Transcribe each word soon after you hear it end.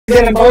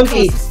Yan ang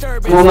bounty.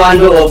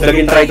 Kumando o,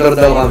 naging traitor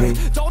daw kami.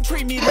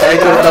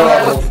 Traitor daw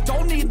ako.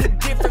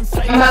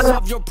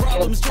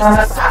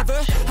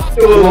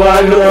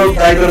 Kumando o,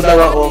 traitor daw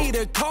ako.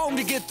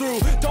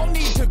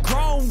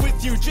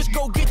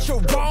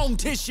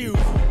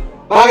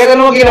 Bakit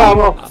ano ang ginawa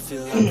mo?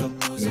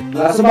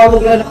 Nasa bago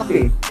ka na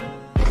kape.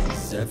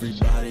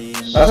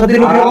 Nasa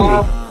dinog yung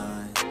kape.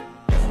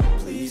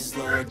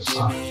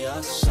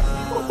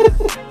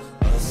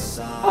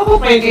 Ako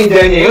pa yung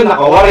kindihan niya yun,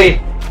 nakawari.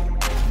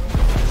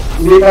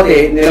 Hindi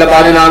pati,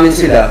 nilabanan namin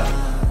sila.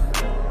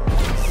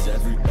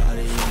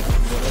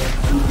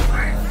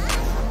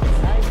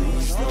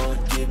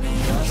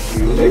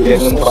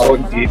 Lagyan ng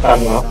kauntitan,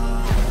 no?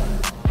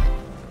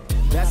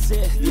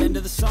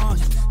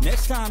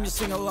 Next time you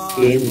sing along,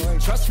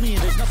 trust me,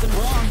 there's nothing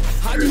wrong.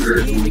 I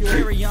just need to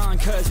carry on,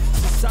 cause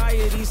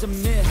society's a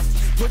myth.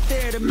 Put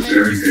there to make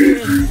you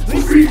sit.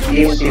 Listen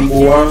to what you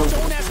hear.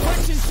 Don't ask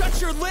questions,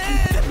 shut your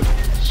lid.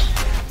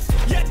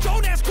 Yeah,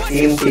 don't ask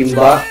questions, shut your lid.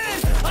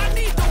 I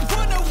need to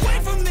run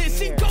away from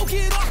this and go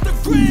get off the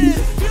grid.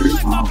 Feel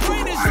like my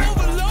brain is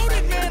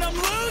overloaded, man, I'm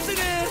losing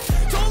it.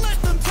 Don't let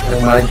them tell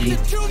me what to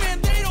do, man,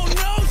 they don't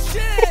know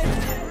shit.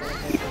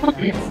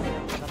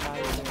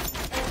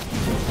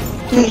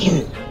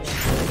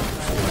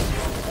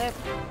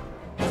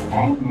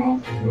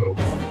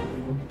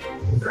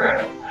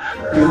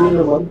 Yun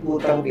naman,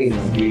 putang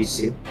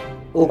in-visit.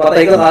 Oh,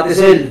 patay ka, Ate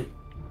Sel.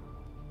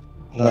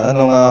 Na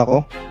ano nga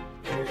ako?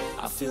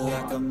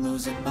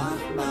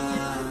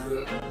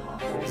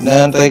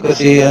 Naantay ko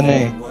si ano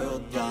eh.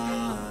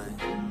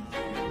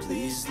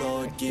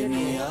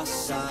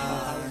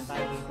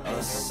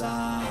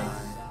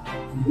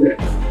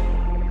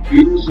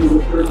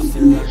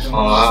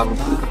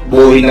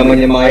 Buhay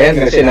naman yung mga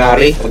yan,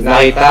 mercenary. Pag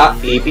nakita,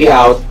 TP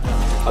out.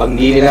 Pag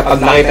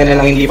nakita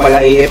nilang hindi pala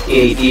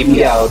AFK,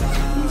 TP out.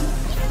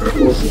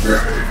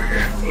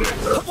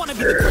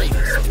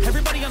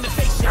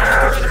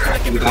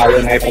 Hindi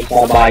tayo na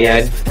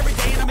ipagpabayan.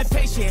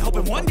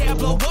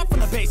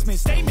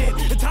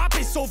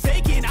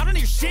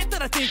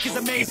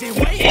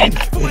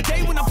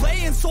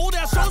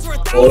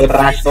 Puro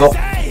trash talk,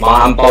 mga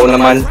ampaw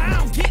naman.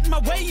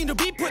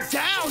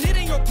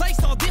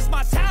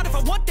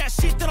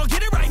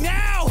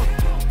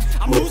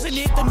 I'm losing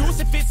it, the noose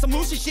it fits, I'm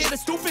losing shit, a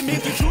stupid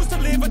myth. You choose to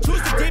live or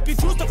choose to dip, you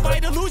choose to fight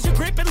or lose your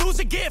grip and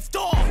lose a gift.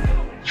 Oh,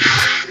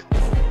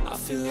 I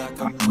feel like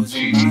I'm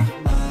losing my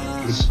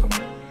mind. Is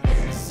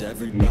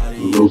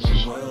everybody in the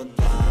world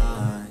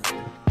blind?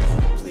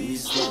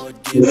 Please Lord,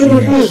 give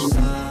me a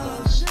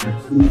sign.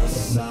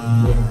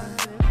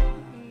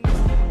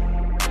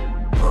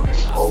 I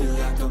feel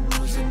like I'm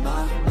losing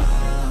my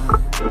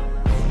mind.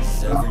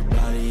 Is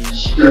everybody in the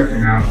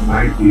Stepping out of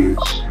my views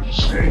in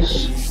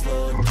space.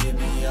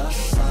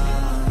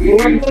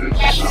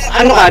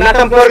 Ano ka?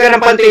 Natamplor ka ng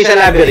pantay sa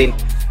labyrinth?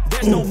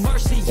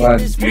 One.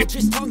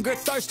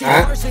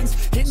 Ha?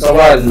 Sa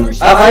 1.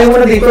 Kaya mo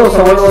na dito,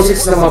 sa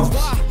 106 na mobs.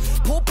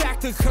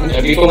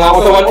 Dito nga ako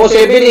sa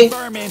 107 eh.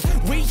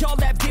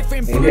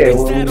 Hindi,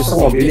 gusto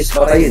mo, bilis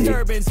pa tayo eh.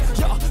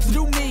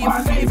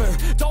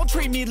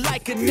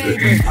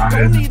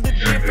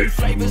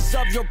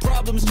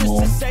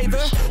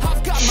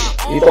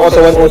 Dito ako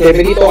sa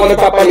 107, dito ako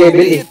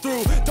nagpapalevel eh.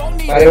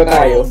 Pareho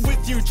tayo.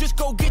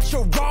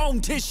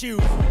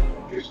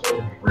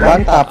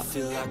 One tap.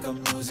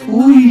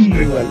 Uy,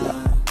 wala.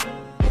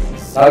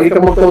 Lagi ka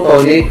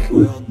magtotonic.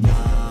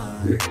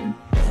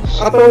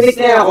 Nakatonic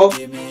niya ako.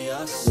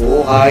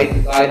 Oo,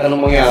 kahit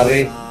anong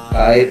mangyari.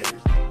 Kahit.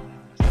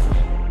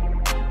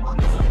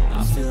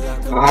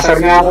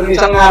 Makasar nga ako ng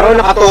isang araw,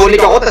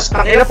 nakatonic ako, tapos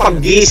tangina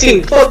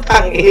pag-gising ko,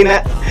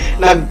 tangina,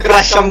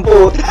 nag-crash ang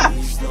puta.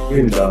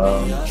 Yun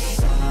lang.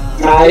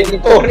 Kahit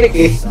yung tonic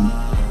eh.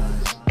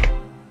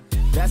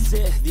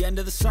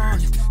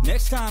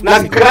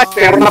 Nag-crash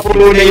pero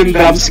napuno niya yung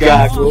drums,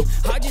 gago.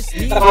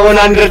 Naka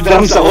 100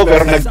 drums ako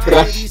pero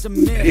nag-crash.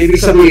 Ibig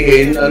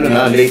sabihin, ano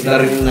na, late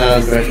na rin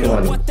nag-crash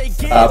yung ano.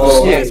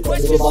 Tapos niya, kung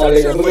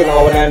bumalik ako,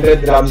 naka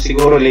 100 drums,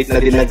 siguro late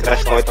na din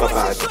nag-crash ako ito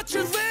kaado.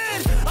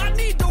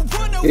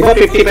 Diba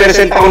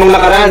 50% ako nung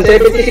nakaraan,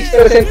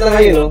 76% na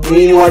ngayon, no?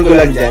 Hinihiwan ko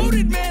lang dyan.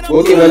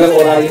 Buti walang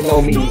oralis na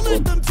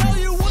umiikot.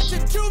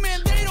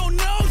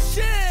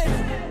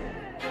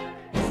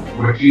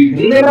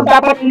 Hindi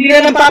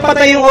na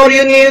napapatay yung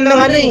Orion ngayon ng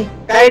ano eh.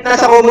 Kahit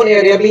nasa common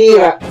area,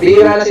 bihira.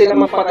 Bihira na sila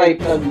mapatay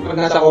pag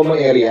nasa common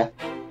area.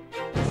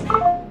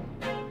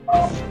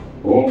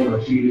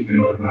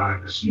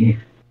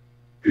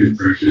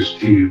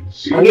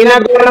 Ang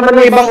ginagawa naman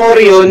ng ibang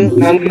Orion,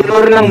 nang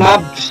ignore ng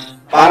mobs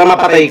para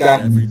mapatay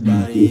ka.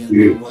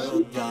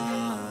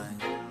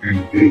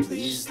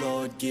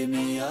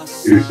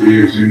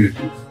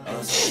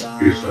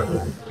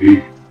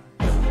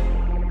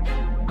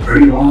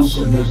 Very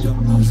awesome.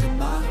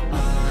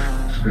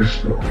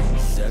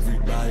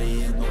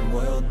 Everybody in the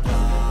world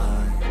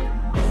blind.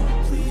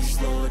 Please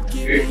Lord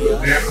give me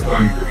It's never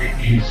going to be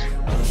easy.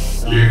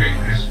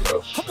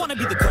 I wanna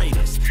be the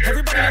greatest.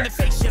 Everybody on the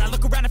fake shit. I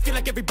look around and feel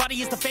like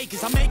everybody is the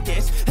fakest. I make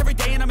this every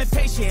day and I'm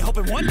impatient,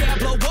 hoping one day I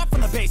blow up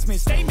from the basement.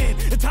 Statement,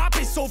 the top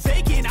is so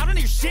vacant. I don't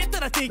hear shit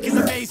that I think is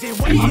amazing.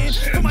 Waiting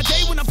for my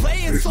day when I'm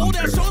playing sold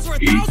out shows for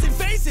 1,000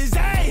 faces.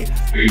 Hey,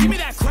 give me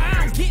that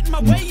crown, get in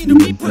my way and to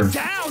be put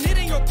down. It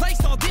ain't your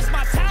place, all this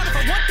my town. If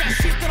I want that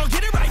shit, then I'll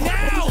get it right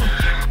now.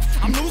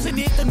 I'm losing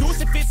it, the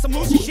noose it fits, I'm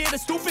losing shit, a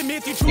stupid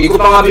myth. Hindi ko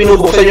pa nga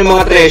binubuksan yung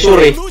mga treasure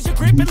eh.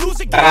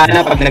 Saka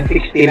na pag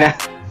nag-60 na.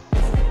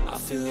 I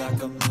feel like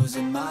I'm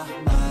losing my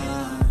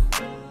mind.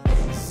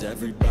 Is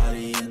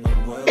everybody in the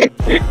world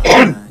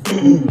blind?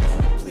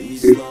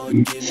 Please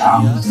Lord, give me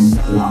a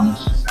sign.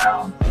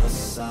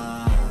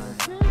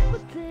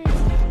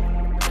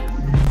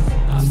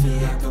 I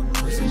feel like I'm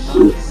losing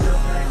my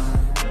mind.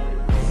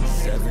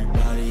 Is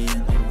everybody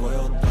in the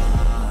world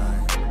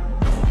blind?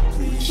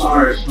 Please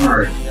Sorry.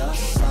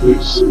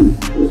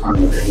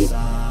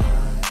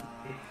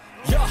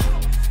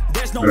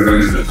 There's no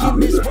mercy in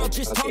this world,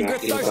 just hunger,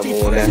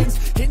 thirsty persons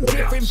in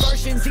different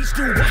versions, each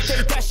do what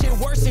they, that shit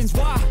worsens.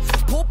 Why?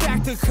 Pull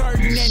back the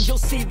curtain and you'll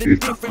see the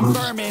different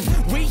vermin.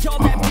 We all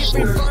have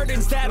different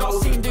burdens that all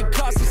seem to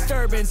cause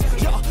disturbance.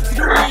 Yo,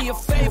 do me a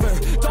favor,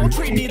 don't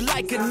treat me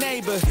like a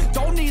neighbor.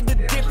 Don't need the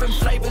different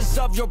flavors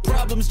of your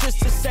problems just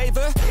to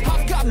savor.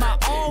 I've got my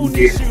own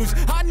issues,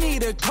 I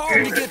need a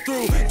comb to get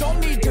through. Don't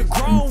need to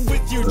groan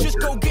with you, just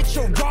go get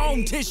your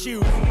own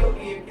tissue.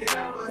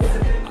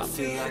 I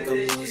feel like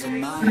I'm losing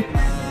my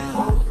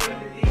mind.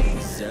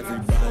 Is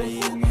everybody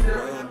in the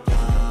world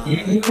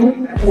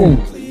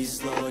blind?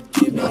 Please Lord,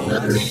 give me a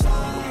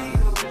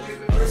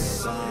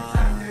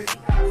sign.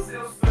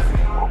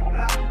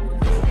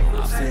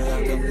 I feel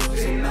like I'm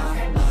losing my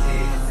mind.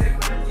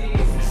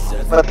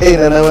 Patay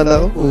na naman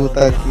ako,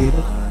 putang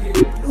ina.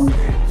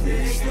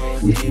 Please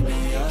Lord, give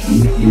me a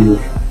sign.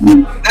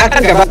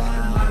 Nasaan ka ba?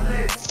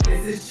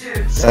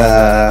 Sa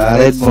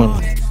Red Moon.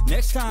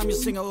 Next time you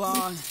sing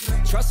along,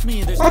 trust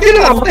me, there's Pati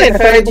na ako tayo,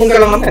 nasa Red Moon ka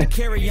lang naman.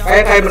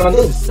 Kaya mo naman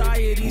doon.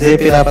 Hindi,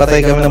 pinapatay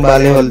kami ng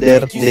bally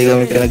holder. Hindi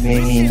kami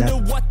pinagmimina.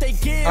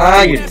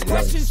 Ah, yun.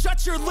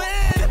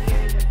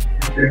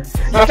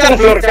 Nasaan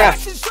floor ka?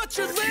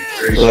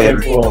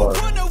 2F.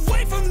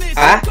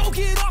 Ha?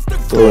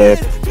 2F.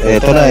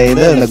 Eto na,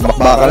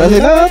 nagbakbaka na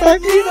sila.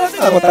 Tagina.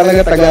 Ako talaga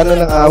tagano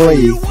ng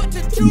away.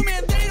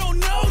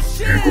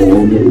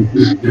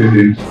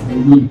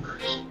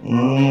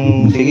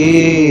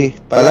 Sige,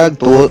 palag,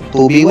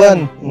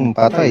 2v1.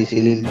 Patay, si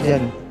Lil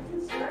dyan.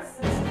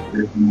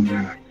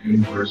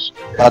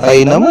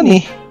 Patay naman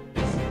eh.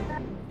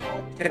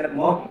 Chinat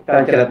mo?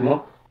 Chinat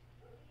mo?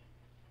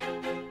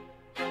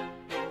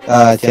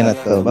 Chinat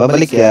ko.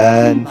 Babalik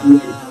yan.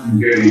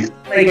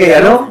 Ay,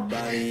 kaya ano?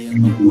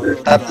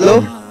 3.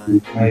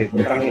 Ay,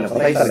 putangin na,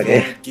 patay talaga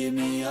eh.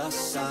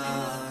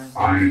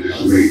 Find this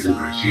laser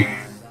machine.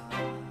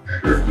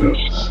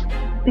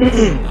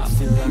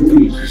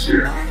 Please,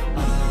 sir.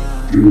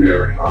 Do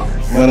their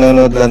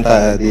Manonood lang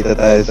tayo. Dito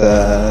tayo sa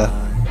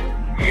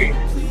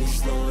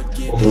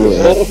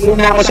 2F. Focus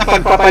muna ako sa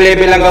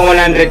pagpapalevel hanggang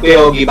 100 ko,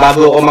 Yogi,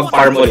 bago ako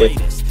mag-farm ulit.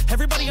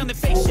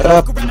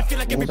 Trap.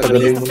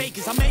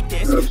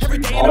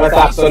 Para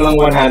sakto ng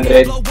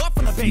 100.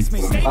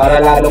 Para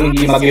lalong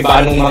hindi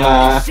mag-iba ng mga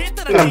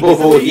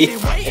nambubuli.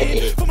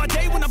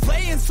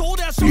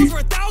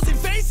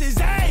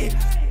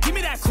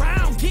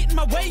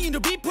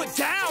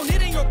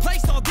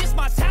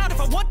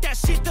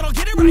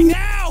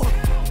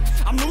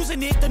 I'm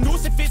losing it, the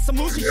noose it fits, I'm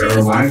losing shit,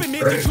 it's stupid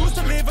myth. You choose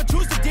to live or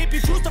choose to dip,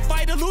 you choose to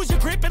fight or lose your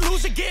grip and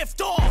lose a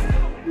gift.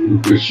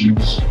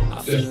 issues.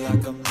 I feel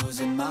like I'm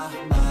losing my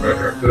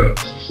mind.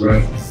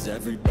 Is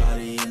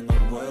everybody in the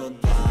world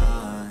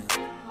blind?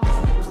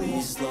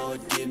 Please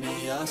Lord, give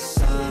me a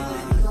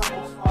sign.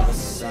 A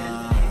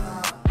sign.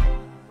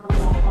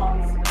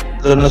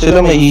 Doon na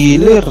sila, may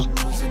healer.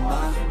 Losing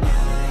my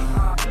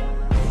mind.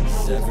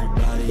 Is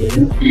everybody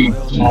in the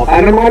world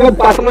Ano mga lord,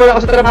 pasok mo lang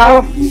ako sa trabaho.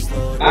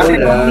 Ano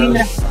lang.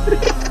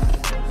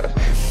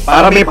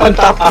 Para may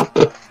pan-top up.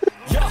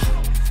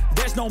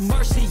 There's no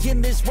mercy in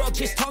this world,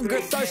 just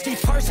hunger, thirsty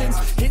persons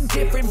in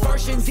different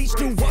versions, each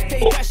do what they,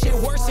 that shit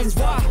worsens.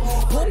 Why?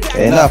 Pull back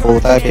Eh na,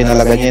 puta,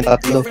 pinalagan niya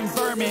yung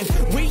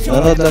 3.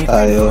 Nanood lang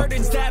tayo.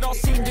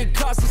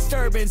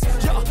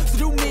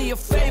 Do me a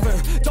favor,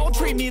 don't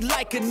treat me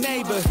like a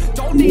neighbor.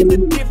 Don't need the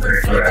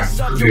different flavors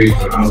of your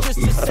problems just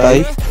to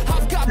Patay. savor.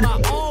 I've got my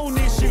own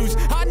issues,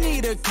 I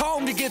need a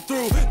comb to get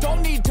through.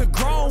 Don't need to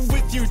groan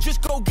with you, just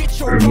go get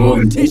your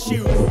own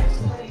tissue.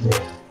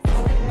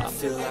 I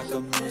feel like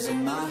I'm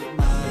losing my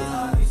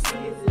mind.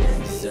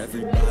 Is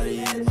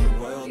everybody in the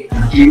world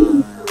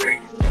blind?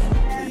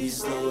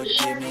 Please Lord,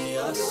 give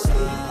me a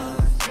sign.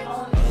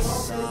 A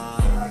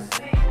sign.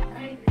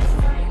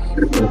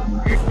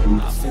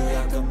 I feel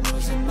like I'm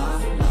losing my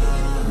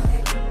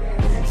mind.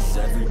 Is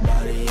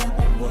everybody in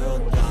the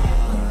world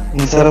blind?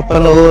 Ang sarap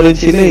panoorin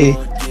sila eh.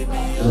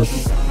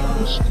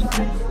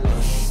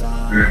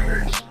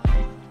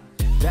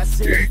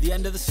 That's it, the end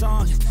end of the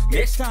song.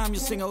 Next time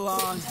you'll sing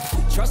along.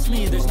 Trust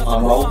me, there's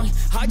nothing wrong.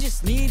 I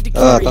just need to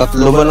carry on.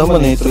 Tatlo ba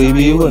naman eh,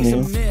 3v1 eh.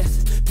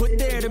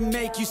 Put there to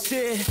make you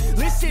sit.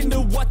 Listen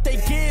to what they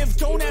give.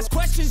 Don't ask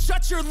questions,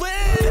 shut your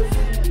lid.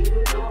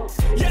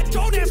 Yeah,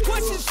 don't ask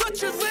questions, shut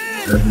your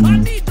lid. I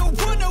need to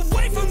run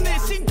away from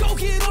this and go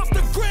get off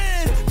the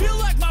grid. Feel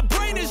like my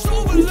brain is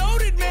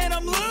overloaded, man,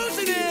 I'm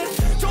losing it.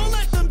 Don't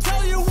let them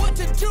tell you what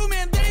to do,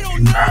 man, they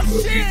don't know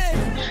shit.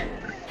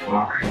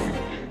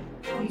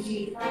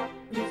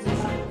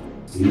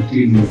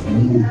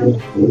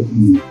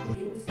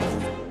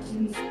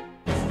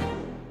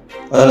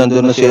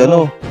 Nandun na si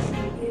ano.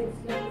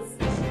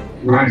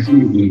 Rise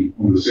evening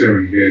on the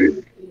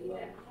Serengeti.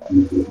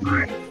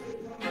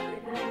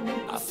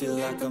 I feel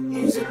like I'm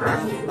losing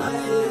my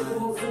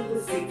mind.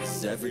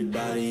 Is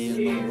everybody in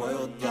the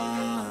world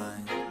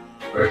blind?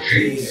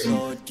 Please,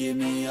 Lord, give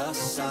me a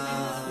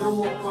sign.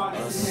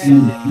 A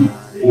sign. I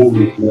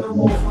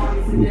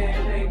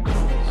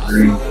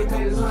feel like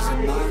I'm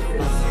losing my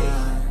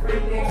mind.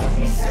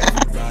 Is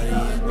everybody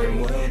in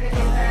the world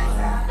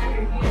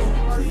blind?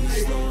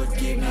 Please, Lord,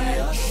 give me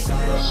a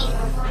sign.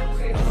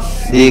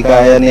 Di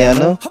kaya ni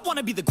ano? I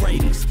wanna be the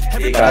greatest.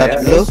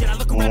 Tatlo?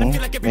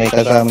 May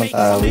kasamang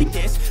tao.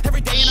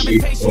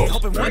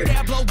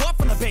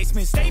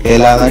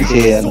 Kailangan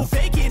si ano?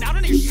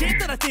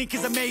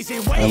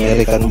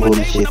 American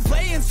bullshit.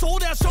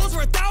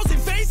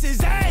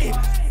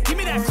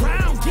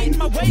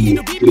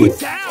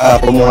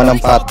 Kumuha ng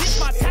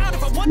pots.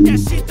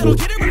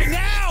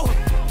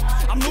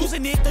 I'm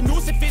losing it, the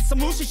noose it fits, some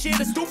loose shit,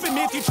 a stupid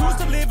myth. You choose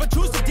to live or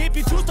choose to dip,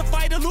 you choose to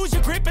fight or lose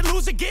your grip and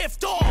lose a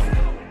gift.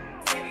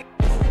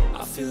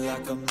 I feel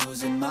like I'm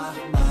losing my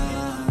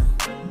mind.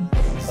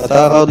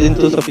 Patakaw din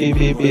to sa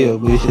PvP.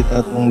 Visit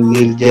natong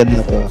Lil Jen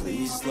na to.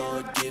 Please,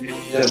 Lord, give me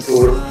That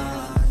door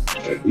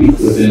that deep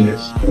within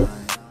its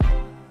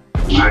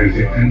lies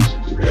the answer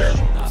to that.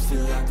 I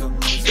feel like I'm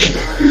losing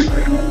my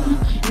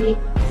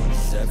mind.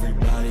 Is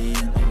everybody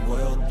in the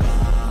world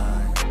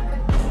blind?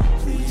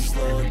 Please,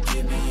 Lord,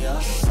 give me a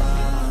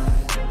sign.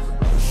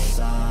 A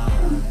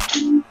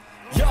sign.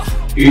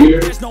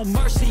 Here, There's no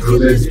mercy in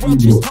this world,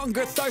 just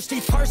hunger thirsty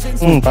persons.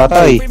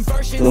 Patay.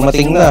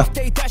 Dumating na.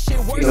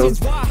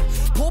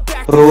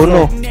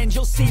 Bruno. And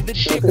you'll see the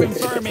different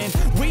vermin.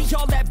 We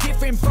all have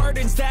different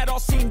burdens that all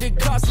seem to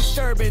cause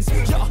disturbance.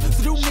 Yo,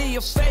 do me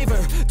a favor,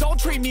 don't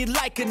treat me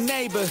like a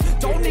neighbor.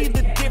 Don't need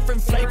the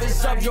different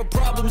flavors of your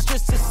problems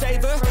just to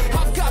savor.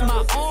 I've got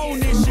my own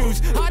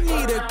issues, I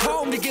need a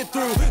comb to get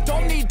through.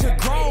 Don't need to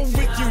groan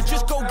with you,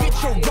 just go get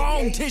your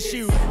own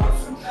tissue.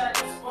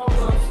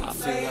 I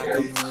feel like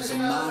I'm losing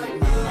my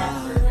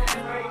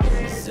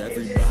mind. Is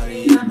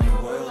everybody in the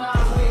world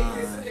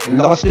blind?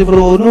 Lakas ni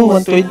Bruno,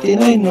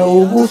 129,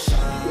 naubos.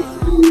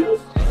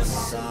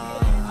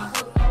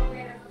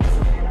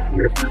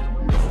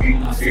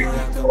 I feel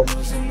like I'm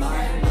losing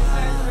my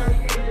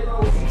mind.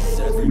 Is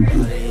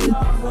everybody in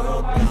the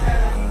world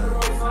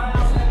blind?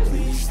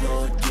 Please,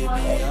 Lord, give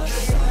me a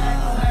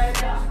sign.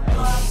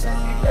 A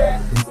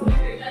sign.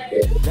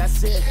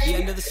 That's it, the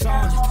end of the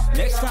song.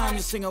 Next time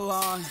you sing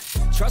along.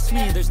 Trust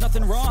me, there's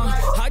nothing wrong.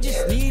 I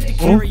just need to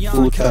carry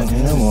on. Cause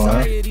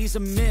society's a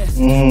myth.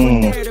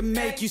 We're there to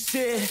make you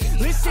sit.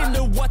 Listen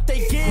to what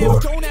they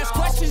give. Don't ask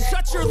questions,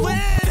 shut your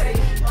lid.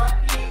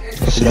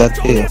 Kasi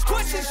dati. Don't ask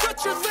questions,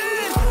 shut your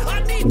lid.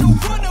 I need to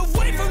run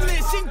away from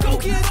this and go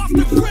get off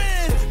the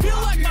grid. Feel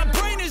like my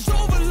brain is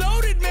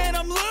overloaded, man,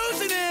 I'm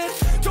losing it.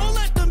 Don't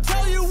let them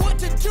tell you what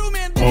to do,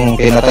 man.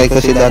 Pinatay ko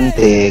si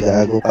Dante,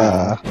 gago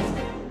ka.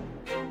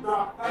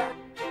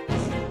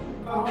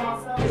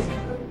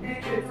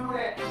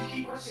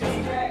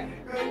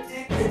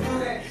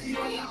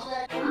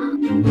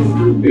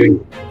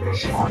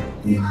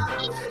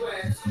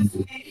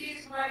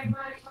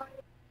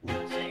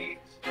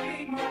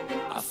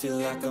 I feel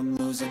like I'm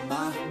losing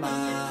my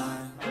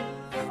mind.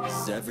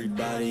 Is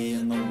everybody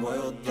in the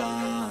world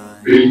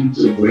blind? being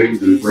to blade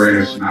the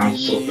grass now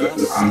so that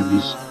the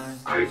honest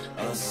life.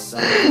 A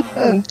sign.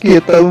 Ang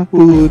cute ang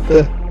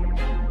puta.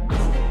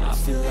 I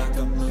feel like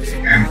I'm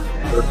losing And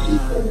my the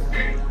people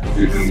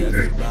did mind. not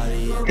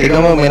Everybody in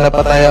Tingnan mo, may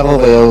napatay ako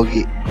kay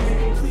Ogie.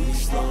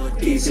 please, Lord,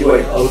 Easy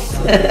way out.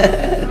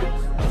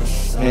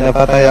 May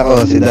napatay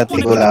ako, si Dante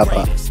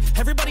Gulapa.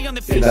 Everybody on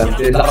the Si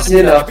Dante, lakas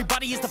nila.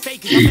 Everybody is the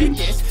fake. I make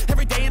this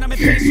every day and I'm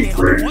impatient.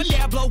 One day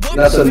I blow up.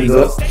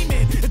 Nasundo.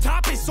 The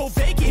top is so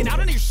vacant. I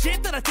don't hear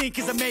shit that I think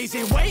is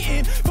amazing.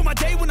 Waiting for my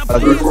day when I'm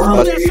Pag playing.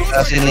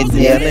 nasinid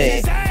niya na eh,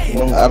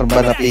 yung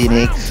Arba na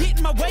Phoenix,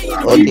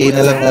 konti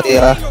na lang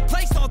natira.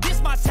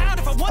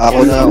 Ako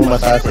na ang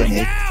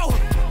masasinid.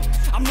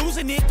 I'm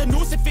losing it, the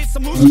noose it fits,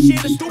 I'm losing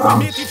shit, a stupid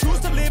myth. You choose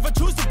to live or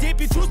choose to dip,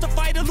 you choose to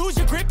fight or lose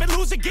your grip and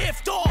lose a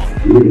gift.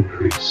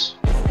 ludicrous.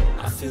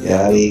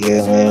 Yari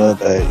kayo ngayon,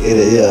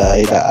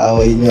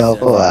 inaaway niyo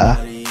ako ah.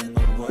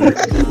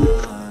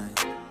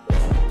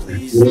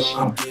 It was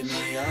something.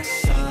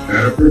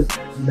 Never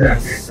that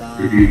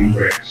you're eating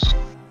grass.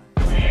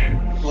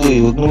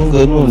 Uy, huwag naman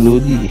ganun,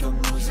 Lodi.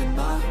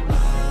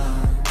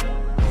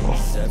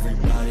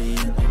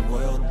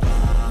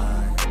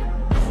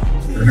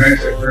 The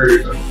next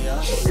version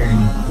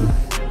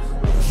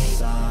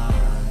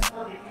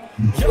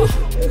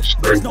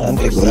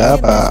Antik wala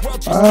pa.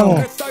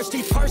 Ang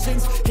thirsty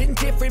persons in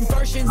different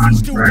versions.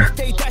 Each new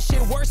update, that shit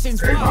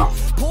worsens. Wow.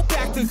 Pull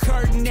back the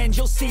curtain and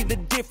you'll see the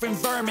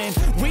different vermin.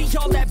 We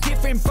all have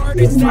different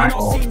burdens that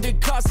all seem to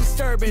cause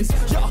disturbance.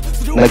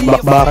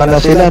 nagbakbakan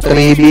na sila,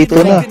 3v2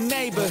 na.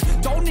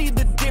 Don't need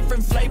the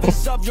different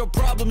flavors of your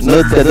problems.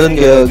 Load ka dun,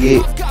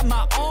 Gyogi. I've got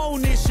my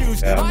own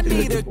issues. I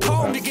need a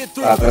comb to get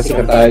through.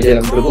 Kakasikat tayo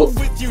dyan ng grupo.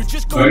 With you,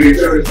 just go get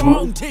your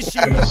own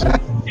tissues.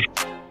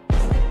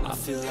 I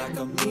feel like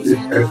I'm losing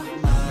my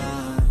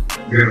mind.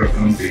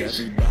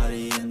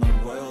 Everybody in the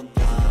world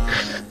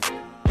blind.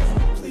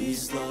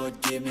 Please, Lord,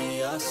 give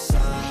me a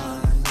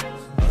sign,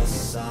 a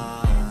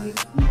sign.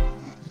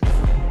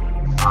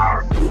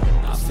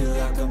 I feel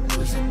like I'm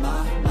losing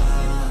my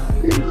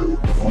mind.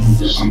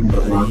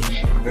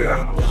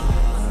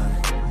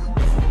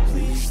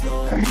 Please,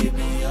 Lord, give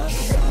me a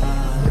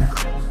sign,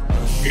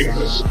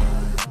 a sign.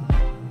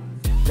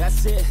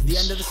 That's it, the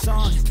end of the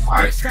song.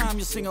 Next time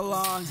you'll sing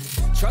along.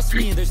 Trust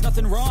me, there's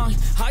nothing wrong.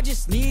 I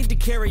just need to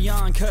carry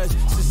on, cause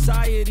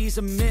society's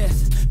a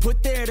myth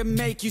put there to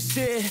make you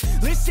sit.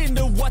 Listen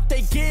to what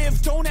they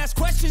give. Don't ask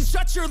questions,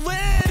 shut your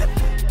lid.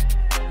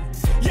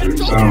 Yeah,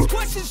 don't ask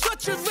questions,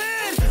 shut your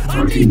lid.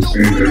 I need to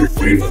run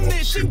away from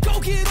this and go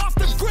get off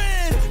the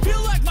grid.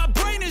 Feel like my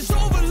brain is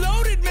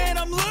overloaded, man,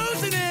 I'm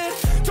losing it.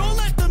 Don't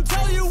let them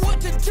tell you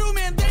what to do,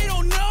 man, they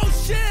don't know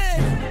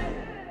shit.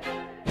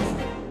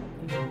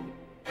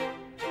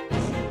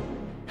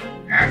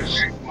 I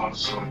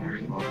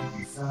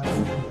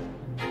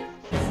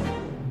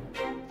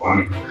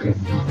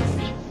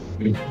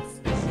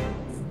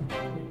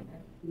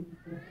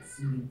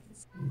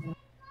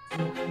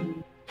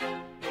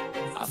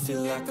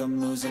feel like I'm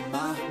losing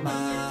my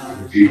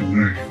mind.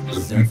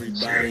 Is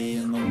everybody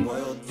in the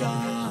world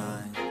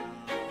blind?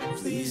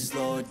 Please,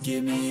 Lord,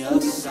 give me a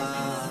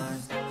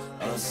sign,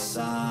 a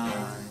sign.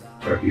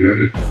 I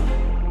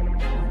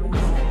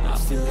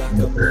feel like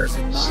I'm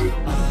losing my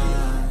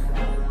mind.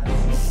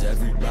 Is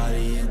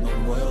everybody in the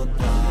world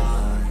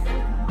blind?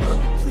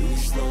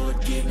 Please, Lord,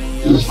 give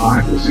me a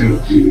sign.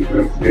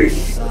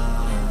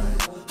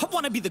 I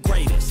wanna be the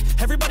greatest.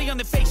 Everybody on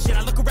the fake shit.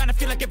 I look around and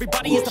feel like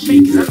everybody is the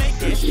fakest. I make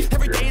this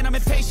every day and I'm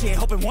impatient,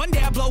 hoping one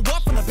day I blow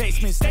up from the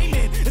basement.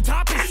 Statement, the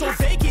top is so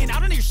vacant. I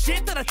don't hear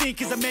shit that I think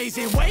is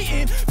amazing.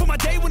 Waiting for my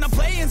day when I'm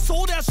playing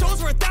sold out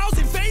shows for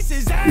 1,000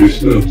 faces. Hey,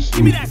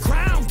 give me that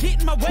crown, get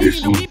in my way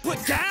and I'll be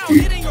put down.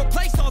 It ain't your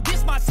place, all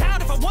this my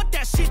town. If I want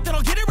that shit, then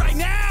I'll get it right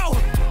now.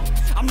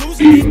 I'm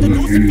losing it, the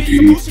losing bit,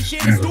 you losing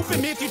shit is stupid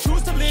myth. You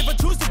choose to live or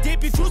choose to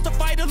dip, you choose to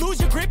fight or lose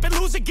your grip and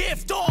lose a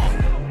gift. I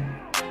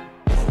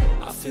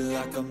feel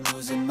like I'm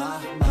losing my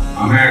mind.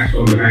 I'm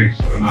actually thanks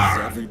to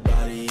Mara.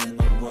 Everybody in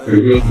the world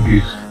There will be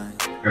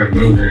have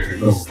nowhere to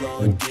go.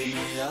 Lord, give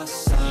me a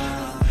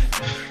sign,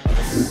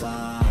 a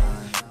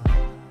sign.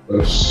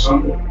 But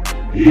someone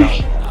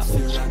I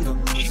feel like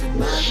I'm losing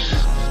my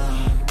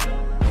mind.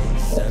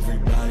 Is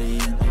everybody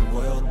in the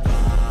world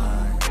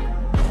blind?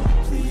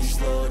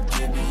 Please, Lord,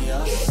 give me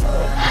a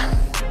sign,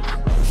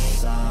 a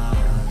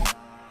sign.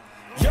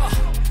 Yeah.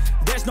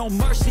 There's no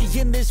mercy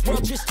in this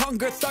world, just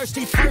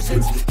hunger-thirsty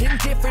persons in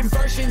different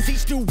versions.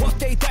 Each new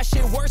update, that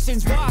shit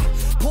worsens. Why?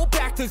 Pull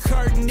back the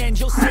curtain and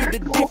you'll see the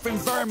different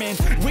vermin.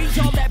 We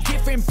all have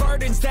different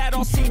burdens that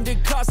all seem to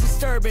cause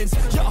disturbance.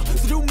 Yo,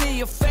 so do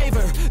me a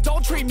favor,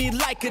 don't treat me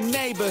like a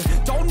neighbor.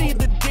 Don't need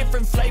the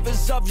different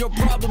flavors of your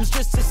problems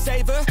just to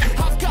savor.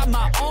 I've got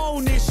my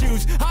own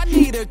issues, I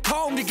need a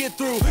comb to get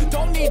through.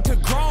 Don't need to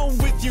groan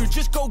with you,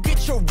 just go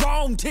get your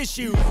own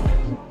tissue.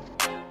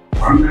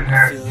 I'm gonna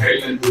have to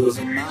take into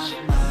the mix.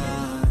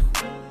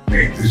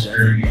 Make this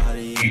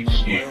journey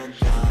each year.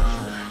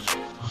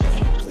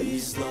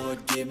 Please,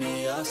 Lord, give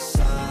me a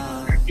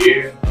sign.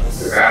 Yeah,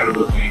 get out of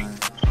the thing.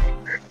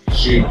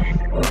 Shoot me.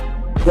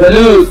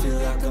 Salute! Feel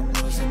like I'm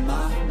losing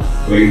my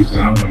mind. Please,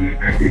 someone I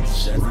can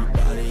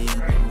Everybody in the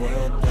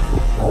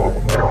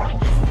world blind.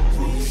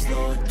 Please,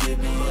 Lord, give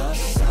me a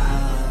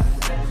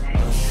sign, a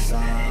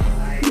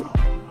sign.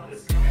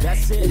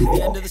 That's it,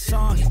 the end of the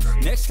song.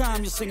 Next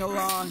time you'll sing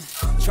along.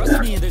 Trust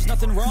me, there's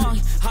nothing wrong.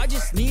 I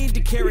just need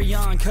to carry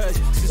on, cause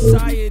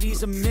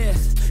society's a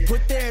myth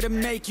put there to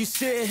make you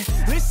sit.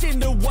 Listen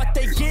to what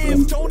they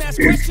give. Don't ask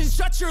questions,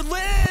 shut your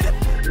lid.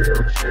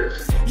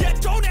 Yeah,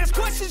 don't ask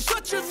questions,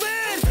 shut your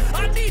lid.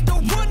 I need to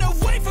run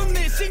away from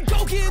this and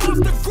go get off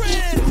the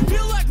grid.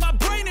 Feel like my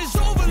brain is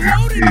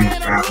overloaded,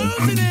 man, I'm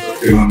losing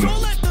it.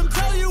 Don't let them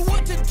tell you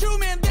what to do,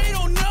 man, they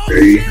don't know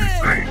shit.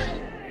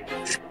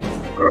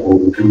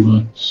 Over 2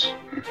 months.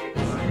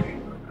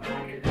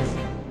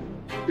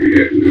 We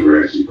get to the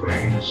grassy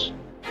plains.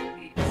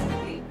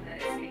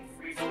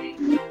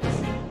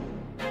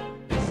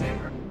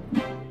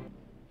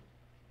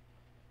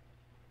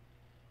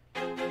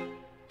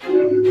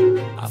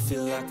 I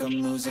feel like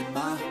I'm losing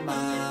my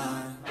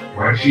mind.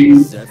 Why she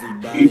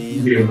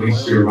be at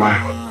least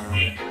survival?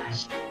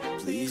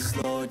 Please,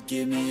 Lord,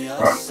 give me a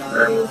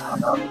sign,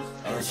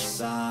 a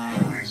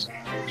sign.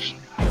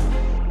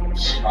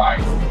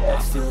 I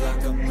feel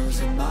like I'm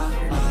losing my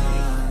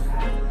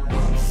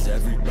mind. Is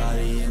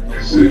everybody in the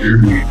It's a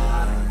journey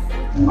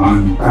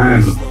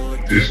unfathomable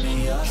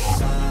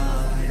distance.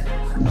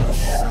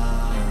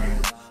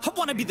 I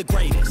wanna be the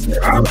greatest.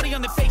 Everybody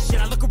on the fake shit.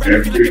 I look around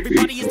and feel like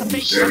everybody is the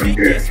fake shit. I make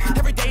this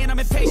every day and I'm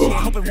impatient.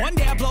 Hoping one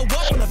day I blow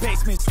up in the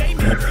basement.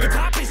 Statement, the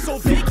top is so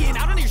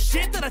vacant. I don't hear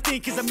shit that I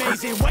think is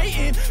amazing.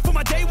 Waiting for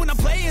my day when I'm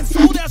playing.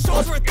 Sold out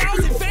shows for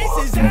 1,000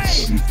 faces.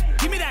 Hey,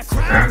 give me that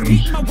crowd.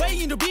 Getting my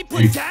way into be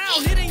put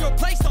down. It ain't your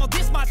place, all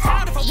this my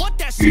town. If I want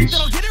that shit,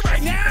 then I'll get it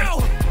right now.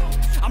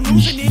 I'm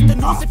losing it, the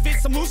noose it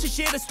fits. I'm losing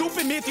shit, a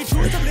stupid myth. You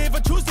choose to live or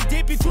choose to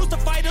dip. You choose to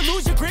fight or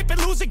lose your grip and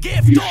lose a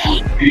gift.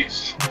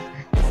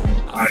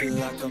 I feel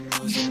like I'm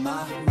losing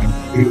my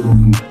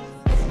mind.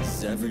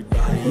 Is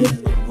everybody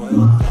in the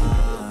world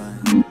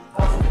blind?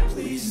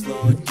 Please,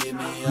 Lord, give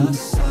me a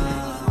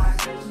sign.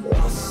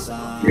 A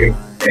sign.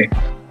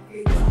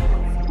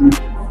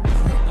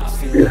 I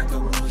feel like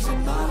I'm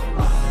losing my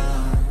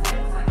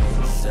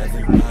mind. Is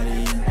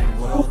everybody in the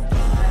world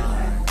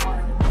blind?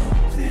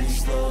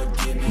 Please, Lord,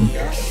 give me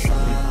a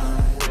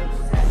sign.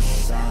 A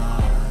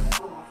sign.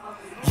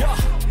 Yeah.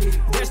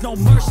 There's no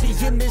mercy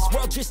in this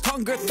world, just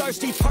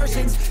hunger-thirsty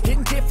persons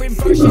in different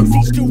versions.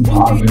 Each new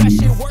update, that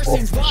shit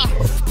worsens. Why?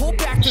 Pull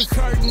back the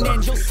curtain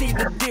and you'll see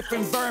the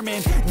different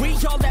vermin. We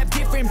all have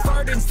different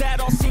burdens that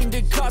all seem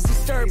to cause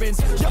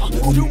disturbance. Yo,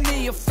 do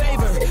me a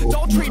favor,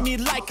 don't treat me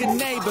like a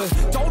neighbor.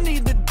 Don't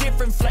need the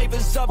different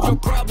flavors of your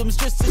problems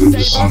just to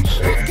savor.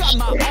 I've got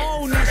my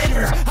own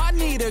issues, I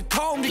need a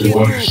comb to get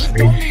through.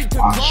 Don't need to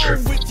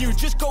groan with you,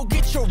 just go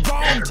get your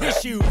own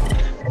tissue.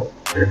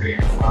 I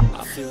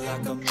feel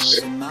like I'm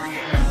losing my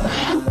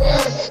mind.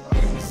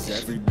 Is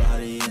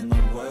everybody in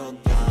the world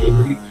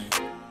blind?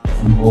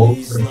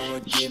 Please,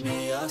 Lord, give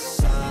me a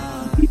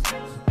sign.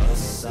 A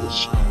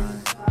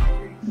sign.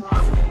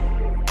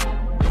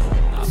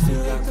 I feel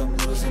like I'm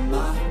losing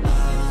my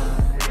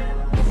mind.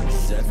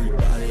 Is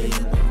everybody in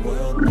the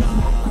world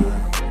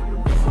blind?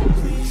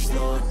 Please,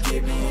 Lord,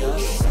 give me a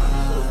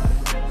sign.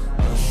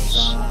 A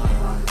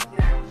sign.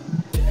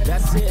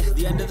 That's it,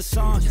 the end of the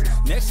song.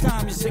 Next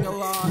time you sing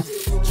along,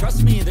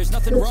 trust me, there's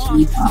nothing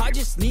wrong. I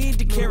just need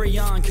to carry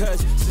on,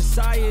 cause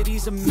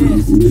society's a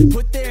myth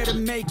put there to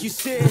make you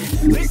sit.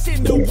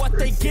 Listen to what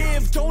they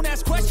give, don't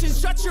ask questions,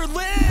 shut your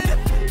lid.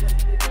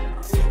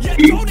 Yeah,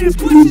 don't ask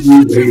questions,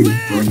 shut your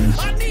lid.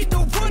 I need to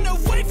run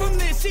away from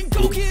this and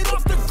go get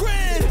off the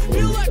grid.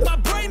 Feel like my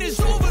brain is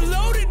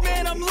overloaded,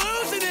 man, I'm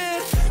losing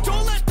it.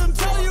 Don't let them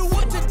tell you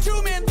what to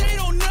do, man, they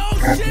don't know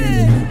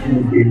shit.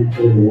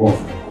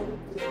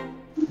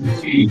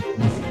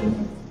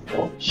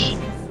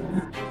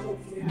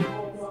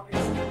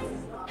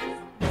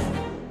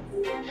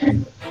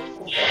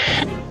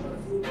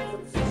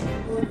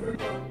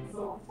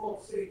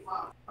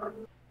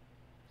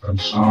 From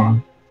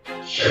song,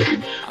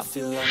 I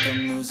feel like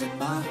I'm losing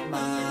my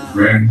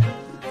mind.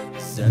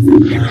 Is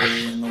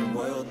everybody in the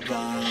world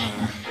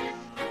blind?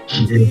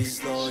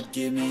 Please, Lord,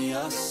 give me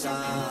a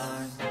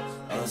sign.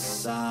 A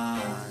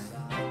sign.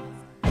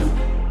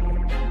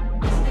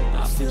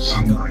 I feel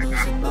like I'm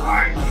losing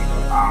my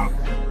mind.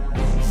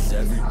 Is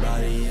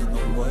everybody in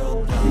the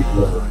world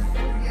blind?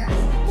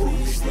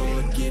 Please,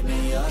 Lord, give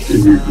me a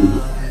sign.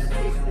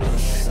 A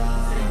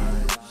sign.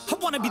 I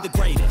wanna be the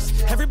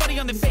greatest. Everybody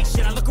on the fake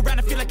shit. I look around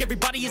and feel like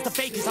everybody is the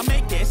fakest. I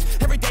make this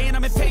every day and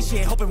I'm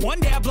impatient. Hoping one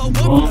day I blow up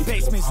in the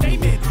basement.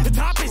 Statement, the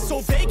top is so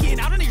vacant.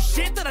 I don't hear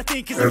shit that I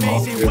think is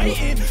amazing.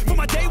 Waiting for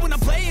my day when I'm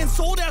playing.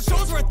 Sold out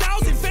shows for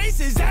 1,000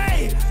 faces.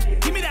 Hey,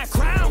 give me that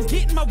crown.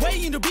 Get in my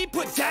way and to be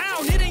put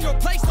down. It ain't your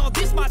place, all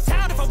this my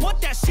town. If I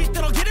want that shit,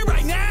 then I'll get it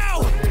right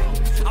now.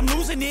 I'm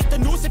losing it, the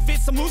noose it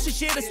fits. I'm losing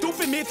shit, a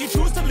stupid myth. You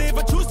choose to live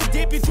or choose to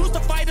dip. You choose to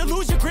fight or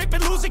lose your grip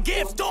and lose a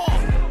gift.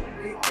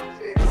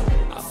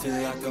 I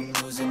feel like I'm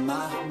losing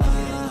my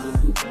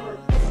mind.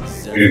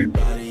 Is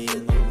everybody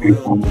in the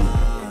world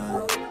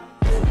blind?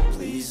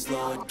 Please,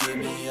 Lord, give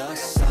me a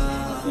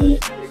sign.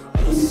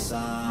 A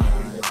sign.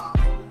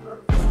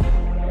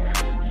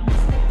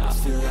 I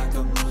feel like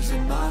I'm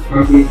losing my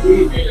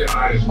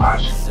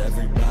mind. Is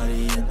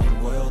everybody in the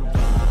world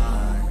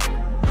blind?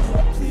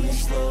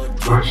 Please, Lord,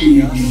 give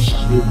me a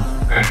sign.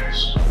 A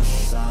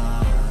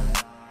sign.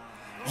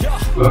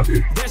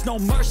 There's no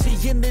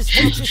mercy in this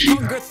world, just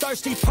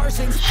hunger-thirsty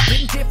persons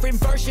in different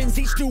versions.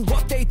 Each new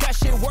update, that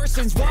shit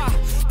worsens. Why?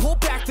 Pull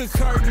back the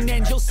curtain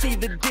and you'll see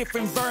the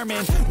different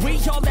vermin. We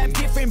all have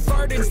different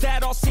burdens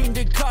that all seem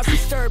to cause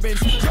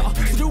disturbance. Yo,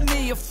 do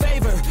me a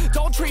favor,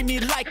 don't treat me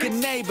like a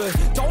neighbor.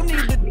 Don't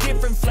need the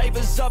different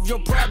flavors of your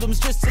problems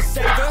just to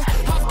savor.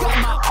 I've got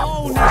my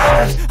own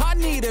issues, I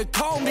need a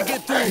comb to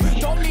get through.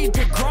 Don't need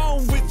to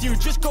groan with you,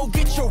 just go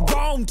get your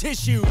own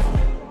tissue.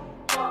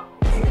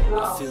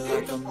 I feel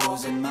like I'm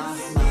losing my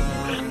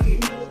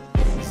mind.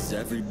 Is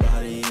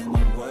everybody in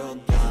the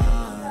world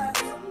blind?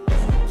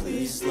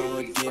 Please,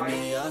 Lord, give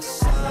me a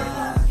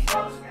sign.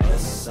 A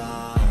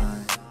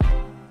sign.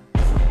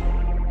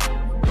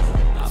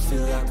 I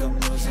feel like I'm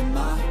losing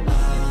my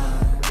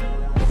mind.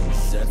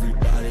 Is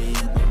everybody in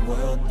the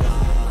world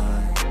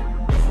blind?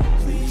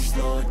 Please,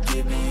 Lord,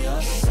 give me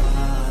a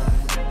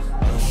sign.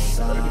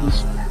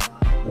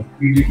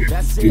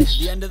 That's it,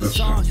 the end of the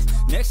song.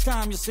 Next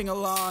time you'll sing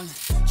along.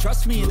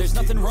 Trust me, there's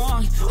nothing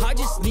wrong. I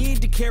just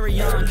need to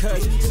carry on,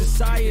 cause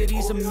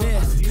society's a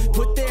myth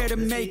put there to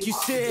make you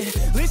sit.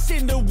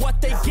 Listen to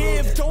what they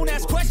give. Don't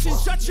ask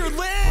questions, shut your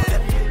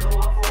lid.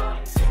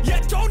 Yeah,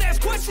 don't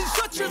ask questions,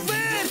 shut your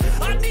lid.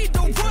 I need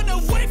to run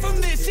away from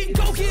this and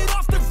go get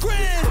off the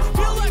grid.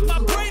 Feel like my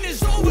brain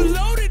is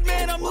overloaded,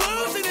 man, I'm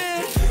losing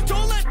it.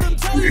 Don't let them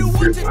tell you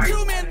what to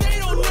do, man, they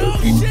don't know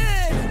shit.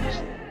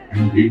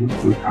 And able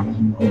to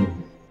come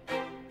home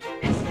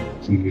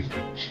to this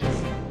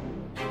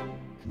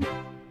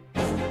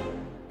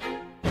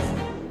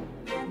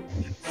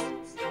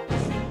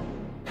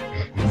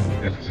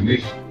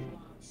destination.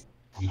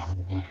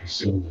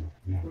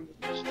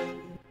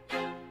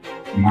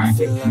 I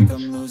feel like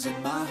I'm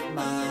losing my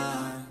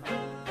mind.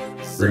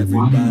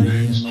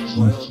 Everybody in the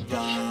world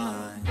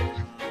blind.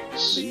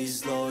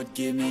 Please, Lord,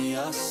 give me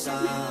a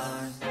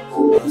sign,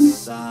 a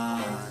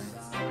sign.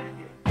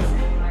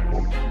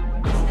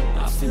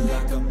 I feel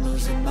like I'm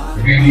losing my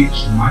mind.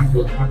 Each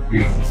mindful happy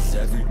is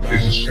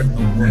a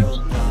simple word.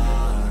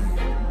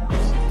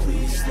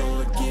 Please,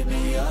 Lord, give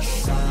me a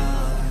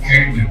sign,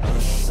 Canyon,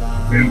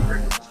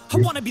 memory. I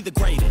wanna be the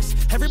greatest.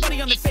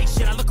 Everybody on the fake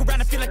shit. I look around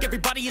and feel like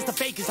everybody is the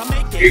fakest. I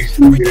make this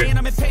every day and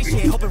I'm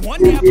impatient, hoping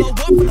one day I blow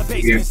up from the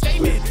basement.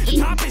 Statement, the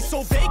top is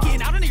so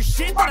vacant. I don't hear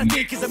shit that I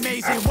think is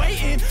amazing.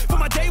 Waiting for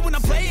my day when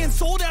I'm playing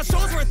sold out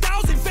shows for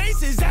 1,000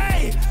 faces.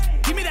 Hey,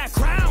 give me that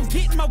crown,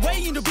 get in my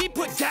way and to be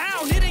put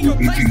down. It ain't your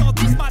place, all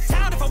this my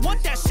town. If I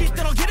want that shit,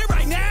 then I'll get it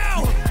right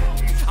now.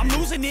 I'm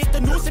losing it,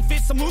 the noose it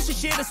fits, some losing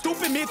shit, a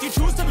stupid myth. You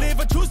choose to live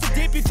or choose to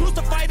dip, you choose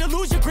to fight or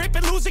lose your grip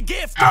and lose a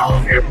gift.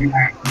 Every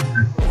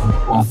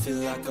I feel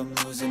like I'm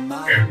losing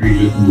my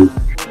mind.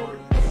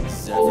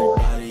 Is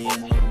everybody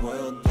in the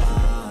world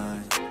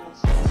blind?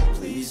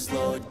 Please,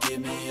 Lord, give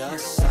me a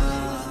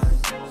sign,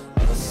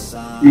 a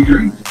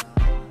sign.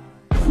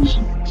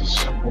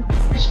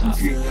 I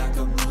feel like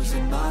I'm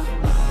losing my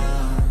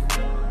mind.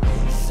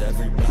 Is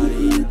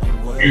everybody in the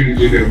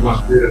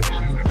world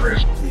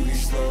blind?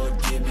 Please, Lord,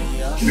 give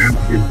me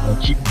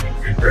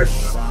a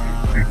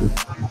sign.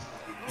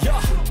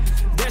 Yeah.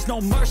 There's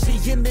no mercy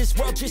in this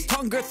world, just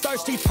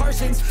hunger-thirsty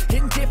persons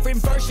in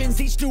different versions.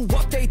 Each new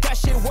update, that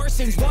shit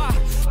worsens. Why?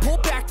 Pull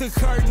back the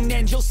curtain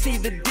and you'll see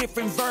the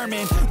different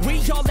vermin.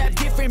 We all have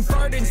different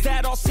burdens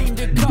that all seem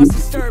to cause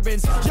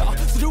disturbance. Yo,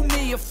 so do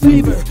me a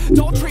favor,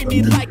 don't treat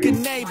me like a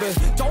neighbor.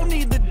 Don't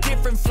need the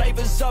different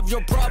flavors of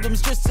your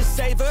problems just to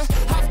savor.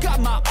 I've got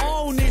my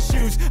own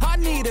issues, I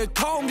need a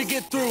comb to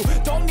get through.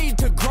 Don't need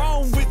to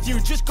groan with you,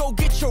 just go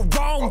get your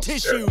own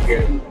tissue.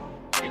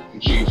 I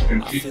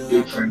feel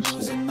like I'm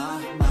losing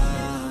my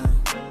mind.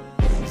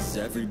 Is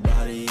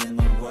everybody in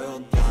the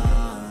world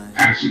blind?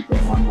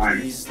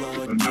 Please,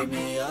 Lord, give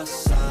me a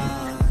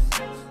sign,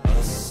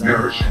 a sign.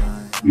 Nourish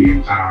the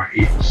entire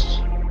East.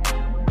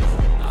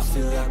 I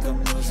feel like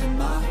I'm losing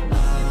my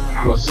mind.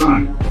 Our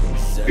sun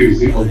is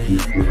the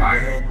ultimate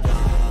provider.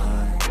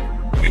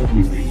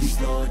 Please,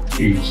 Lord,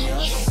 give me a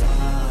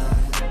sign,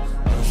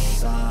 a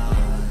sign.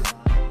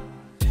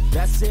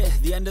 That's it,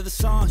 the end of the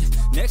song.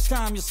 Next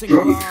time you'll sing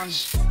along.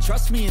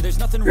 Trust me, there's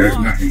nothing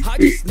wrong. I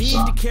just need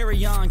to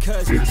carry on,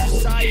 cause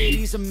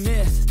society's a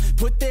myth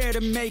put there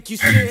to make you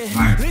sit.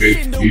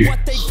 Listen to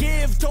what they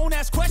give. Don't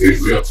ask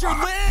questions, shut your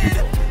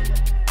lid.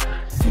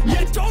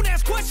 Yeah, don't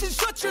ask questions,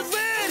 shut your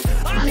lid.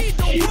 I need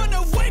to run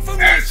away from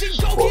this and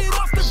go get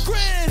off the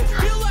grid.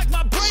 Feel like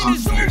my brain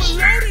is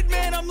overloaded,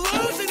 man, I'm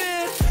losing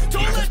it.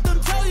 Don't let them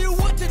tell you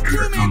what to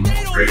do, man,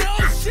 they don't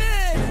know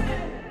shit.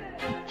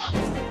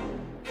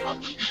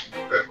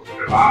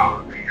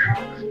 Wow.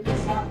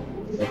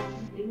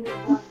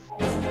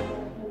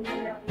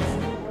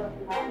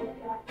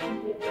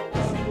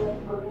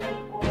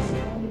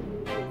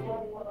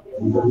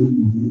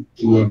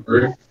 To a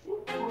birth.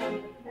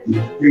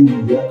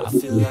 I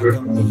feel like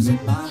I'm losing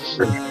my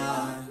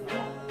mind.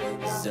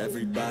 Is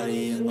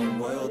everybody in the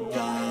world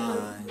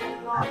blind?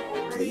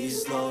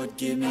 Please, Lord,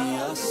 give me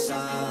a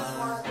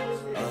sign,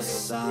 a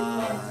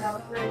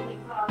sign.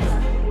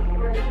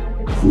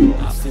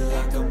 I feel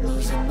like I'm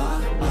losing my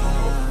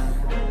mind.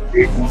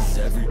 Is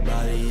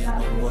everybody in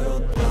the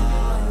world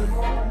blind?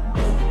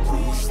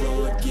 Please,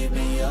 Lord, give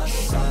me a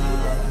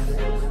sign,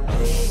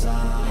 a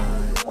sign.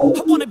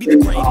 I wanna be the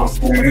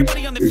greatest.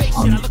 Everybody on the fake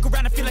shit. I look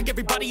around and feel like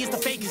everybody is the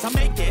fakest. I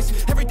make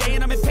this every day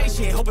and I'm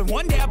impatient, hoping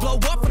one day I blow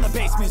up from the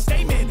basement.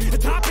 Statement, the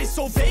top is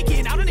so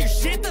vacant. I don't hear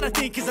shit that I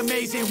think is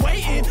amazing.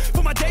 Waiting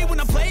for my day when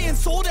I'm playing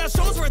sold out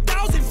shows for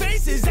 1,000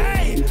 faces.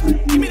 Hey,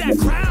 give me that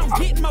crown,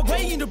 get in my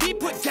way and to be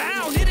put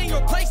down. It ain't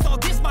your place, all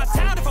this my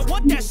town. If I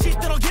want that shit,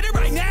 then I'll get it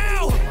right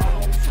now.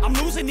 I'm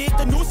losing it,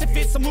 the noose it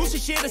fits, some losing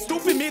shit, a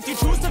stupid myth. You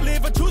choose to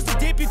live or choose to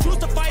dip, you choose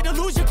to fight or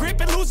lose your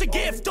grip and lose a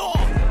gift.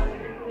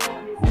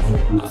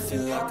 I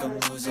feel like I'm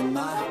losing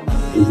my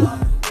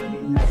mind.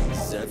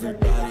 Is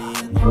everybody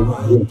in the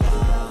world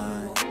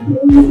blind?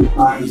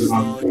 Please,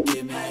 Lord,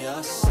 give me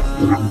a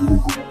sign,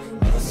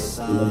 a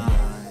sign.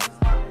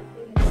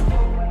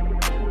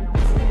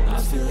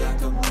 I feel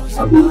like I'm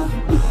losing my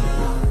mind.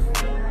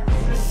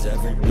 Is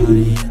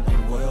everybody in the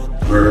world blind?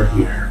 We're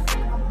here.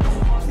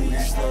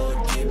 Please, Lord,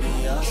 give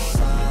me a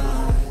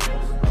sign.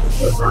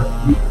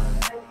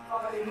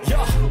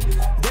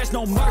 There's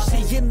no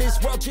mercy in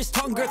this world, just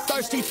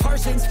hunger-thirsty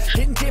persons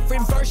in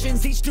different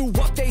versions. Each new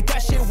update,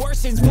 that shit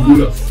worsens.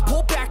 Why?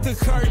 Pull back the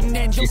curtain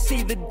and you'll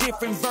see the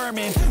different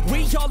vermin.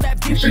 We all have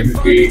different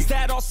burdens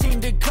that all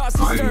seem to cause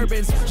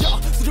disturbance. So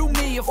do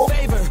me a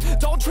favor,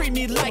 don't treat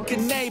me like a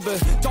neighbor.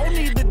 Don't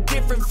need the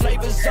different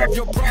flavors of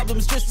your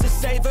problems just to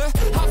savor.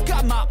 I've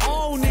got my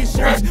own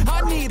issues,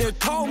 I need a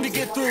comb to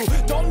get through.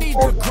 Don't need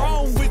to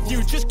groan with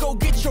you, just go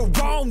get your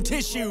own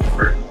tissue.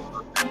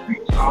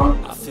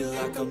 I feel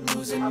like I'm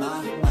losing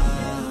my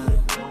mind.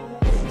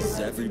 Is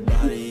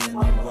everybody in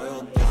the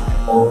world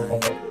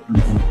blind?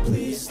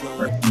 Please,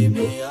 Lord, give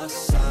me a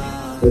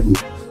sign.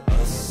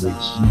 A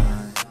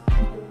sign.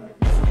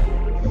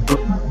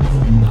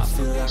 I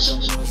feel like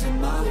I'm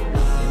losing my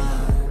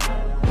mind.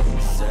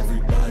 Is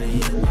everybody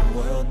in the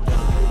world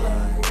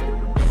blind?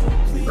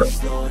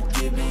 Please, Lord,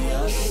 give me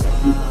a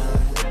sign.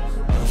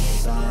 A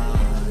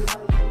sign.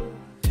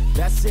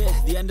 That's it,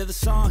 the end of the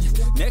song.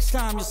 Next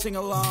time you'll sing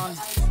along.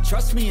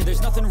 Trust me,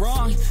 there's nothing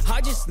wrong.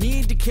 I just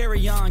need to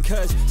carry on,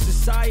 cause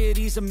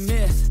society's a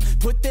myth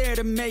put there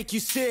to make you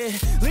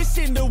sit.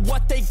 Listen to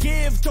what they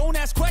give. Don't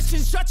ask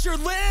questions, shut your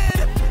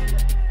lid.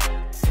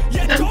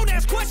 Yeah, don't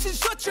ask questions,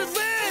 shut your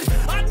lid.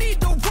 I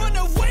need to run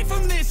away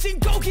from this and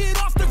go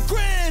get off the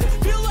grid.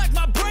 Feel like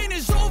my brain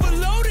is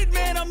overloaded,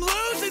 man, I'm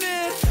losing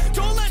it.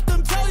 Don't let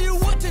them tell you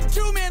what to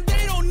do, man,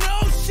 they don't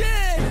know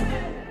shit.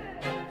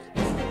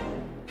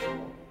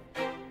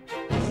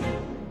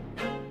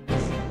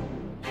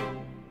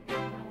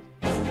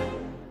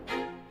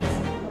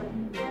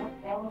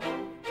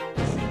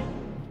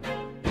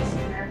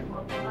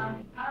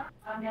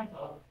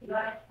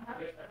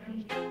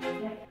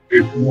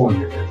 It's more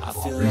than I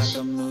feel like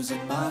I'm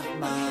losing my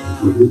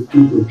mind. with this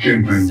group of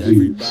chimpanzees.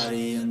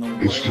 Everybody in the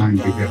world It's time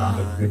to get out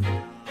of bed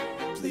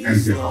and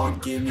Please, get on Lord,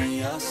 with give it.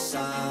 me a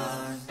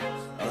sign,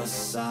 a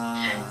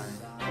sign.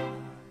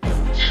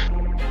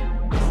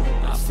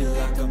 I feel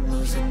like I'm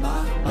losing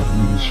my When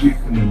mind. you speak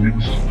to the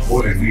minister,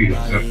 all they need is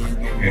that Everybody in like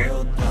the a hand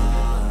world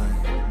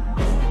blind.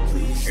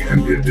 Please,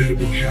 and be a Lord, bit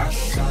give of a me a shot.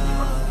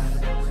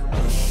 sign,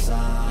 a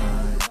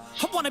sign.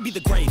 I wanna be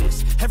the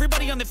greatest.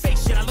 Everybody on the fake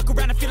shit. I look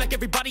around and feel like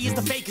everybody is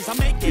the fakest. I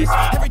make this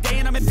every day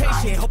and I'm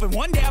impatient, hoping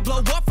one day I blow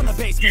up from the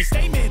basement.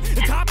 Statement,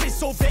 the top is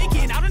so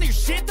vacant. I don't hear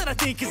shit that I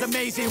think is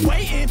amazing.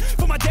 Waiting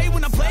for my day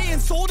when I'm playing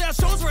sold out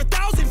shows for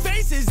 1,000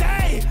 faces.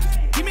 Hey,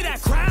 give me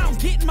that crown,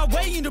 get in my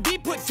way and to be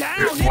put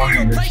down. It's It one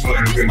ain't your place, that's but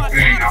like it's my a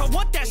thing. town. If I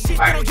want that shit,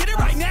 then I'll get it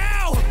right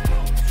now.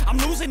 I'm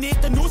losing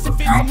it, the noose and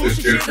fits, I'm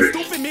losing shit, a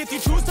stupid myth. You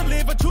choose to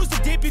live or choose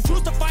to dip, you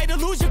choose to fight or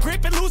lose your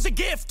grip and lose a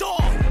gift.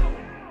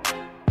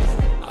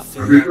 I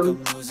feel like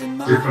I'm losing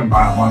my Driven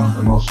by one of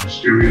the most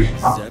mysterious Is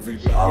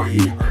properties of our everybody in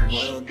the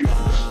universe. world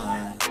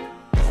blind?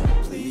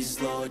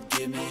 Please, Lord,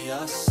 give me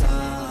a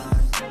sign,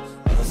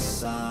 a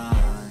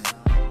sign.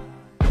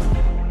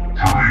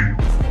 Time.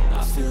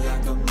 I feel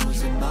like I'm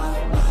losing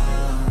my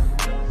mind.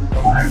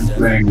 I'm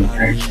playing Everybody in the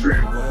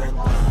extra. world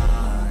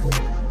blind?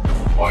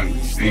 One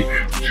Please, deep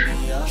Lord, give into.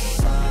 me a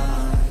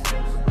sign,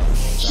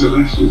 a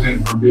Celeste is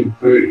in her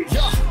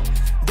mid-30s.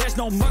 There's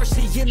no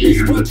mercy in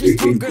this world, just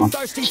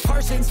hunger-thirsty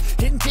persons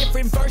in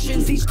different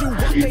versions. Each new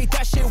update,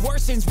 that shit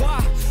worsens. Why?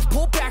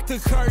 Pull back the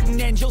curtain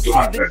and you'll see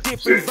the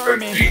different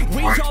vermin.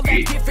 We all have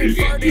different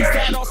burdens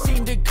that all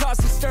seem to cause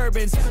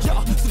disturbance.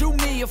 Yo, so do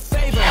me a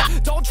favor,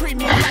 don't treat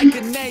me like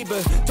a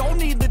neighbor. Don't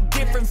need the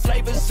different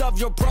flavors of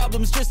your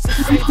problems just to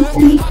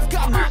savor. I've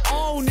got my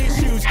own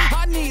issues,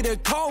 I need a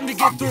comb to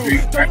get through.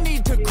 Don't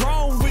need to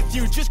groan with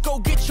you, just go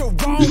get your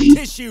own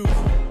tissue.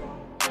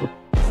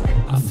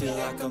 I feel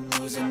like I'm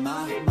losing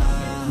my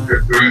mind.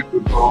 They're going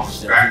to call Is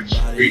stacks,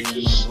 everybody in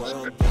beaches, the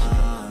world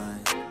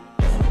blind?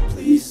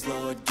 Please,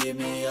 Lord, give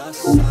me a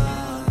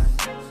sign,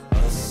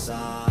 a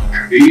sign.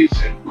 and these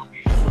and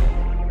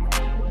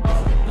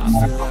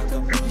I feel like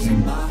I'm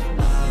losing my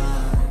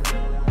mind.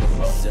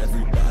 Is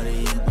everybody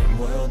in the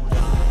world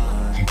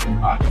blind?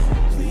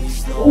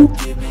 Please, Lord,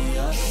 give me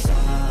a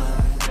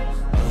sign,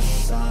 a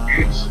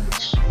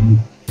sign.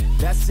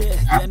 That's it,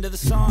 the end of the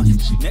song.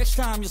 Next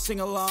time you'll sing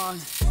along.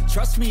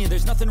 Trust me,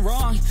 there's nothing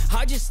wrong.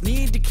 I just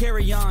need to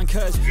carry on,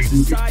 cause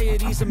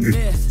society's a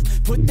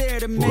myth put there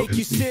to make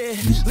you sit.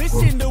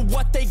 Listen to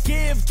what they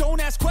give.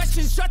 Don't ask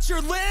questions, shut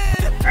your lid.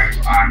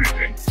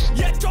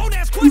 Yeah, don't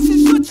ask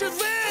questions, shut your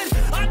lid.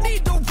 I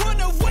need to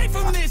run away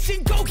from this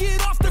and go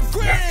get off the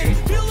grid.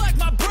 Feel like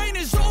my brain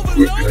is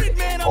overloaded,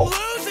 man, I'm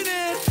losing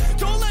it.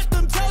 Don't let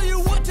them tell you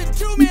what to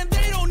do, man,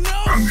 they don't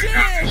know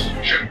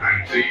shit.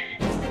 chimpanzee.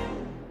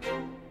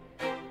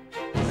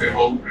 They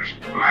hold this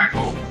black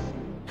hole.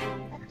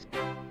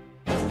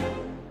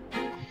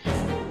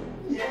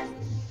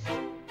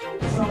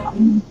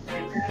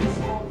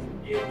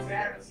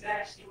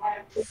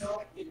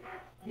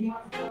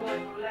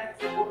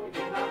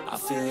 I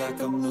feel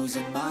like I'm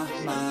losing my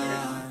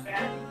mind.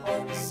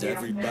 Is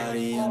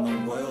everybody in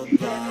the world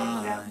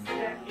blind?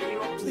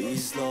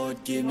 Please,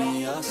 Lord, give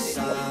me a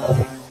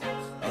sign,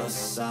 a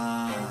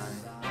sign.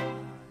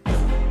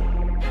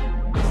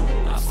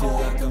 I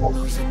I'm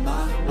losing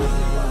my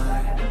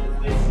mind.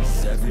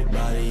 Is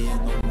everybody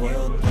in the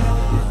world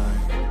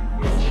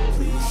blind?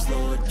 Please,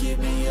 Lord, give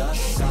me a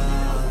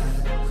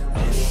sign,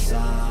 a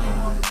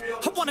sign.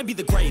 I wanna be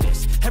the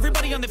greatest.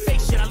 Everybody on the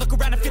fake shit. I look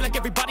around and feel like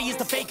everybody is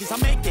the fakest. I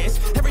make this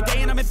every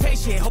day and I'm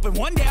impatient, hoping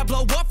one day I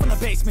blow up from the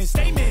basement.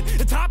 Statement,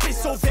 the top is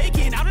so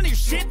vacant. I don't hear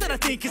shit that I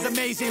think is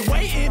amazing.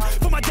 Waiting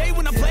for my day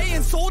when I'm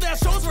playing sold out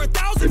shows for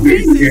 1,000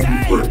 faces.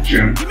 Hey,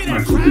 give me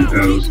that crown,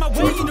 keep my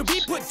way and to be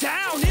put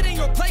down. It ain't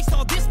your place,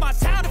 all this my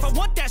town. If I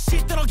want that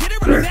shit, then I'll get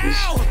it right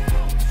now.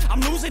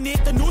 I'm losing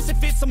it, the noose it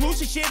fits, some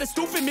losing shit, a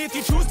stupid myth.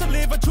 You choose to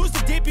live or choose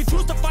to dip, you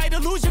choose to fight or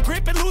lose your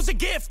grip and lose a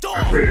gift. Oh.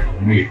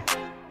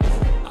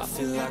 I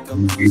feel like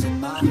I'm losing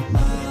my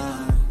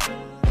mind.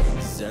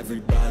 Is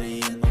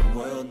everybody in the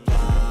world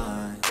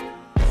blind?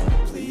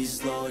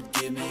 Please, Lord,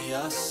 give me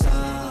a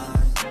sign,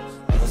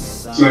 a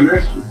sign. So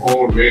that's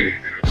already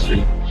an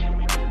exchange.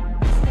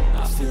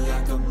 I feel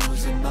like I'm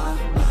losing my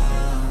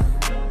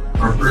mind.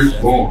 Our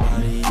firstborn,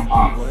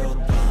 Apollo,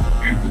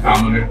 and the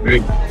dominant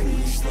figure.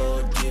 Please,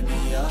 Lord, give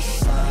me a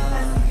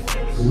sign,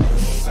 a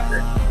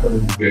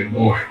sign. Get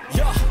more.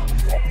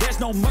 There's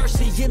no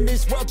mercy in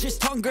this world,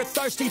 just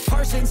hunger-thirsty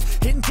persons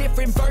in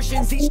different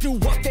versions. Each new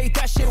update,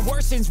 that shit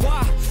worsens.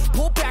 Why?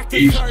 Pull back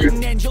the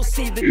curtain and you'll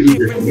see the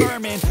different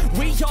vermin.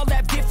 We all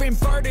have different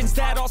burdens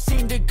that all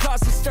seem to cause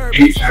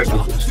disturbance.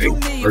 Do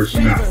me a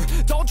favor,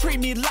 don't treat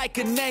me like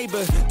a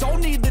neighbor.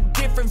 Don't need the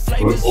different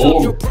flavors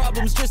of your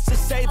problems just to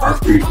savor.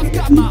 I've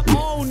got my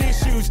own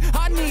issues,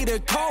 I need a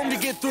comb to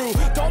get through.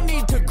 Don't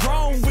need to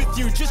groan with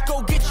you, just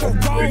go get your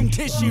own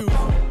tissue.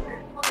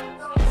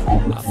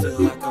 I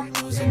feel like I'm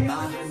losing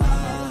my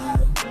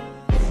mind.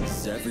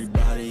 Is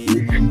everybody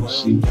in the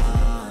world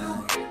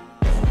blind?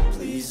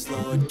 Please,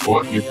 Lord,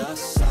 give me a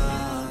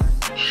sign,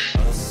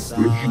 a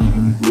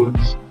sign.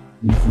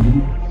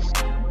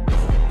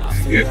 I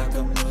feel like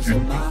I'm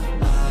losing my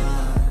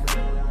mind.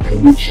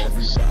 Is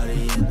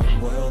everybody in the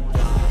world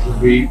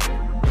blind?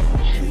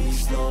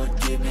 Please, Lord,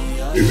 give me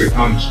a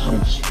sign.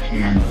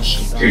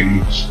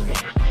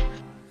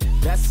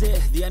 That's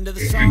it, the end of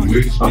the song.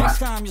 Next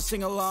time you'll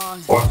sing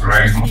along.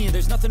 Trust me,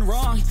 there's nothing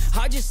wrong.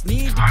 I just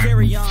need to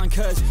carry on,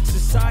 cause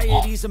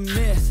society's a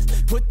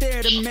myth put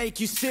there to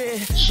make you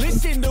sit.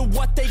 Listen to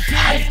what they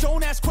give.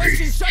 Don't ask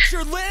questions, shut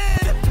your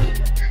lid.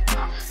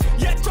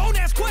 Yeah, don't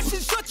ask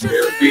questions, shut your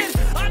lid.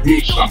 I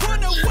need to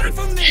run away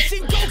from this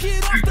and go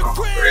get off the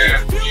grid.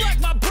 Feel like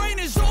my brain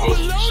is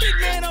overloaded,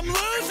 man, I'm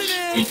losing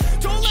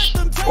it. Don't let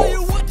them tell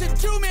you what to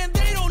do, man,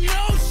 they don't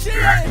know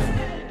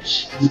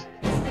shit.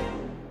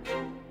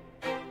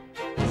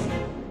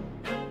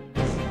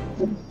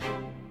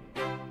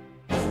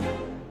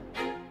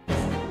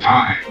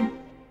 Time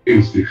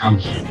is the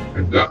constant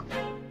conductor.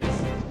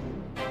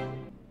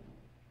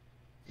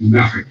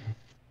 Nothing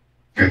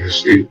can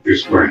escape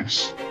this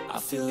glance. I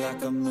feel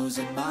like I'm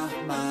losing my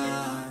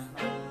mind.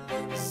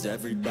 Is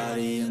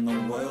everybody in the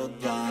world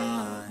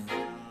blind?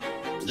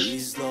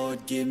 Please,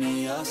 Lord, give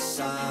me a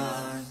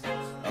sign,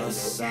 a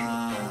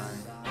sign.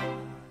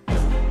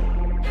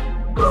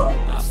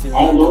 I feel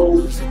Although like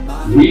I'm losing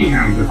my we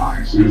have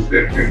devices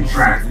that can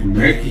track and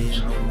make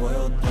each other,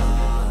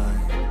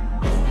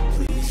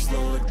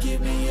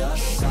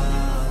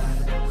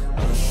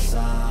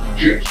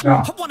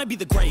 I wanna be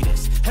the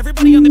greatest.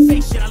 Everybody on the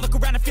fake shit. I look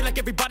around and feel like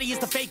everybody is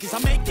the fakest. I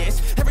make this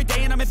every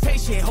day and I'm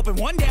impatient, hoping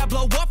one day I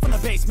blow up from the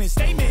basement.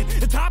 Statement,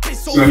 the top is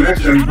so vacant.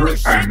 I don't hear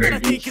shit that I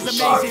think is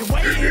amazing.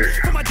 Waiting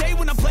for my day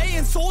when I'm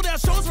playing sold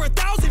out shows for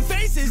 1,000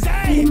 faces.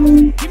 Hey,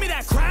 give me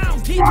that crown,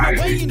 keep my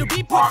way and to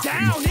be put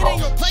down. It ain't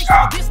your place,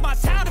 all this my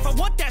town. If I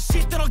want that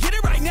shit, then I'll get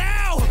it right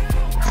now.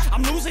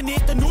 I'm losing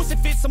it, the noose it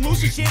fits, some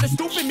losing shit, a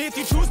stupid myth.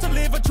 You choose to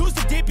live or choose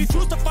to dip, you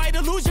choose to fight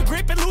or lose your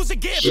grip and lose a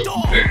gift.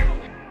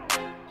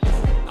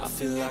 I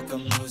feel like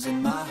I'm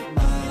losing my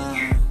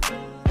mind.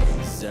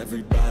 Is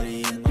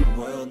everybody in the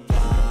world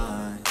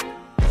blind?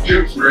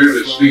 Chips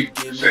rarely sleep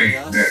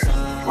saying that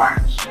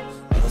twice.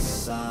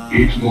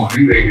 Each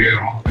morning they get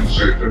off and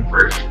search for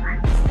fresh spring.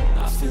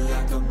 I feel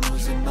like I'm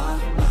losing my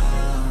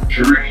mind.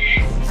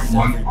 Journeying from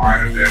one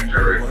part of that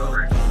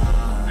territory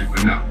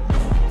to another.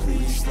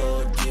 Please,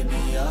 Lord, give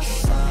me a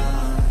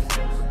sign.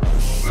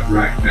 But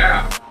right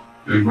now,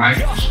 the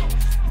righteous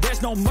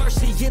There's no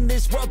mercy in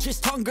this world,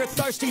 just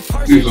hunger-thirsty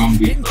persons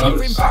in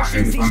different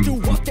versions. Each new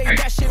update,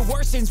 that shit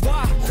worsens.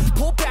 Why?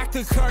 Pull back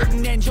the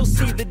curtain and you'll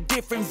see the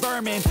different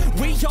vermin.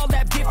 We all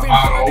have different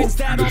burdens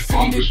that all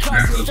seem to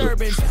cause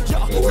disturbance.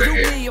 Yo, do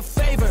me a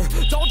favor,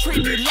 don't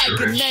treat me like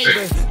a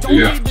neighbor. Don't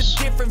need the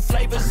different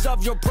flavors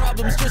of your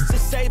problems just to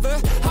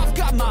savor. I've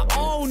got my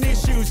own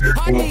issues,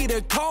 I need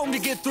a comb to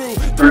get through.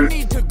 Don't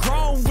need to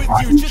groan with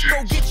you, just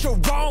go get your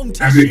own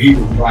tissue.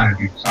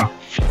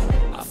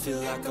 I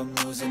feel like I'm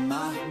losing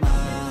my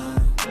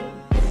mind.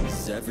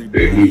 Is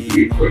everybody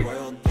in the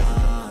world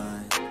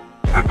blind?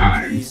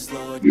 Please,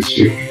 Lord, give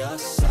me a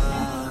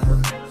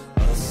sign,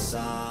 a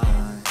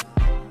sign.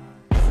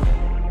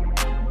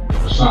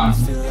 The sun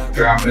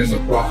traveling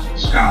across the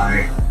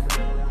sky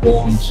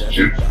forms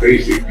Chip's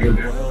basic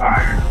unit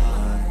fire.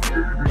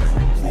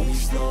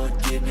 Please, Lord,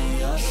 give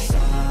me a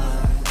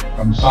sign.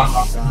 From sun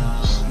up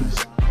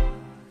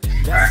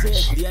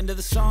That's it, the end of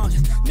the song.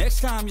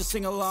 Next time you'll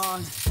sing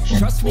along.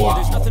 Trust me,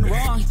 there's nothing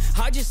wrong.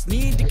 I just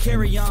need to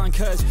carry on,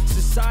 cause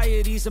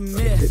society's a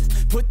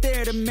myth put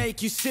there to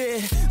make you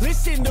sit.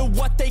 Listen to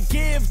what they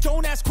give.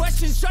 Don't ask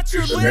questions, shut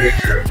your lid.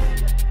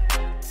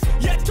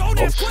 Yeah, don't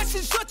ask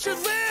questions, shut your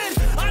lid.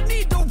 I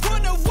need to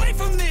run away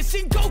from this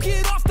and go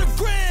get off the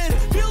grid.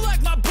 Feel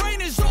like my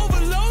brain is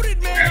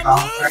overloaded, man,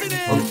 I'm losing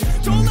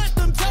it. Don't let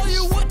them tell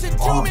you what to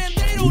do, man,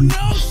 they don't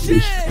know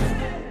shit.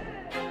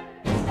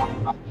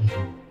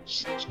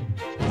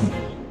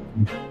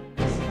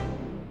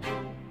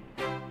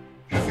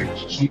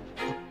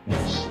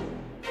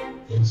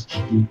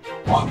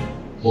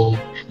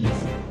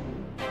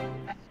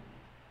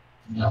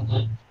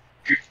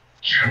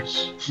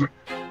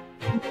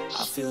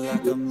 I feel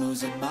like I'm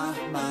losing my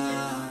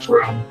mind.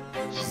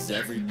 Is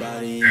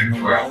everybody in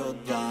the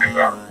world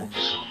blind?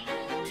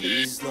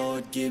 Please,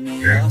 Lord, give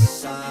me a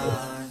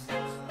sign,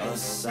 a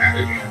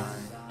sign.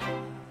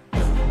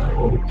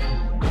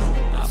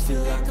 I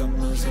feel like I'm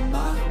losing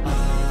my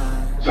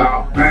mind.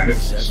 South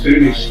Planet's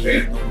steady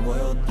spin.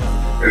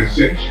 And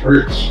 6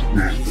 hertz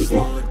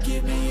masterful.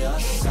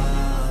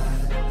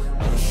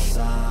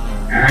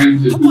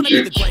 And the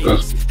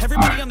greatest.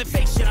 Everybody on the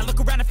fake shit. I look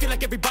around and feel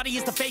like everybody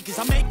is the fakest.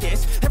 I make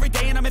this every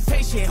day and I'm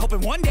impatient,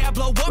 hoping one day I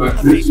blow up in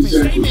the basement.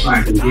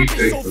 Statement. The top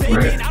is so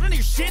vacant. I don't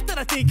hear shit that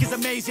I think is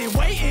amazing.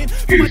 Waiting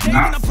for my day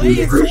when I'm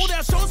playing sold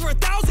out shows for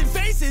 1,000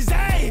 faces.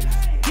 Hey,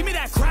 give me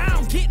that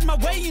crown. Get in my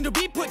way and to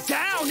be put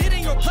down. It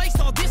ain't your place,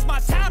 all this my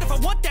town. If I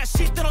want that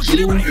shit, then I'll get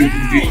it right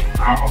now.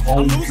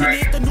 I'm losing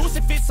it. The noose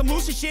it fits some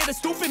loose shit. A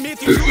stupid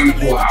myth. You choose to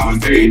live,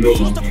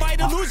 choose to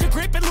fight, or lose your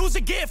grip and lose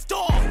a gift.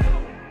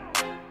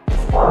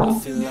 I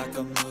feel like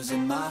I'm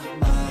losing my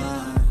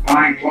mind.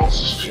 Mine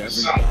closest to the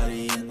sun.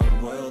 Everybody in the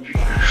world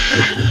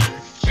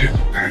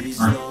blind. Please,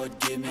 Lord,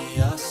 give me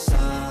a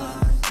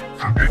sign,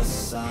 a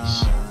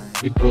sign. I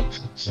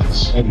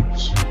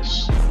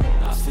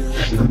feel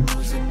like I'm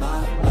losing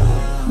my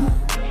mind.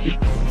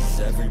 Is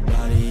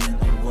everybody in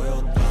the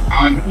world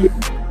blind?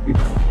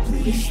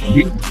 Please,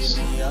 Lord, give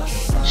me a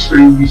sign,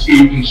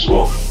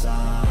 slow. a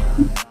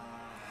sign.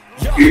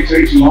 It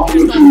takes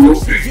longer to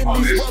rotate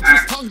on this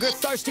axe than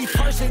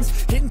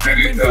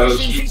it does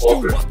to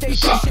open the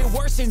sun.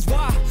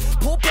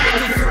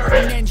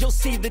 And you'll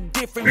see the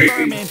different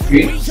vermin.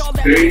 Making We all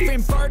have things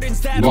different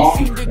burdens that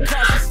longer. seem to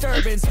cause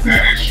disturbance.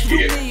 That is Do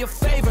it. me a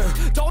favor,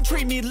 don't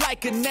treat me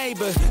like a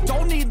neighbor.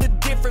 Don't need the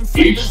different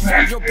Each flavors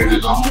man of your has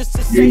his problems own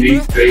just to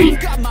unique savor. I thing.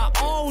 got my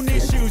own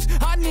issues.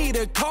 I need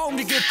a comb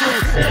to get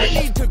through. I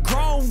need to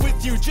groan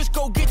with you. Just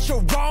go get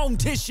your own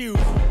tissue.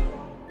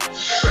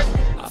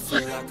 I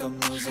feel like I'm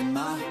losing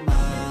my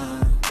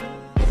mind.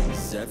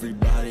 Is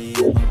everybody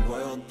in the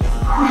world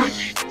blind?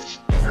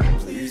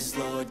 Please,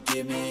 Lord,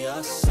 give me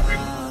a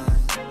sign,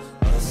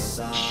 a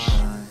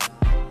sign.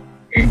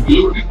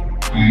 Including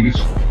minus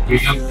I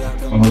feel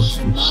like I'm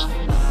losing my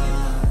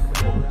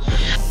mind.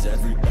 Is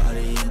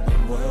everybody in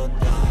the world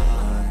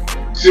blind?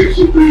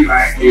 63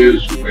 light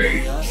years away,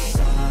 Give me a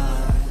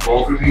sign.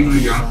 focusing the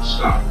young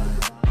star.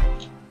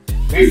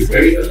 That's Is it,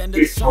 data the end of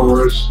the song.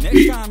 victorious Next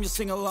speed. time you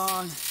sing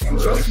along.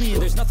 Trust me,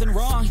 there's nothing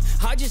wrong.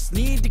 I just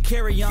need to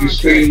carry on.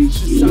 These things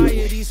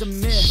Society's a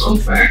myth. so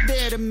Put fast.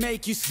 there to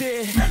make you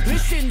sit.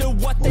 Listen to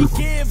what they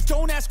give.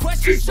 Don't ask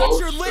questions, It shut goes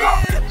your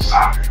down lid. in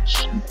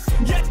silence.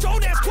 Yeah,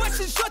 don't ask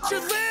questions, shut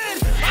your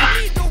lid. I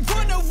need to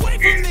run away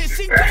from this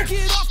and go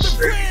get off the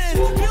grid.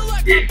 Feel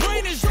like my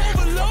brain is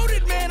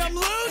overloaded, man, I'm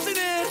losing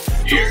it.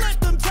 Don't let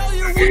them tell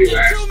you what to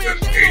do, man,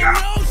 they don't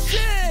know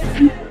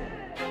shit.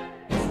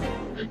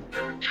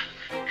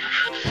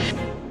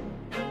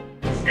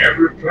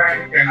 Every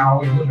planet in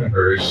our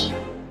universe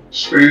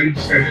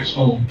spins at its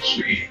own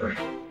speed.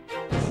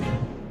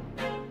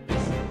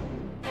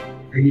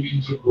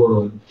 Millions of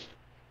worlds,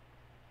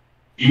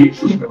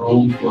 each with their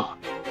own clock,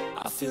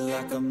 I feel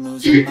like I'm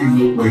losing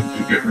taking my away to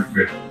mind. different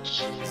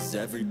rhythms, Is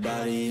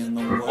everybody in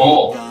the but world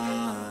all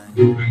blind?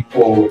 moving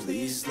forward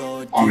Please,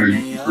 Lord, on a give me a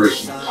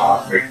universal sign,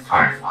 cosmic a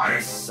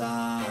timeline.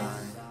 sign.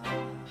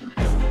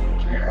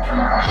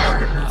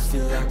 I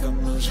feel like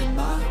I'm losing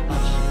my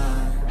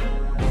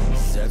mind.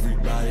 Is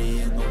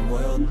everybody in the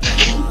world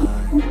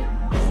blind?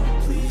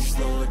 Please,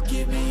 Lord,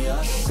 give me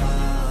a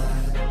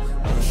sign,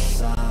 a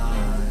sign.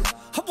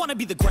 I wanna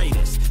be the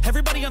greatest.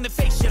 Everybody on the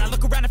fake shit. I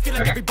look around and feel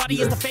like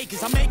everybody is the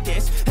fakest. I make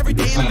this every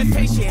day and I'm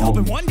impatient,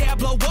 hoping one day I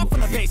blow up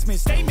from the basement.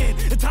 Statement.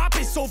 The top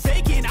is so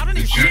vacant. I don't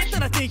hear shit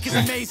that I think is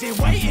amazing.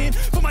 Waiting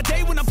for my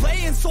day when I'm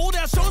playing sold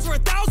out shows for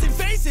 1,000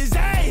 faces.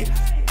 Hey,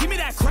 give me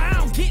that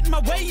crown. Get in my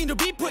way and to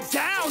be put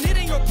down. It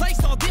ain't your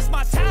place, all this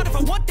my town. If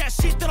I want that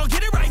shit, then I'll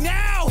get it right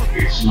now.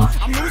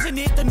 I'm losing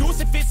it. The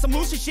noose it fits some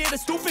loose shit. A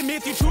stupid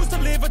myth. You choose to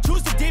live or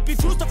choose to dip. You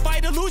choose to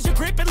fight or lose your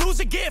grip and lose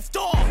a gift.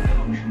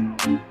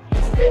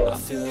 I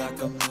feel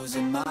like I'm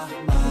losing my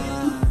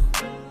mind.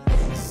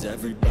 Is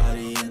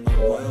everybody in the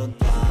world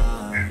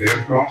blind? And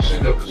their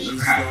crossing of the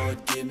Please, path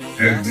Lord, give me a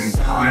has been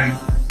time,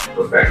 sign, a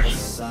perfection.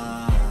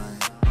 sign.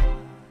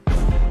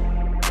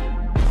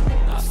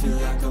 I feel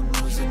like I'm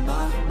losing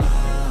my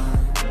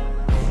mind.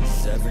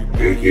 Is They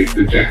everybody get the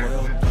in the jack.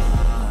 world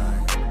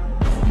blind?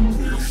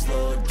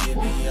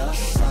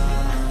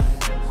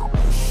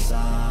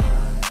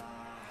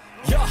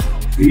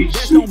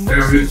 There's no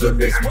mercy in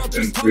this world,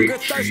 just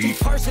hunger-thirsty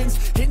persons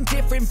in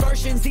different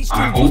versions. Each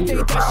new day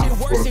that shit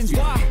worsens.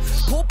 Why?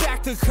 Pull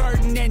back the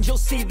curtain and you'll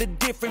see the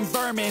different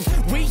vermin.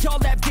 We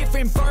all have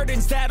different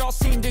burdens that all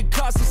seem to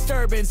cause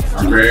disturbance.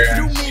 Do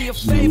me a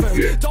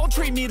favor, don't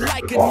treat me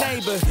like a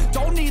neighbor.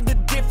 Don't need the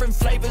different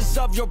flavors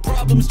of your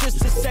problems just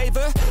to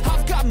savor.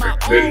 I've got my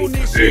own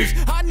issues,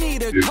 I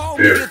need a comb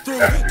to get through.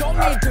 Don't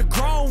need to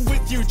groan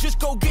with you, just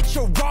go get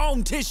your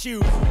own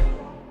tissue.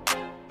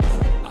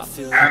 I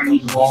feel like I'm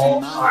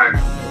losing my mind.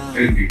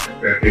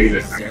 Everybody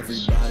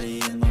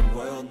in the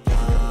world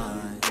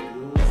blind.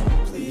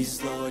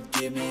 Please, Lord,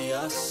 give me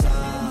a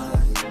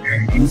sign.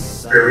 And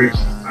very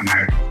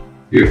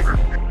different.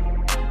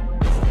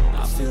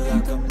 I feel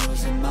like I'm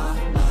losing my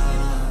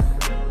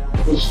mind.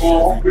 The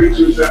small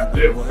creatures that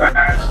live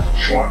fast,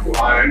 short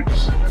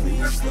lives.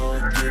 Please,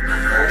 Lord, give me a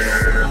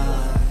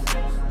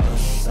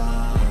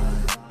sign.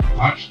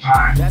 Much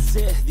time. That's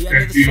it, the end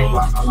of the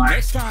song.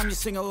 Next time you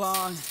sing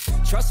along,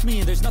 trust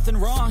me, there's nothing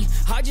wrong.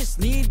 I just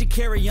need to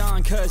carry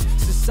on, cause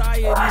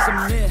society's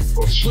a myth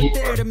put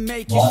there to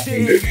make you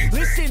sick.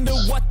 Listen to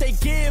what they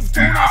give.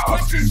 Don't ask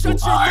questions,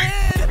 shut your lid.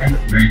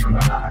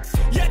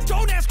 Yeah,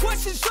 don't ask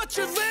questions, shut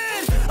your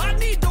lid. I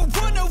need to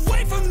run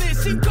away from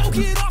this and go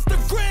get off the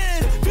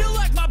grid. Feel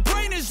like my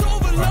brain is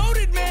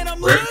overloaded, man,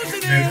 I'm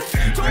losing it.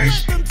 Don't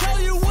let them tell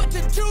you what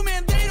to do,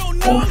 man, they don't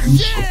know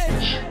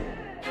shit.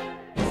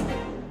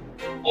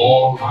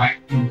 All light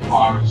and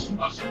cars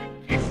must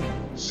be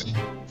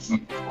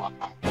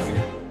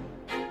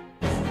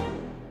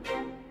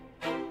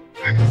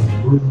and the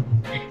world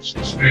needs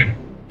to spin.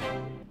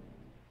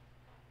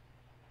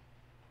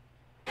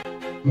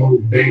 No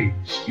days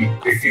keep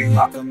picking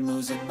up,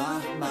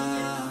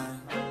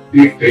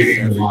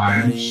 dictating the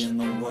lives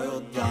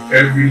of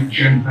every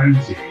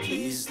chimpanzee.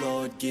 Please,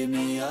 Lord, give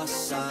me a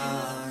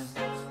sign,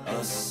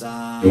 a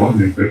sign. One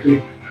in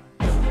particular.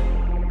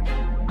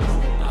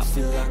 I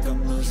feel like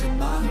I'm losing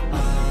my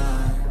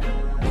mind.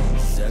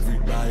 Is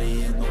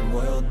everybody in the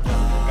world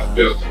blind?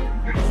 Just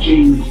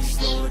genius.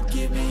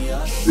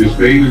 This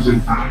baby's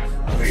in time.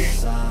 I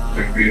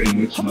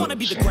wanna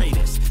be the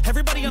greatest.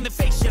 Everybody on the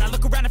fake shit. I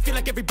look around and feel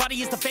like everybody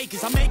is the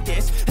fakest. I make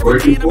this every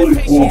day and I'm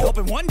impatient,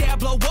 hoping one day I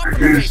blow up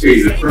from the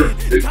face.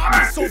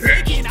 Time is so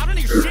vacant. I don't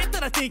hear shit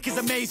that I think is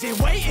amazing.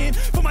 Waiting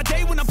for my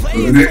day when I'm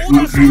playing sold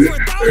out songs for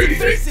 1,000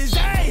 faces.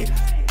 Hey,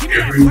 give me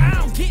that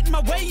crown, get in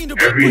my way into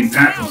Brooklyn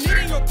town. It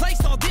ain't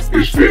replaced all this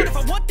my town. If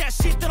I want that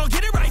shit, then I'll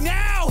get it right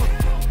now.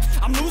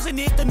 I'm losing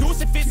it, the noose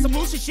it fits, I'm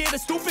losing shit, a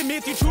stupid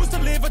myth. You choose to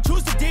live or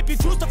choose to dip, you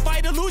choose to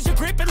fight or lose your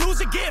grip and lose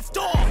a gift.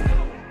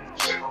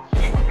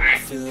 I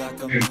feel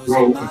like I'm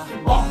losing my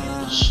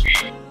mind.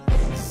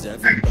 Is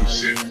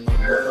everybody in the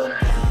world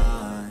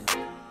blind?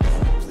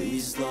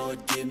 Please,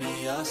 Lord, give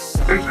me a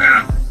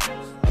sign.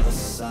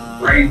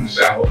 Brain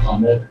cells are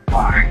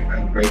multiplying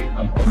and rate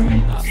of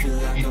brain. I feel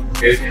like I'm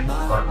losing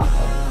my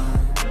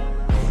mind.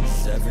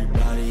 Is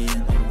everybody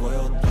in the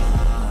world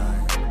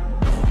blind?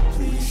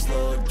 Please,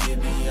 Lord, give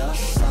me a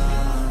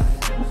sign,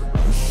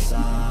 a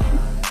sign.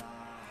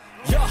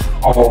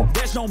 Oh,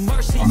 there's no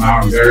mercy on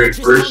our very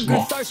first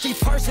one. Thirsty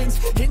persons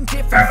in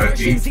different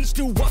versions, each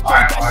do what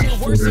that shit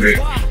worsens.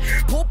 Why?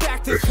 Pull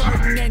back the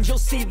curtain and you'll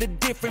see the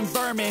different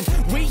vermin.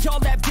 We all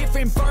have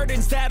different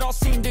burdens that all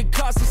seem to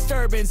cause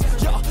disturbance.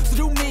 Yo, so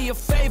do me a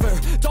favor,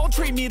 don't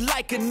treat me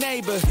like a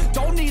neighbor.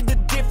 Don't need the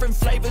different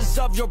flavors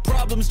of your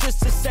problems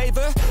just to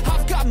savor.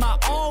 I've got my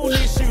own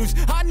issues,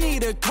 I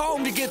need a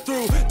comb to get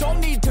through. Don't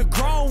need to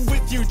groan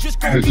with you,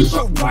 just go get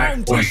your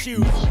own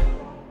tissues.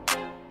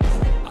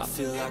 I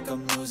feel like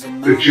I'm losing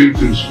my mind. The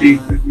chimps and speak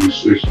that you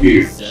switch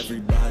gears.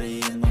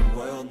 Everybody in the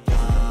world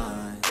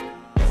blind.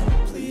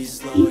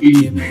 Please, Lord,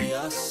 give me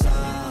a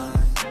sign,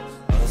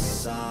 a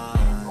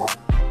sign.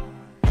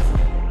 I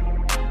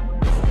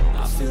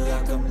feel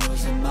like I'm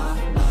losing my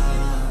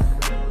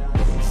mind.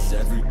 Is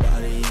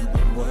everybody in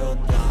the world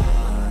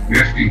blind?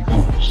 Nesting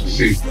homes to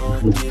save the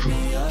whole truth.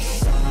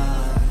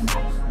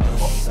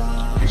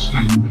 It's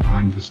not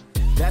behind this.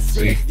 That's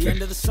it, the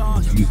end of the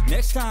song.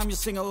 Next time you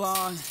sing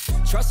along,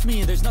 trust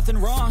me, there's nothing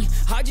wrong.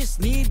 I just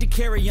need to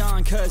carry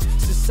on, cause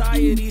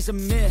society's a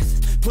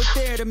myth put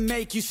there to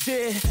make you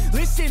sit.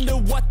 Listen to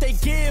what they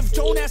give,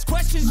 don't ask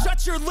questions,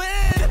 shut your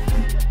lid.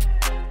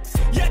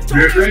 Yeah, don't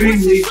ask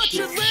questions, shut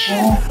your lid.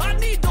 I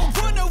need to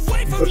run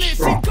away from this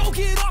and go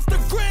get off the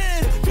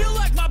grid. Feel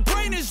like my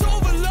brain is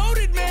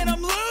overloaded, man,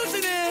 I'm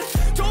losing it.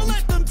 Don't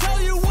let them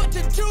tell you what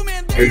to do,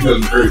 man, they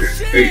don't know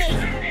shit.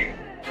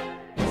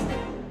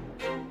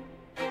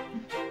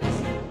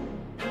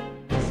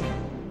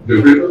 The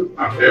rhythm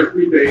of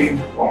every day in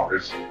the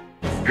forest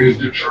is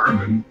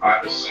determined by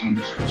the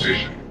sun's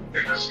position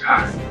in the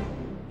sky.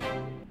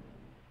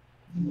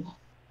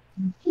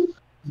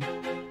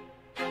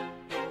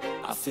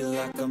 I feel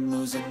like I'm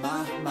losing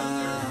my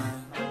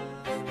mind.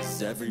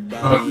 Is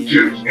everybody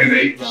Just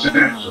innate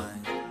sense of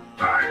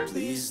time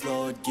please,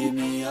 Lord, give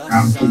me a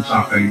comes from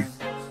something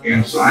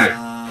inside.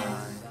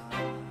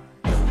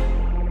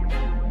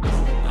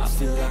 I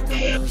feel like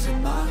I'm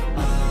losing my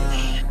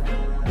mind.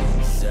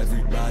 Is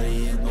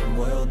everybody in the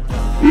world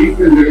blind? Deep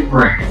in their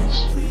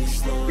brains,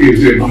 Please, Lord,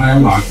 is a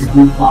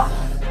biological clock.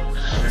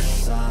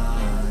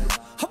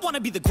 I wanna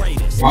be the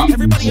greatest.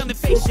 Everybody on the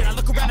face shit. I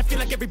look around and feel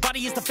like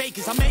everybody is the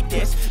fakest. I make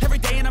this every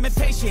day and I'm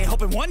impatient,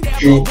 hoping one day I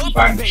blow up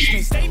in the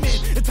basement.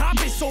 Statement, the top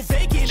is so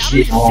vacant. I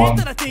mean shit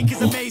that I think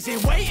is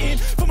amazing. Waiting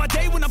for my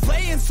day when I'm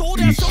playing.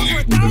 Sold out shows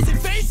for 1,000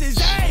 faces.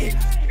 Hey,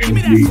 give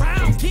me that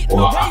crown. Get in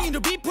my way and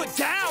to be put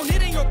down.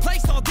 It ain't your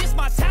place, all this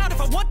my town.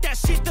 If I want that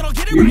shit, then I'll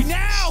get it right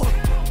now.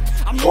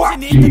 I'm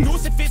losing it, the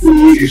noose it fits. I'm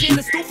losing shit,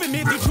 a stupid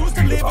myth. You choose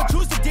to live or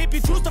choose to dip.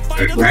 You choose to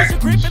fight or lose your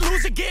grip and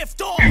lose a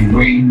gift. And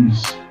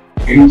reigns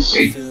in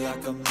safe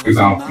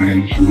without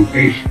financial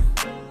location.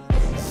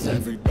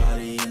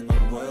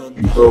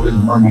 And so his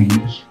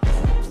remains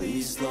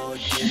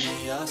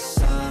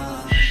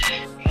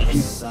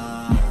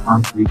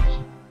conflicts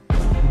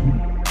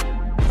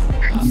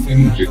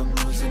and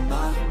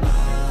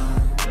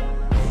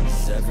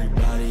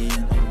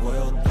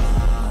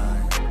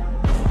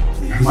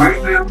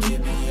right now,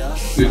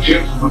 the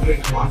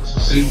gentleman wants to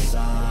see.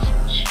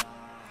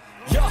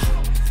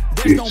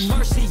 There's no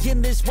mercy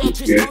in this world,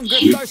 just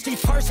hunger-thirsty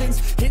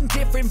persons in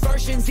different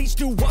versions. Each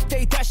new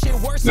update, that shit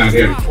worsens.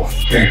 Pull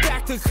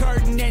back the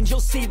curtain and you'll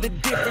see the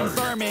different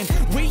vermin.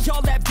 We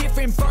all have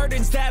different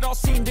burdens that all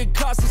seem to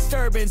cause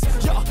disturbance.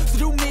 Yo, so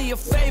do me a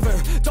favor,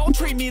 don't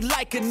treat me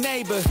like a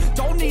neighbor.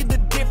 Don't need the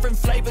different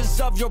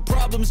flavors of your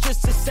problems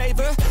just to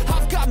savor.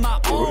 I've got my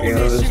own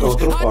issues.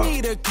 I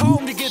need a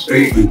comb to get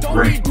through.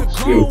 Don't need to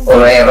groan. Just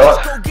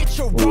go get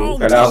your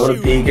own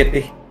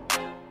tissue.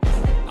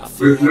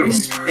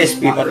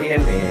 SP pa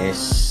rin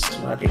is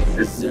matik.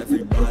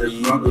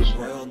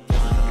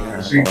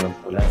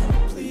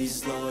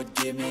 Please Lord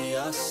give me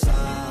a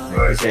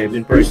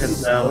 7%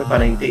 na ako, pa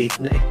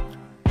 98 na eh.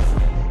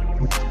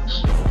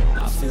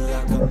 I feel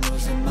like I'm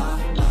losing my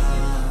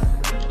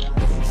mind.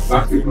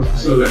 Dr.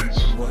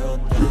 Celeste,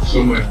 with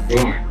so much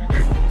joy,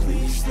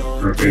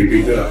 her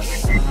baby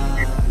does.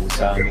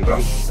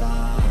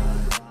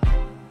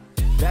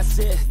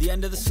 That's it, the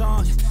end of the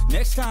song.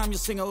 Next time you'll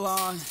sing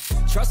along.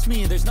 Trust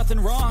me, there's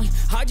nothing wrong.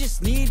 I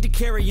just need to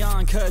carry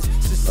on, cause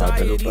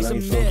society's a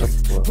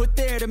myth put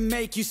there to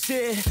make you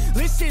sit.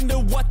 Listen to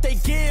what they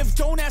give.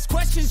 Don't ask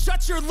questions,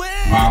 shut your lid.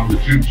 While the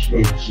Jews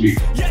go to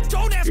sleep. Yeah,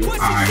 don't ask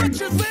questions, shut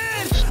your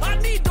lid. I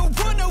need to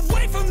run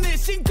away from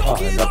this and go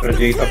get off the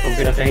grid.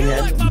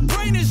 Like my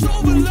brain is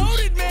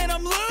overloaded, man,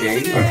 I'm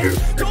losing it.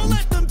 Don't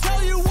let them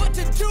tell you what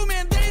to do,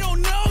 man, they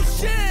don't know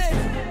shit.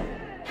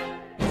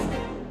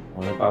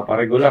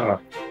 Nagpaparegular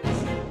ah.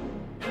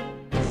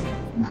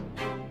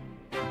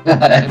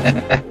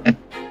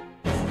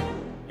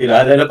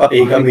 Kilala na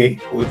pati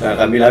kami. Puta,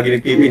 kami lagi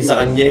nagpipin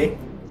sa kanya eh.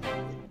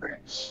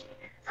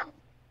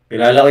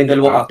 Kilala ko yung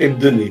dalawang active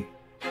dun eh.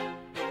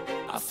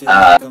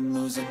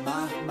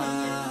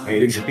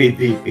 Mahilig sa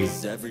PvP.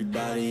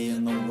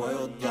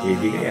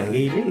 Hindi kaya ang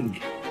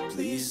hilig.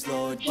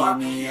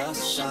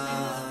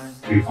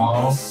 They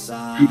all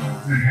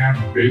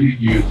 2.5 billion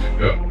years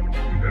ago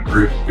in the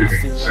Earth's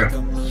giving itself.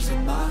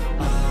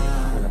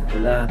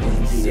 Wala,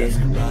 hindi eh.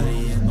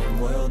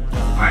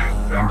 I am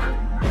dark.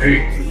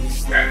 Hey,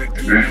 at an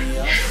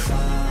advantage.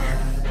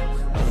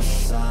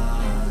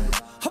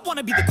 I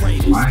wanna be the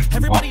greatest.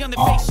 Everybody on the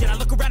face shit. I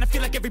look around and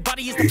feel like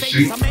everybody is the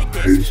fakest. I make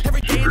this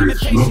every day and I'm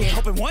impatient,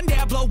 hoping one day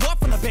I blow up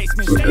from the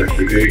basement. Statement,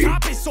 the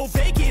top is so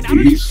vacant. I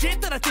mean shit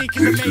that I think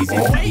is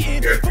amazing.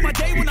 Waiting for my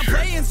day when I'm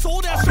playing.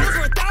 Sold out shows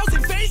for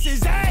 1,000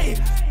 faces. Hey,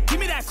 give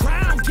me that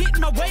crown. Get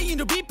in my way and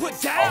to be put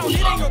down.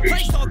 It ain't your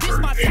place, all this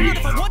my town.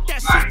 If I want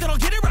that shit, then I'll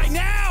get it right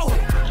now.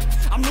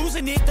 I'm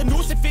losing it, the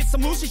noose it fits.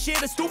 I'm losing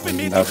shit, a stupid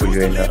myth. You choose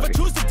to live or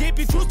choose to dip.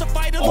 You choose to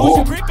fight or lose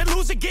your grip and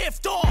lose a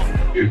gift.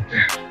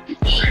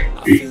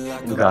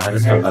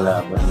 Naghahalas ng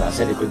kalaban.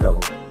 Nasa likod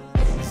ako.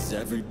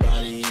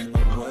 Everybody in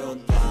the world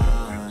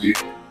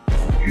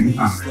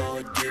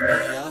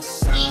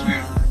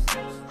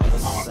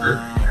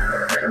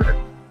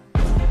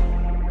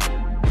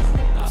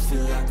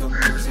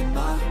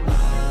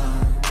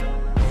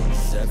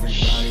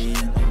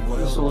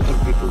So,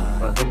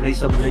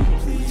 sablay-sablay.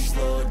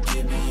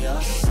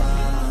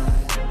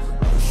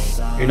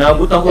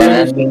 Inabutan ko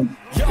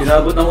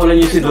lang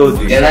yung si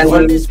Dodi.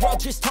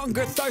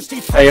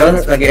 Ayun,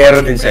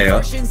 nag-aero din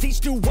sa'yo?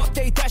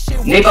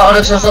 Hindi pa ako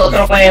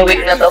nagsusuotro pa yung week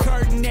na to.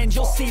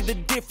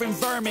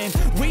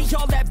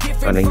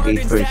 Paling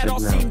 8%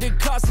 na.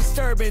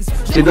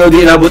 Si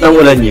Dodi, inabutan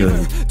ko lang yun.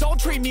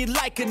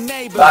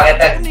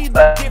 Bakit?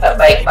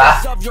 Bike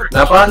pa?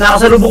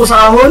 Nakasalubo ko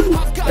sa ahon.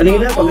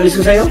 Kanina, pag-alis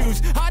ko sa'yo.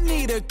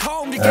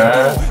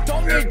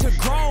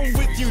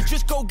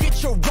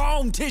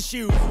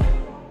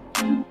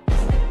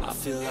 I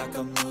feel like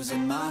I'm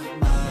losing my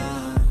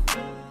mind.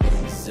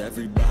 Is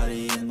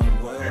everybody in the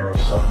world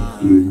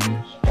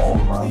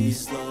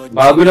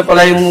Bago na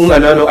pala yung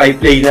ano,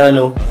 iPlay na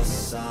ano.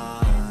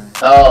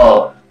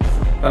 Oo.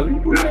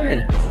 Bago na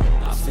yan.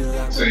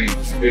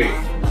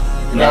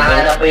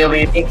 Hinahanap ko yung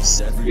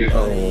meetings.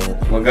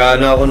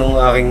 Mag-ano ako nung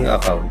aking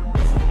account.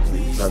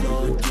 Sabi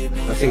ko.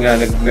 Kasi nga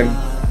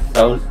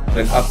nag-down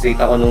nag-update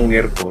ako nung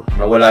MIR4,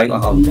 nawala yung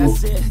account ko.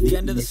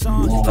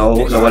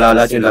 Nawala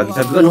lahat yung lagi.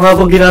 Sabi ko, ano nga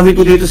bang ginamit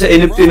ko dito sa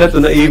NFT na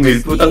to na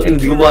email? Putang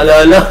hindi ko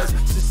maalala.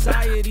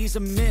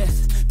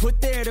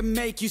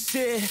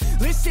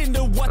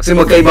 Kasi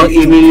magkaibang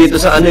email nito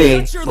sa ano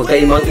eh.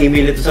 Magkaibang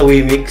email nito sa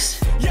Wimix.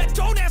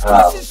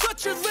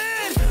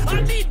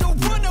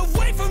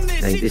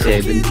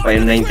 97 pa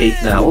yung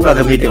 98 na ako.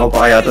 Gagamitin ko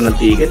pa kaya to ng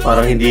ticket.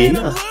 Parang hindi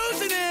na.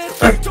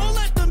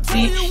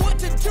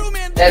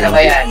 Ano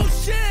ba yan?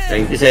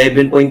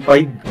 97.5.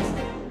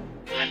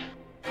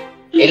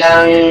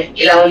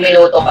 Ilang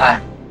minuto ka?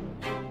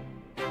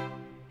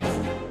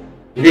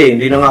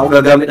 Hindi na nga ako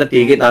gagamit ng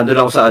ticket.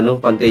 Nandun ako sa ano,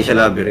 Fantasia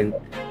Labyrinth.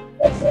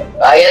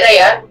 Kaya na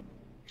yan.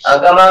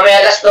 Hanggang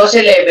mamaya alas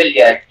 12 level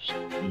yan.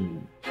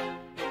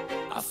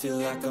 I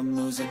feel like I'm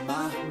losing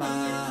my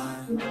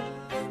mind.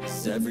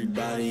 Is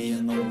everybody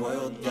in the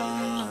world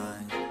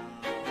blind?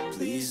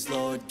 Please,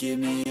 Lord, give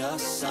me a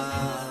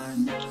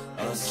sign.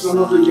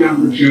 Some of the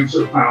younger gents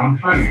have found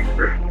hiding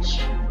friends.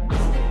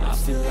 I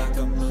feel like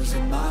I'm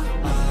losing my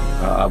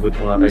mind. Aabot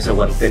mo nga kayo sa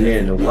 110 eh.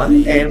 No?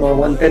 110 o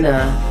 110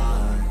 ha.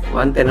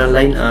 110 ang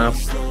line up.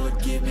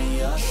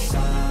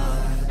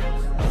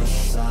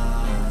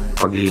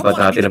 Paglipat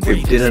natin ng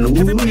 15 ano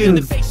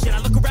yun.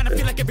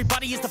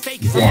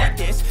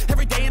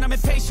 Every day and I'm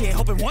impatient,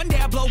 hoping one day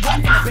I blow up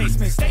in the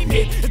basement.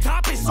 Statement, the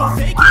top is so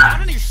vacant. I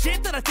don't hear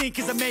shit that I think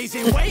is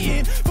amazing.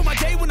 Waiting for my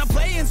day when I'm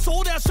playing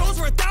sold out shows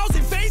for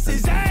 1,000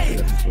 faces.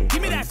 Hey,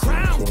 give me that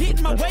crown, get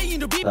in my way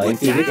and to be put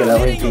down.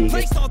 It ain't your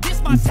place, all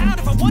this my town.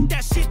 If I want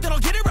that shit, then I'll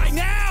get it right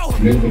now.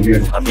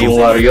 Yung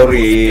warrior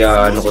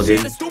ano ko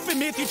din.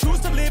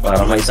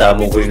 Para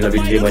maisamo ko yung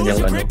 15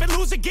 niyang ano.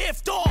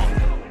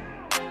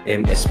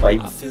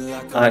 MS5.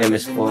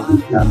 MS4.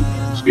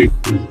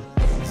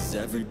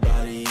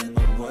 Everybody in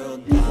the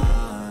world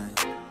blind.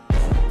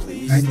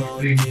 Please,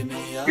 Lord, give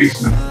me a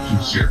It's not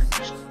too serious.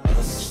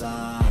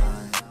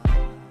 sign.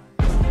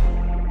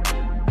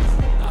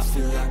 I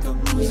feel like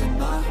I'm losing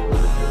my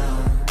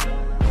mind.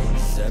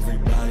 Is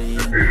everybody in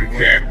the world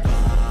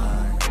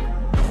blind?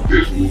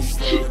 This will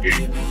Please, Lord,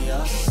 give me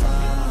a sign.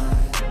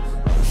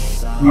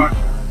 not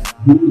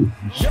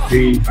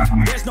stay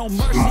behind. There's no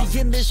mercy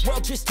in this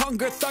world, just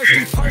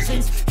hunger-thirsty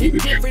persons in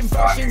different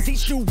versions.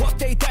 Each new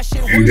update, that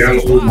shit And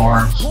that old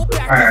Mars, pull the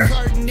back past, the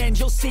curtain and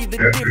you'll see the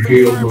that different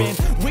reveals vermin.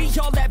 We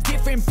all have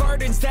different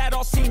burdens that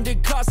all seem to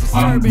cause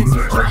disturbance.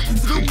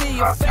 Do me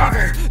a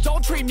favor,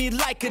 don't treat me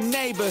like a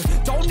neighbor.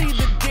 Don't need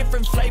the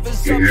different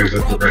flavors of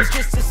your problems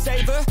just to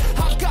savor.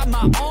 I've got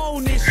my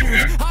own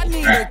issues, I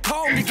need a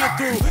comb to get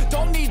through.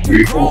 Don't need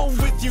to groan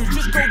with you,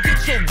 just go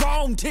get your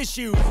own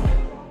tissue.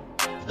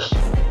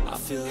 I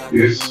feel like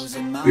This I'm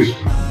losing my is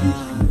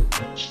mind.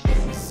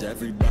 Is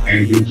everybody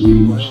and in it the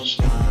world lose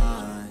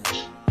blind?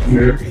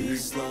 America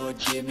Please, Lord,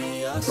 give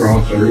me a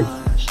across Earth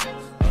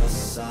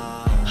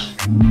sign.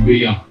 and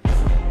beyond.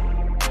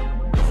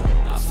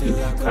 I feel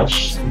like I'm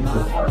losing my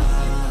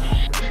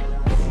mind.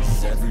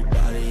 Is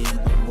everybody in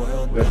the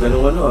world Ganda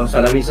nung ano,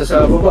 sa lamisa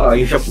sa baba.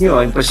 Yung shop nyo,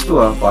 yung pwesto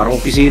parang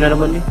opisina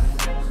naman eh.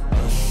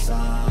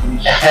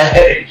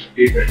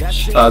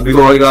 Sabi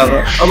ko kay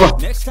Kaka, aba,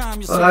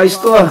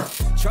 ayos to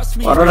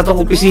para na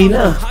tong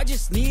opisina.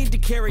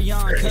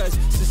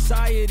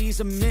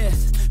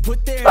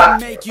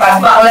 Pag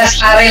baklas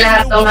ari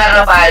lahat ng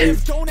harapan,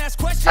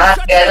 at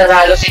gano'n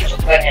halos yung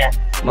tsuka niya.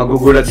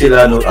 Magugulat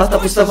sila no,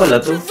 tapos na pala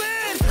to.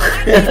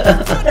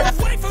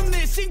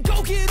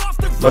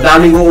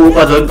 Madaming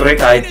uupa doon pre,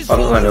 kahit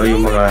pang ano,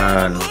 yung mga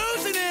ano,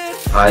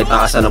 kahit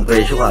taasan ng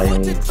presyo ka,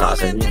 yung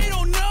taasan niya.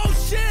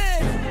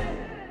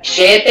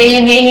 7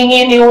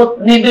 hinihingi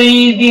ni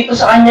Doy dito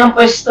sa kanyang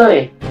pwesto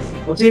eh.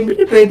 Kung simple,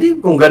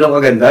 pwede. Kung gano'ng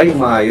kaganda, yung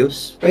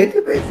maayos,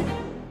 pwede.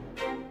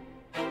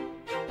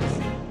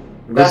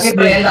 Kasi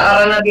pre,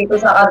 nakaraan na dito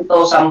sa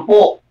kanto,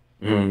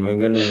 10. May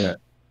gano'n nga.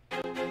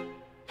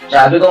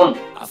 Sabi ko,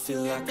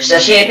 sa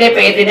 7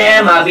 pwede na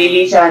yan,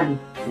 mabilisan.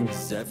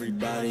 Is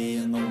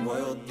everybody in the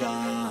world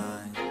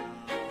blind?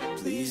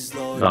 Please,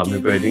 Lord, Dami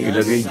give pwedeng me a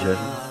ilagay dyan.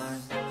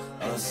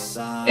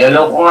 sign.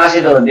 Ewan ko nga si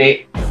Dodi.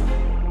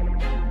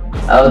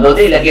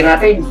 Dodi, lagyan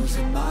natin.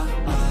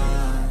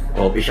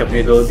 Coffee shop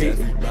ni Dodi.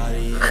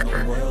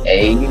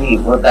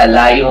 Puta,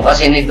 layo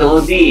kasi ni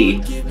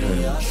Dodi.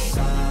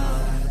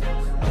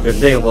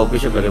 Ganda yung coffee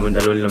shop, alam mo,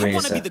 dalawang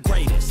lamesa.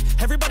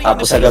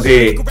 Tapos sa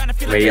gabi,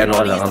 may ano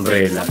ka lang,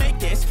 umbrella.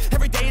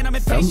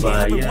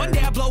 Tambayan.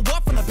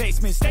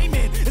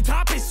 The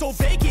top is so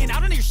vacant, I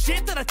don't hear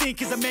shit that I think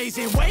is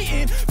amazing.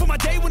 Waiting for my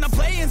day when I'm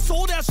playing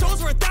sold out shows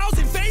for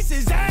 1,000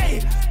 faces.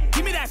 Hey,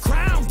 give me that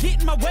crown, get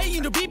in my way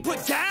and to be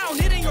put down.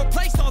 It ain't your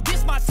place, all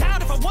this my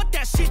town. If I want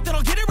that shit, then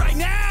I'll get it right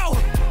now.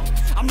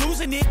 I'm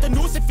losing it, the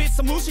noose it fits,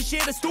 I'm losing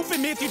shit. A stupid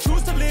myth, you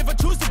choose to live or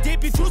choose to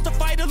dip. You choose to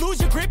fight or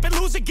lose your grip and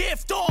lose a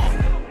gift.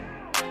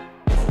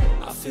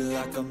 I feel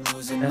like I'm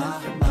losing my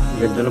mind.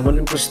 Ganda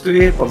naman yung gusto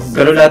eh. Pag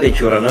gano'n natin,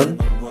 itsura nun.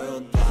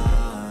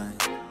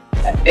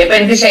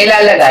 Depende sa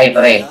ilalagay,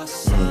 pre.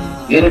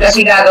 Yun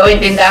kasi gagawin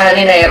tindahan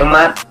ni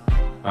Nairmat.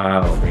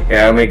 Okay.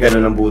 Kaya may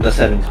gano'n ng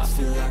butasan.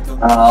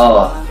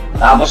 Oo.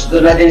 Tapos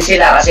doon na din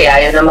sila kasi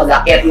ayaw na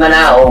mag-akyat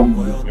manaog.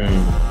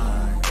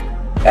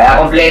 Kaya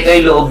kompleto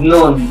yung loob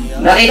nun.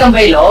 Nakita mo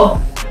ba yung loob?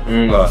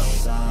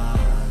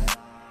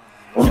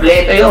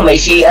 Kompleto yun, may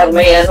CR,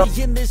 may ano.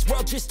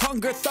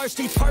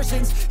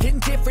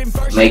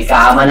 May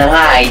kama na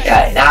nga eh.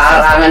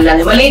 Nakakarangan lang.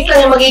 Maliit lang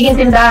yung magiging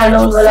tindahan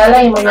nun. Wala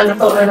lang yung mga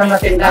luto na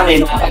ng tindahan. May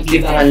mga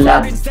paglibangan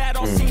lang.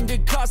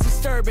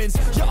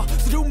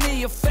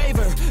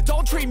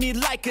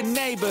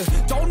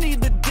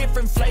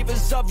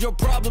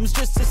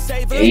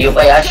 Eh, yung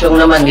kaya asyong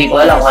naman, di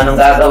ko alam kung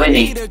anong gagawin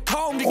eh.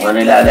 Kung ano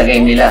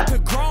ilalagay nila.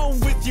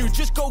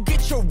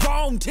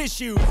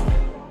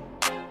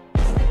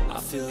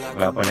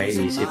 Wala pa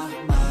naiisip.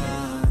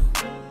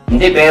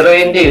 Hindi, pero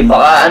hindi.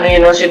 Baka ano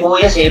yun ang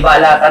sibuyas eh.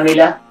 Balatan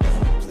nila.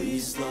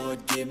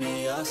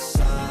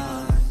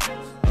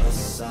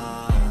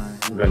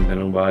 Ang ganda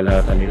ng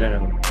balatan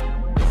nila. No?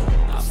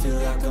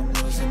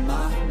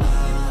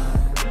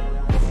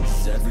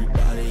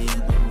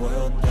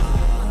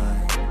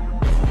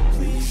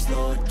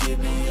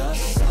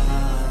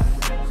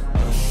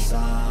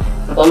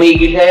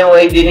 Tumigil na yung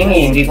widening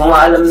eh. Hindi ko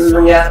maalam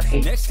na nangyari.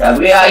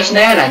 Sabi, ayos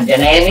na yan.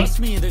 Andiyan na yan eh.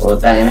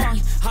 Puta na.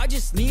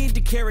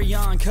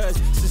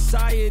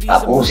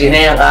 Tapusin na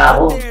yan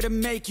kako.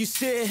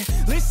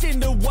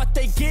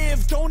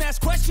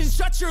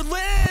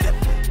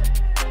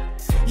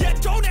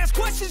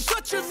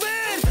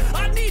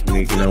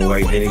 Tumigil ng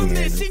widening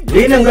yan.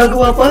 Hindi nang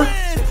gagawa pa.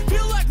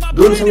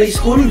 Doon sa may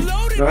school.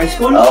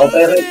 Naka-school. Oo,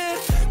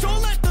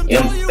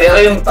 pero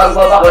yung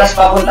pagbabaklas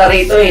papunta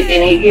rito eh.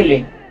 Tinigil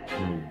eh.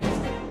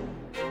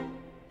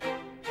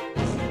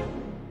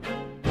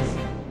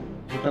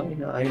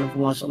 Ayaw na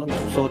pumasok ng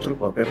sotro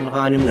pa, pero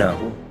naka-anim na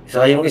ako.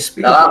 Isa yung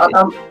SP.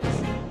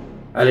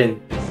 Alin?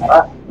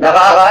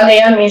 Nakakaano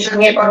yan, minsan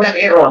nga pag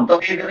nag-iron,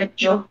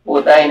 tumidiretso,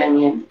 putay na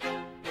yan.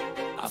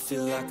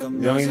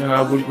 Yung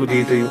hinahabol ko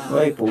dito yung,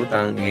 ay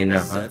putang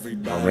ina ka,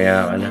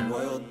 mamaya ka na.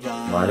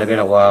 Mahalaga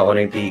nakuha ako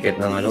ng ticket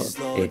ng ano,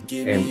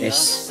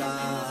 MS.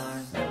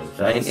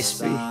 Sa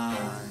NSP.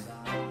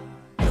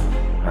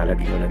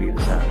 Halagi ko na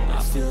dito sa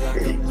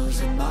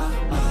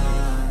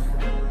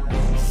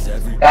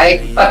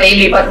kahit pati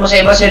ilipat mo sa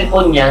iba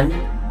cellphone yan,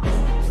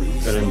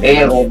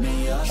 pero,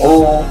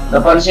 oo,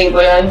 napansin ko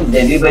yan,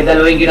 di ba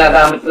dalawa yung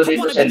ginagamit ko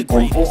dito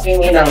cellphone,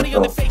 booking inang to.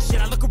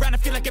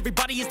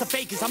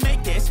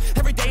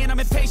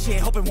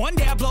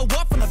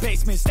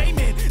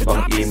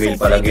 Pang email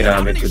pala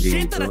ginamit ko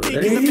dito.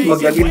 Dali,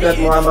 maglagin ka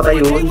at makamatay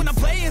yun.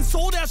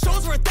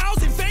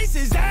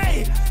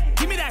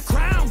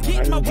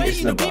 Ano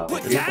DS na ba?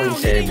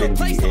 3.7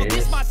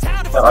 DS.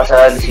 Saka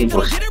sa resibo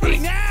stick.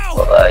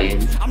 Baka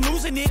yun.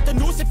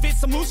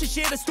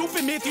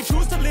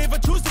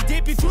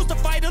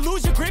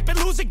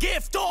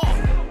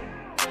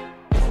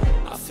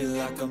 I feel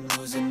like I'm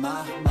losing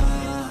my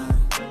mind.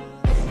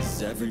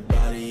 Is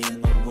everybody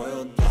in the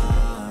world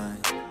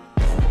blind?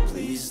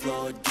 Please,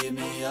 Lord, give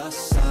me a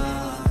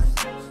sign,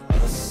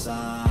 a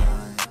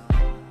sign.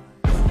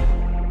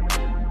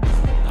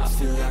 I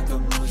feel like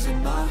I'm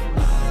losing my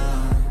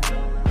mind.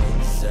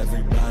 Is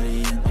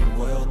everybody in the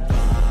world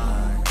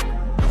blind?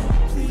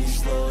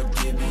 Please, Lord,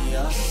 give me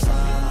a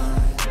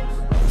sign,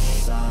 a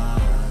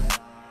sign.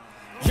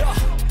 Yeah.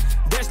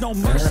 There's no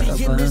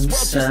mercy in this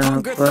world, just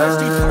hunger,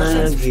 thirsty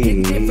persons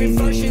in different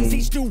versions,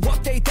 each new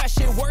update, that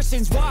shit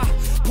worsens. Why?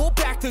 Pull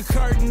back the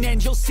curtain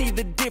and you'll see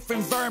the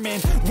different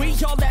vermin. We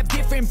all have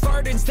different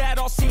burdens that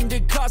all seem to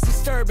cause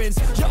disturbance.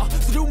 Yo,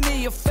 so do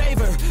me a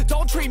favor,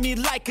 don't treat me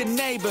like a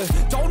neighbor.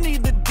 Don't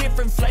need the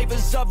different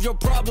flavors of your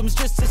problems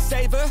just to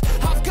savor.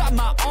 I've got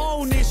my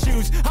own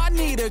issues, I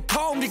need a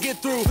comb to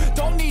get through.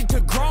 Don't need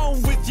to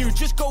groan with you,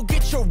 just go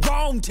get your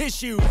own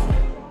tissue.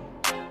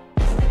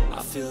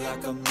 I feel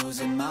like I'm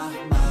losing my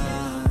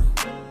mind.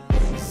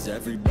 Is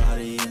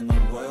everybody in the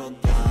world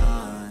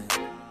blind?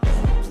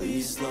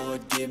 Please,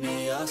 Lord, give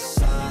me a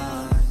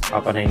sign.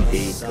 Papa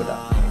 98 ko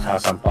lang.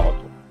 Sasampa ko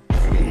to.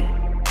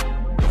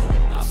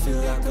 I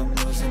feel like I'm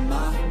losing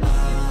my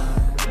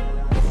mind.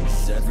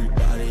 Is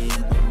everybody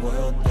in the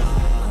world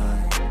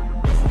blind?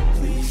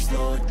 Please,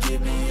 Lord,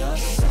 give me a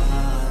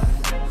sign,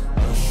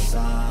 a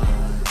sign.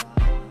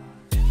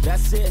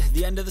 That's it,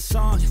 the end of the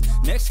song.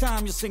 Next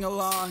time you'll sing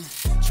along.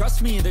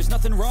 Trust me, there's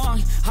nothing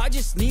wrong. I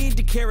just need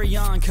to carry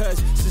on,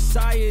 cause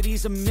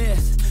society's a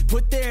myth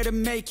put there to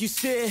make you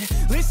sit.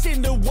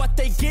 Listen to what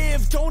they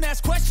give. Don't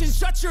ask questions,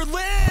 shut your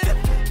lid.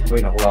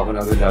 Uy, nakuha ko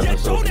na agad lahat ng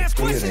Don't sobrang. ask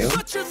questions,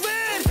 shut your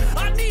lid.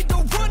 I need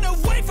to run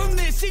away from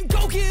this and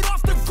go get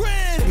off the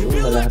grid.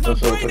 Feel like my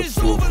brain is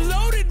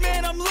overloaded,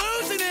 man, I'm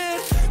losing it.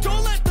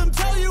 Don't let them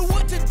tell you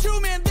what to do,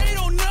 man, they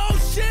don't know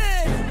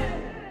shit.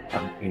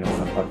 Ang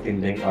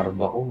pinakapagtinda yung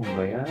arba ko,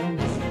 ba yan?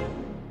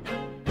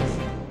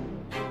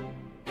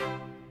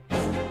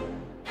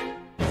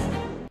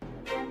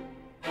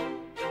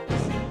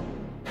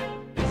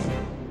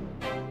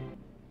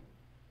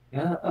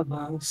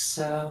 Yaabang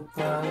sa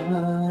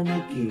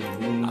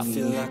panaginip. I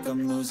feel like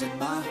I'm losing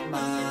my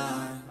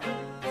mind.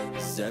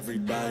 Is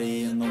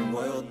everybody in the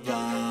world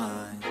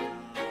blind?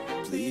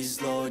 Please,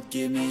 Lord,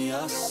 give me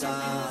a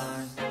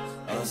sign,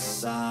 a a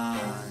sign.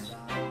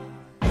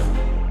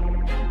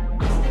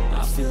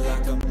 I feel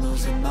like I'm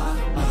losing my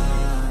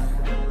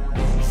mind.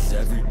 Is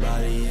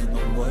everybody in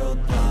the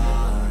world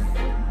blind?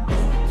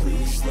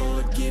 Please,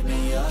 Lord, give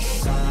me a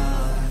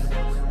sign,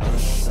 a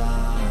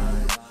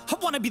sign. I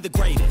wanna be the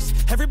greatest.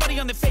 Everybody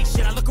on the fake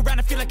shit. I look around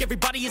and feel like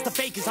everybody is the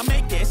fakest. I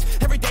make this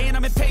every day and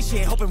I'm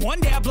impatient, hoping one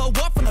day I blow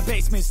up from the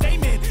basement.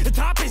 Statement, the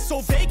top is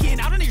so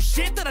vacant. I don't hear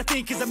shit that I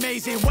think is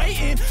amazing.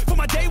 Waiting for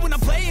my day when I'm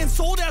playing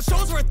sold out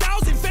shows for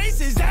 1,000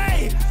 faces.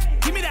 Hey,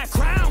 give me that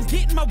crown,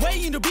 get in my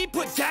way and to be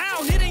put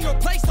down. It ain't your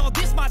place, all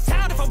this my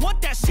town. If I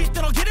want that shit,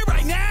 then I'll get it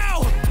right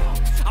now.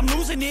 I'm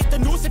losing it, the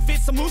noose it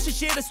fits. I'm losing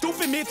shit, a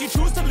stupid myth. You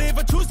choose to live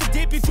or choose to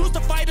dip. You choose to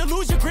fight or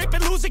lose your grip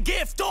and lose a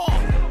gift.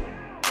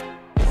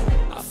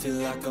 I feel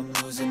like I'm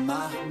losing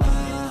my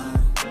mind.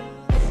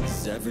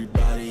 Is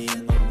everybody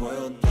in the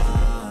world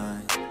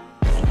blind?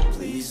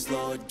 Please,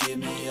 Lord, give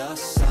me a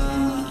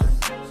sign,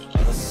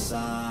 a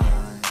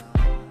sign.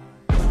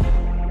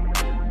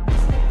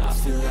 I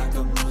feel like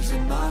I'm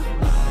losing my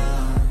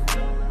mind.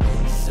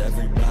 Is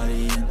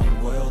everybody in the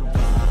world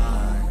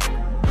blind?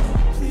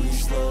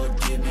 Please, Lord,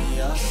 give me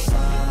a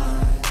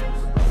sign,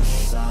 a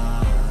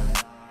sign.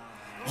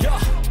 Yeah.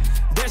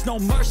 There's no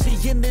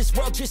mercy in this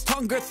world, just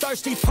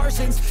hunger-thirsty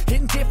persons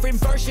in different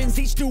versions.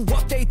 Each new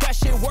update, that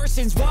shit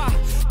worsens. Why?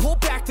 Pull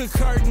back the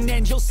curtain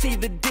and you'll see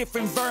the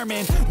different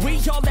vermin. We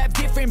all have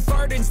different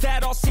burdens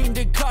that all seem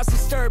to cause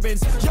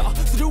disturbance. Yo,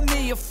 so do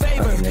me a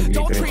favor,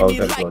 don't treat me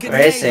like a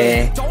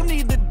neighbor. Don't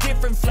need the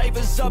different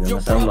flavors of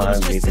your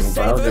problems just to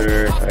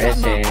savor. I've got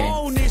my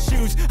own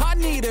issues, I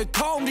need a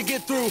comb to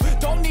get through.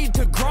 Don't need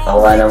to grow,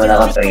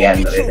 just go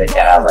get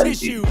your own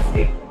tissue.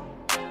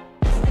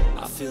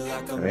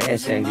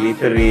 Yes, ang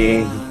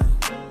glittering.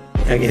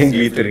 Ang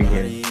glittering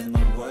yan.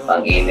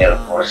 Pang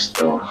MIR4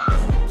 to.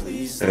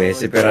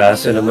 13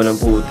 peraso naman ang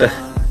puta.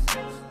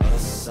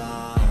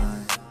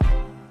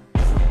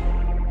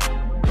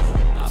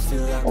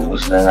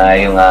 Ubus na nga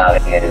yung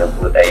aking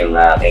puta, yung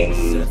aking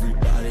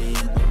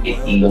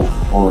itlog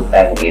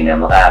putang ina.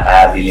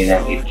 Makakabili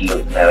ng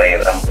itlog na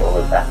rerang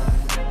puta.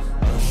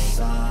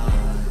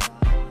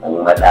 Ang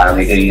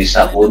madami ko yung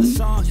sabon.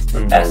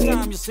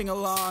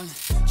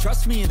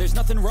 Trust me, there's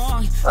nothing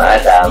wrong.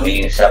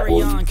 Madami yung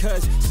sabon.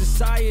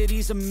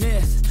 Society's a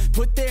myth,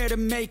 put there to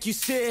make you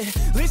sit.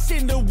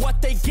 Listen to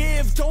what they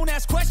give. Don't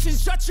ask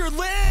questions, shut your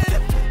lid.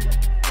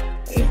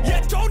 Yeah,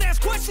 don't ask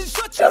questions,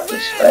 shut your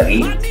lid.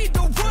 I need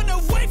to run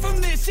away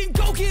from this and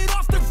go get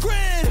off the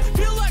grid.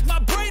 Feel like my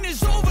brain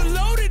is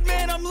overloaded,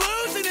 man, I'm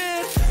losing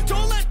it.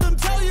 Don't let them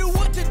tell you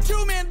what to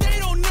do, man, they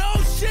don't know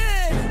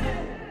shit.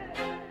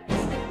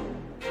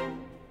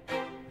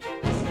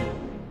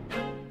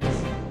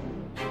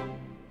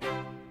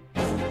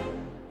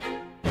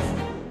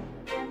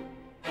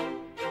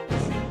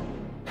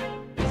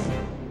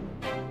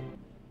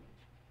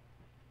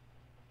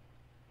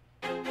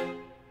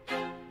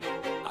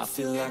 I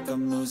feel like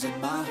I'm losing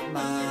my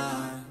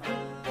mind.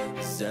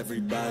 Is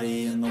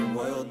everybody in the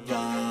world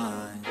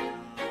blind?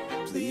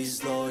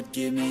 Please, Lord,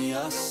 give me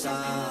a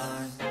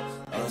sign,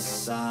 a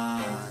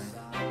sign.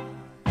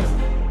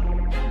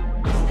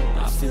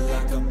 I feel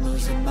like I'm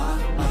losing my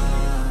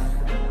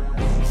mind.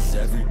 Is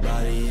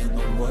everybody in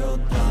the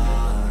world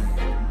blind?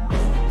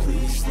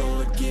 Please,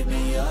 Lord, give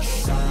me a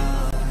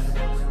sign,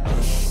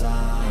 a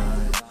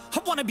sign. I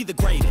wanna be the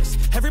greatest.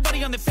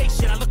 Everybody on the fake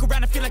shit. I look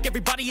around and feel like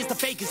everybody is the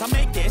fakest. I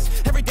make this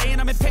every day and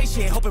I'm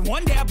impatient, hoping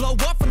one day I blow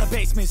up from the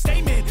basement.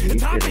 Statement, the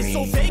top is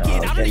so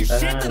vacant. I don't hear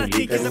shit that I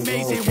think is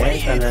amazing.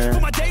 Waiting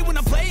for my day when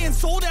I'm playing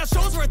sold out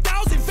shows for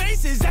 1,000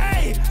 faces.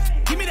 Hey,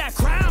 give me that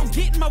crown,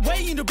 get in my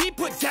way and to be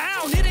put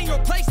down. It ain't your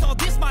place, all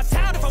this my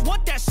town. If I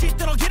want that shit,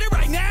 then I'll get it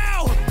right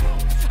now.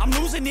 I'm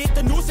losing it,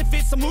 the noose it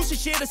fits. I'm losing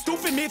shit, a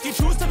stupid myth. You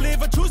choose to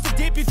live or choose to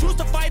dip. You choose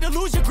to fight or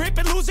lose your grip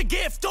and lose a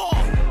gift.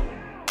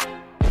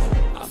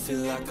 I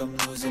feel like I'm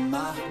losing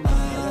my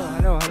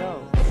mind. Hello.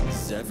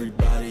 Is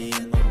everybody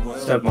in the world?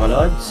 What's up, mga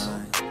lods?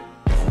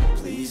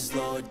 Please,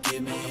 Lord,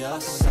 give me a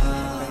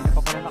sign. Hindi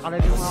pa pala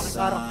nakalive yung aking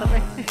karakter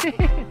eh.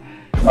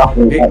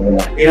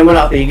 Hindi naman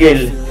nakatigil.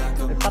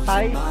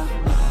 Nagpatay.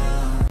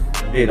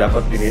 Hindi,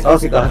 dapat pinit. Oh,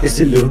 si Kati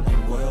Silu.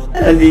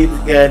 Nandito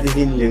si Kati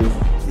Silu.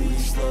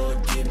 Please, Lord,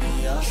 give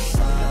me a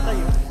sign.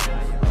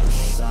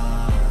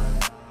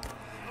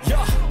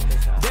 Yeah,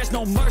 there's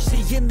no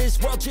mercy in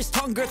this world, just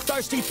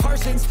hunger-thirsty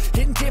persons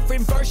in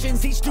different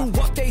versions. Each new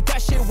update,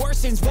 that shit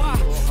worsens. Why?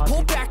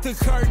 Pull back the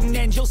curtain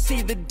and you'll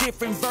see the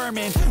different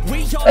vermin.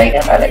 We all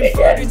have different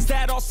burdens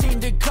that all seem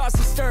to cause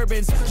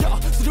disturbance. Yo,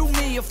 so do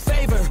me a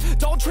favor,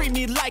 don't treat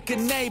me like a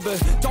neighbor.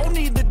 Don't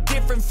need the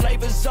different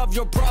flavors of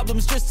your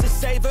problems just to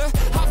savor.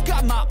 I've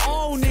got my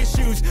own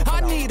issues, I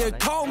need a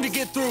comb to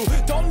get through.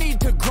 Don't need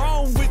to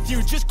groan with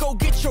you, just go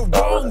get your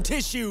own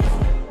tissue.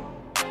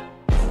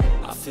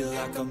 I feel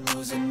like I'm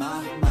losing my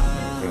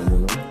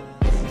mind.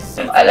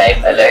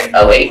 Alive, alert,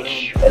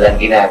 awake. Walang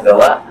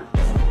ginagawa.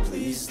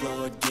 Please,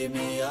 Lord, give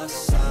me a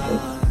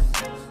sign,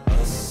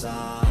 a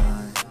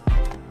sign.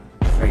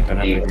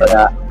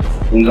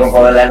 Hindi ko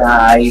wala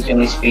naayos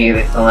yung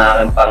spirit ng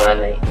aking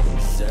panganay.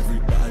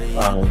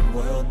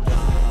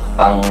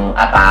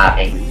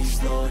 pang-atake.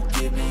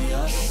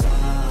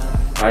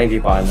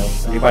 Hindi pa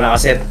Hindi pa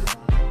nakaset.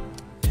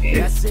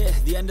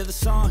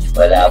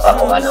 Wala pa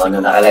kung ano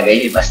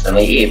nakalagay, basta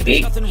may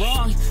epic.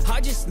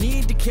 I just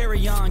need to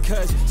carry on,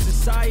 cause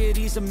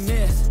society's a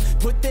myth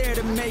put there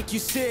to make you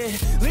sit.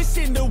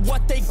 Listen to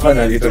what they give.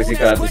 Nandito si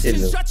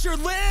Katisil.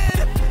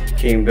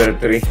 Chamber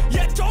 3.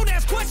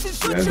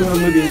 Nagawa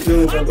mo dito,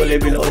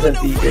 kapag-level ako sa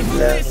ticket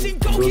lang.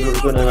 Dulor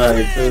ko na nga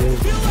ito.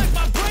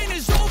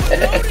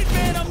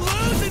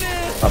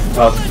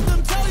 Hap.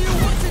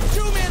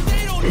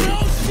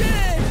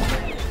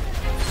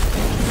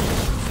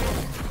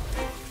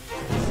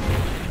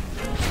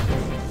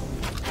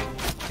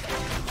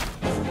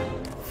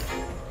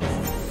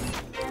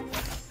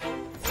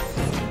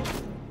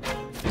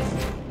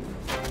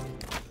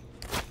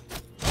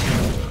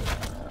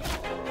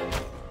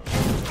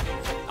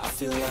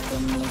 Feel like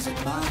I'm losing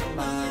my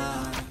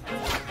mind.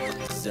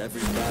 Is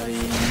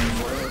everybody in the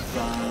world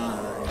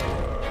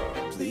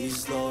blind?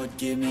 Please, Lord,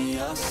 give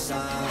me a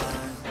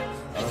sign,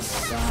 a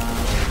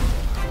sign.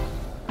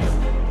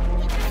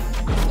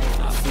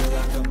 I feel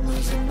like I'm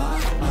losing my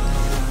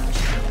mind.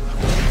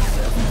 Is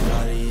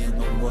everybody in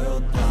the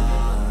world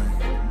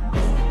blind?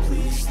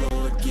 Please,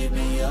 Lord, give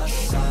me a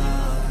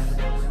sign,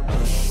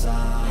 a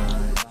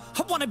sign.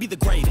 I wanna be the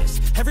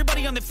greatest.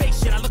 Everybody on the fake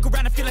shit. I look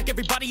around and feel like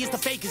everybody is the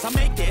fakest. I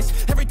make this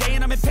every day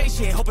and I'm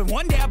impatient, hoping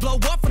one day I blow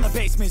up from the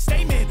basement.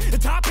 Statement, the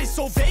top is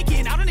so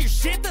vacant. I don't hear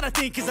shit that I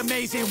think is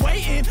amazing.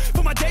 Waiting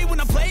for my day when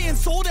I'm playing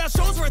sold out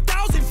shows for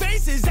 1,000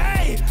 faces.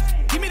 Hey,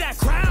 give me that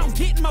crown,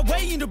 get in my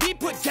way and to be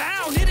put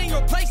down. It ain't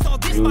your place, all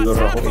this my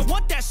town. If I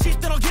want that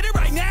shit, then I'll get it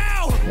right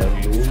now.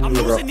 I'm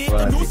losing it,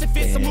 the noose it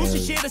fits. I'm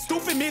losing shit, a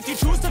stupid myth. You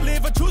choose to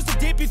live or choose to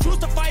dip. You choose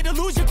to fight or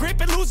lose your grip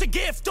and lose a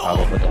gift.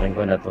 Ako, patakin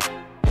ko na to.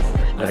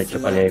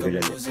 Diretso pa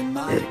level ulit.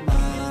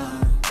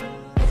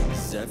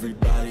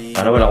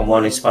 Sana wala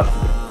kumuha ng spot.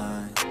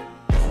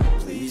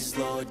 Please,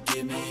 Lord,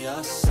 give me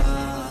a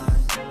sign,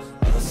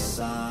 a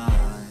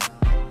sign.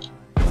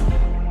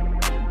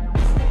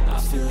 I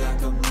feel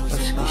like I'm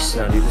losing my Squeeze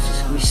na dito sa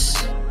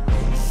squeeze.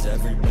 Is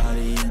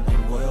everybody in the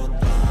world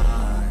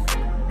blind?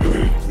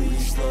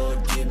 Please, Lord,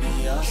 give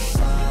me a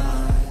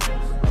sign,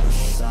 a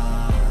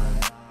sign.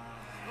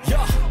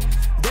 Yeah.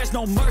 There's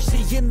no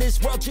mercy in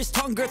this world, just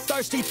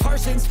hunger-thirsty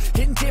persons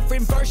in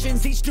different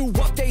versions. Each new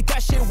update,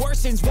 that shit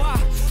worsens. Why?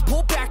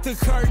 Pull back the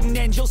curtain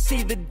and you'll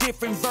see the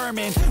different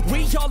vermin.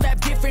 We all have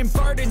different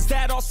burdens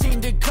that all seem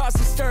to cause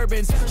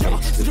disturbance. Yo,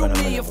 do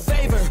me a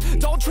favor,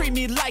 don't treat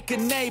me like a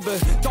neighbor.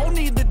 Don't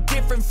need the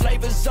different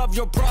flavors of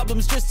your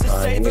problems just to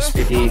savor.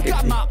 I've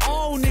got my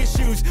own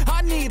issues,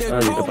 I need a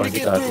comb to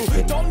get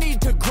through. Don't need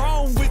to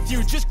groan with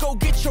you, just go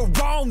get your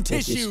own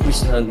tissue.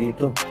 Squeeze na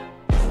dito.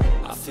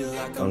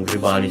 Ang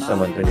gribalis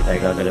naman ito, hindi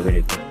tayo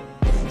gagalawin ito.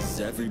 Is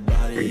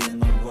everybody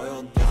in the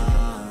world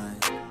blind?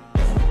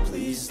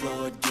 Please,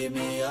 Lord, give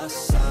me a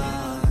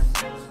sign,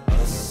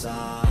 a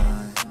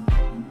sign.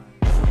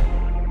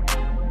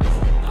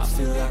 I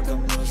feel like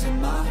I'm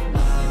losing my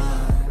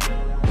mind.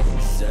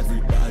 Is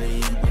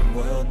everybody in the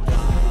world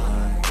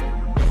blind?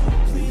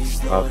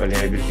 Please, Lord, give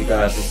me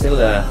a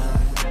sign.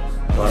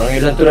 Parang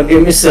ilan ito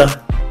nag-miss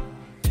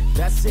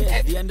That's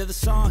it, the end of the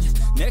song.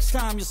 Next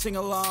time you'll sing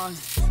along.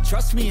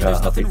 Trust me,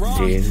 there's nothing wrong.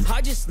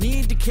 I just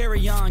need to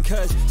carry on,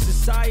 cause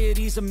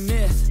society's a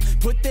myth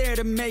put there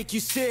to make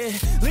you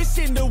sit.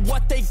 Listen to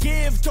what they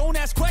give. Don't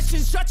ask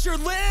questions, shut your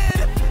lid.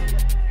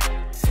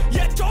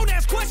 Yeah, don't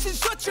ask questions,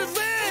 shut your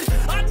lid.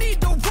 I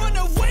need to run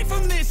away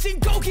from this and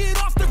go get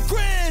off the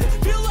grid.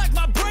 Feel like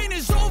my brain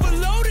is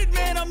overloaded,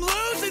 man, I'm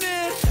losing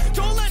it.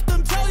 Don't let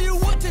them tell you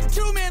what to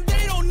do, man,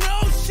 they don't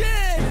know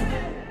shit.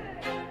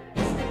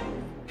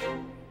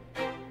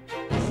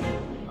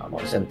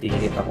 Isang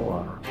ticket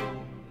ako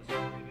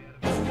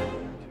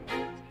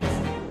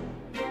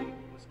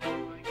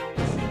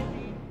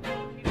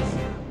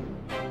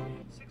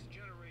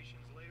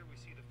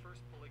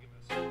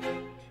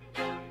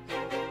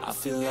I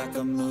feel like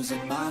I'm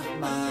losing my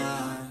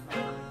mind.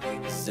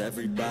 Is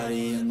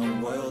everybody in the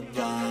world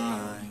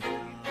blind?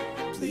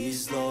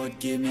 Please, Lord,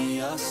 give me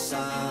a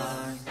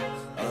sign,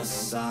 a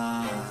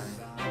sign.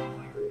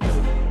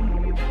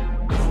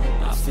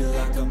 I feel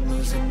like I'm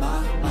losing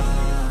my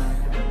mind.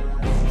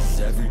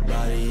 Is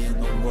everybody in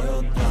the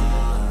world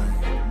blind?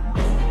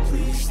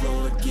 Please,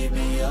 Lord, give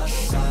me a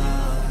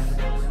sign,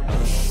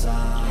 a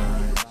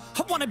sign.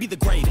 I wanna be the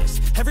greatest.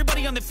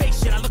 Everybody on the fake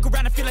shit. I look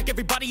around and feel like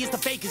everybody is the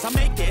fakest. I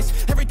make this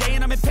every day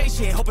and I'm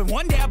impatient, hoping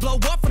one day I blow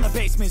up from the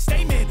basement.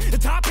 Statement, the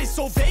top is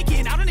so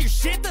vacant. I don't hear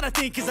shit that I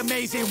think is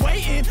amazing.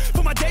 Waiting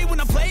for my day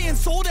when I'm playing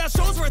sold out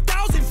shows for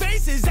 1,000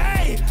 faces.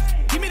 Hey,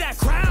 give me that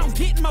crown,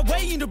 get in my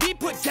way and to be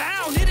put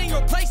down. It ain't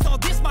your place, all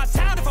this my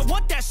town. If I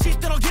want that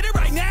shit, then I'll get it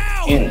right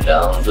now. Yun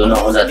lang, doon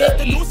ako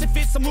The noose it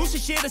fits, I'm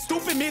losing shit, a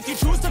stupid myth. You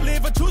choose to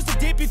live or choose to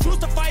dip. You choose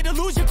to fight or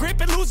lose your grip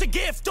and lose a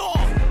gift.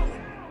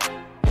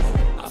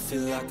 I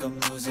feel like I'm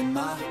losing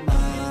my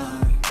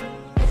mind.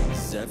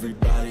 Is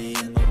everybody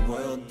in the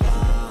world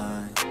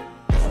blind?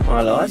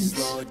 Mga lakas.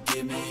 Lord,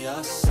 give me a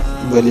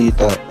sign,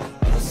 Balita.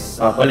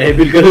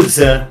 Papa-level ka nun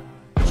sa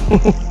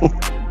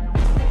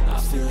I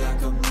feel like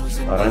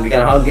Parang hindi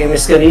ka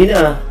nakag-MS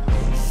kanina.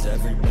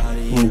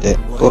 Hindi.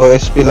 Puro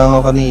SP lang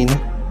ako kanina.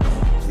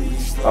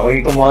 Ako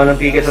yung kumuha ng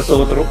ticket sa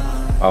Sotro.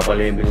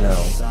 Papalevel na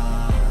ako.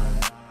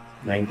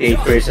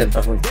 98%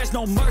 ako.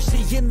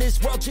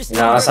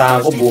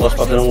 Inaasahan ko bukas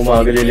pa ito ng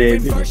umaga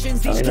level.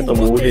 Ang ina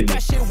tumulid.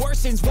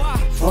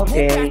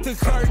 Okay.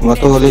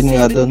 Matulin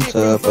nga doon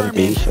sa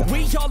Plantation.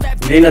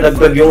 Hindi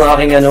nadagdag yung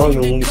aking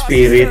yung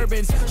spirit.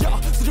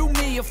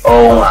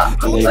 Oo nga.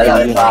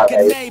 Malaking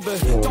bagay.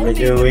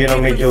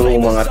 Medyo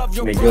umangat.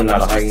 Medyo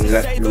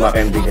lumaki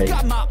ang bigay.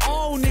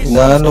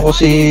 Inaano ko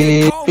si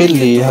Phil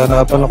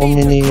hanapan ako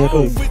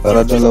Minero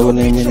para dalawa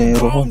na yung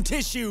Minero ko.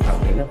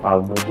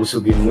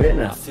 Pabubusugin mo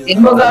yan Hindi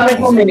mo gamit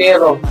mo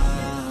Minero?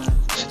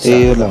 Si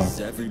Teo lang.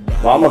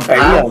 Baka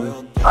magkaya.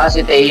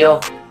 Si Teo.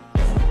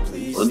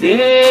 O di,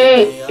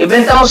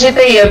 ibenta mo si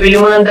Teo, bili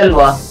mo ng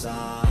dalawa.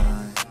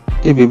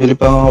 Hindi, bibili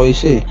pa ako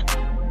isa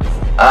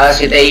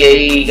Si Teo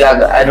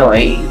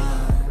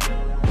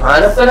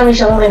hanap ka ng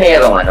isang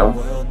Minero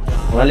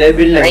mga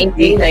level lang.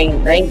 90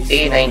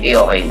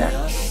 okay na.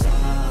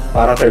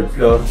 Para third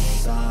floor.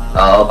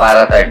 Oo,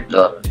 para third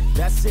floor.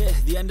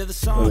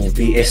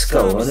 PS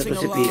ka, ano to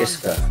si PS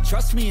ka?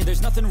 First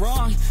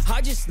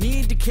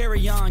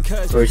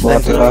Mga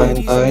time tirahin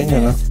tayo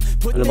niya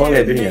Ano bang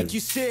level yan?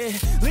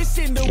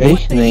 Okay,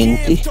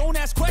 90.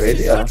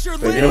 Pwede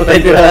Pwede naman tayo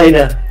tirahin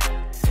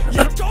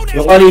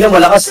Yung kanina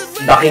malakas,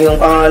 Daking ang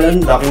pangalan.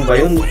 Daking ba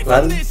yun?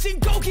 Clan?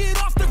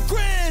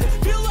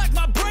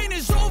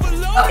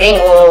 Daking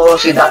o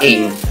si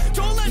Daking?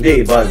 Hindi,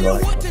 iba.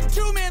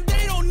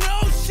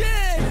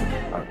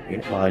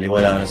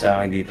 Makaliwala na sa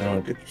akin dito.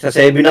 Sa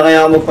 7 na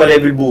kaya ako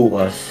magpa-level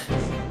bukas.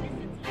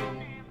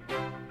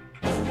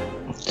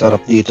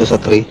 Sarap dito sa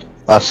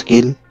 3.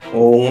 Paskill.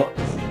 Oo nga.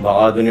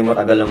 Baka doon yung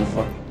matagalan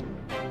pa.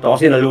 Ito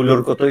kasi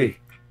nalulur ko to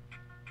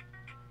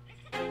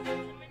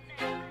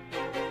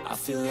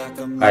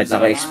Kahit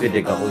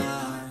naka-expedite ako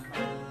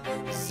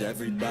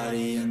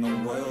Everybody in the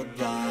world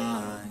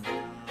blind?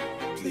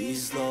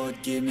 Please Lord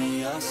give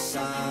me a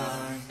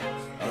sign,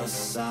 a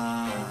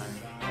sign.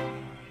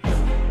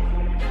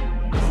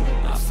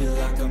 I feel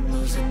like I'm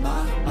losing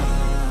my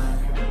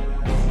mind.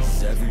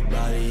 Is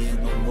everybody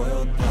in the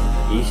world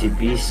blind? Easy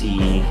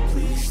peasy.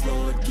 Please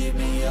Lord give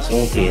me a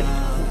Sungkit.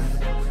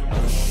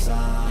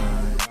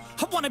 sign.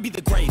 I wanna be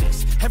the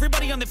greatest.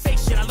 Everybody on the fake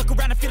shit. I look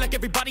around and feel like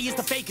everybody is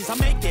the fakest. I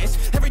make this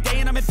every day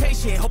and I'm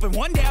impatient, hoping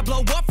one day I blow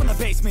up from the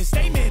basement.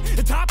 Statement,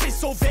 the top is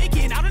so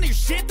vacant. I don't hear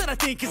shit that I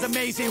think is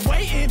amazing.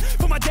 Waiting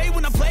for my day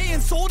when I'm playing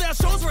sold out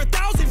shows for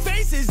 1,000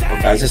 faces.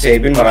 Pagka sa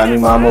 7,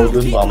 maraming mamaw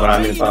dun. Baka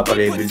maraming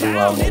nagpapalevel yung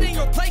mamaw.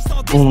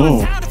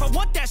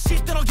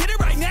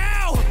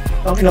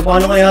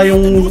 Paano kaya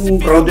yung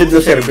crowded na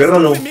server,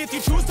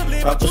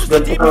 Tapos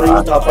ganito pa rin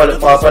yung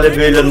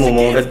papalevelan mo,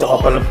 mga ganito ka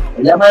pala.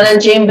 Laman ng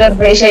chamber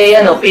base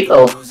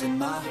pito.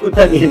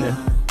 Putang ina.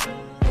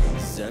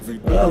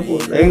 Wala po.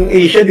 Yung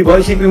Asia, di ba?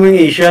 Isipin mo yung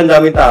Asia, ang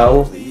daming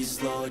tao.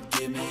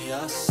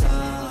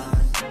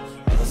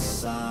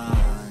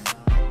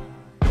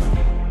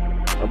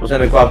 Tapos na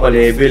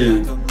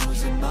nagpapalevel.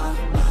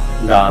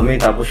 Ang dami,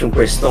 tapos yung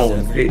pwestong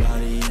complete.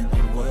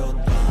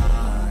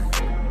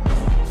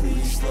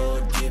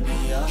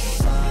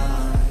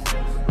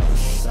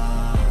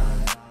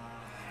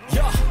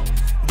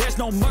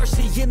 No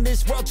mercy in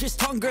this world, just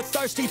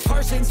hunger-thirsty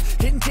persons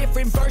in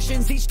different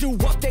versions. Each new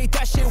update,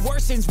 that shit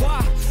worsens.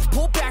 Why?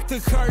 Pull back the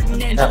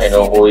curtain and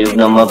Kinukuyog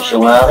na maps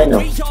yung akin,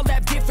 we all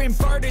have different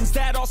burdens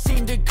that all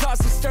seem to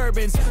cause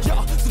disturbance. Yo,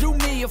 do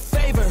me a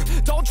favor,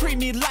 don't treat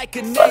me like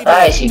a neighbor.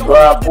 Patay, si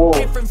Guapo.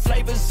 Different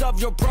flavors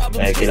of your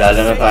problems. Ay,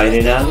 kilala na tayo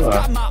nila,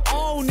 Got my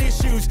own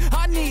issues.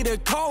 I need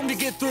a comb to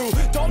get through.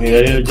 Don't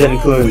Nila need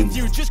dyan, to go Kun. with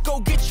you. Just go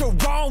get your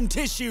own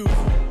tissue.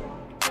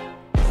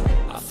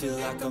 I feel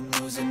like I'm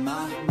losing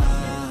my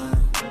mind.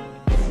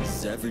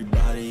 Is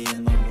everybody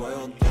in the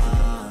world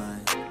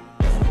blind?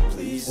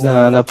 Please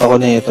Nahanap ako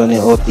nito ni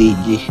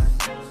OTG.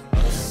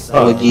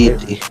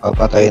 OGT.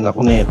 Papatayin ako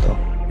nito.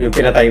 Yung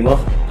pinatay mo?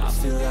 I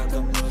feel like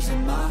I'm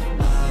losing my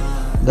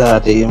mind.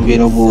 Dati yung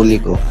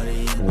binubuli ko.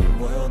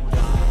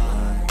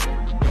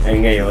 Ay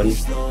ngayon,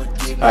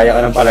 kaya ka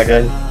ng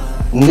palagan.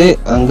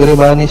 Hindi, ang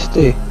Gribanis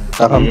to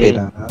Kakampi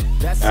na.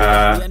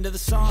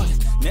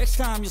 Next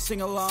time you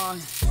sing along,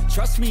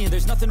 trust me,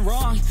 there's nothing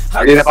wrong.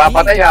 Lagi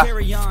napapatay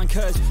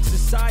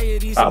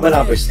Tama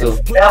na pwesto.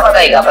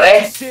 Pinapatay ka,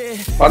 pre?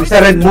 Pag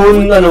sa Red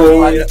Moon,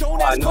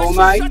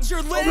 Umay.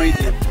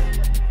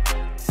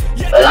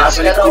 Wala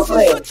kasi na daw,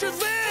 pre.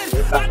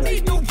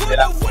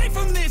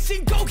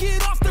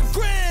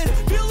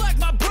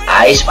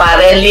 Ayos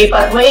pare,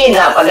 lipat mo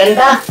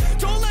napaganda.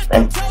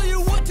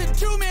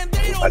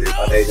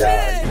 Palipatay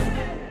dyan.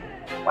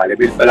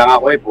 Palibil pa lang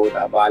ako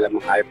puta. Bahala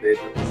mong hype na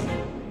ito.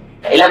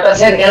 Ilang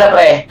percent ka na,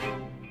 pre?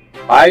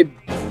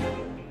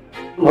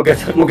 5.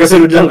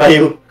 Magkasunod lang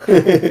kayo.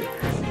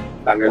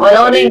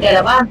 109 ka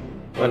na ba?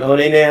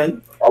 109 na yan.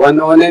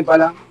 109 pa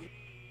lang.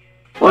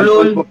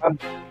 Ulul.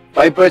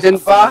 5%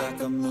 pa.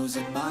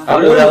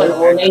 Ulul,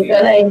 109 ka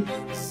na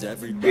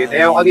Kita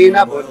yung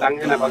kanina, putang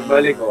yun na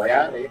pagbalik ko.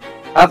 Kaya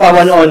Pa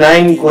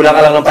 109, kulang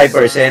ka lang ng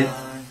 5%.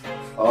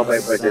 Oo,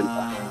 5%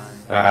 pa.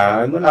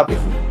 Malapit.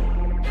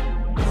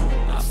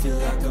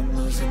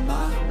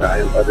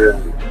 Dahil pa rin.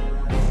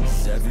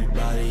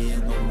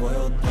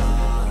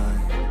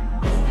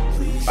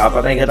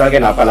 Papatayin ka talaga,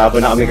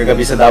 napalaban na kami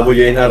kagabi sa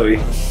WNR eh.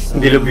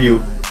 Hindi love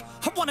you.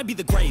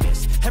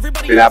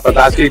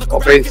 Pinapataas yung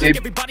offensive.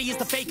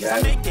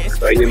 Yan.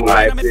 Ito yung mga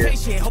hype niya.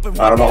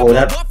 Para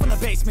makunat.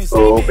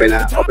 Oo,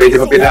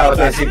 offensive pa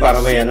pinapataas. Kasi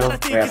para may ano,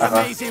 may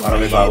ataka, para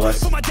may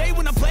bawas.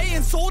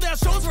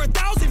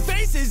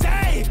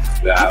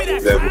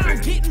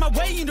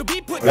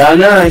 Wala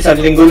na,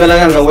 isang linggo na lang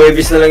yan, hanggang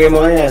Webis na lang yung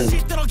mga yan.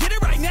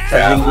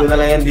 Isang linggo na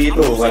lang yan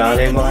dito, wala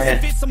na yung mga yan.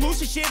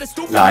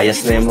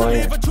 Layas na yung mga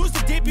yan.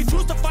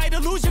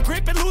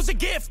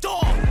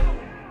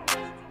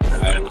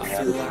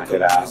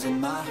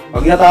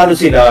 Pag natalo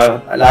sila,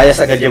 layas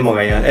agad yung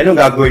mga yan. Anong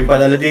gagawin pa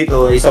nila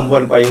dito? Isang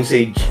buwan pa yung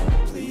Sage.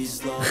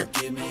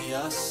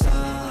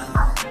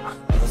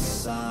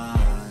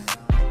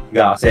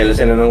 Gakasela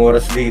sila ng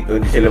oras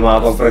dito, hindi sila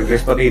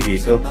makapag-progress pati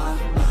dito.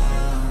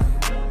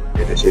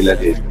 Dito sila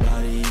dito.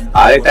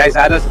 Alik tayo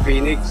sana sa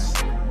Phoenix.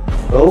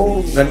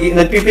 Oo,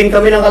 nagpiping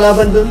kami ng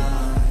kalaban dun.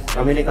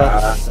 Kami ni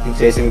Kaka,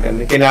 nagsesing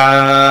kami.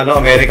 Kina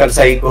American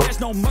Psycho.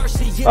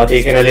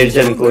 Pati kina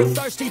Legend Kun.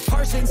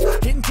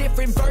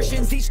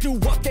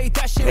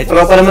 May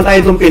tropa naman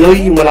tayo itong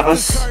Pinoy, yung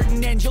malakas.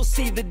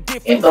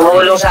 Yung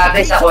tumulong sa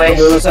atin sa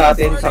quest. Tumulong sa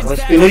atin sa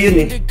quest. Pinoy yun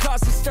eh.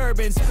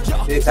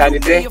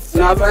 Sanite.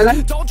 Ano ba lang?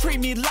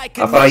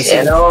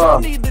 Uprising.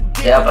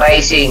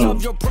 Uprising.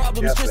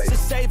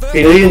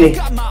 Pinoy yun eh.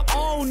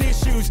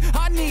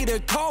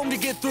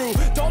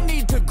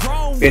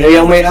 Pinoy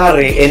ang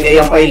may-ari,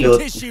 NA ang pilot.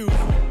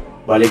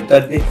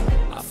 Baligtad eh.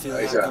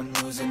 Isa.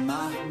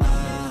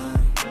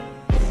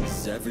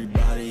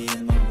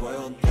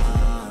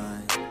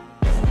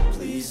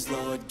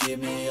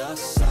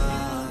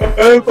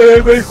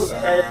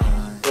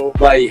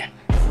 Bye.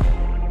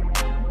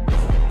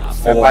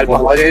 Kapal pa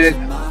ko rin.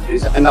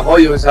 Anak ko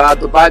yung sa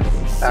tupad.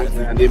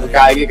 Hindi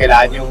magkaigi,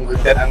 kailangan yung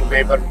hulter ang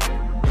paper.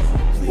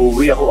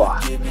 Uwi ako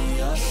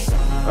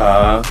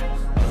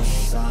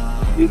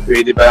Hindi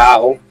pwede pala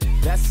ako.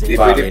 Hindi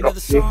pwede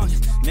proxy.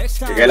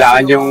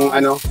 Kailangan yung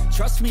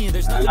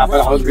hanapan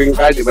ako green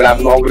card. Di ba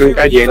lang ako green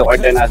card, yellow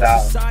card na nasa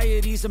ako.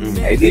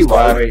 Ay di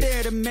ba?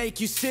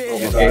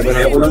 Okay ba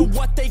na yun?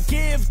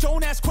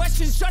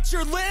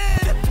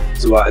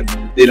 Suwad,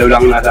 dilaw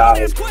lang nasa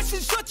akin.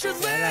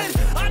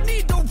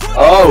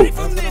 Oh!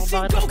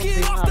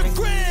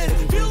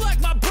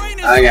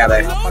 Ano nangyari?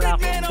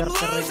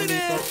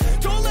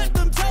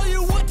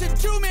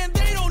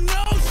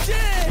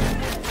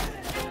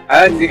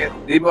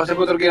 Di mo sa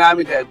motor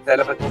ginamit eh. Sa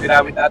labas mo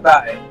ginamit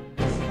ata eh.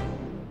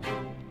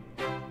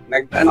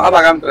 Ano ka ba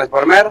gamit?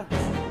 Transformer?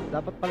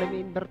 Dapat pala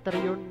may inverter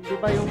yun. Di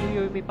ba yung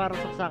may parang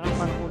saksakan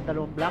parang kung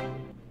dalawang block?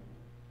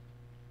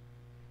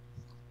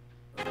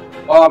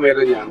 Oo,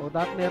 meron yan. O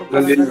dapat meron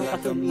pala ganun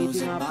kasi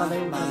hindi nga pala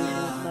yung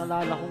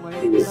nalala ko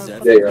ngayon.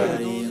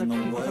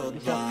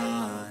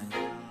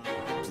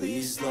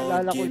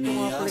 Nalala ko ito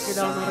nga pala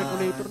kailangan ng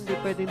regulator. Hindi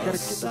pwedeng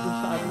diretso ito dun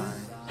sa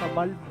sa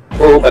valve.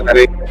 Oo,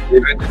 battery.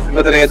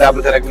 Battery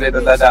dapat sa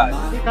regulator dadaan.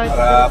 Hindi kahit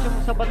diretso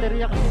sa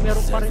baterya kasi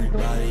meron pa rin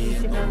itong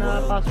easy na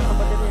napasok sa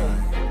baterya eh.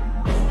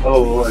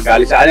 Oo,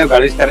 galing sa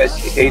galing sa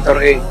stator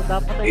eh.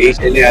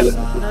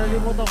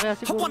 Nalimutan kaya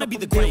siguro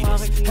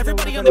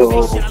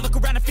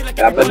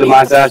dapat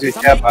dumasa sa switch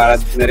niya para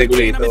na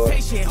regulator.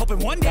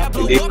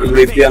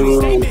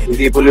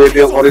 Hindi puluwi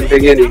yung current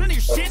yan eh.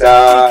 Sa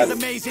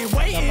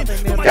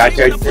charge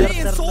niya.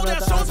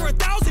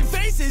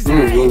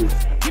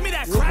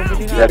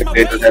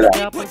 Regulator na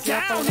lang.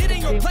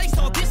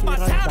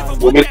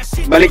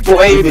 Balik po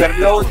kayo,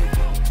 overload.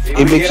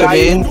 Ibig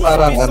sabihin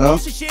parang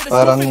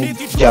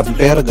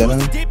jumper, gano'n.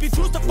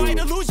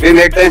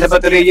 Pinag tayo sa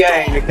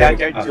baterya eh,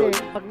 nag-charge yun.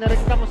 Pag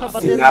narekta mo sa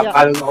baterya,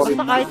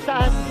 basta kahit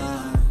saan,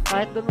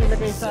 kahit doon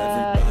ilagay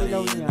sa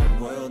ilaw niya,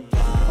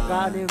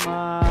 pagkaan yung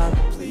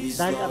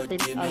dahil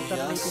alternating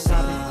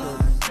current yun,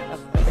 at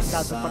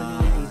apektado pa rin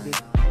yung LED.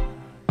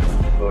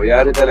 So,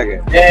 yari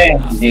talaga.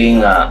 Hindi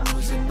nga.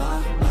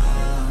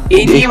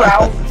 Hindi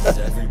wow!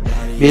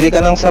 Bili ka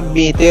ng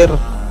submeter.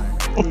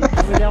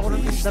 Bumili ako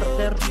ng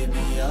inverter.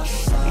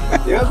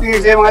 Yung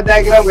tingin sa'yo mga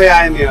diagram,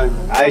 kaya yun.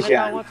 Ayos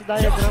yan.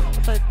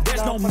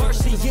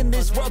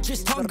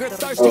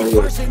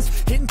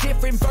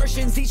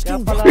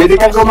 Pwede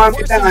kang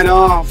gumamit ng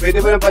pwede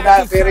mo na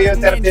padala, pero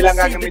yung 30 lang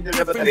gagamit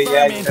sa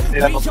baterya. Yung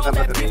 30 lang sa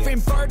baterya.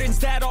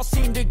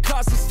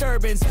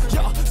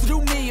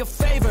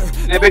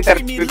 Level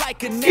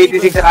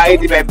 86 saka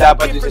 85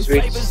 dapat dun sa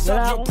switch.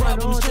 Wala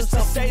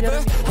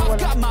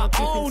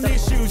akong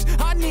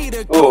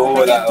Oo,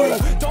 wala.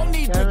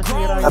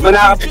 Tama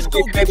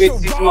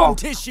nakapit-86 mo.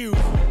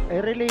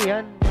 relay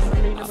yan.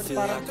 Relay naman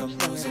parang switch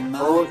lang yan.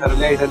 Oo, sa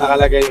relay, sa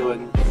nakalagay yun.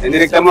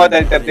 Nirekta mo,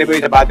 30 ba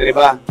yung sa battery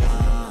ba?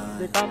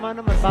 Hindi, tama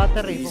naman,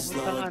 battery.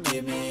 Papuntang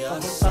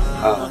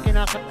ang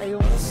kinakat ay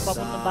yung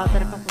papuntang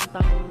battery,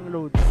 papuntang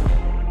load.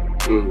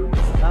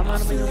 Tama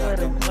naman yung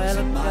wire. Kaya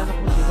lang kung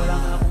hindi, wala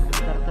nga akong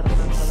starter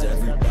na talaga.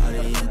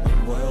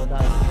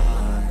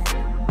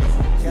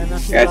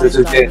 Kaya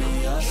susay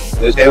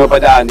mo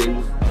padaanin.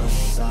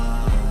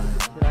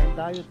 Sirain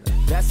tayo.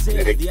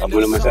 Direkta mo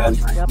naman saan.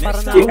 Kaya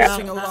parang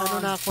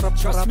na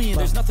kurap-kurap pa.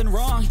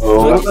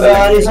 Oo.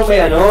 Padaanin sa may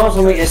sa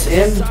may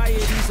SM.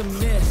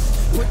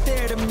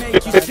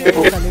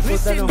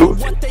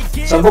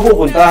 Saan ba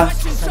pupunta?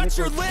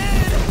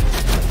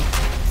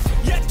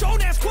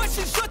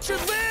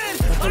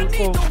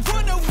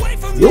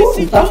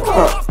 Yun,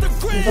 tama.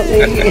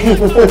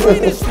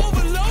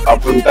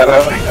 Papunta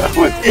raw.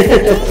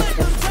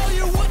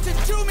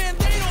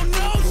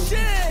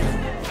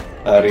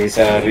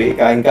 Sari-sari,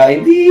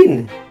 kain-kain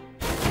din.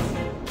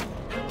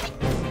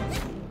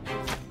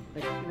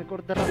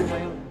 Nag-order ako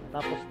ngayon.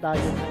 Tapos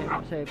diet na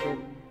M7.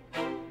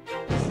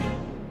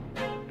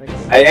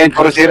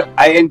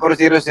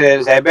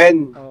 IN4007.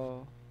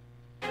 Oo.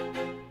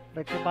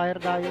 Rectifier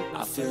diet.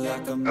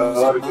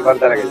 Oo, rectifier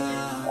talaga.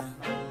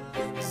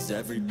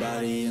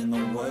 Everybody in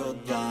the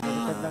world blind.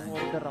 Lang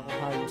order ako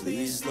halos.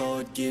 Please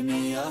Lord, give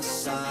me a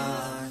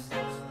sign,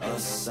 a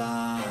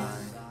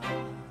sign.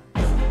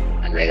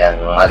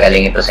 Talagang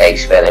magaling ito sa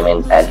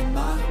experimental.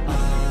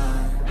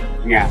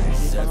 Nga.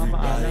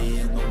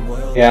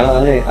 Kaya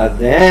nga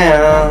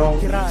Adele.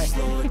 Sira eh.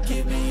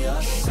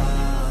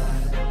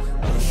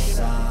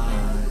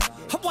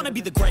 I wanna be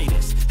the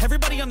greatest.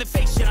 Everybody on the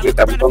fake shit.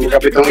 Tapos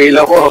magkapit ang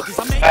ilaw ko.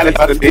 Kala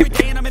parang dito.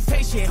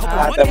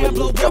 Tapos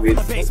magkapit.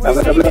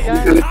 Tapos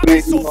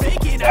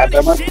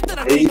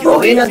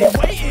Okay na.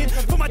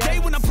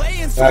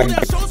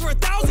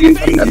 Hindi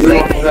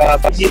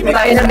pa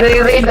tayo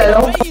nagre-raid, ano?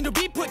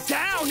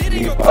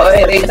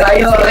 Okay, raid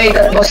tayo, raid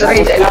at boss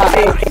raid.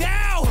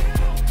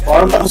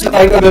 Parang tapos na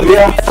tayo kagabi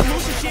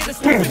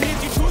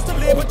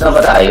Na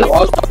ba tayo?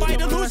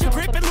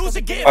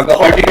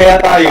 Pagka-party kaya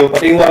tayo,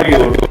 pati yung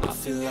warrior.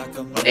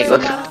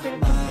 Ikot.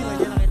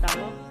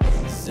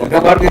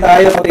 Pagka-party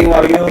tayo, pati yung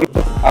warrior.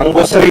 Ang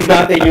boss raid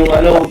natin yung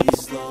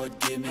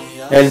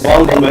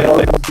hellbound ba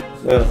yun?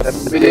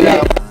 Bili lang.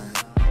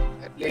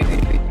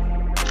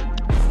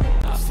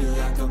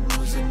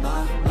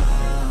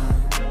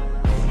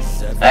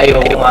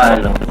 Ayaw yung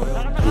Wala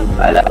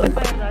ko.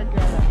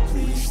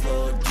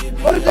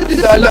 Bakit natin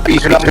dala?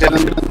 Piso lang siya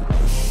ng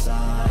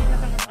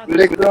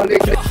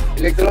electronic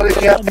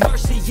siya.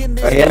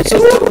 Kaya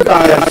siguro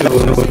tayo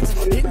siguro.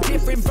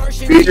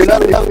 Piso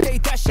lang.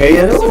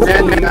 Kaya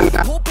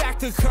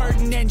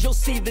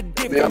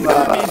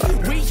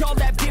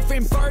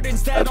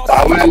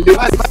tama ng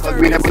liwan. Pag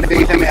may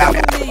napunting isa may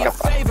amin.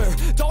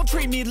 Don't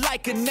treat me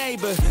like a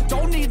neighbor.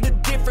 Don't need the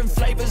different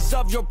flavors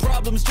of your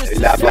problems. Just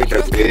Labang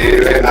siya.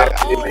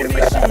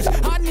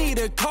 I need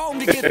a comb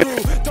to get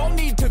through. Don't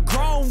need to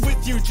groan with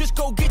you. Just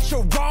go get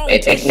your own. May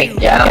technique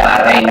dyan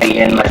para hindi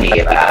yan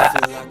masira.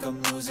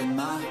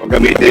 Pag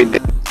gamitin.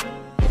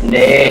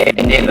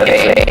 Hindi pre.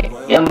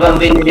 Yan bang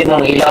binili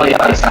mong ilaw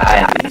yung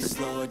saan?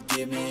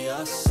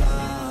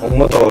 ang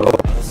motor.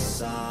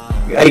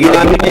 Ay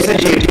ginamit niya sa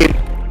jeep.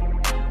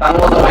 Pang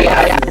motor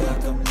yan.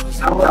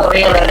 Ang motor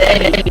yan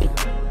natin.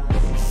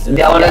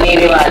 Hindi ako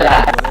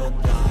naniniwala.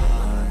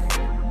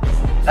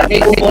 Kasi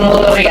kung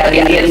pumotor yan,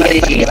 hindi yan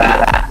masisira.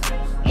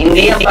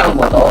 Hindi yan pang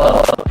motor.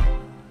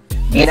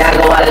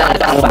 Ginagawa lang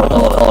ang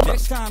motor.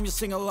 Next time you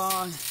sing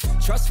along,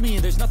 trust me,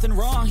 there's nothing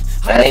wrong.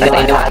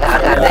 Naniniwala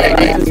ka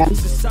natin.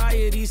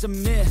 Society's a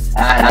myth.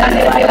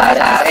 Naniniwala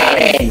ka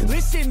rin.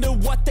 Listen to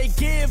what they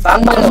give.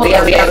 Pang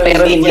motor yan,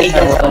 pero hindi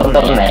yung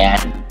motor na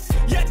yan.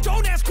 Yeah,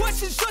 don't ask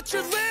questions, shut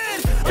your lid.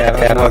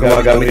 Kaya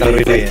magagamit ang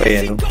relay pa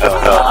yan.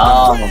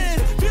 Oo.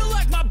 Feel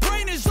like my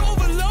brain is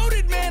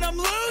overloaded, man, I'm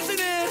losing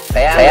it.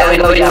 Kaya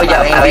winawin mo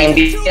dyan para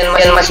hindi yan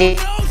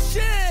masisira. Oh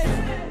shit.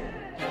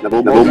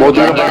 Nabumodo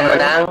na Yan mo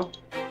nang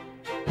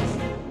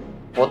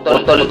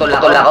putol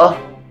ako.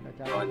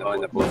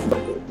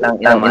 Lang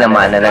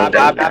inamana ng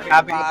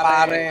Kapi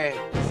pare.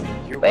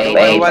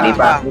 Wait, di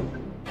pa.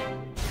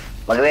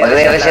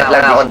 Magre-reset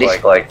lang ako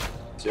Discord.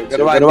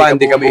 Pero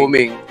hindi ka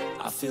booming.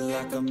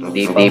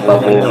 Hindi pa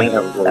booming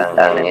ang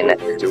tangin na.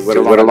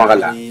 Siguro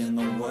makala.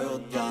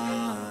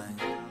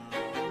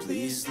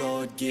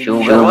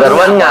 Sugar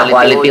one nga,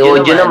 quality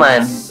audio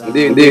naman.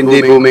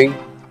 Hindi booming.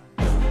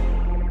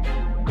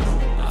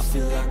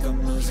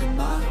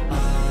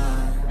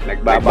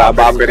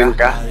 Nagbababa rin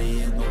ka.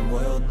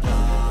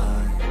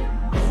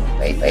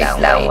 Wait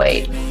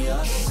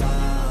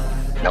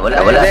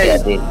Nawala si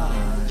Adin.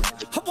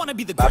 I wanna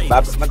be the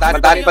greatest.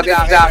 Matari pati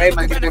sa akin,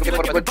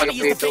 mag-24 pag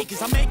dito.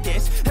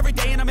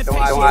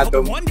 Yung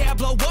atom. 12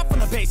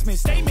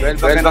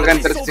 hanggang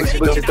 36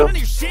 volts ito.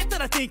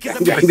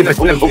 Hindi ba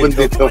sila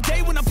pupunta dito?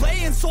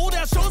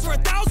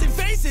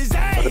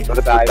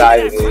 Para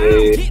tayo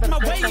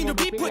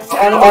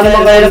Ano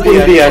naman kaya na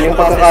pulbi yan? Yung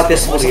parang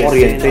kates mo sa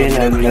kuryente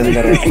na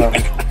naligarit ka.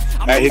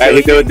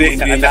 kahit Dodi,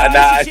 hindi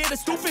nakadaan.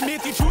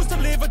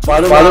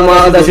 Paano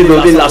makakada si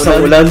Dodi lakas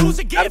ng ulan?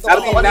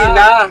 Arto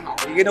kanina.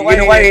 Ginawa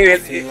yung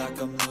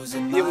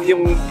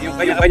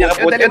kanya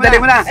kapot. Dali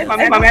mo na.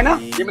 Mamaya na.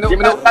 Hindi mo na.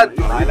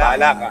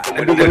 Bahala ka.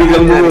 Nagbubulig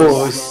lang mo.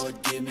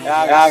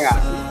 Kaya nga.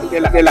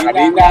 Kailan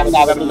kanina.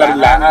 Nakakatulan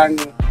lang.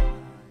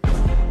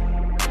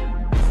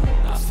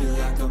 I feel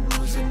like I'm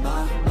losing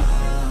my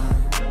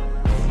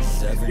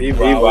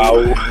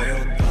Wow.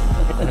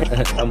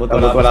 Tamot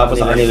wala pa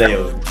sa kanila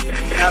yun.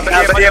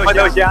 Napadiyan pa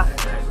daw siya.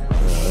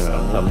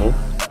 Tamo.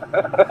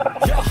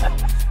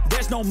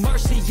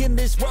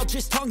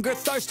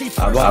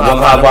 Habang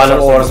haba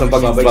ng oras ng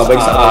pagbabay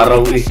sa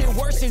araw eh.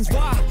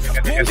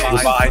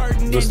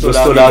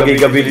 Gusto lagi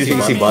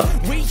gabilising si Bat.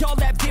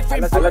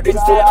 Alagin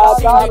sila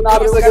ata,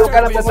 narinig ka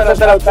na pumunta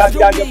sa laut at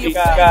gagabi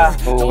ka.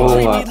 Oo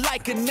nga.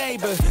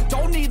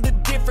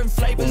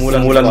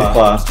 Umulan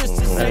pa.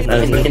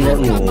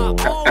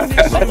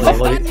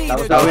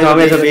 Tapos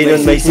kami sabihin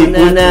nun, may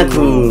sipon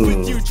ako.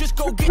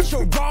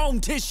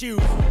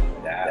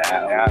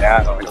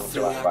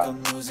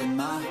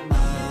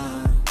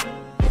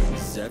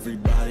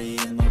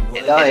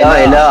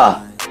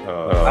 Hello.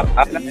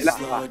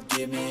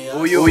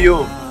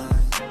 Uyu.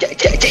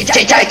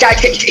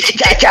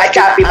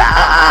 Chapi ba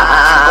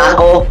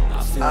ako?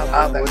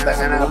 Punta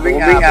ka na moving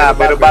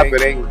pero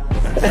babering.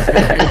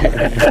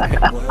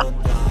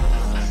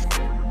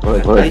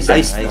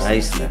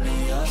 Nice na.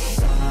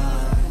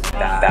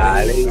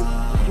 Dali.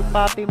 Yung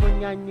papi mo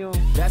niyan yung...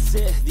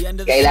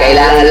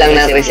 Kailangan lang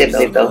ng reset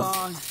dito.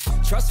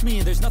 Trust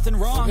me, there's nothing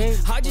wrong.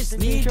 I just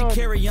need to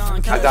carry on.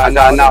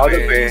 Handa na ako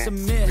doon eh.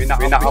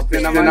 Pinaka-up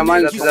na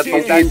naman sa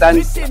tungkitan.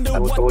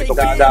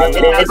 Tutok na.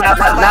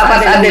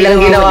 Dapat ano lang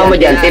ginawa mo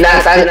dyan.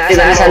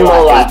 Tinasan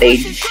mo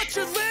wattage.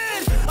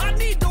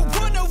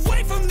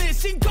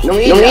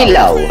 Nung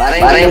ilaw,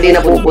 para hindi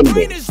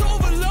napupundi.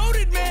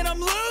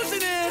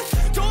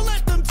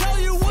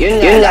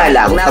 Yun nga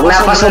lang, pag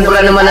napasobra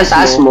naman ang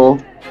taas mo,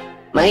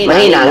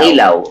 mahina ang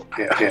ilaw.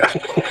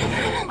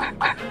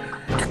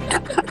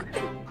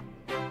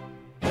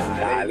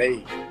 Dali.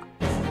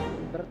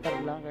 Inverter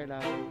lang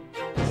kailangan.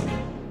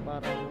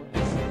 Parang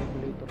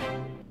regulator.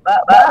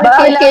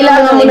 Bakit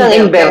kailangan mo ng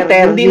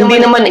inverter?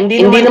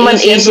 Hindi naman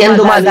AC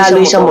ang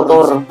dumadaloy sa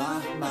motor.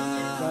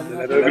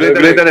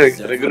 Regulator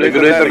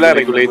lang.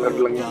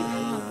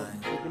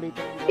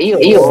 Iyo,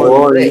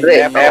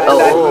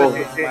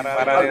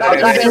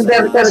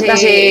 Pagka-inverter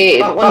kasi,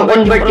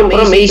 pang-convert yung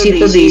from AC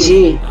to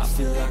DC.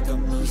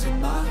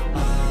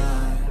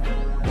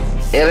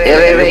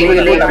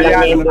 I-regulate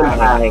lang yung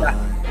bahay.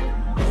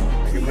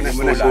 Hindi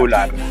mo na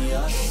solar.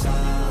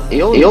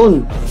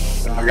 Yun.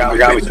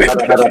 Magamit mo.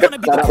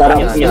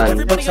 Sarap yan.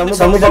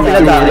 Saan mo ba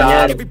pinadaan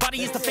yan?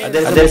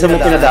 Adel, saan mo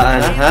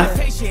pinadaan? Ha?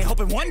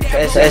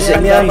 Sa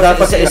SM yan.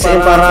 Dapat sa SM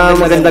para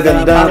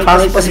maganda-ganda.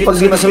 Pangit pa si pag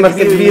dito sa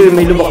market view.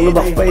 May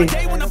lubak-lubak pa eh.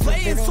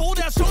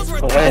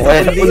 Okay,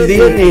 napundi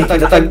yan eh.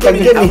 Tagtag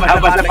yan eh.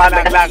 Habas na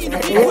palag lang.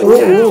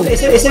 Oo.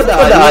 SM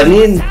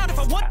padaanin.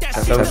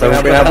 Saan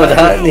mo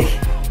pinapadaan eh.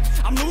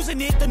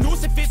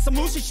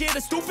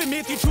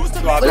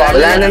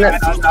 Wala na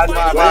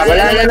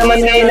naman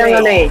ngayon ang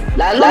ano eh.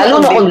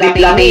 Lalo na kung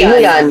diklaki mo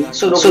yan,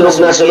 sunog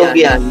na sunog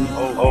yan.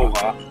 Oo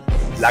nga.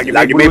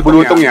 Lagi may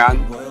bulutong yan.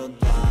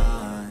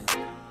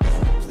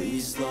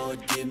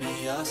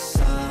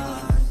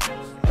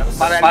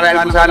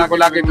 Para sana ko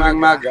lagi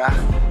maga.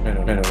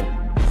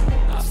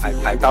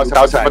 Ay,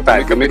 5,000 pa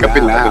tayo. Kami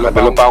kapil na.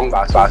 Dalo pa akong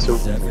kaso.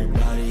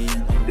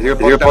 Sige,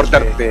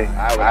 reporter.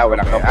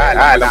 Wala ka pa.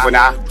 Alam ko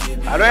na.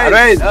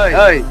 Arwin!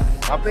 Oy!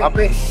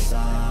 Kape!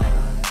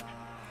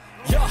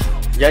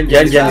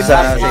 Yan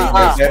sa...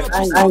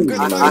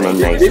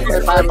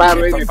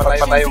 Paro yun,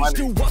 patay yung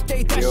ano.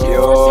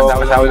 Yung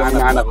sawa-sawa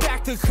ng anak ko.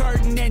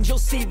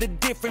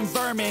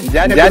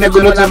 Diyan,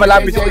 nagulot sa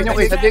malapit sa inyo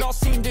kay Sadik.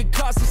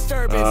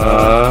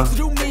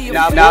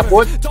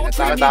 Inabot.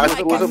 Taka sa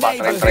puso ba?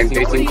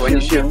 35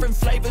 inches yun.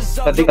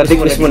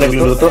 Sadik mismo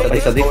nagluluto. Ay,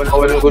 Sadik.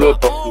 Ako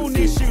nagluluto.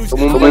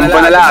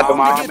 Tumumpa na lahat.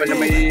 Tumakap na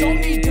may...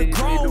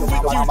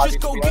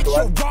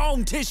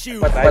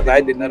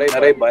 Patay, din na rin.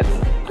 Ba't?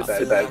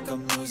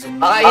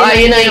 Baka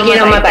yun ang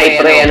ikinamatay,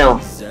 pre, ano?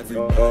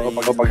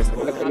 Pag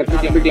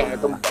nagtitibig lang,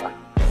 itong pa.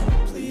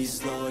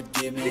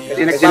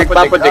 Kasi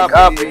nagpapadik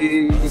up,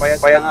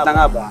 payat na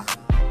nga ba?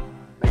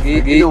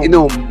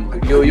 Nag-iinom,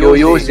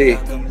 nag-yoyosi.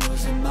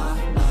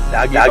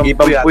 Lagi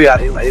pang puyat.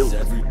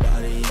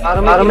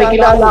 Para may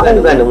kilala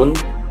kong ganun.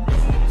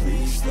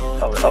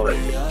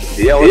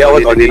 Hindi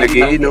ako, hindi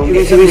nag-iinom.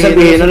 Ibig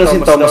sabihin, ano si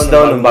Thomas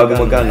daw nung bago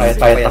magkano?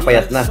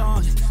 Payat na.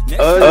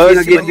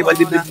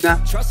 Nag-ibadibid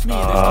na.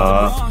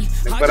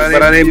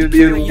 Nagparanim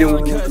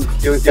yung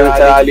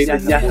sa lilit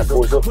niya sa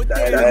puso.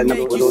 Dahil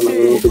napuno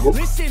ng dugo.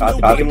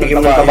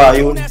 Tigim ng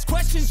kabayo.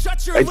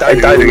 Ay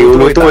tayo,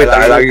 nag-iuluto eh.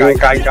 Tayo lagi yung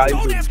kain-kain.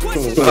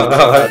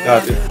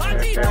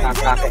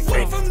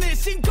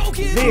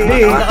 Hindi,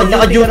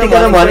 naka-duty ka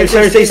naman.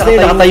 Exercise na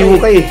yun, nakatayo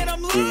ka eh.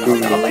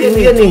 Nakatayo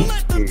yan eh.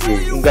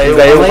 Yung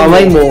gayong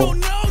kamay mo.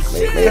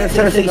 May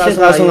exercise siya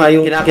kaso nga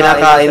yung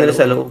kinakain nila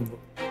sa loob.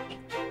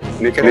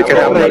 Hindi ka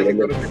naman.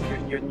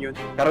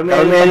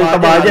 Karamihan yung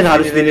taba dyan,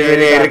 halos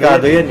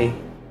dinire-Ricardo yan eh.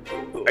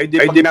 Ay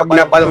di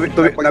napasok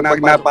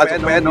pa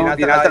yan,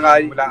 hindi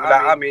nasakay,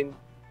 wala amin.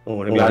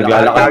 Oo,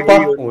 naglalakad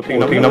pa.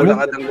 Tingnan mo.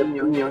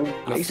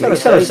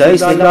 Exercise,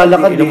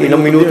 naglalakad.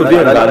 Ilang minuto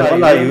din, lalo pa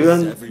layo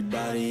yan.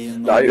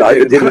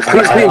 Layo din.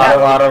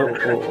 Araw-araw.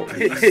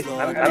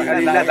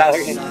 Regulate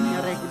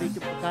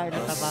yung pagkain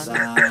ng taba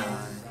na...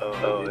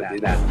 Oo, hindi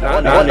na.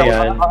 Ano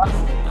yan?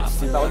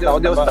 Ako di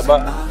ako sa taba.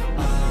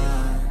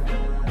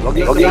 Wag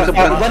yung sa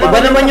Iba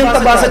naman yung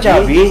taba sa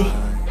chubby.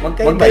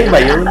 Magkaiba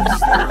yun.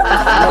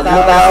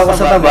 Matao ka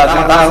sa taba,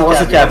 matao ka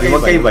sa chubby.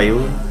 Magkaiba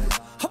yun.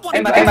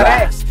 Ay,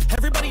 pare.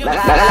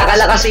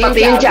 Nakalakas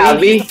yung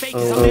chubby.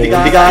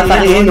 Hindi ka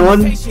katakihin nun.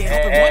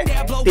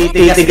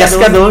 Titigas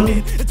ka nun.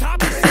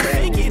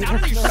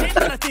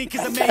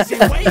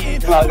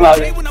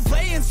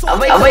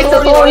 Abay,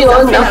 totoo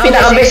yun. Ang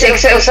pinaka-best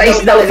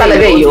exercise daw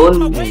talaga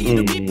yun.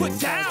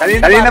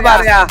 Kanina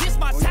pare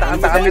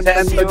punta kami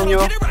sa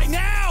Antonio.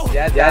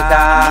 Diyan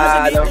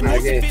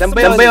Saan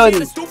ba yun?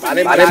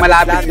 Pare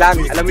malapit lang.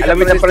 Alam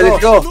mo yung prolis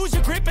ko.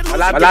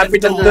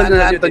 Malapit lang doon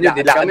na Antonio.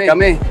 Dilakad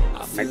kami.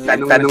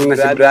 Nagtanong na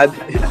si Brad.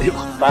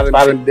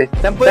 Parang de.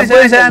 Saan po yung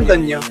San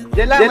Antonio?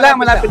 Diyan lang,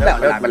 malapit lang.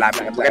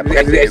 Malapit.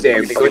 Kasi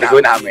SM, ligo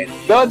namin.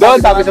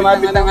 Doon, bago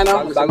sumabit ng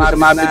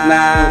sumabit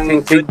ng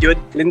St. Jude.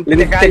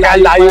 Teka,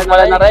 layo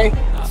pala na rin.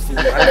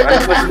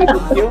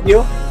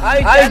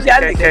 Ay,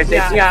 dyan.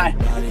 Exercise nga.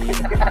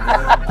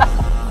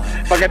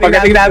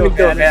 Pagdating namin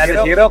doon, kaya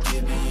na-Xerox.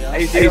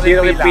 Ay, Xerox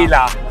yung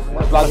pila.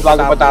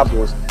 Bago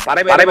matapos.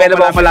 Pare, may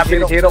alam ako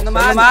malapit yung Xerox.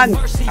 Naman!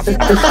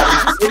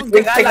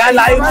 Teka,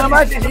 layo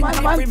naman!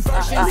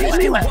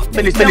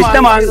 Bilis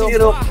naman!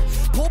 Xerox.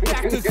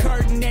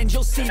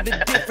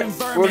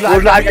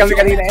 Purlaan kami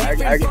kanina eh.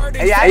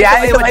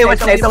 Ay, what's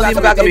na ito? Hindi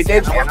mo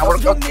gagamitin. Kaya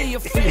na-workout.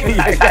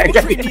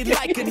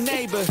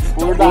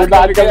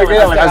 Purlaan kami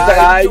kaya. Walang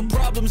sakay.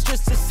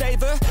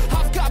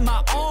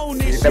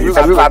 Sabi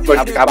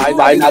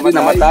kapit-bahay natin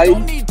namatay.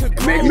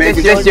 May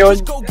session.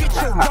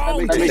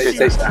 May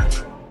exercise na.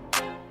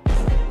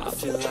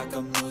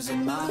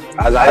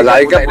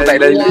 Alay ka, puta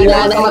ilan. Hindi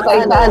nga namatay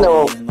sa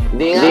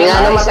Hindi nga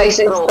namatay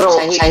sa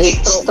stroke. Sa heat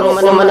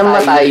stroke naman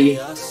namatay.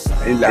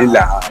 Ayun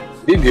lang.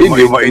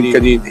 Hindi main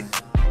kanina.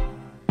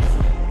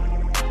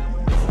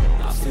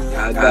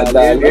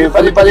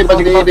 Pali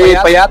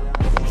payat.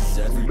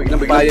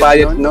 Biglang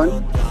payat nun.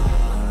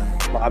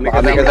 Baka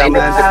may kasama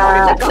na.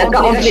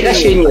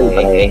 Nagka-komplikasyon yun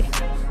eh.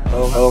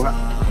 Oo nga.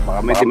 Baka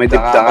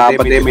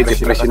may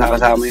depression na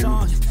kasama yun.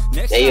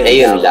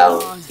 Ayun lang.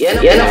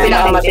 Yan ang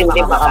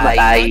pinakamatinding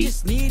makamatay.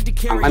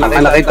 Ang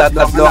anak ay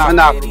tatlo ang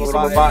anak.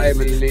 Puro babae,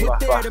 maliliit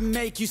pa.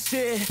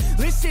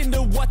 Listen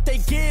to what they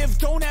give.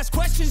 Don't ask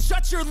questions,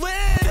 shut your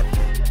lid.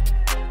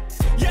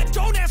 Yeah,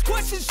 don't ask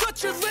questions,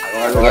 shut your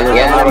lid.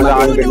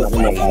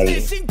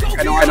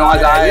 Ano nga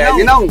sa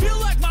ginong?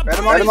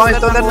 Pero mga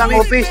installer ng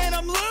office.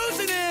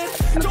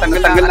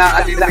 Tanggal na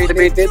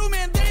activated.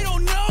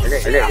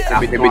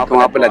 Activate ko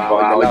nga pala.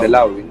 Baka ako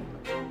dalawin.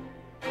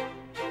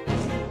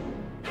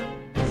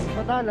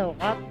 Padalaw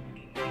ka?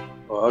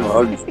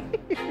 Oo.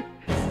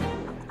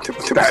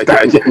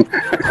 Tayo dyan.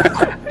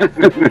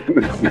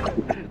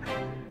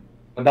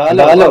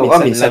 Madalaw ka,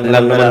 minsan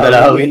lang naman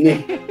dalawin eh.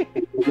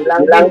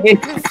 Lang eh.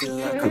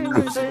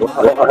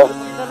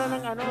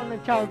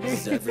 Ng chowdy.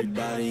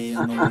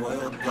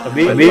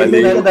 Sabihin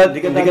mo na, di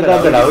ka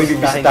dadalawin,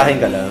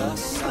 bibisitahin ka lang.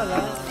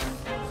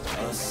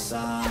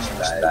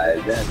 Tayo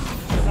dyan.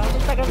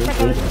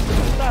 Tagal-tagal.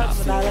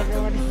 Madalang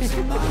naman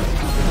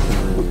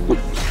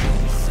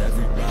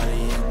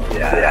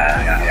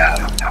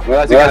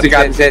Wala si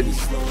Kansen.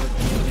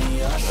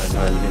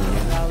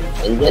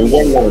 Andyan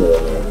lang.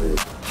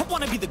 I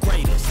wanna be the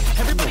greatest.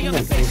 Everybody on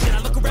the face and I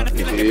look around and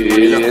feel like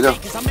everybody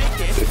else I make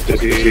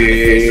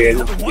it.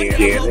 One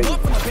day I blow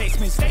up from the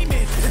basement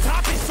statement. The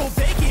top is so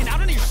vacant. I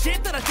don't hear shit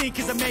that I think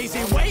is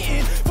amazing.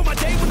 Waiting for my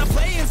day when I'm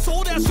playing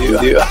sold out to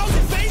 1,000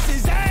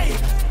 faces. Hey,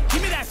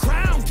 give me that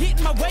crown. Get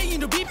in my way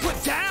and to be put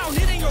down.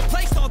 It ain't your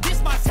place, all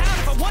this my town.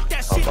 If I want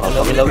that shit,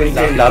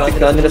 Lapit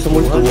na nila sa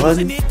multuhan.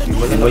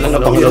 Walang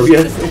napanglaw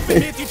yan.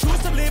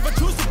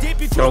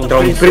 Strong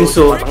Prince,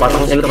 so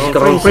patang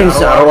Strong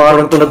Prince.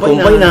 Araw-araw ito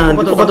nagpumpay na.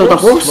 Hindi pa ito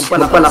tapos.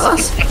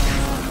 Magpalakas.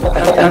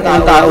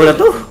 Ang tao na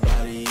to.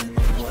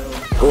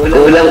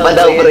 Kulang pa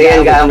daw pre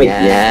ang gamit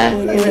niya.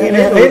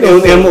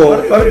 Ayun mo.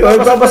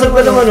 Babasag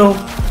pa naman oh.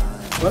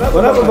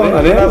 Wala pa bang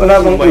ano yan? Wala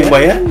bang kuba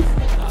yan?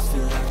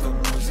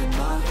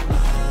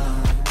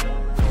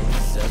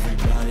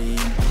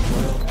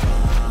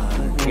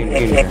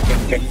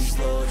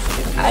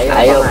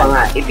 Ayaw pa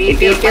nga.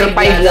 Ipipir 5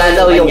 nga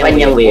daw yung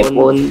kanyang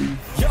weapon.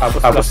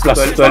 Tapos plus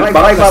 12.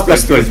 Baka iba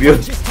plus 12 yun.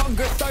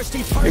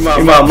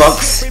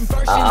 Imamax.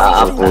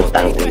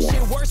 Putang ina.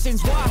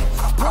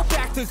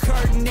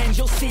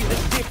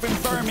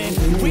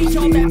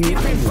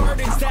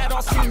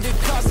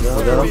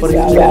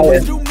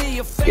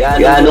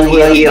 Ganong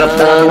hirap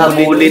na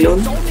nabuli nun.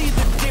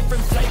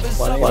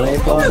 Panay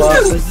pa ba?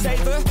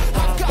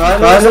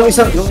 Kaya nung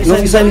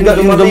isang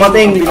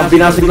dumating, ang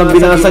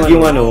binasag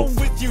yung ano,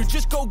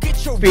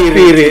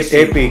 Spirit,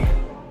 Epic.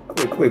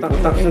 Uy,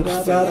 putang ina,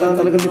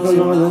 talaga dito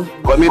yung ano.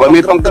 Kung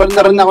may pang-troll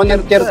na rin ako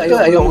ng tier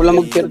 2, ayaw ko lang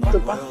mag-tier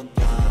 2 pa.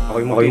 Ako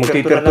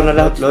mag-tier 2 na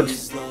lahat,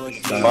 Lods.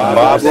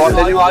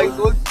 Babawalan yung aking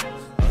gold.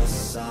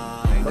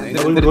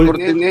 Gold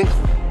 14 eh.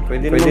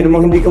 Pwede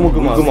namang hindi ka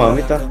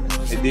gumamit ha.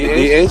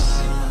 DS?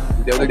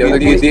 Hindi ako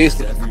nag-DS.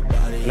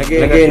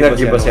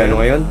 Nag-energy ba siya ano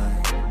ngayon?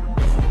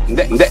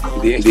 Hindi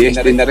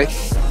DSD na rin.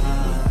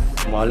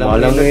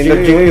 Malang na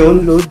energy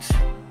ngayon, Lods.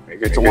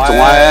 Gusto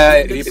nga,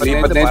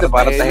 lipat na ito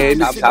para tahin.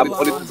 Sabi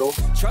ko rin ito.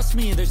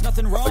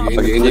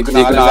 Pag hindi ko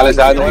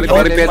nakalasado,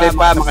 pwede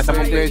pa, mga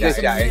 10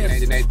 pesos siya.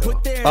 Energy na ito.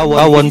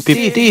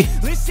 150.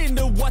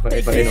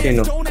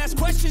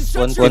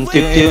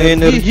 150 yung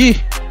energy.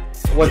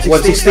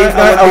 160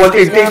 na,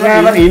 180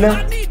 na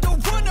kanina.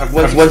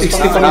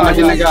 160 pa nga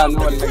kasi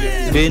nag-ano.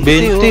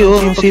 20,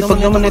 oh. Ang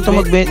sipag naman ito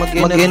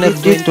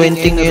mag-energy.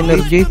 20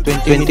 energy.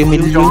 20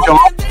 million.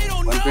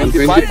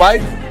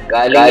 125?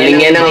 Galing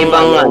yan ng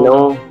ibang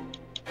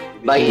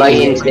buy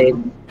instead.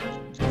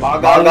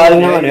 Baka galing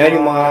naman yan,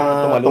 yung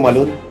mga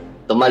tumalon.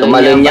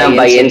 Tumalon niya,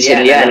 buy and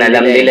sell yan.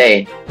 Alam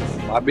nila eh.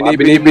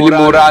 Binibili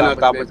mura,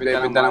 tapos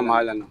pinibenta ng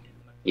mahal,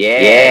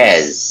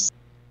 Yes!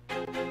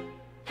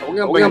 Huwag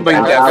yung ba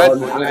hindi agad?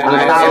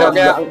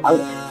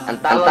 Ang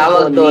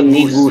tawag doon,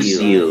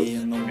 negosyo.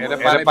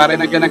 Pare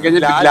na ganyan,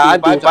 biglaan,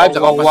 2.5,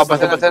 saka kukuha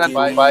basta ng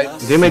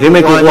 2.5. Hindi,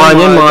 may kukuha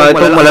niyan, mga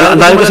ito, malala. Ang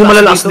dami kasi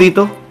malalakas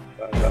dito.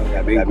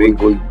 Gabing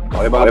gold.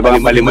 Okay ba,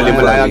 mali-mali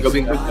ang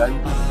gawing gold yan?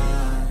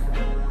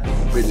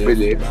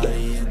 Bili.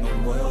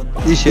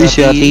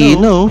 Siya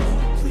Tino.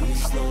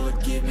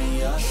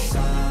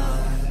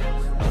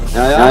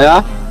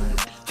 Yaya?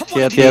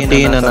 Siya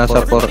Tino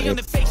nasa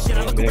 4F.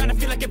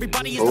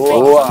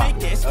 Oo.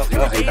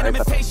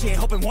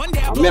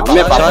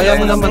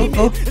 Sayang naman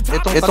to.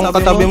 Itong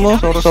katabi mo,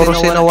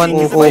 Sorose na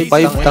 105,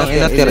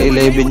 tangina tier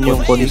 11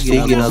 yung Consti,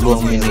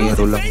 ginagawang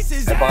minero lang.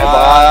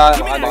 Baka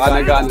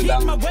nag-ano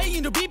lang.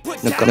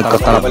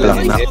 Nagkakarap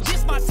lang na.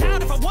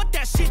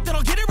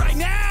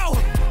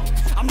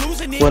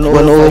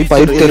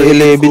 105 tier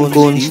 11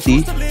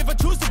 Consti.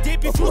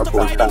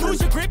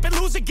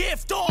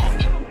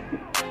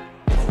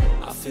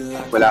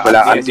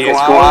 Wala ang DS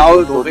ko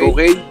out,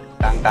 2K.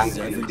 Tang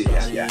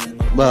yan.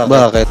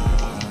 Bakit?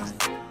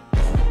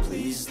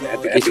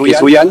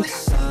 Isu yan.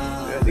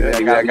 Hindi ko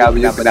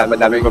nagagawin yung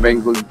pinapadami ko ba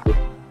yung gold ko.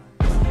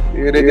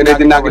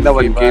 Ready na ako na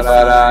 1K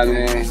para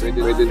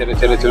pwede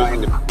diretso ng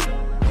hindi.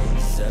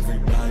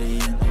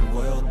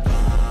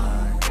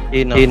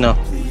 Ino.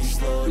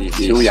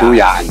 Isu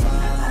yan.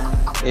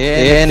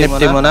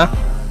 NFT mo na?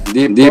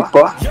 Di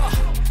po.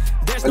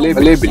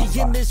 Malibili pa.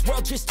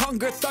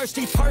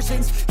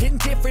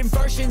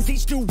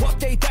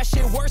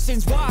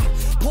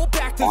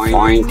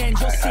 Point.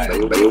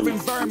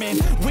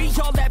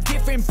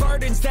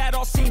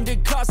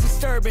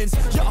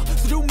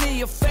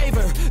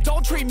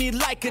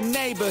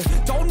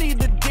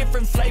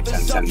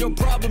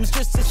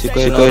 Si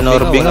Kuya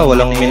Norby nga,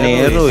 walang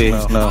minero eh.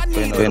 No,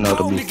 Kuya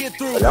Norby.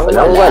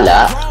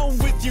 Wala.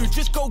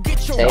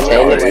 Sa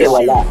NFT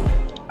wala.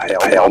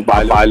 Ayaw akong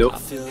palo.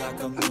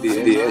 Ang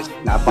DS.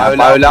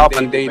 Napalo lang ako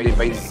pang daily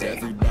pa yun.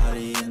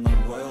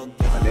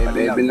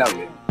 Level lang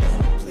eh.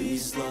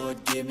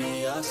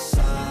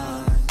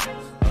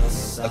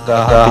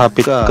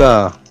 Nagkahapit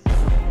ka.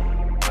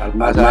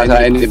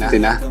 Masa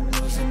NFT na.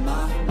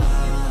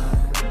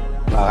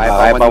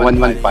 Kaya pa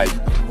 115.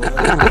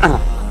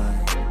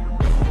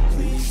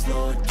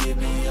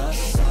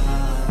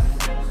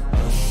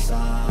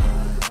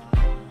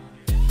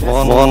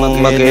 Mukhang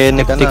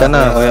mag-NFT ka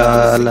na,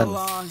 Kuya Alan.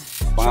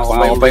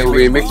 Mga pa yung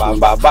remix,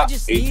 mababa.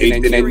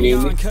 89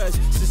 minutes.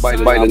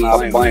 Baila na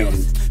ako pa ngayon.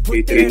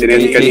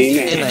 89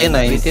 kanina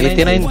eh.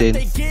 89 din.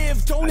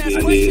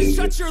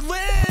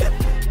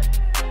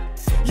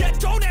 Yeah,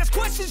 don't ask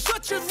questions,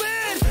 shut your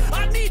lid.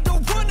 I need to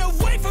run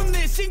away from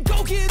this and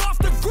go get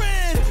off the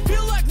grid.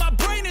 Feel like my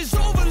brain is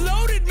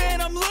overloaded, man,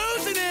 I'm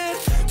losing it.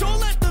 Don't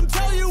let them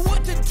tell you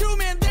what to do,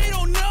 man, they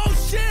don't know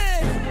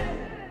shit.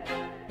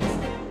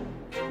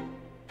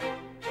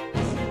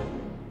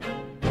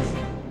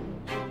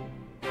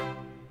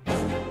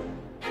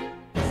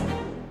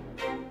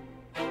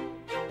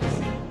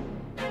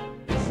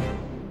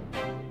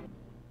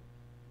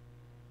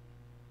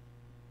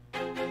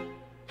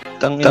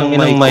 Tangin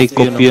ng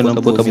Mycop yun ang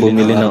puta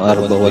bumili ng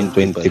Arba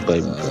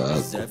 125.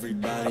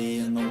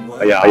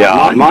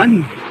 Kaya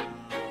man.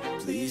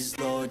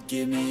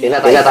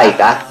 Pinatay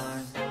ka?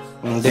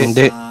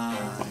 Hindi.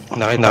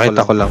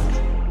 Nakita ko lang.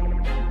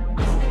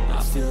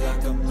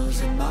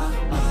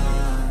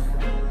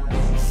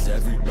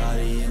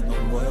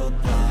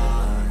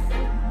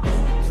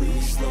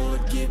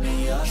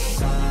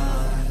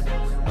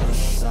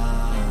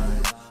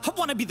 I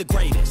wanna be the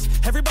greatest.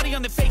 Everybody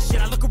on the fake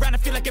shit. I look around and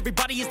feel like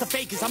everybody is the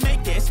fakest. I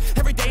make this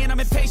every day and I'm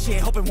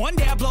impatient, hoping one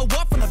day I blow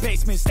up from the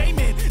basement.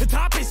 Statement, the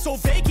top is so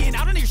vacant.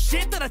 I don't hear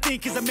shit that I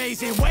think is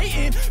amazing.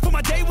 Waiting for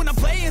my day when I'm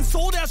playing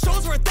sold out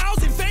shows for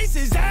 1,000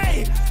 faces.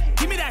 Hey,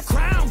 give me that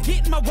crown,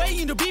 get in my way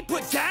and to be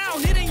put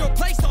down. It ain't your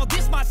place, all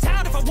this my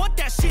town. If I want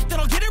that shit, then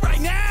I'll get it right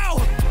now.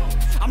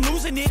 I'm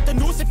losing it, the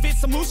noose it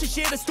fits. I'm losing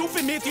shit, a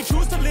stupid myth. You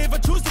choose to live or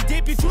choose to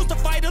dip. You choose to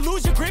fight or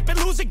lose your grip and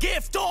lose a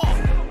gift.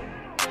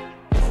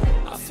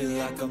 I feel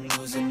like I'm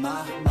losing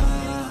my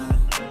mind.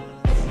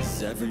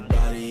 Is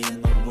everybody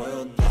in the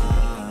world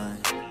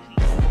blind?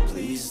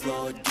 Please,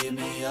 Lord, give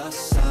me a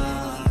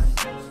sign.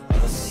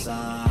 A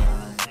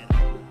sign.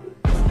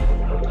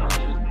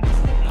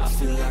 I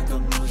feel like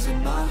I'm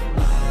losing my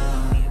mind.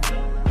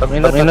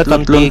 Tangina,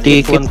 tatlong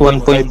ticket,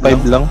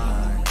 1.5 lang.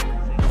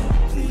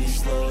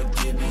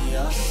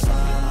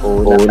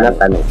 Unat,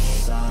 ano?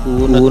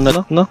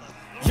 Unat, no?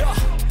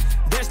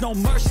 No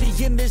mercy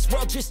in this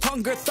world, just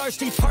hunger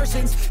thirsty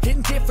persons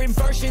in different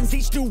versions.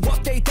 Each new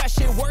update, that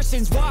shit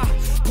worsens. Why?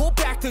 Pull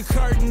back the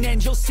curtain and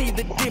you'll see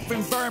the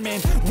different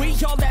vermin. We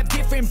all have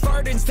different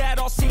burdens that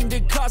all seem to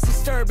cause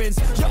disturbance.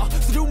 Yo,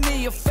 do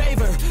me a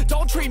favor,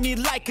 don't treat me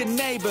like a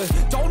neighbor.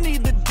 Don't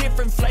need the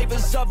different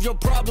flavors of your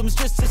problems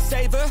just to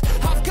savor.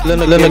 I've got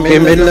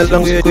ML na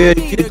lang kuya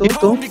dito.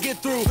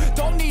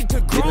 Don't need to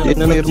grow.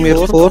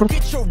 MIR4.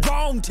 Get your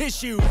own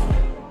tissue.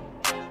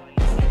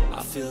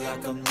 I feel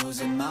like I'm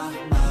losing my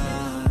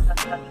mind.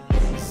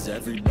 Is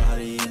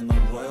everybody in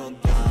the world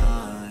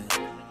blind?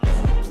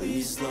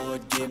 Please,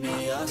 Lord, give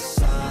me a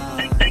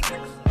sign,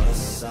 a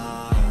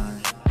sign.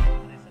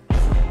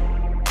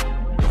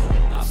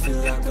 I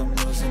feel like I'm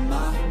losing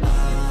my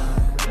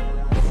mind.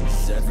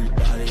 Is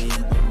everybody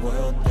in the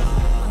world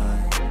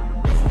blind?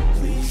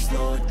 Please,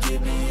 Lord,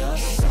 give me a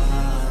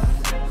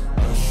sign,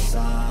 a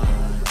sign.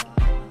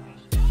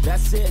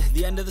 That's it,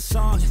 the end of the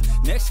song.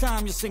 Next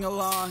time you'll sing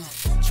along.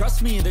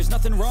 Trust me, there's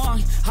nothing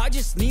wrong. I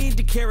just need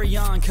to carry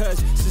on,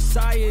 cause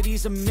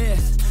society's a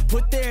myth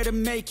put there to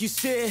make you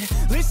sit.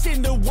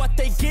 Listen to what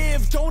they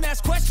give. Don't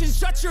ask questions,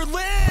 shut your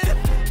lid.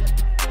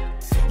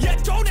 Yeah,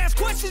 don't ask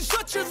questions,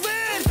 shut your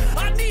lid.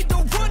 I need to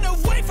run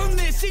away from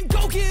this and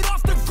go get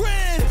off the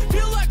grid.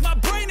 Feel like my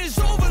brain is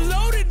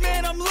overloaded,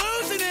 man, I'm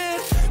losing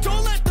it.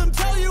 Don't let them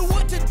tell you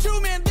what to do,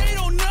 man, they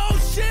don't know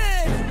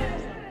shit.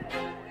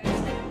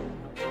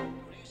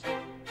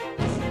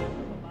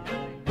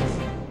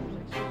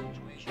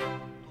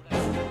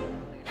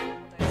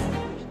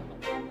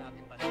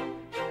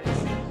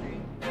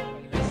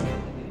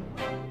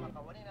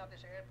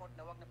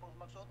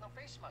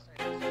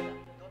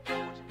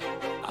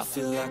 I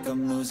feel like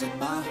I'm losing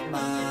my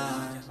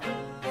mind.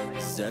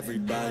 Is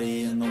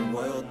everybody in the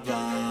world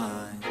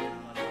blind?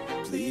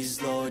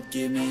 Please, Lord,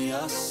 give me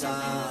a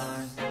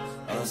sign,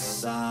 a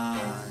sign.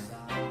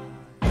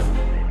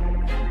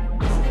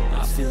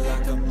 I feel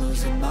like I'm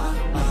losing my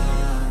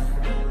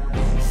mind.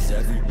 Is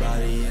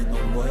everybody in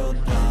the world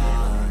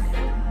blind?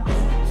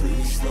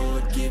 Please,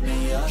 Lord, give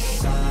me a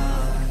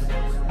sign,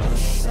 a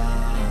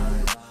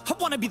sign. I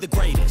wanna be the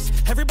greatest.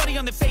 Everybody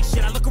on the fake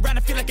shit. I look around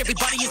and feel like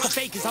everybody is the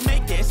fakest. I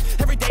make this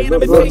every day and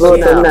I'm in blow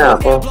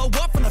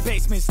up from the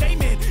basement.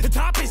 Statement, the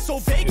top is so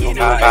vacant.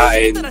 That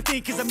I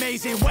think is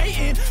amazing.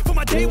 Waiting for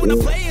my day when I'm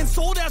playing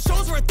sold out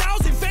shows for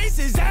 1,000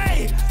 faces.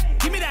 Hey,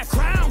 give me that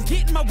crown.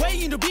 Get in my way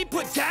and to be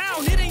put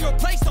down. It ain't your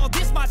place, all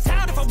this my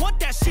town. If I want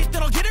that shit,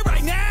 then I'll get it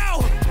right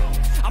now.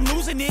 I'm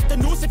losing it, the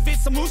noose it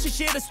fits. I'm losing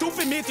shit, a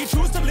stupid myth. You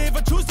choose to live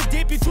or choose to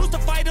dip. You choose to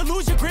fight or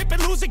lose your grip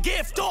and lose a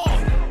gift. Oh,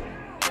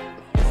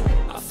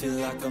 I feel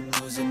like I'm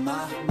losing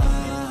my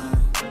mind.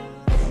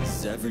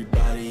 Is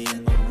everybody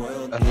in the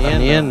world? Ano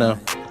yan ah?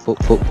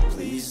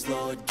 Please,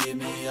 Lord, give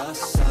me a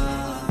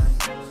sign.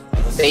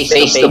 Face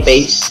to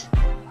face.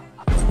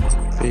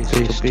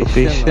 Face to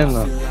face yan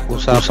ah.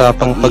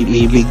 Usapang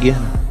pag-ibig yan.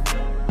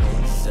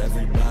 Is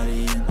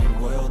everybody in the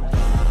world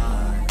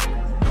blind?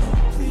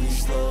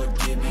 Please, Lord,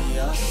 give me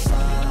a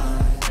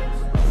sign,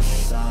 a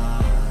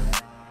sign.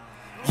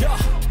 Yeah.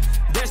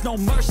 There's no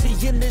mercy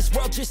in this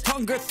world, just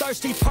hunger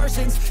thirsty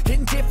persons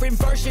in different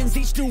versions.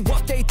 Each new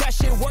update, that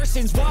shit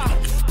worsens. Why?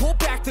 Pull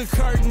back the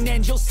curtain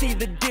and you'll see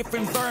the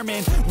different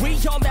vermin. We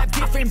all have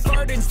different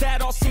burdens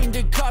that all seem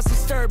to cause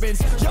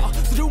disturbance. Yo,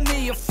 do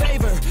me a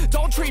favor,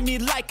 don't treat me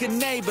like a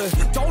neighbor.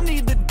 Don't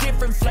need the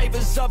different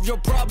flavors of your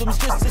problems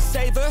just to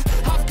savor.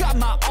 I've got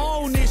my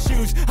own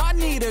issues, I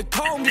need a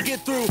comb to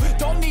get through.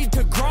 Don't need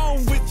to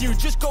groan with you,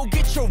 just go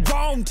get your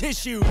own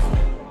tissue.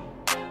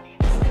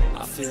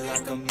 I feel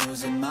like I'm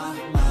losing my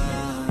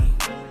mind.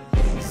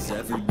 Is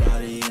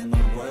everybody in the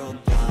world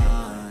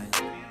blind?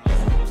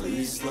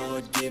 Please,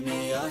 Lord, give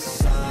me a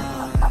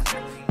sign,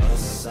 a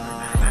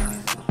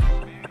sign.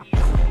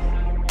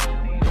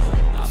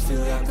 I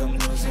feel like I'm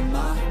losing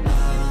my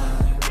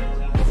mind.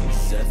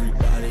 Is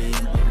everybody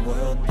in the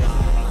world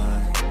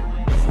blind?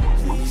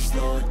 Please,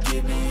 Lord,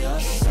 give me a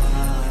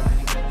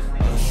sign,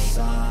 a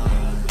sign.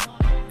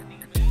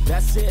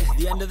 That's it,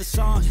 the end of the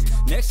song.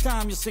 Next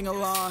time you'll sing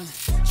along.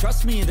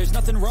 Trust me, there's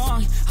nothing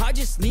wrong. I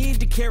just need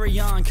to carry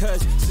on,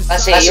 cause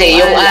Kasi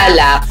yung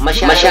alak,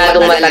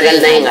 masyadong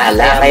matagal na yung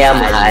alak, kaya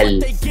mahal.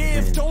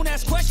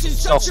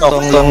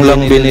 Song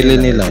lang binili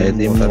nila,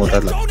 hindi mo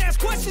talaga.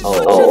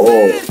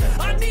 Oo.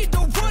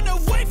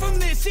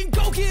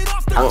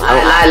 Ang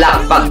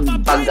alak,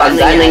 pag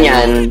ano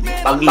yan,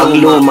 pag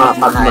luma,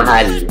 pag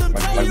mahal.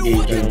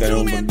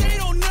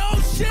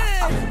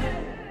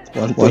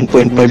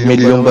 1.5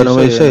 million ba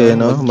naman isa eh,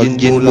 no?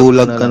 Mag-gin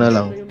bulag ka na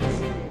lang.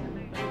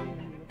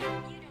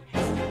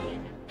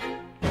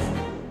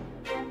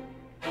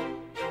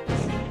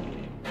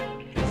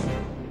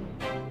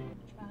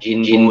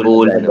 Gin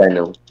bulag,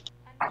 ano?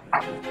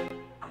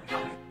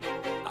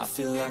 I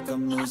feel like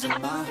I'm losing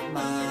my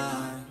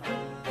mind.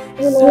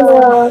 Is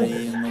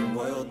everybody in the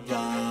world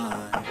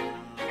blind?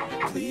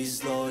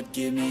 Please, Lord,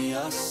 give me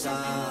a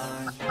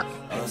sign,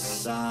 a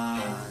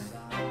sign.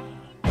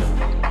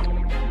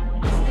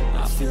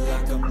 feel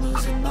like I'm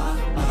losing my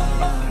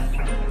mind.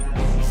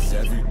 Is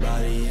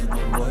everybody in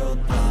the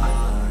world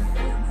blind?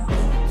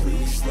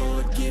 Please,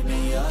 Lord, give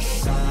me a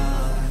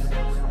sign,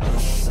 a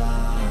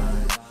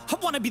sign. I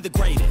wanna be the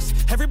greatest.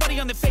 Everybody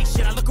on the fake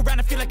shit. I look around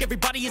and feel like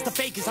everybody is the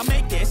fakest. I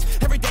make this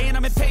every day and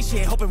I'm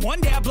impatient, hoping one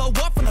day I blow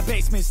up from the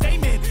basement.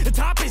 Statement, the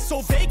top is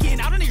so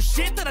vacant. I don't hear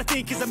shit that I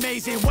think is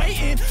amazing.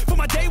 Waiting for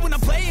my day when I'm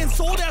playing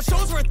sold out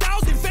shows for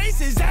 1,000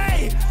 faces.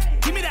 Hey,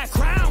 give me that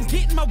crown,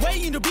 get in my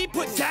way and to be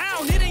put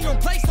down. It ain't your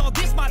place, all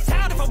this my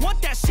town. If I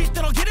want that shit,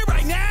 then I'll get it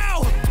right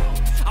now.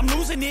 I'm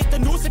losing it, the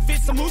noose it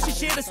fits. I'm losing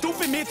shit, a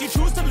stupid myth. You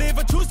choose to live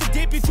or choose to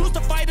dip. You choose to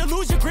fight or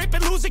lose your grip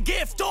and lose a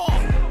gift. Oh,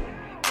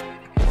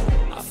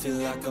 I feel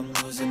like I'm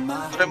losing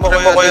my mind. Mo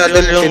kaya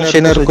yung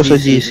shiner ko sa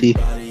GC.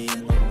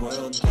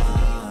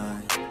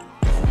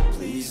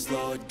 Please,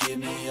 Lord, give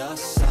me a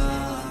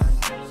sign,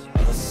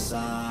 a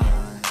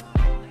sign.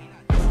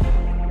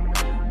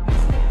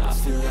 I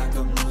feel like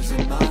I'm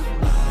losing my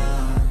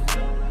mind.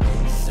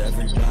 Is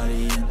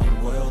everybody in the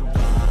world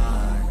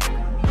blind?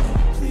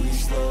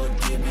 Please, Lord,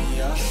 give me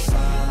a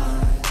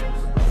sign,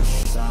 a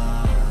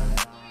sign.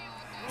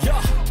 Yeah.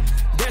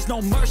 There's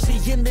no mercy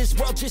in this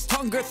world, just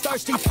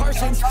hunger-thirsty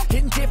persons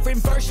in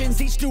different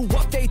versions. Each new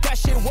update, that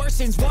shit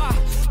worsens. Why?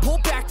 Pull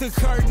back the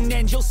curtain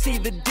and you'll see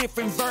the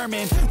different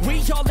vermin.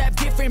 We all have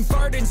different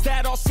burdens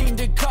that all seem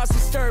to cause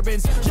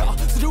disturbance. Yo,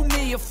 so do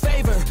me a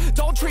favor,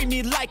 don't treat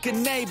me like a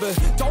neighbor.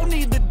 Don't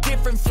need the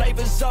different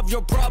flavors of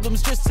your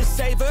problems just to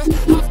savor.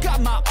 I've got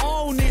my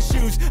own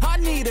issues, I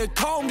need a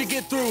comb to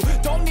get through.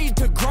 Don't need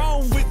to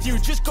groan with you,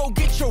 just go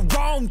get your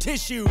own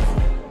tissue.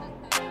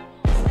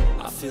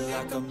 I feel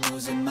like I'm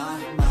losing my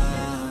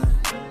mind.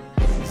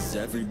 Is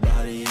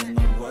everybody in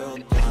the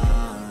world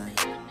blind?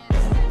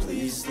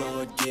 Please,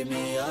 Lord, give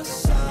me a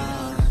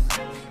sign,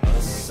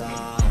 a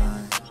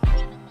sign.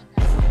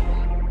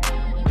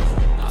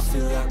 I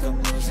feel like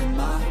I'm losing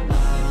my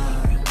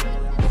mind.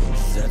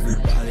 Is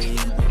everybody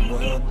in the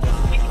world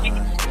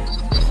blind?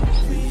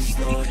 Please,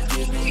 Lord,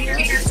 give me a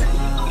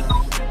sign,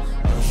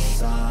 a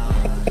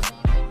sign.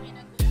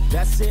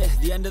 That's it,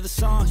 the end of the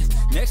song.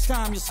 Next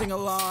time you'll sing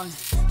along.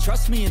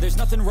 Trust me, there's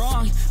nothing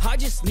wrong. I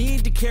just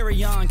need to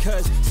carry on,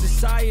 cause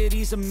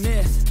society's a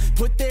myth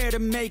put there to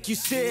make you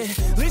sit.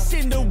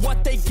 Listen to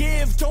what they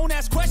give. Don't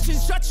ask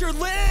questions, shut your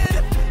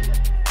lid.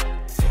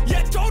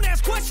 Yeah, don't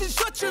ask questions,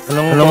 shut your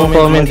lid. Anong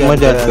comment mo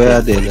dyan, Kuya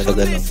Adel, sa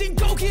ganun?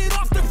 Go get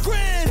off the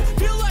grid.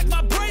 Feel like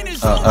my brain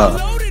is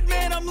overloaded,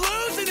 man. I'm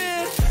losing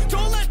it.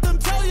 Don't let them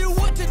tell you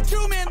what to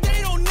do, man.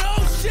 They don't know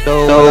shit.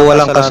 So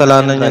walang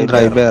kasalanan yung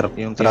driver,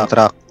 yung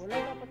truck.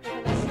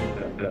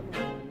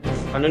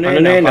 Ano na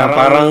yun,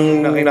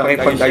 parang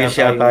nakipag-ayos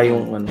yata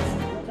yung ano.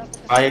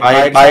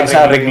 Payag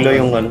sa reglo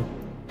yung ano.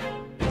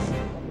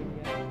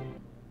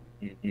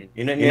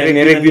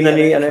 Nireview na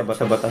ni ano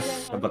sa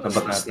batas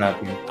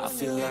natin. I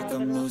feel like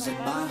I'm losing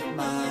my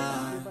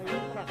mind.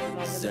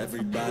 Is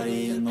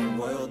everybody in the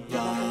world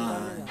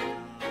blind?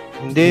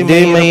 Hindi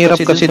mahirap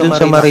kasi dun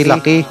sa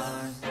Marilaki.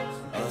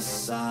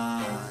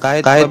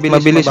 Kahit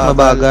mabilis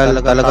mabagal,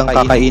 talagang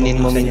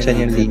kakainin mo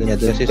minsan yung linya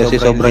dun kasi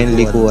sobrang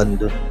likuan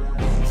dun.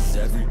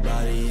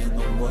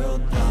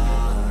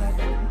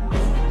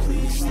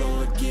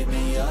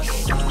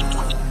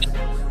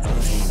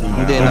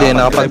 Hindi,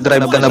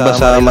 nakapag-drive ka na ba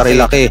sa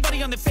Marilaki?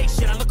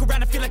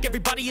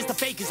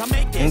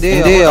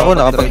 Hindi, ako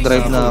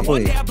nakapag-drive na ako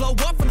eh.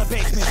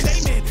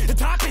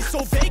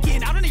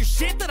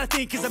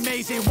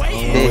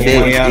 Hindi,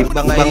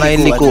 iba nga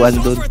yung likuan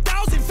dun.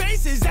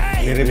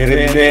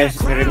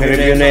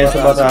 Nireview na yun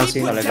sa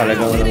batasin.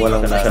 Talagang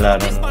walang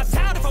kasalanan.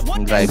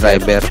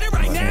 Driver.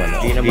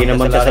 Hindi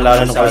naman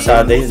kasalanan ng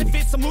kalsada yun.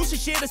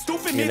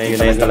 Yun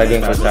na yun talaga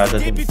yung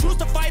kalsada dun.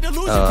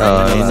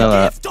 Yun na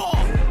nga.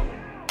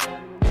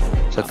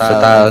 Sa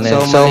tao na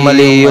yun. So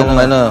mali yung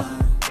ano,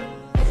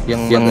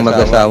 yung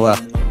mag-asawa.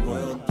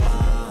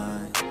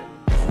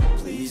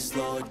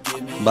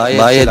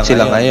 Bayad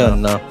sila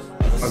ngayon, no?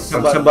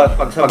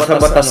 Pag sa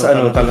batas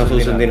ano, talagang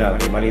susundin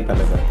natin, mali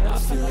talaga.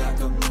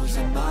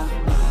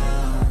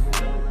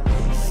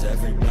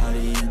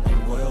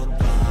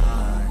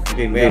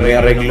 Okay, may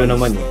arreglo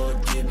naman eh.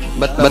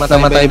 Ba't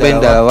namatay ba yung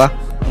dalawa?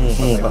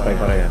 Patay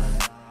yan.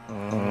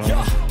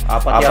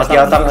 Apat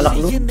yata ang anak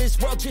nun.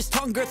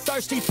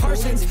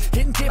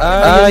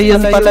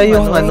 Yun pala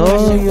yung ano,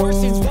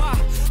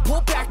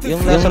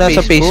 yung nasa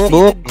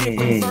Facebook.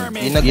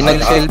 Yung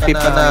nag-selfie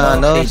pa na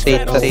ano,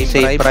 safe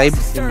drive,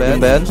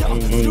 yun ba yun?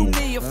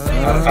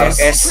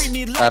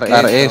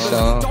 RS,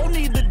 oh.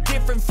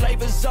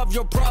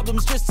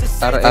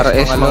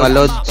 RS mga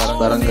lods,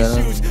 parang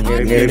gano'n.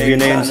 Review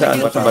na yun sa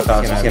ano, sa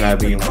batas,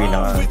 sinabi yung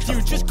pinaka.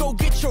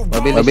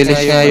 Mabilis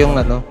nga yung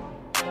ano.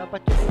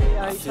 Dapat yung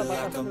ay sa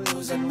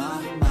batas.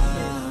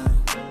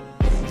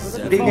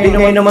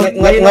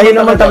 Ngayon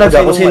naman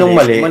talaga, kung sinong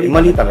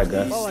mali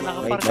talaga.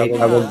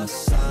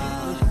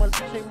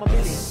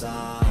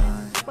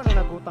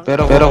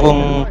 Pero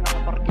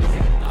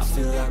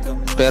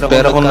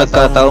kung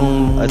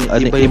nagkataong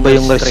iba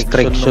yung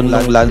restriction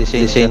ng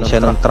lisensya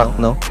ng truck,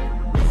 no?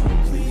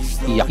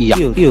 Iyak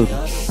yun.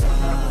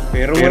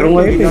 Pero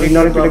ngayon, hindi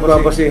na rin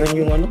pinagbabasehan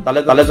yung ano.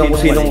 Talagang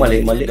kung sinong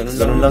mali.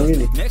 Ganun lang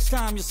yun eh.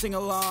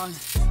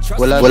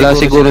 Wala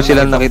siguro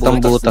silang nakitang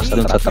butas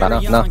dun sa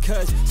truck na.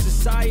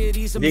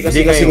 Hindi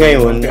kasi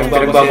ngayon,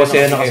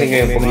 pinagbabasehan na kasi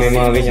ngayon kung may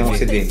mga ganyang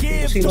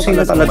aksidente.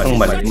 Sino talagang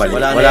mali?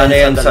 Wala na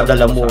yan sa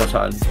dala mo o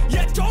saan.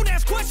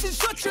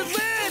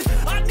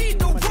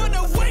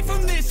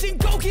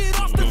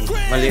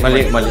 Mali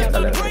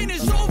talaga.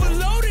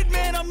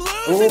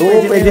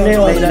 Oo, pwede na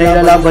yun.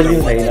 Nailalaban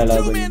yun.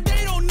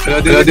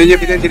 Pero din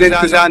yung pinandinan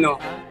ko sa ano?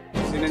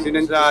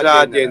 Sinan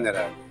sa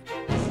general.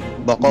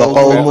 Baka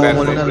umungol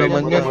na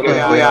naman yan.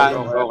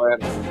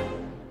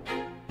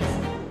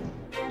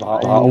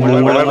 Baka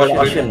umungol na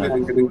malakas yan.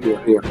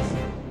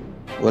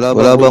 Wala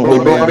bang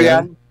umungol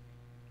yan?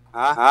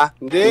 Ha?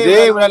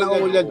 Hindi, wala nang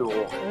umungol yan.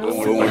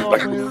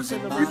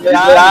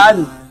 Yan!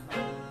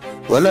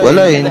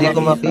 Wala eh, hindi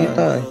ko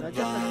makita eh.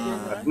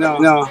 No.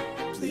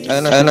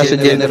 Ano sa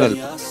general?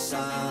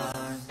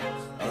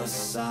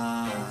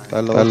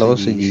 Kala ko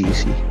si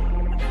GC.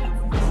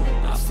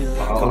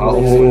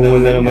 Umungol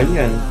na naman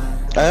yan.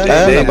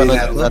 Napanood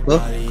na to?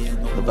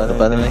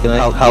 Paano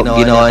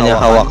ginawa niya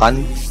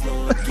hawakan?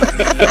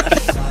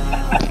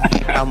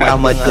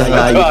 Tamad yung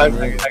ayun.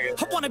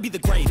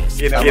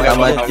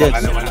 Tamad yun.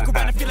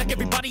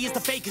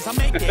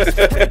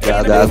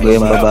 Gagago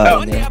yung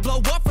babae niya.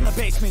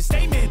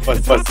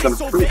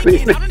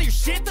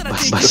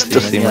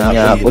 Bastos si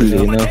Manyakol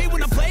eh, no?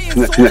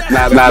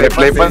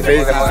 Na-reply pa sa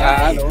mga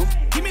ano.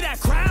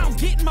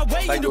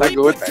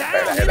 Sagot.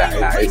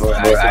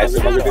 Ayos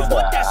sumagot ito.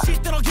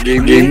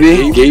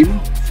 Game.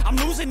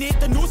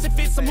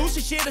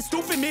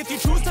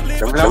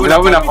 Wala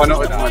mo na,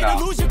 panood mo na.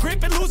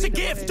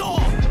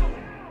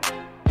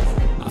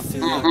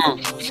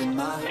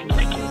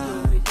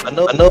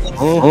 Ano?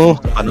 Oo,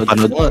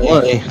 panood mo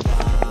eh.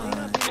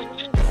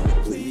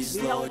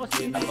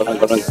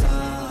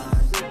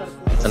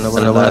 Ano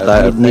ba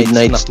tayo?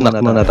 Midnight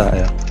snack muna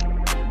tayo.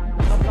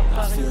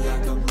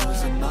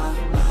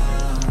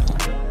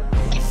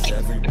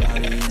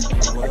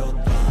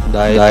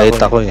 Diet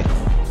ako eh.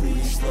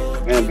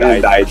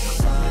 Diet.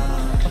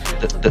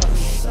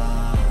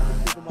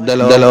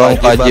 Dalawang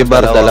kaji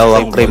bar,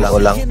 dalawang cream o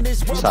lang.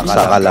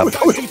 Saka lang.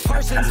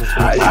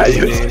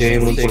 Ayos.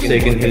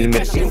 Second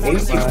helmet.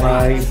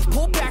 85.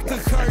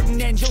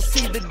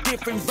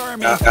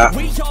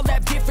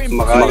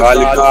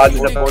 Makalit na adi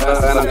sa puta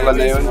ng klan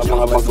na yun,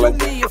 mga pangklan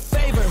niya.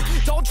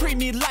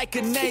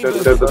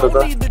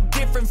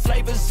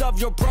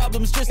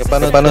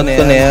 Panood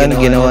ko na yan,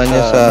 ginawa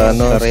niya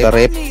sa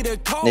rep.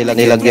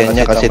 Nilagyan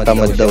niya kasi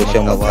tamad daw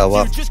siyang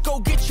maghawak.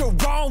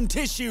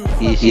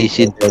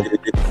 Easy daw.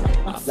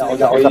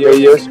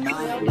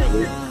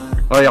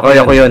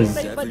 Ako yun.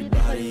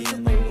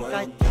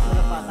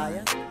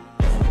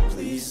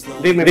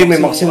 Hindi, may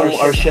maximum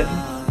hours yan.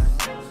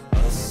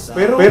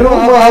 Pero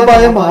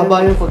mahaba yan.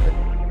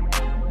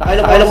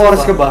 Nakailang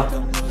oras ka ba?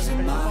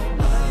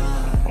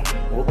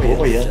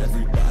 Okay yan.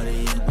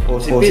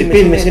 Si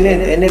Pin, may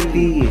sinend,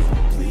 NFD.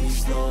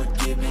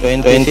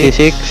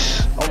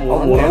 26.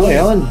 Mura mo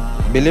yan.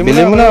 Bili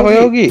mo na ako,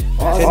 Yogi.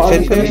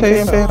 Send ko na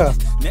sa'yo yung pera.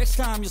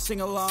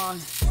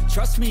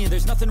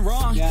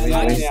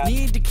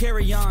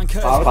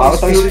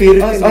 Bakit ang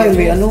spirit? Ay,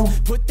 may ano.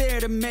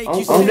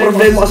 Ang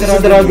problema kasi sa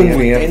Dragon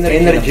MIR,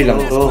 energy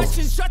lang to.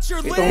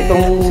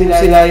 Itong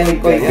sila yung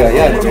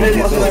yan. Ang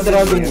problema kasi sa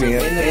Dragon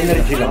MIR,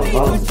 energy lang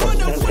to.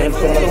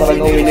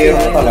 Talagang minero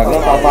na talaga,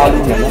 papalo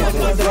na lang.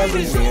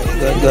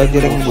 Gagi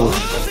rin boss.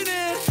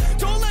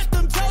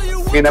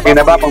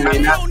 Pina ba pang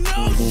mina?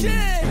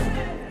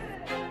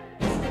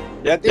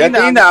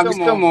 Yatina,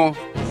 gusto mo?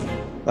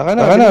 Baka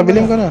na,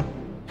 bilhin ko na.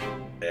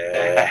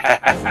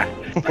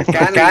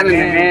 Magkano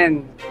na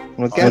yan?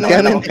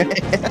 Magkano?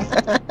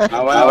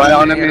 Wala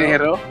ko na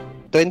minero?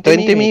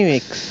 20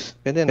 mimix.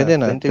 Pwede na,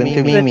 20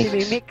 mimix.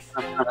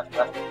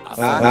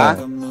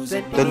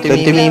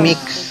 20 mimix.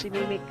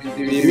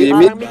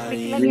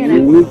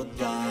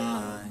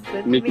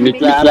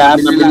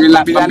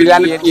 Pambilan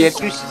ng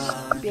Pietus.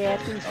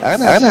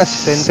 Ana,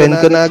 send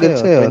ko na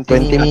agad sa'yo.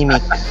 20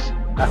 mimix.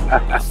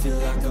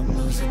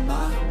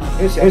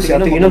 Si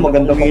Ate Ina,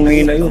 magandang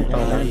ina yun.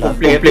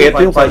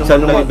 Kompleto yun, kahit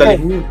saan nang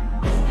idalhin yun.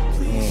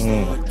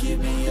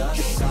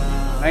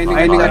 Ay,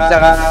 at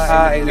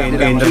saka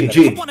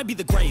energy.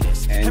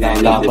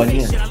 Laban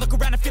yan.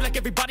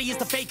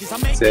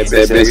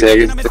 7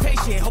 seconds.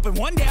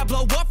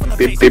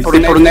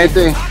 54 na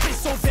ito eh.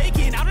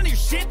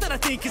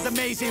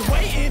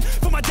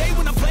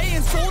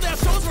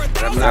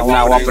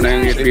 Nakuha po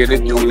na yung spirit,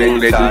 yung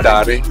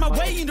legendary.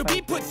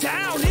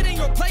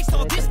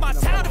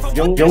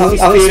 Ang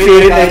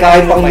spirit ay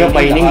kahit pang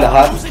mining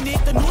lahat.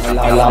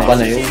 Laban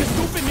na yun.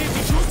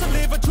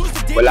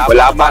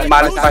 Wala pa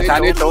malas pa siya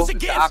nito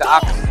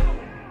sa axe.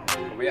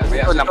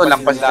 Ito,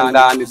 lampas na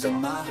daan nito.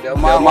 Hindi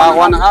ako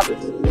makakuha ng axe.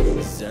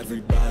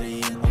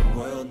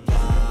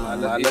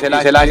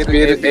 Sila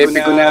spirit,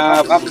 epic ko na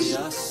axe.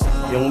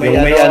 Yung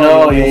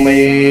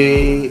may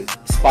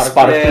spark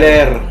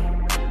flare.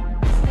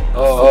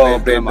 Oo,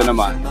 Brenda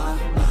naman.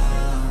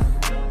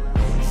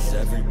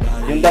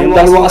 Yung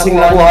dalawa kasing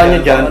nakuha niya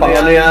dyan, pang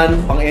ano yan,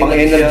 pang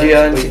energy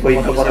yan, si Koy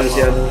ka pa rin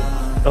siya.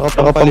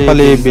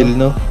 Nakapampalibel,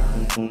 no?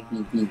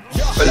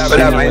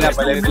 Wala, may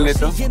napalibel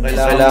nito.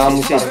 Kailangan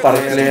mo si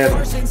Sparkler.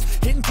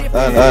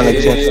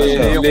 Nag-send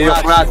siya. Leo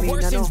Prat.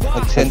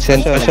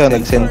 Nag-send pa siya,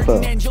 nag-send pa.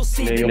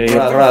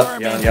 Leo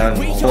Prat, yan.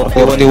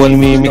 41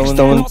 mimics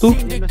naman to.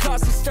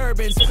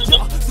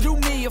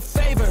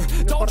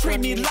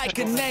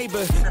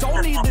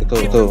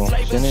 Ito.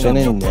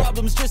 Sinin niya.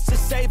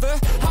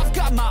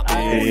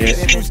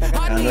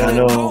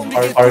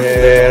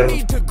 Sparkler.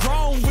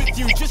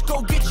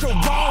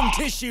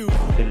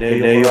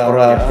 Leo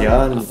Prat,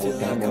 yan.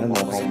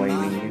 Mukhang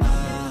mining yun.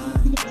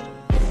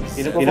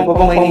 Sino pa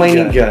bang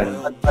mining dyan?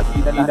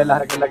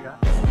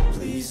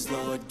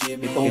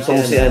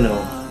 Itong si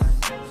ano.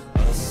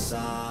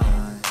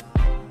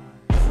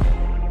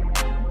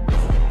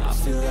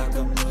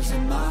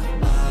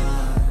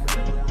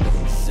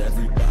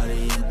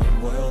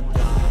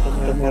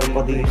 Meron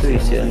pa dito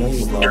si ano,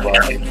 yung mga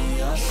bahay.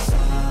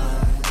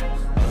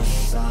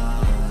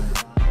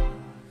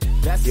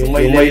 Yung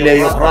may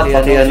Leo Prat,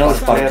 pati ano,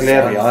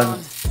 Sparkler, yan.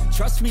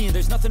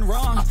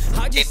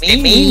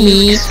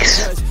 Mimix.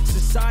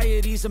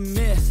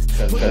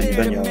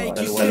 Ganda niya,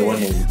 dalawa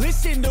niya.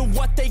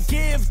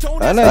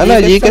 Ana,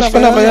 Gcash pa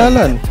na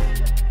kayalan.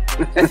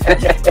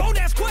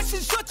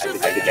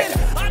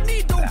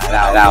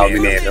 Wala ako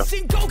minero.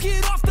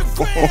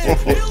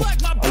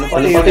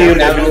 Ano pati yung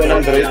level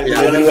 100?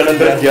 Level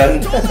 100 dyan.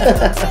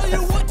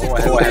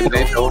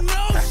 100 oh.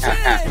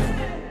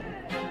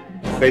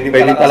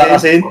 Pwede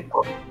palakasin.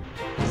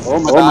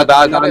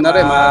 Madaan na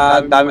rin.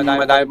 Madami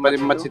pa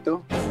rin match ito.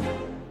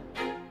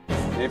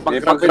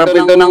 Pag-crap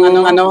ito ng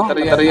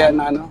baterya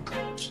na ano.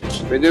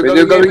 Pwede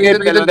gawin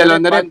epic ito,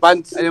 dalawa na rin.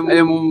 Pants,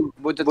 yung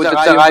budget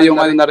saka yung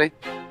ano na rin.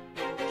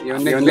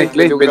 Yung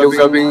necklace, pwede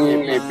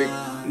gawin epic.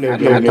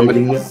 Level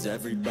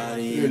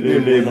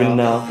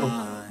na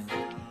ako.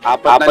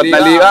 4 na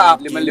liga,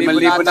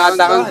 5,000 na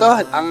ata to.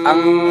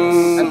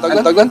 Ang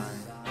tagon?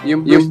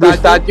 Yung blue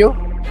statue.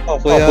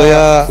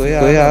 Kuya,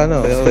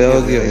 ano? Kuya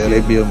Ogyo,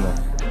 i-review mo.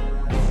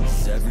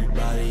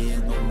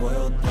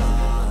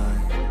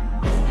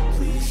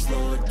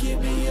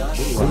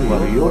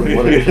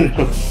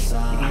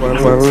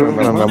 Warrior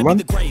na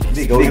naman.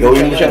 Hindi, gawin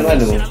mo siyang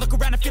ano.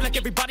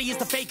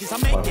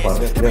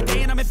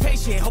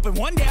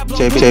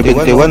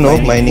 71, no?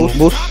 Mining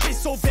boost.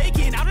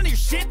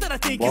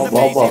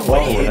 Wow.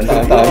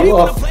 Walang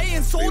tayo ah.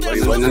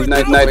 One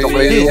night ito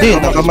kayo.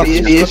 Hindi, naka-max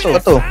PS pa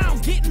to.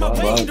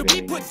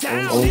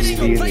 Own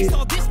spirit.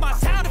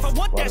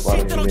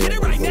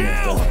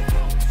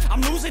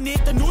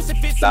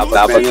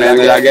 Dapat na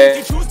yan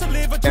lagi.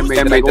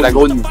 May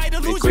dragon.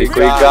 May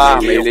kuy ka.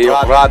 May Leo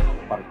Prat.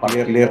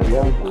 Clear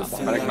yan.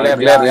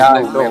 Clear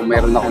yan. Ito,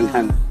 meron ako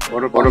yan.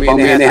 Puro pang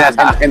minina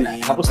sa akin.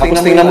 Tapos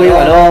tingnan mo yung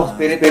ano,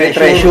 spirit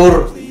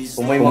treasure.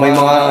 Kung may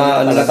mga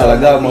ano na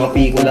talaga, mga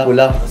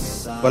piko-pula.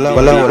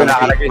 Wala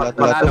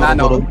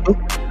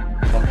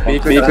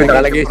Piko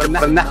nakalagay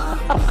sa na.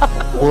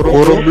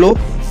 Puro blue.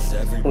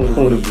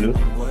 Puro blue.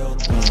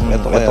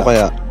 Ito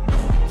kaya.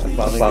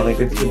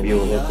 Pangit yung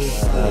view.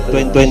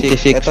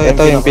 26.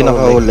 Ito yung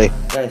pinakauli.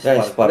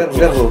 Guys,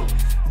 Sparkler ho.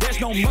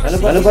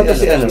 Ano ba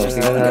kasi ano?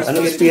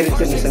 Anong spirit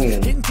yung isang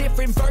yun?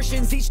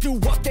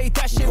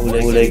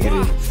 Kulay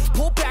green.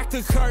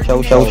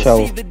 Shaw.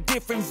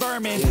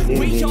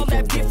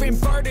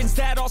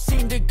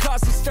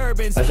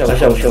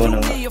 Shaw na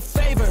nga.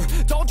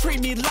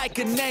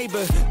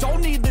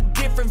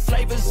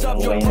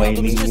 Walang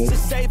mining yun.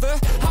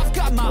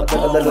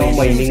 Dalawang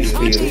mining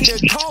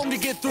spirit.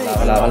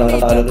 Wala ka lang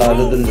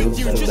natalo dun.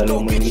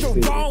 Dalawang mining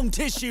spirit.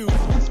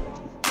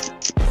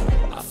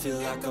 I feel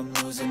like I'm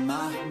losing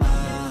my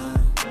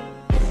mind.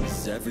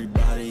 Is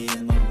everybody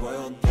in the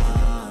world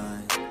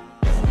blind?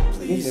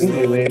 Please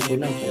May weapon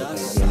lang.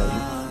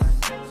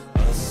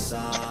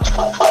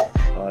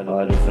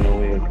 Halo ka ng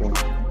weapon.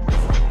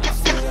 I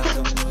feel like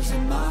I'm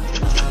losing my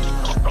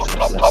mind.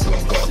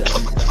 Is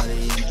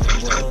everybody in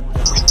the world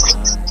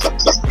blind?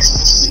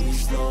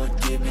 Please Lord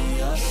give me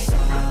a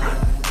sign.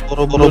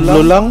 Puro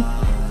blue lang.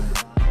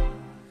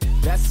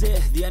 That's it,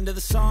 the end of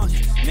the song.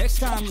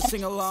 Next time you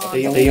sing along.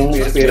 Ito yung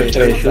spirit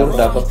treasure,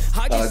 dapat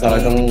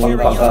talagang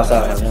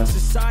pagkakasahan niya.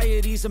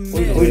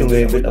 Uy,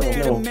 lumebel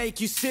ako na.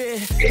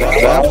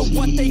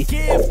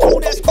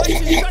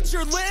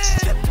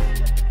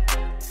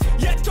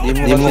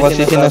 Hindi mo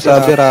kasi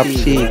sinasabi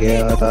Rapsi,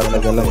 kaya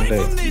talaga lang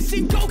rin.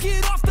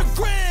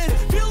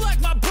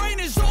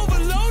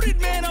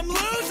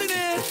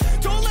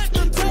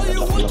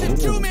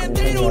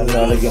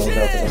 Lalagyan ko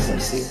dapat sa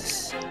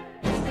 6.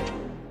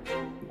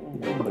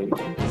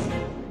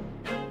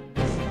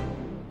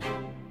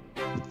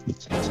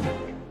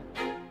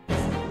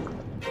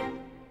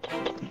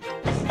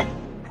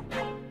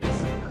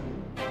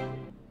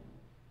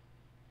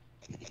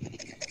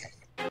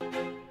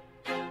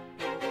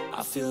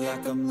 I feel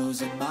like I'm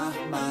losing my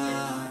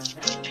mind.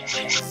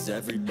 Is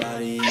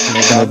everybody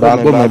May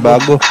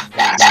bago.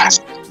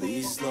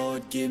 Please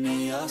Lord give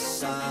me a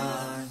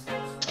sign.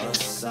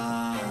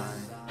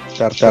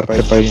 Charter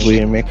 5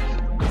 Wimic.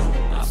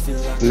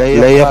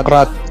 Leia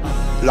Krat.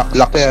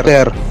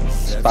 Lakster.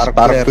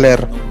 Sparkler.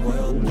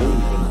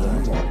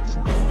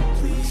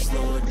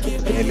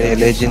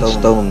 Legend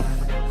Stone.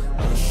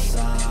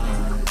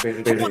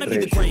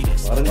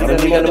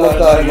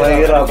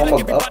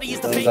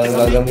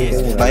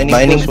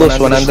 Mining Boost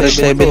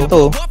 107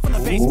 to.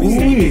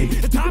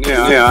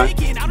 Yeah.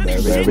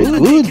 Very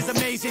good.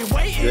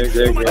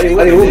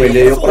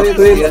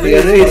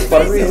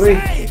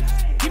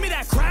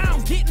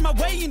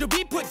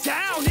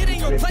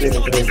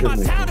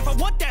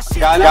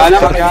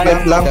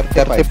 Magkano lang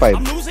 35.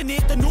 I'm losing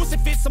it, the noose it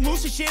fits, I'm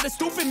losing shit, a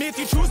stupid myth.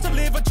 You choose to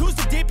live or choose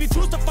to dip, you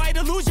choose to fight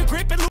or lose your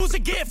grip and lose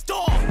a gift.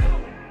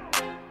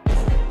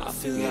 I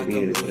feel like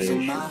I'm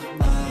losing my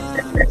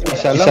mind.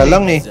 Isa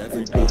lang eh.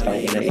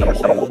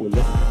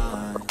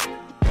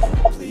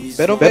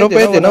 Pero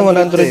pwede na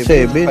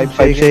 107,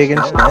 5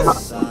 seconds na.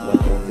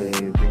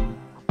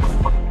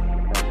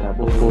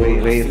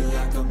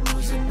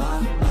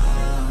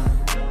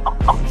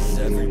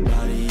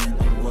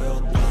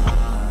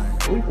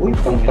 Uy,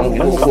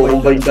 pang-ina mo,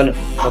 mabuhumbay ka na.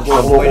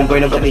 Mabuhumbay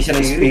na pati siya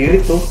ng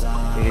spirit, oh.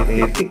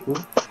 Epic, oh.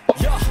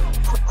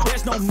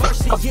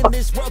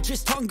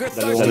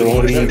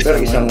 Dalawang reaper,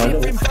 isang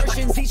ano.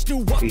 Spirit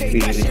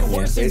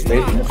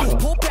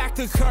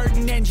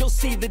niya.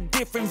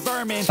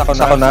 Sako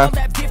na.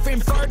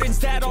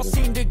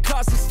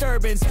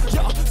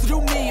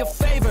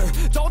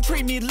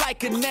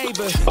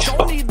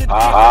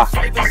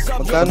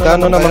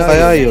 Magkano naman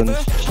kaya yun?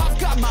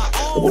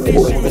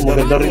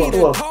 Maganda rin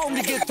ito, ah.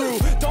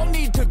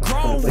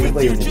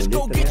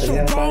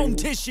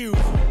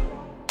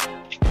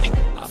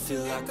 I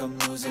feel like I'm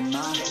losing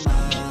my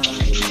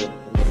mind.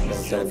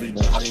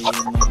 Everybody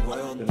in the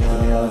world knows.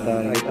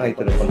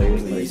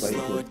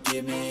 Lord,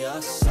 give me a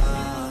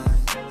sign,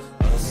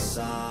 a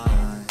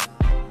sign.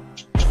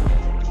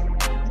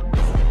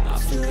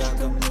 I feel like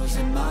I'm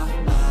losing my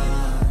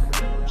mind.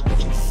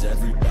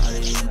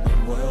 Everybody in the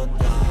world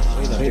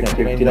knows.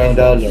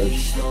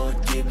 $59. Lord,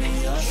 give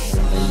me a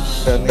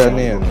sign. Ganda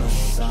na yan.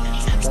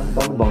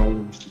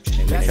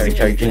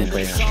 Charging pa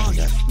yan.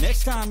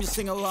 Next time you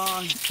sing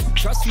along,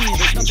 trust me,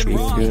 there's nothing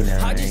wrong.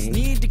 I just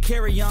need to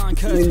carry on,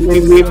 cause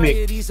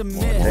society's a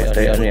myth.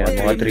 Ano yan,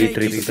 mga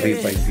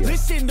 3.3.5 yan.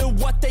 Listen to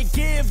what they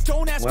give,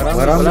 don't ask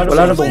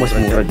Wala na bang mas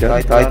mura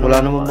dyan? Kahit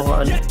wala naman mga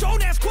ano.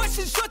 Don't ask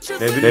questions, shut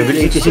your Level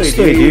 86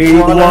 to eh. Di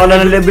gumawa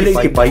na ng level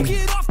 85.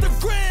 Get off the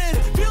grid.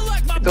 Feel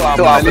like my Ito,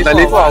 abot ko.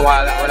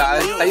 Wala ka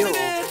tayo.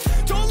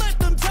 Don't let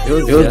them tell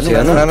you Yun, si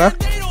ano na?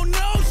 they don't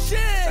know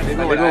shit.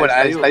 Wala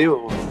ka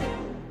tayo.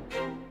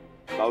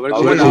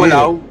 Bawal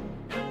gumalaw.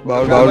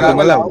 Bawal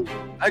gumalaw.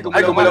 Ay,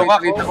 gumalaw ka,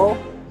 kita ko.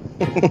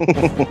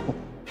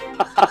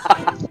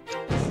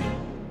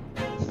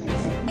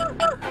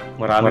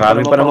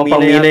 Marami pa namang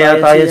pamina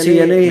yata yan si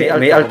ano eh.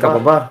 May alt ka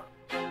pa ba?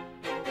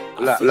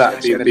 Wala.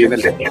 Pinal.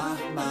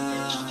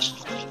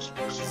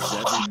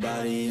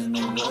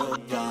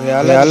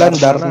 Kaya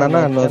landar na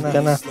nanood ka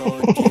na.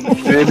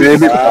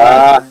 Baby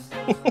pa.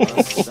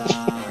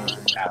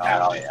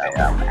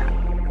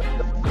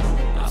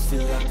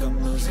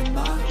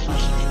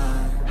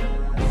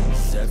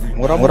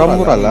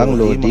 Mura-mura lang,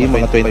 Lodi.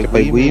 Mga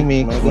 25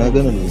 Wimic, mga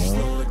ganun yun.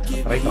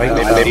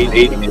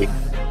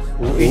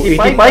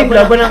 85,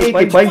 laban ng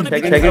 85.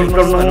 Second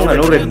floor ng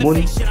ano, Red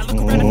Moon.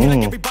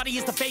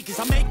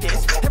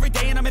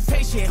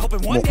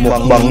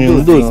 Mukbang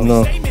yun dun,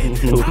 no?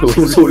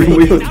 Susulo mo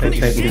yun.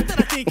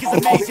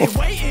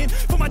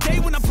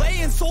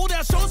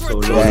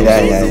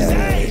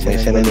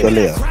 Isa na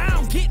tuloy, oh.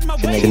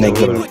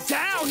 Sinegro.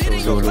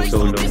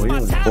 Sulo mo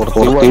yun.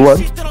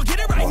 41.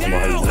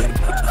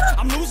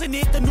 I'm losing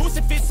it, the noose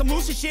it fits, I'm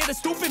losing shit, a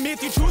stupid myth.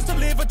 You choose to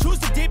live or choose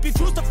to dip, you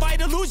choose to fight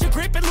or lose your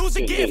grip and lose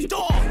a gift.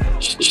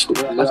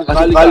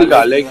 Kali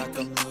galing.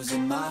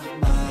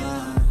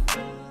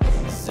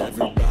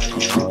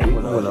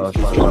 Wala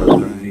sa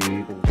parang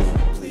dito.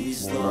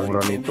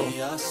 Mura nito.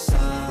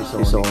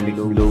 Isang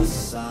below.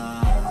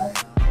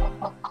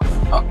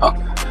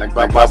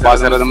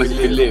 Nagpapasara naman si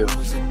Lili.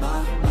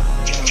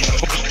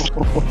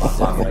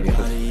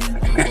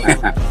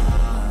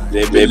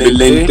 Level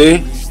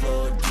 90.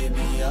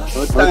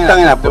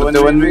 Utang na,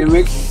 41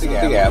 remix.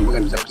 Sige,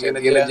 maganda siya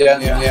nagila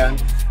dyan.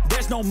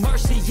 There's no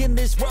mercy in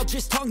this world,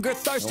 just hunger,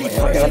 thirsty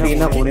for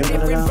Different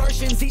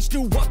versions. Each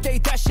new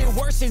update, that shit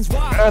worsens.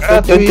 Why?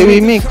 20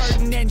 Wimic.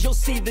 And you'll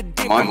see the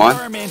different Come on.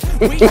 vermin.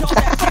 We know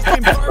that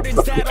different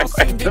burdens that all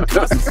seem to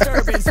cause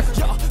disturbance.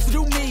 Yo, so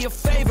do me a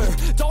favor,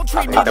 don't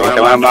treat me like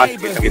a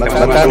neighbor.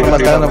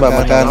 Magkano?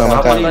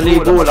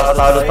 Maligo, wala ka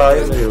talo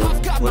tayo.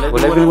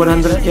 Wala yung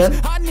 100 yan.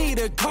 I need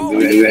a cone,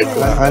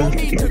 I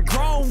need to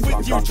grow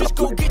with you, just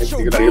go get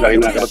your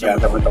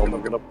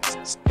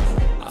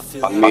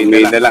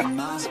Pang-main na lang.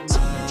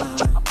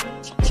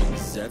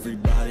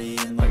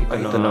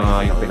 Ito na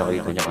nga yung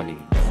pinakita niya kanina.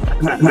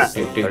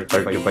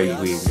 35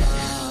 wings.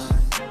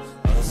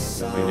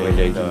 May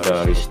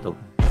legendaries to.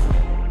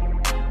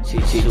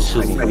 Si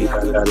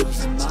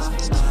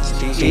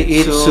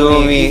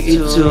Itsumi.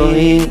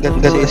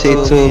 Ganda si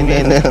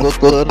Itsumi na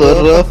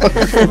kukuro.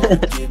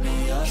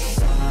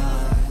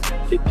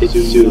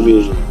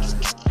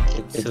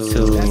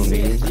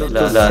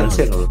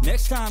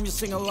 Next time you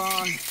sing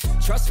along,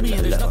 trust me,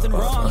 there's nothing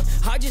wrong.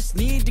 I just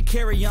need to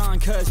carry on,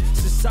 cause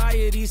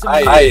society's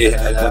a myth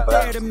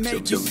there to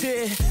make you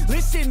sit.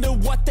 Listen to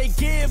what they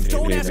give,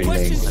 don't ask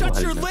questions, shut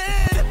your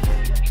lid.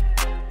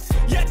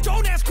 Yeah,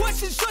 don't ask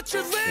questions, shut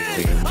your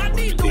lid. I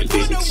need to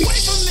run away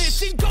from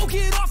this and go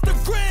get off the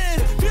grid.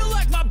 Feel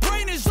like my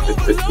brain is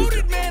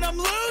overloaded, man, I'm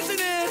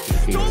losing it.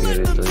 Don't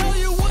let them tell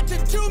you what to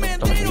do, man,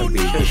 they don't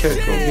know shit.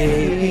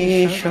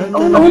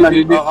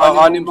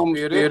 Anim pong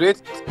spirit.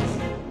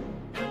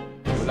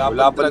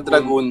 Wala pa ng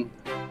dragon.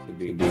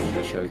 Baby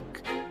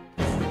shark.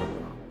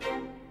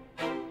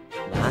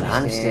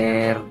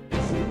 Lancer.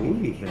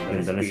 Uy,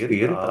 ganda na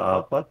spirit.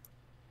 Apat.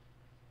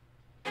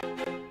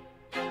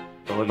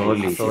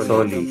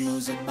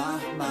 Solis.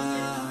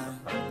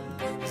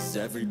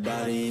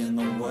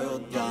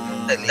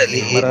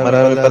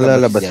 Marami pa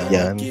lalabas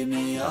yan.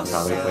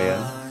 Sabi pa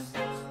yan.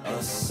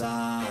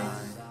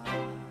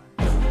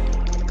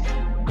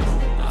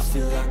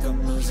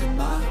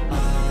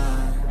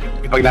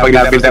 Pag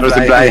napintaro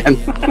si Brian.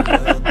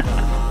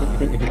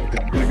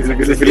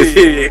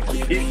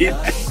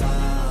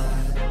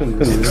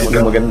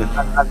 Maganda.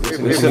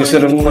 Gusto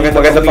nung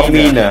maganda pang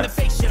mina.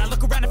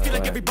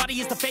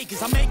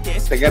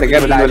 Taga-taga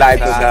wala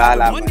ito sa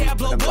halaman.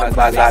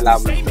 Sa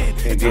halaman.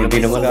 Hindi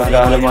naman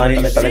naglalaman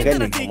nila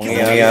talaga eh. Kung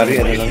mangyayari,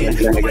 ano lang yan.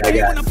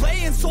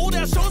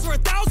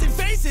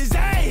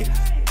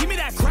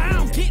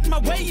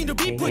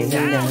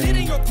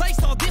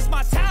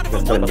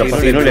 Ganda pa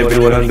sino, level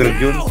 100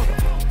 yun.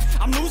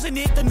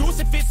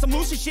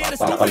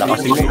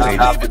 Papalakasin yun.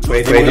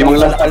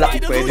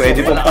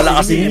 Pwede pang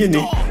palakasin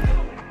yun eh.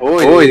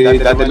 Uy,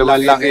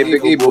 dadalawan lang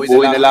epic eh.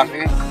 Bubuhay na lang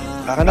eh.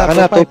 Kaka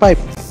na, 2-5.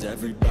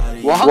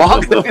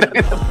 Wag!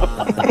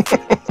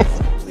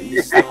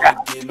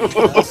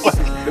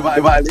 Diba,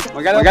 Alex?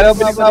 Magkano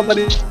pa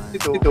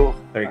dito?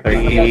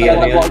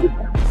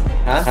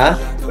 Ha?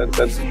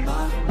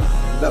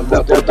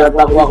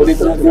 Tatakbo ako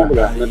dito.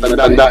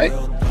 Natanda eh.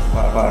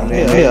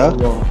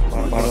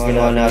 Parang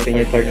ginawa natin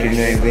yung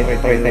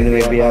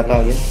 39 yata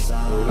yun.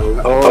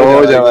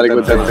 Oo, dyan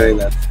marigutan tayo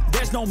lahat.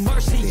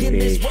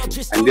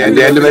 Hindi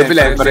level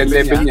eh, parang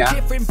level niya.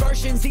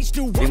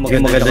 Hindi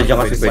maganda dyan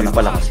kasi pwede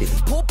palakasin.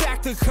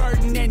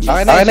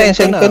 Akin na,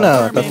 send ko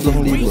na. 3,000,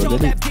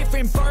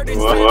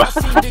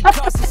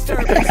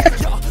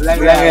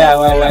 dali.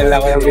 Wala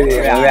ko yung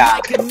binira.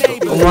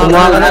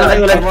 Kumuha ka na lang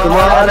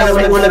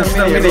yung ulag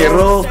sa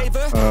minero.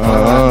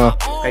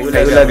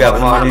 Kayo ulaga,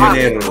 kumuha ka na yung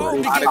minero.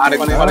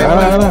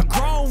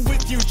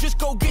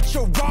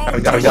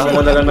 Karga mo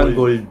na lang ng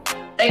gold.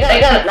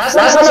 Teka,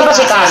 nasa na ba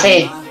si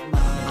Kase?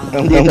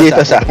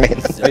 Dito sa akin.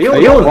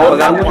 Ayun,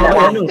 pag-amot na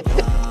ano.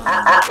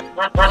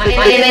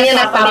 Kanina niya,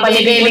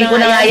 nagpapalibeling ko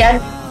na nga yan.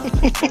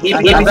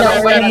 Ibig na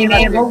ako ng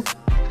minero.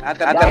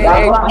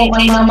 Bago ako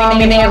ng mga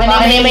minero,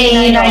 kanina may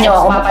hihina nyo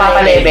ako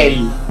mapapalibel.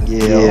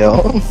 Yeah.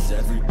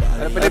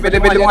 Pwede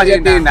mo kasi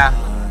yung Tina.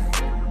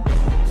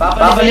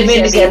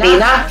 Papalibel si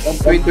Athena?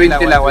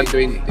 120 lang,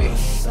 120.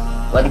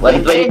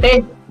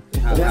 120?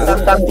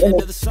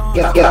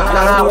 Kira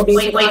na nga ako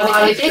dito yung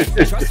quality.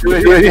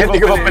 Hindi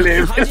ko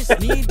mapalibel. I just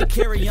need to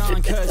carry on,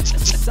 cause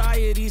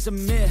society's a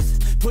myth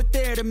put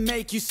there to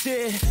make you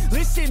sit.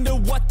 Listen to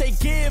what they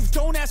give,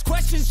 don't ask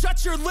questions,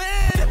 shut your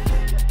lid.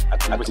 At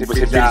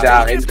nagposibil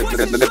sa akin,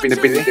 na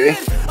pinipinit eh.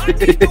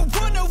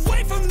 Run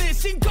away from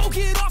this and go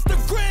get off the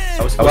grid.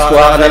 Tapos kuha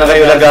ka na lang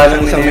kayo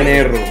lagaan ng isang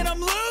minero.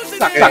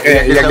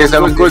 Ilagay sa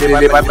mga gold,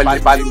 hindi pa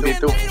palipalin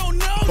dito.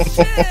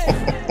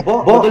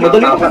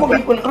 Madali ko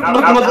mag-ipon.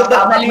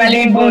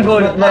 Malibong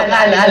gold.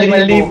 Makala,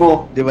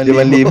 5,000.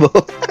 5,000.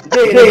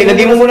 Hindi,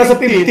 ilagay mo muna sa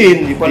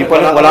 15.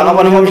 Wala ka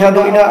pa naman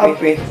masyadong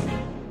ina-up eh.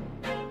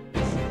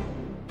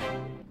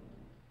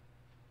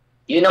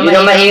 Yun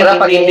ang mahirap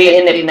pag hindi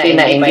NFT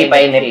na hindi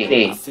pa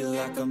NFT.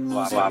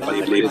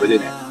 Pag-libo din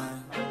eh.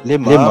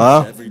 5.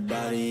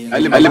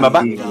 Lima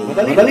ba?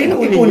 Madali na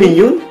ipunin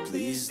yun.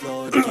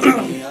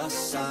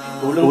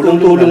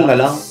 Tulong-tulong na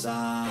lang.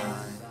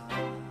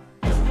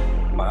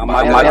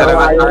 Madara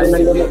nga tayo.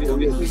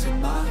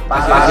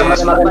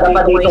 Mas maganda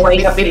pa dito kay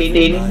sa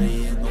 15.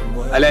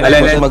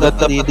 Mas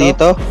maganda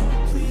dito?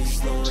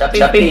 Sa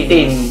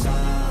 15.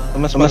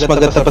 Mas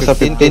maganda pa sa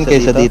 15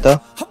 kaysa dito?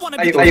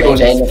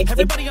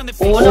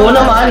 Oo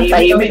naman,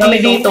 tahimik kami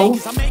dito.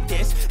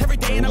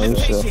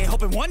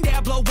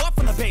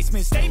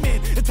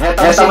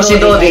 Nasa mo si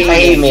Dodi,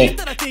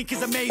 tahimik.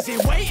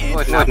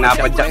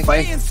 Napadyak pa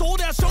eh.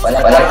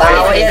 Walang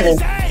tawa yan eh.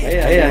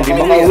 Ayan, hindi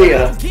makauwi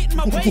ah.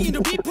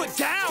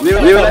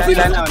 Hindi wala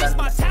sila na.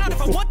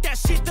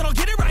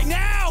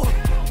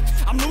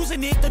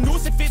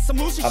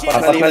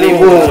 Apat na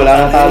libo, wala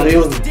nang talo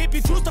yun.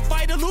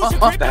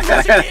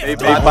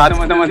 Paano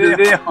mo naman din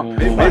yun?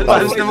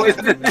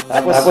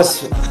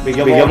 Tapos,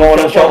 bigyan mo ko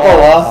ng Choco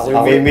ha.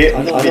 Ako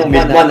yung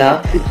midman ha.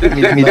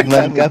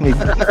 Midman ka,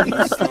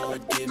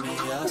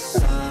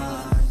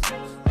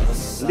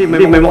 Hindi,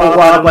 may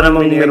makukuha pa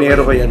namang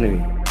minero kaya ano eh.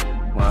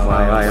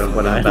 Mayroon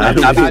pa na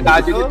talo.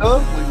 Tayo dito.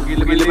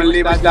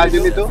 5,000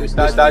 stadium nito.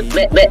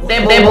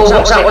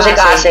 Bubuksan ko si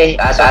Kase.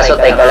 Kaso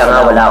teka lang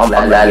ha, wala akong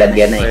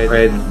paglalagyan eh.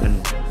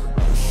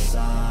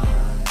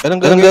 Anong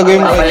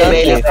gagawin mo?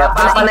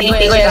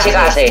 Papalitin ko yan si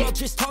Kase.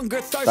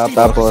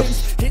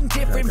 Tapos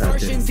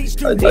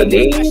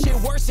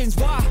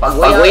pag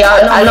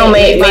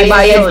may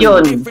bayad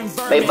yun.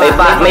 May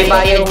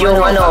bayad yung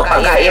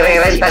pagka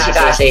i-renta si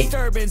Kase.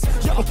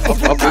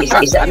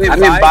 Ano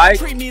yung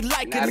bike?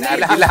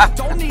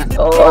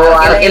 Oo,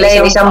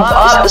 alkilahin isang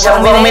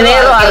buong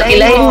minero,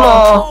 alkilahin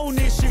mo.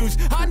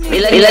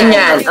 Ilan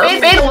yan?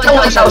 Pero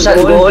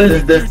 1,000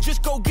 gold.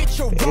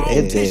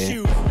 pwede.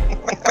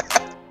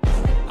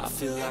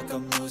 Feel like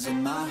I'm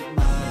losing my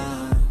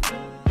mind.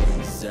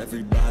 Is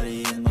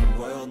everybody in the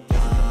world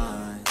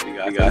blind?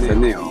 Bigasan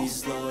niyo.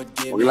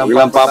 Huwag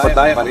lang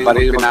papatay.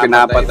 Parin yung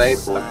pinapatay.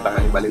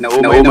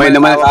 Naumay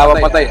naman ang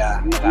awapatay.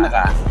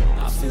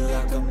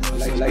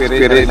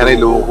 Spirit na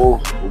rin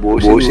loko.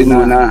 Ubusin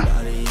mo na.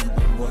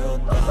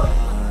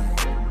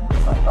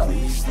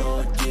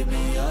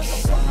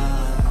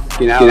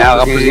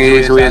 Kinakapos yung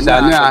isuya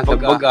sa sa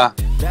bag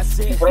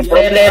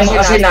Problema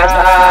kasi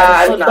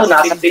nasa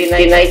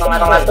Pinay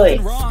mga to eh.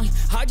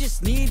 I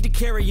just need to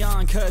carry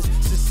on cause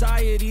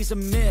society's a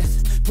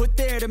myth put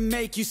there to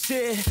make you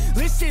sit.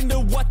 Listen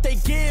to what they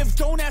give.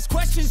 Don't ask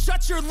questions,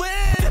 shut your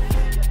lid.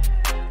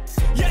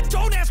 Yeah,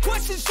 don't ask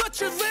questions, shut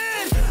your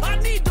lid. I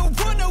need to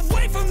run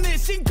away from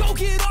this and go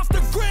get off the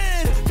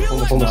grid.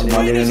 Feel like I'm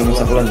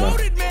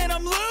loaded, man,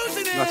 I'm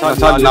losing it.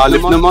 Nasa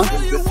lalim naman.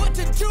 Tell you what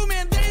to do,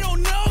 man, they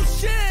don't know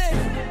shit.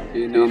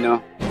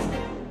 Sino?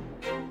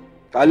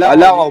 Kala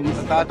ko,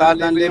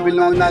 matatala ang level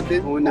naman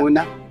natin.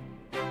 Una.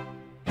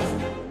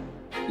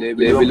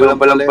 Level lang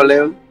pala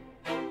yun.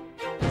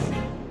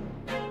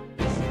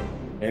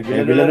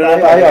 Level na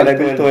lang tayo,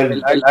 level 12.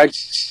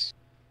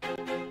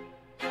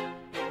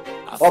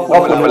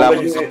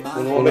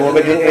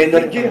 Puno yung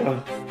energy.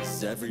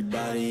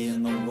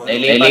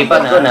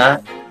 Nailipat ko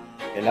na.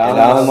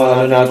 Kailangan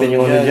maano natin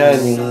yung dyan,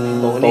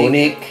 yung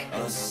tonic.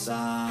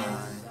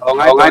 Oo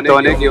nga,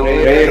 tonic, yung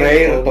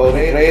rare.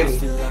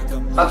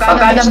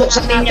 Pagka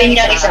nabuksan natin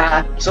yung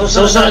isa,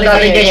 susunod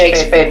natin dyan yung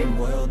expect.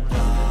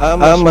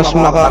 Mas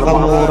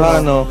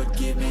makakamura, no?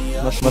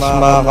 Mas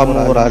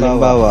makakamura.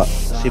 Halimbawa,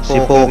 si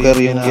poker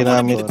yung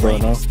ginamit ko,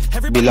 no?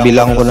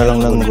 Bilang ko na lang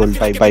ng gold,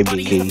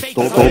 5K.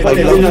 2.5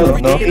 lang,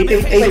 no?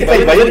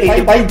 85 ba yun?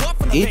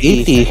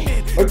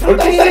 80. Or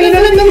tayo na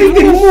lang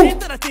gamitin mo.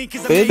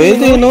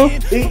 Pwede, no?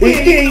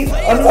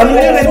 80. Ano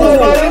yan?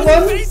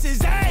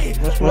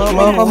 Mas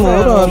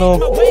makakamura, no?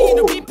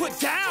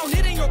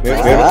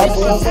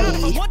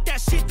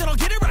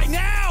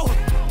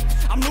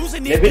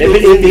 Level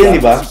 80 yan,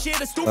 di ba?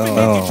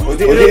 Oo.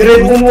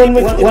 I-read mo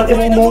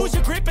 1M mo.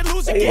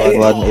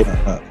 1M.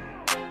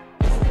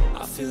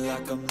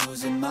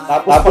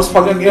 Tapos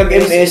pag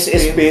nag-MS,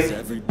 SP,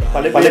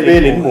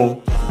 palibelin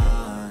mo.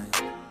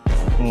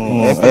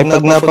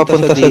 Pag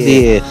napapunta sa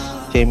DS,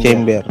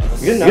 chamber.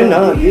 Yun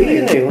na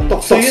yun.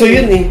 Tokso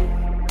yun eh.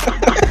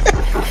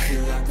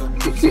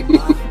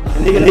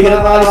 Hindi ka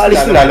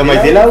nakakaalis ko, lalo may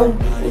dilaw.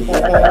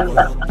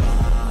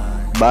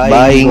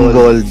 Buying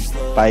gold,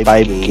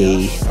 5K.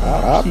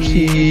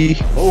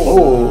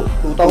 Oo,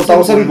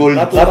 2,000 gold,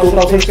 not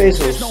 2,000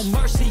 pesos.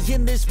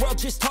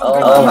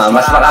 Oo nga,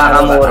 mas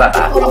makakamura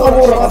ka.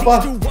 Makakamura ka pa.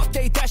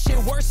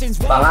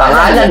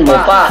 Pangalan mo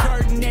pa.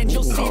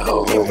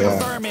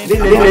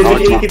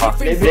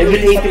 Level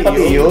 80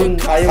 pati yun.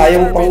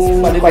 Kaya mo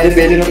pang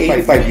palibelin ng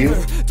 85 yun.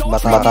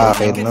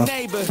 Batakin, no?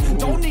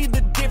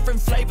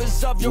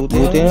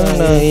 Buti na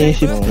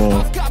naisip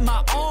mo.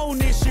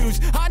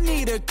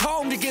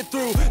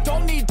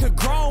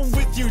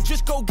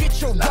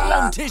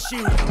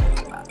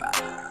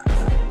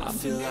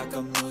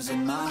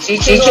 Si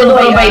Chicho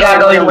ba yung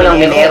gagawin mo ng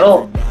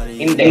minero?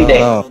 Hindi.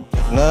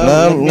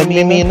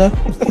 Naglimina?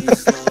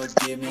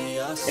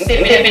 Hindi,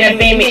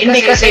 pinagpimi. Hindi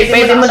kasi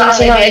pwede mo na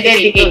kasi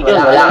na-dedicate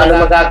yun. Wala ka na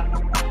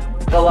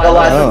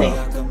magagawa dun eh.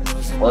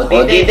 O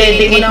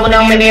didedicate mo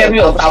ng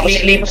minero. Tapos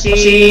lipas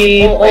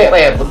si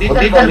poker.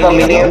 Buditan mo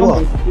minero.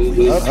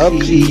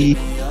 Absi.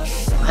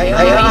 Hay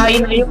na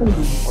yun.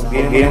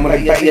 Hindi naman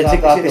nagpahiyan si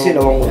Kati kasi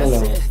lawang mo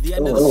lang.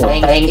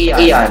 Tahingi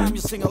yan.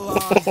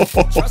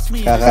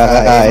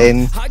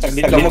 Kakakain.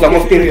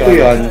 Gamot ito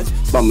yan.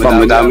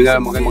 Madami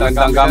na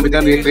magandang gamit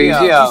ng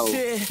Crazy Ang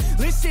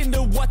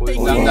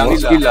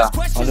skill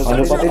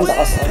Ano pa rin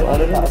taas?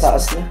 Ano na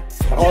taas na?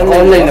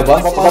 Naka-online na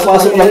ba?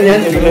 Papasok lang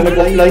yan. Hindi na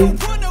nag-offline.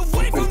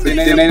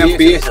 59 ng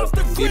PS.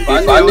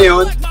 Paano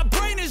yun?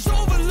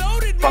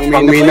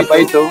 Pang-mina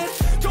pa ito.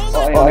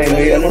 Ay,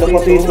 may ano na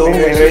pati ito.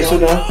 May reso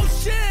na.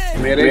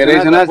 May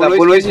reso na. Sa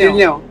full waste din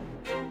niya.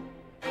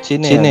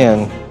 Sino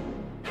yan?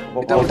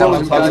 Ito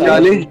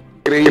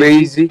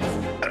Crazy.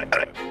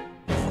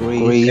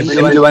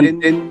 Level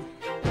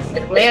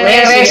 110. May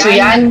reso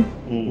yan.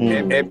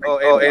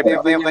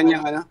 F yung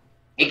kanyang ano?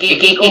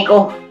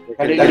 Ikiko.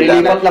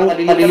 Kalilipat lang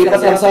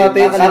sa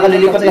atin.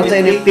 Kalilipat lang sa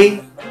NFT.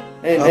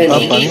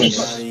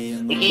 Panis.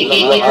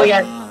 Ikiko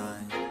yan.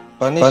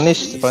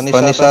 Panis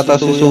ata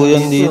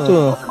susuyan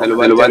dito.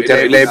 Dalawang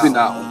tier 11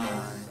 ako.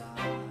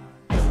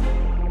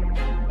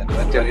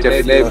 Tier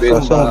 11.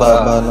 Kaso ang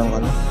baba ng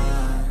ano.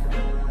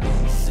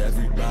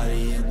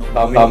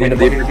 Dami na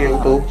din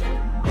ito.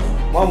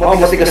 Mama,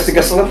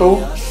 matigas-tigas na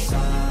to.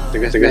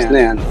 Tigas na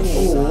yan.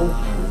 Oo.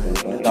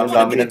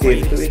 Dami na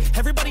din ito eh.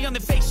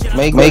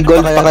 May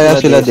gold pa kaya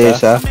sila,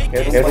 Desa?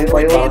 Meron pa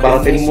yun,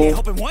 bakit mo?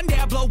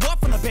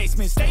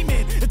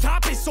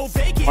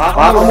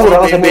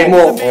 Makakamura ka sabihin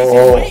mo.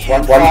 Oo,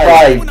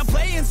 1.5.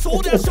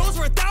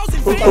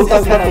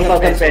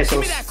 2,000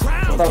 pesos.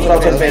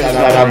 2,000 pesos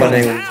lalaban na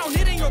yun.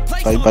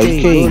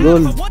 5K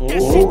gold.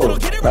 Oo.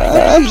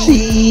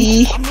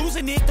 Papsi!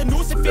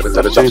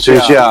 Taratang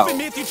siya.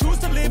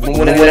 Huwag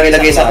mo muna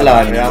ilagay sa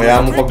clan.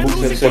 Kaya mo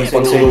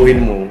pagsuluhin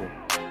mo.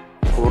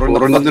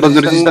 Puro na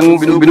resist ang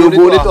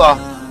binubuo nito ah.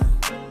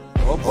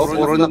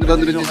 Puro na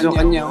resist yung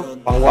kanya.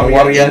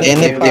 Pang-war yan.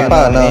 NFT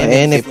pa, no?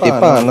 NFT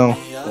pa, no?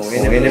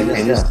 NFT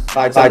na.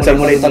 Kahit saan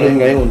mo na italon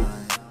ngayon.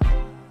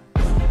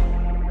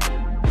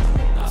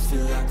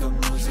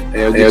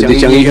 Ayaw di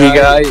siyang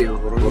ihigay.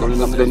 Puro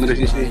na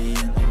resist eh.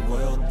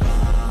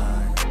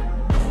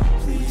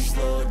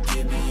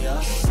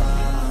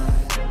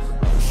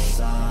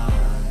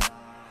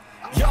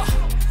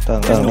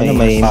 Tama na,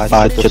 may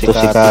patcho to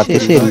si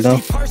Katisil, no?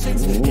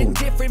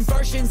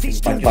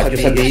 Patcho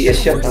sa DS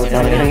yan.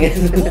 Tama lang yan.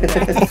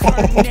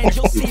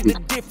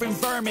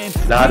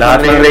 Lahat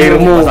ng rare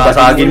mo,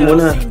 basagin mo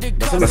na.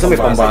 Basta may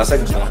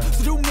pambasag.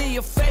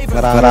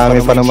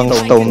 Marami pa namang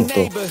stone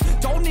to.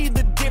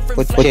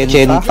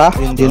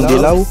 80, yung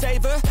dilaw.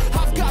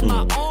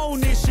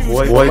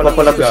 Buhay pa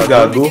pala to si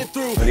Gago.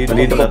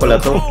 Nandito pa pala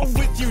to.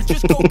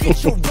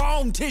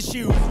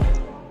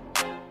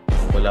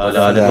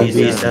 Wala na itong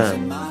visa.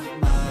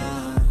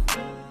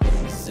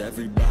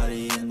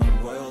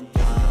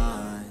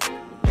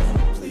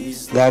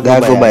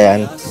 Gago ba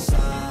yan?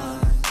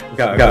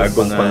 Gago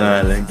ang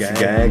pangalan.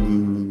 Gago.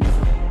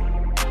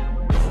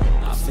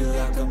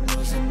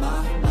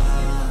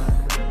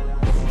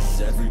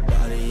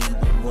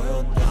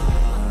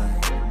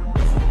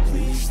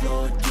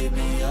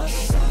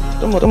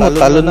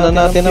 Talon na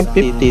natin ang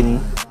 15.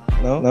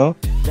 No?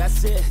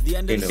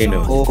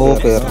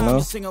 Poker, no?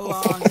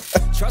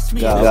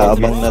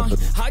 Gabang na to.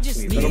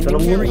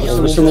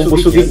 Gusto mong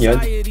busugin yan.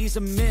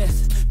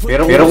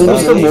 Pero kung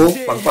gusto mo,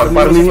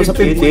 pag-farming mo sa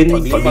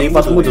 15,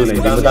 paglipat mo doon, hindi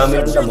mo dami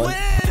ang naman.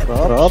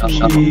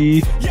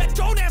 Propsy!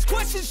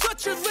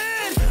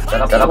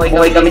 Sarap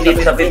buhay kami dito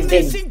sa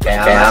 15.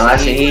 Kaya nga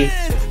si...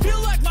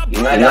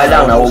 Yung nga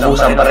lang,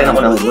 nauubusan pa rin ako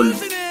ng gold.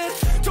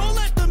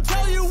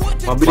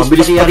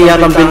 Mabilis yata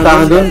ang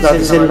bentahan doon,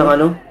 dati sila ng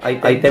ano,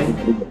 item.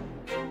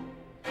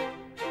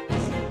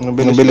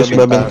 Mabilis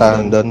ba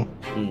bentahan doon?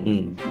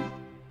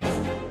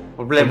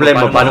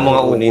 Problema, paano mo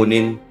nga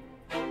kukunin?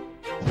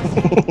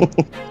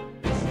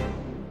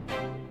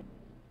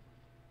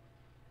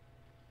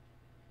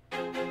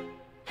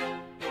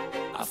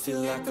 I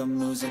feel like I'm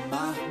losing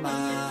my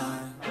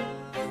mind.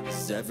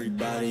 Is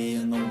everybody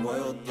in the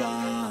world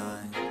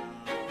blind?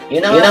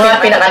 Yun ang nga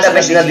pinaka-the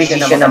best na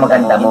decision na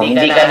maganda mo.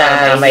 Hindi ka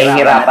na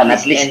mahihirapan,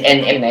 at least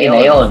NFT na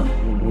yun.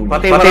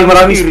 Pati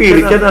maraming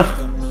spirit yan ah.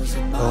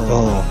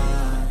 Oo.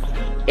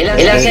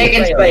 Ilang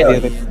seconds pa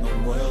yun?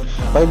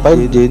 5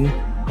 din.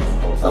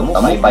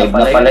 May 5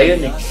 na pala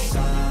yun eh.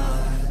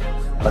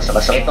 Basta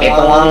ito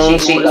ang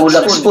si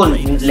Ulak Spoon,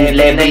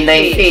 level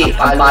 90,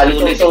 ang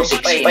palo nito,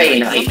 6 pa eh,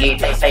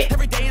 nakikita eh.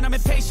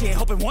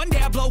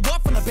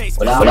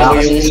 Wala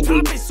kasi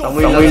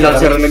Tamoy lang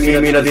sir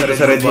nag-imina dito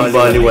sa Red Bull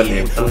Valley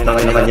 1 eh.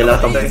 Tangin naman niya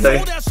lahat ang pita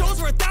eh.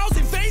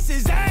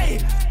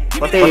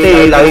 Pati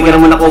lagi ka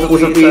naman nakaupo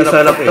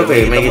sa laptop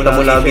eh. May kita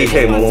mo lagi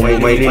siya eh.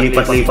 May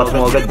lilipat-lipat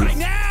mo agad eh.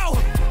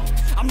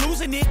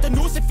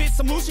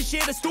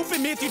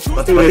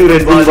 Pati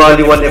Red Bull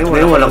Valley 1F na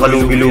yun, walang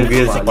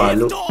kalugi-lugi yan sa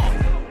palo.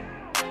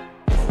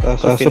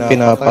 Kaso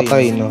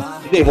pinapatay, no?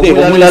 Hindi,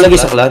 huwag mo lalagay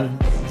sa clan.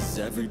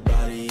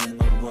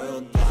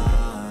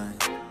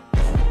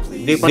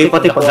 Hindi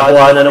pati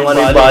pagkakuha na naman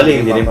yung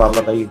bali, hindi rin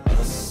papatay.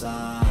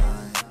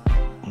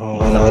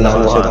 Wala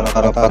na silang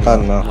karapatan,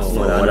 no?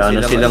 Wala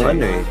na silang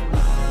ano eh.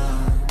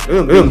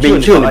 Ayun,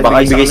 Binchun,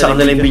 baka ibigay sa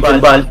kanila yung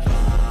Binchun bal.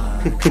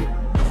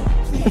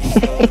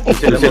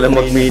 Sila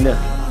magmina.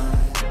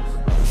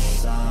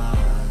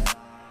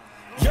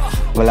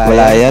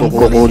 Wala yan,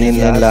 kukunin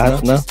yan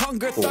lahat, no?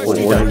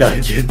 Kukunin ang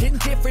dungeon.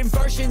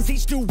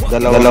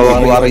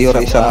 Dalawang warrior,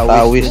 isang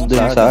tawis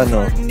dun sa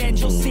ano.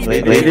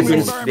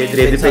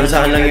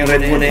 Redepensahan lang yung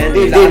Red Moon na yan.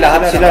 Hindi,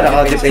 lahat sila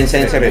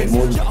nakadepensahan sa Red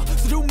Moon.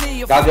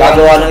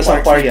 Gagawa ng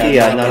isang party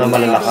yan na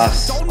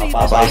malalakas.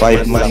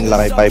 5 man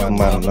lang, 5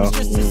 man, no?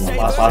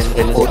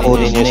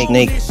 Kukunin yung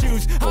snake.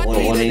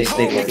 Kukunin yung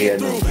snake, okay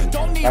ano.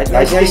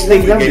 Kahit nga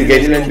snake lang,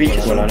 bigay nilang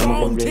bitches, wala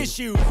namang problem.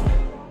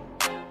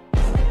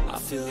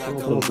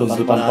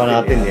 Tuntutan pa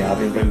natin eh,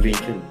 ating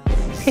convention.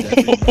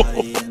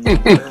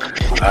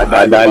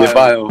 Dali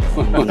pa oh.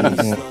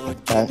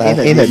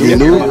 Ina,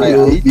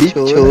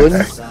 bichon.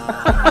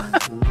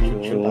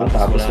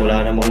 Tapos wala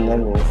namang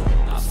ano.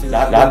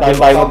 Lahat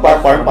tayo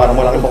magpa-farm para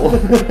malaki pa ko.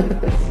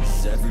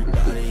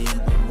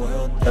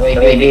 May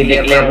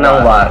i-declare ng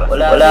war,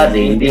 wala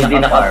din, hindi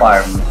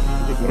naka-farm.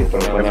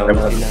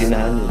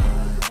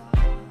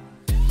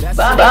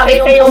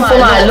 Bakit kayong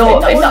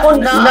pumalo? Ay naku,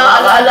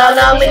 nakakala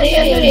namin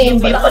yan eh.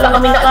 Hindi pala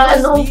kami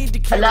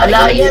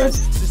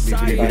alliance.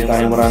 Bibili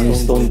tayo maraming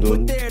stone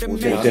doon.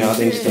 Pusin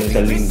natin yung stone sa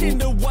linggo.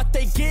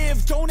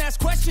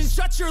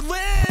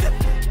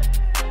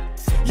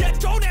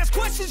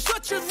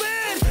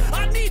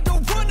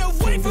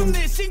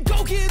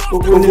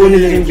 Kukunin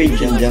nila yung page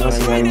dyan kasi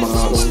nga yung mga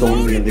stone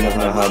yung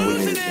dinakahabol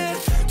nila dyan.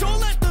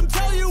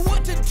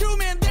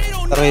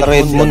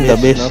 Redmond the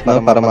best, no?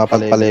 Para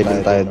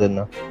mapagpa-level tayo dun,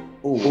 no?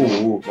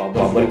 Oo.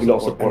 Babalik lang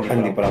ako sa 4F.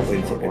 Hindi pala ako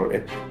yun sa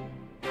 4F.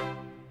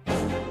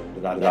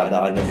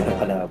 Dadaan na din ang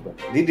kalaban.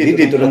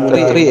 Dito lang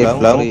muna. 3F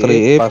lang,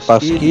 3F,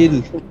 pa-skill.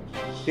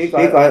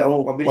 Kaya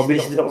ang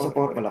mabilis din ako sa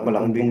 4F.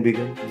 Malaking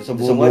bigay. Sa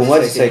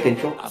bungad, sa second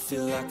show. I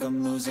feel like I'm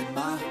losing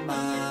my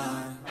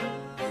mind.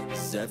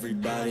 Is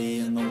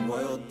everybody in the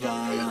world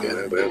blind?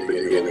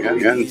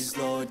 Please,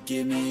 Lord,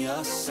 give me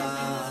a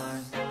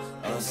sign.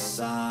 A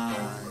sign.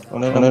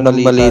 Ano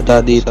nang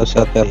balita dito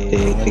sa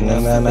 30?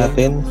 Tingnan na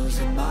natin.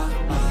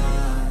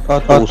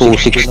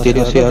 260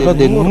 na si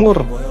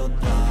Denmore.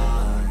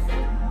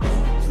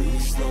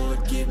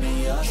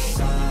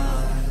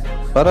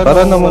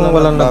 Para naman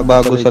walang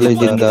nagbago sa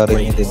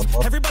legendary ni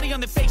Denmore.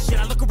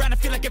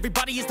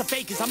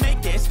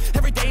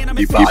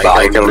 Di ba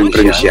kayo ng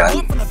prince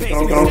yan?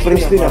 Ang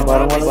prince din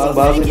parang walang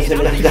bago sa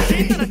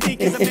legendary.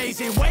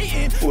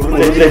 Puro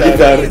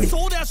legendary.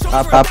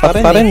 Apat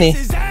pa rin eh.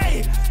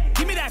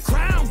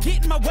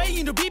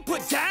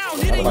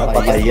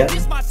 Patay yan.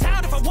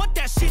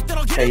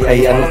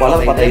 Ay ano pala,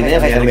 patay na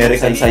yan kay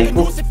American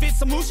Psycho.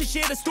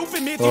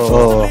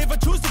 Oo.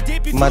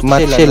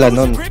 Match sila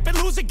nun.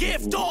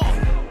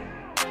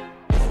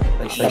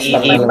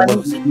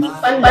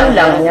 Pan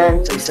lang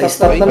yan. Sa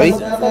start na lang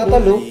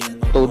nakatalo.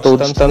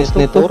 Toad stance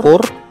nito,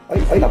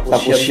 4. Ay,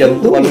 tapos yan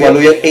doon. Walo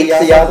yung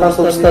 8 yata ang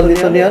toad stand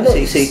nito niya, 6.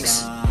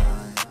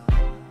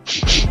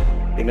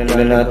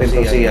 Tingnan natin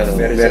ito si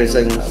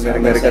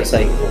American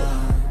Psycho.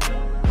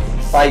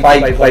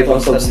 5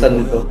 ang toad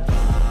stand nito.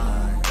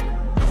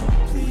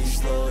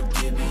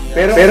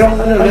 Pero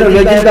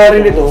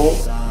legendary nito,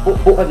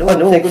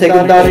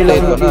 secondary lang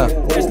ito.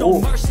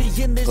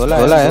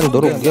 Wala yan,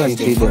 durog yan,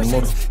 si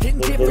Denmore.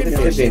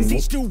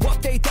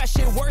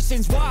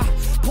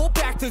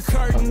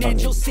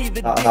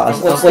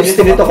 Ang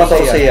question nito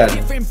 14 yan.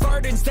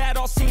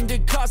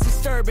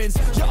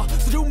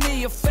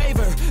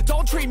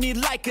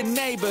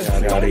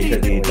 Yari siya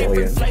dito ko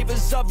yan.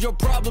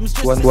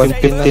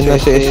 115 na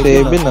si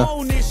S7 ah.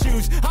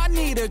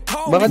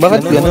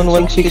 Bakit ganun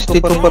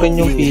 162 pa rin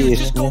yung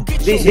PS mo?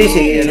 Si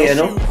S7?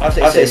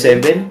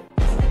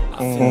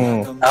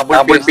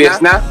 Double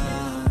PS na?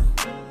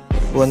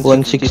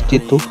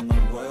 162.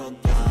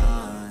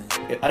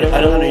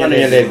 Ano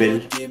yung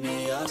level?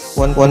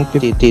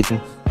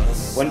 115.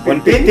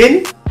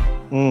 115?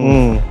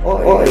 Ang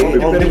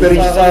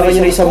difference sa akin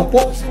yung 10.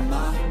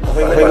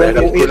 Okay,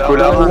 108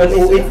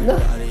 na.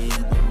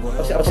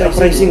 Kasi ang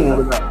pricing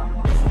mo.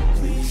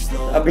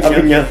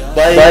 Sabi niya,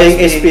 buying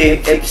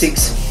SP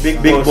F6 Big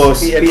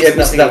Boss, PM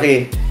is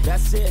laki.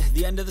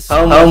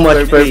 How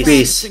much per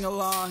piece?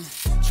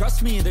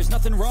 Trust me, there's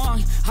nothing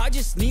wrong. I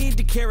just need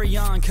to carry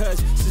on,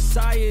 cause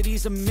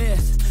society's a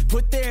myth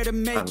put there to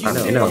make you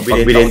feel.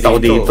 Pagbilhin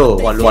ako dito,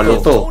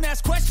 8 to. Don't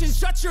ask questions,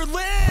 shut your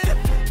lid.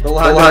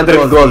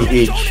 200 gold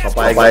each.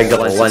 Papayag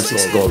ako,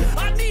 16 gold.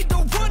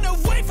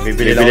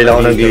 Bibili lang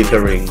ako ng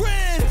glitter ring.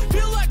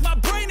 Feel like my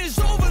brain is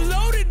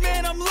overloaded,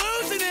 man. I'm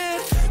losing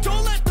it.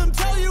 Don't let them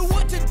tell you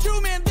what to do,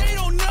 man. They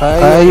don't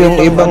know. Yung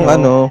ibang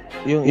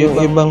yung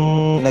ibang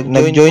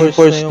nag-join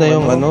force na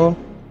yung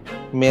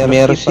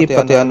Mercy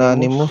pati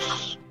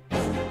Anonymous.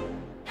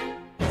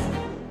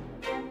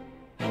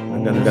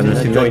 Ganun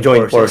si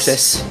joint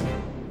forces.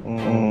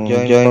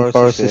 Joint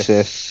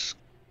forces.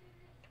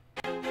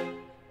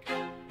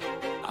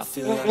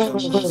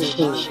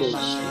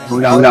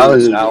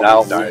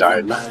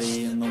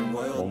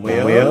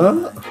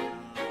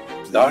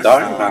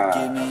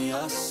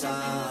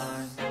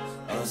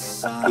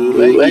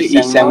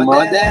 Isang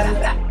model.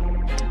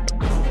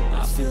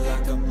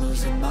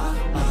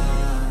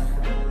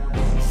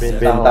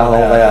 Benta ko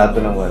kaya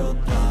ito ng one.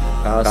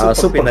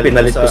 Kaso pag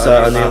pinalit ko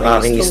sa yung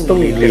aking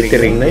stone,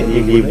 glittering na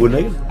yun, libo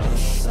na yun.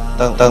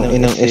 Tang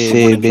inang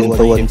S7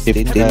 to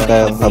 115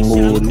 kayang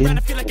hamulin.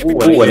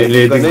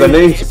 111 ka na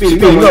eh.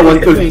 Spill nga,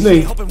 112 na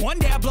eh.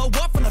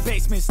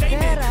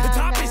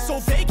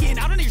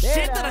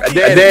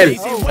 Adel!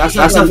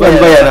 Nasang clan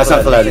ba yan?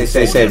 Nasang clan?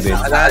 S7?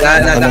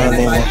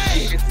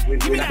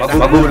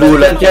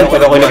 Magugulat yan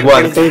pag ako'y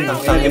nag-110.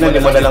 Tangina,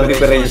 5 na lang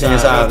diferensya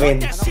niya sa akin.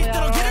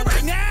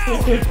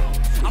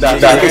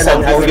 Dati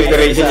 10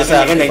 diferensya niya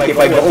sa akin,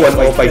 95 ako,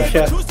 105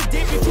 siya.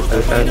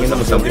 Tangina,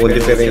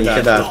 10 diferensya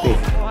dati.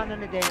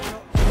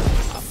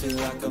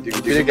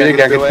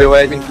 Pinagagagit pa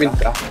yung win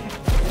ka.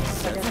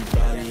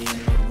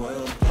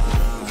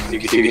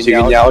 Sige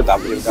niya ako,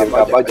 tapos yung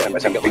kapapa dyan.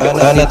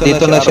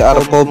 Dito na si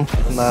Arcom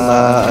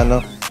na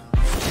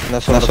na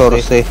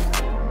source.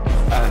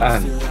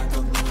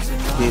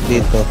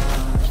 Dito.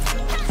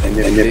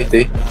 NFT.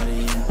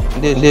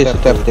 Hindi, sa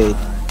 38.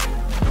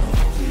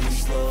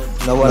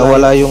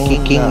 Nawala yung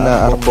king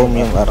na arbom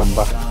yung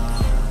aramba.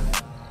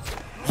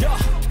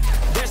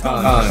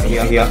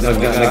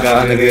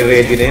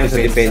 Nagre-ready na yun sa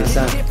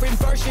depensa.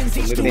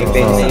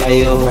 Depensa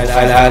kayo.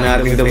 Kailangan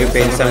natin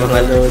dumipensa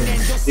mga lord.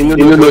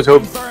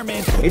 Inulusob.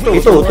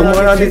 Ito,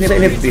 tumuha natin sa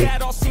NFT.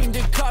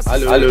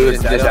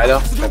 Alulusob na siya, ano?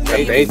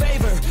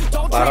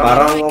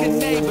 Parang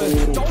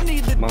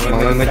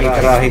mga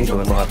matitirahin ko,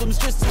 mga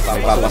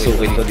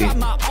papasukin to dito.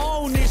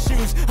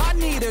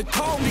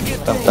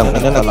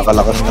 Tangina na,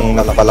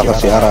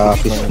 nakalakas si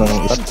Arafis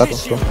ng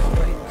stats.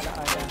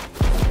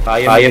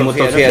 Kaya mo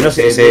to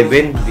si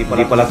 7, di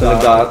pala ito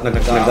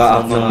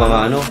nag-aam ng mga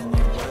ano.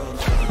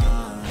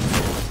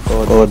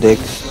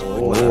 Codex.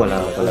 Oo, wala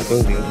pala ito,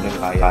 hindi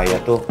kaya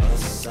to.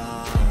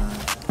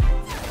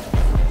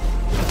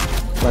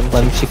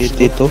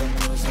 162.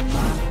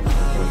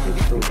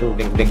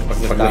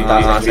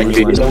 Pagtaasan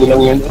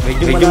yun.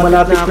 Medyo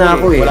malapit na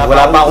ako eh.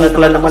 Wala pa akong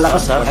clan na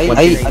malakas ha.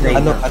 Ay,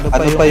 ano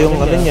pa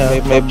yung ano niya?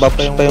 May buff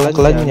pa yung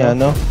clan niya,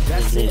 no?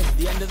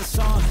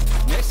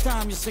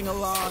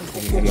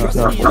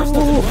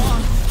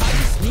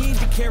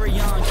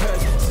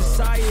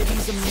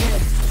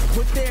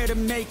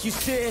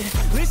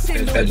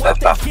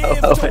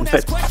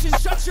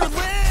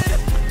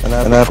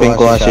 Hanapin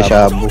ko si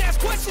Shabu.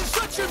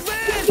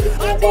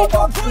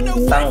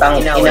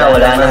 Tang-ina,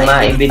 wala nang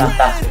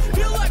maibinta.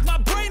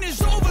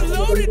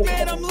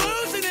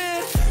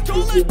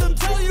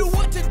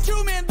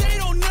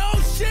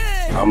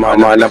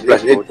 Mga na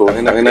plus 8 po.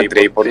 Ang na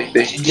 340.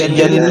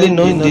 Janlin,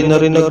 no? Hindi na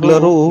rin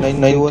naglaro.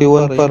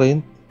 91 pa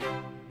rin.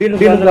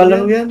 Hindi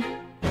naglalaro yan.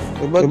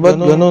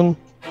 Ba't ganun?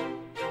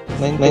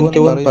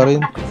 91 pa rin.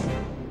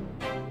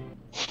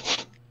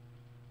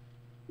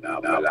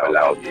 Wala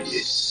ako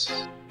this.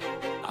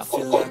 I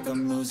feel like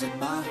I'm losing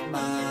my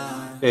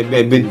mind.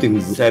 75.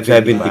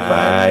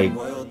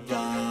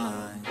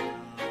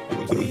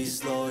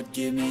 Please, Lord,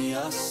 give me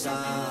a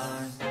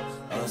sign,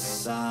 a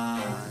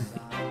sign.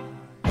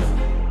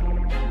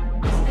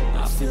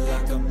 I feel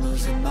like I'm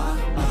losing my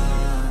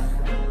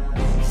mind.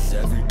 Is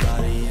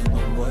everybody in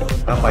the world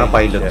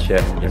Kapilot siya.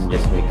 I'm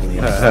just making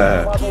it.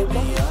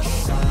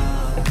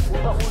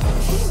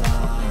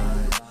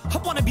 I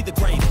wanna be the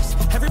greatest.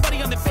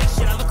 Everybody on the fake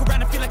shit. I look around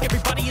and feel like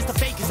everybody is the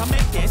fakest. I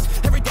make this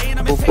every day and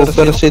I'm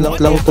Pupercent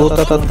lang to,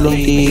 tatlong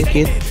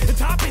ticket. The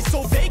top is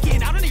so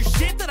vacant. I don't hear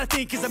shit that I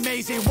think is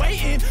amazing.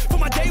 Waiting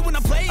for my day when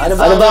I'm playing. Ano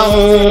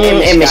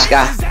bang MMS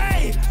ka?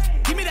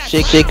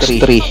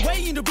 6-3.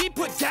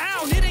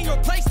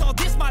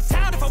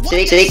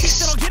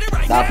 6.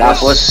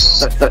 Tapos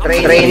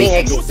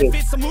training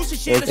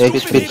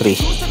XP3.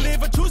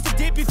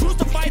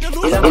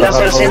 Ilang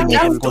percent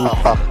lang?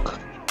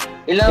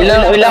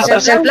 Ilang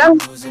percent lang?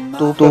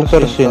 2%,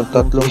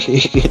 tatlong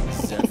ticket.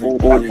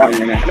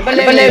 Ano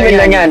ba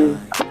level na yan?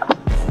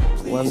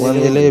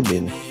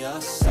 111.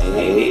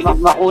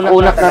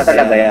 Makunat na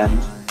talaga yan.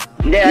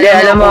 Hindi,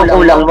 alam mo ang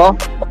kulang mo?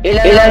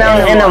 Ilan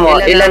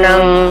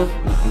ang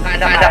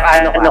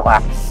ano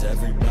ka?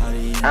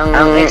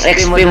 Ang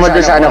XP mo doon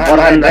sa ano,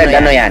 400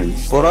 ano yan?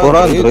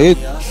 400?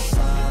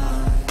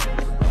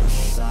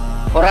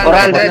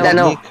 400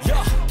 ano?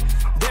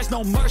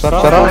 Sarap.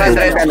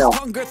 400 ano?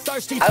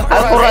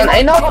 Al-Quran,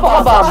 ay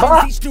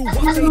napakababa.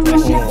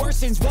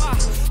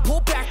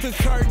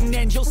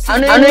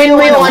 Ano yun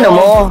mo yung ano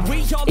mo?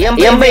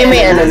 Yan ba yung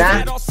may ano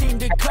na?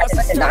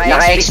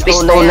 Naka-XP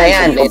stone na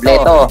yan,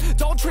 kompleto.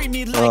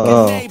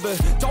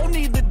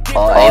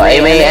 Ay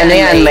may ano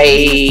yan, may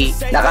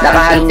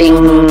naka-hunting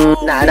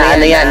na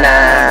ano yan na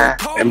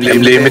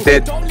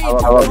Limited.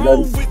 tawag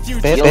doon.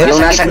 Yung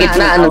nasa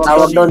gitna, anong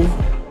tawag doon?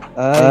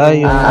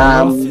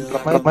 Yung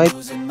Spectromite.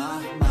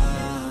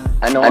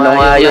 Ano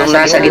nga yung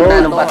nasa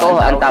gitna ng bato,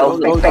 ang tawag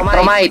doon?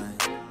 Spectromite.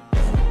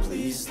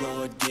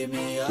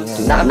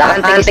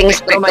 Naka-hunting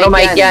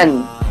Spectromite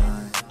yan.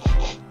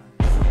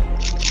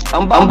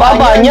 Ang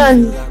baba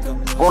niyan.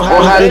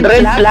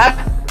 400 flat.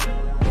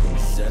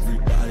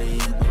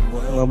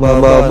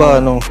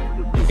 Mababa, ano?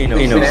 Sino?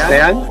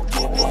 Yan?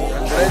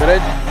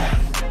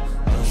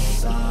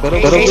 Pero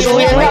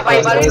yan nga,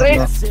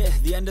 500.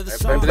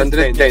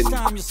 510.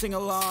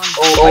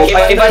 Oo,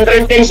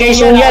 510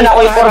 season yan.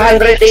 Ako yung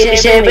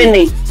 487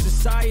 eh.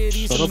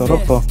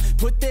 sarap pa.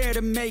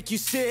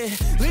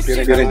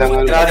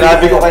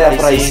 Grabe ko kaya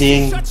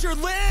pricing.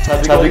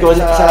 Sabi ko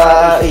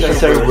sa Asia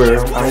server,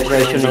 ang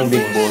presyo ng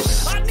Big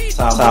Boss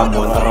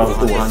Salmon around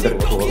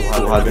 200 to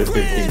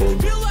 250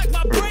 gold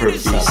per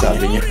piece,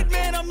 sabi niya.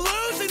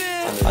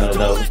 Ano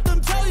daw?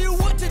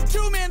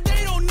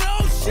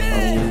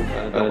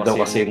 Ano daw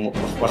kasi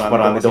mas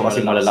marami daw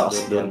kasi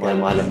malalakas doon kaya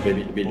mahal ang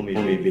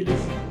bumibili.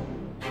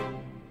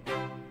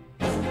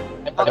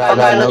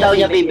 Pagkano daw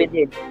niya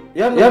bibili?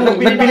 Yan,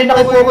 nagbibili na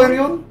kay Power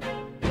yun.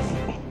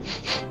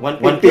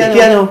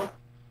 150 ano?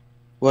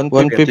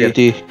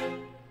 150.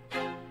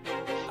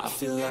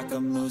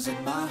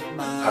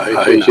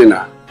 Ayos yun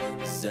ah.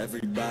 Is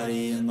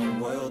everybody in the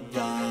world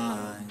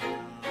blind?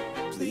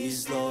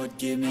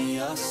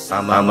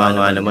 Tama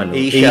nga naman.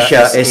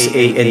 Asia,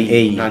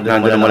 SANA.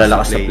 Nandun na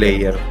malalakas na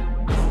player.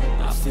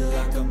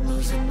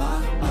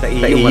 Sa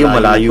EU,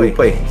 malayo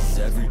pa eh.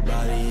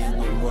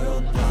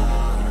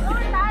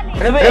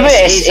 Ano ba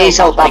SA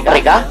South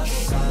Africa?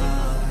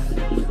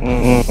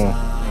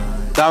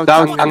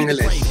 Down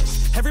Angeles.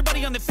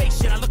 Everybody on the fake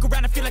shit. I look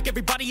around and feel like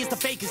everybody is the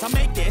fakest. I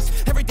make this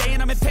every day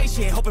and I'm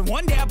impatient, hoping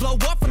one day I blow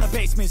up from the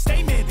basement.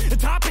 Statement, the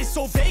top is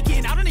so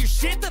vacant. I don't hear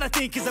shit that I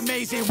think is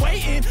amazing.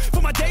 Waiting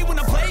for my day when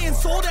I'm playing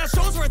sold out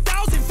shows for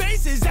 1,000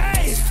 faces.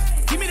 Hey,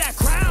 give me that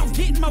crown,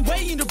 get in my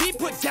way and to be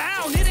put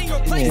down. It ain't your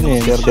place.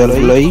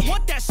 I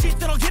want that shit,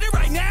 then I'll get it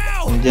right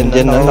now.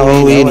 Diyan na,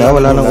 nakauwi na,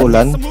 wala nang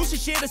ulan.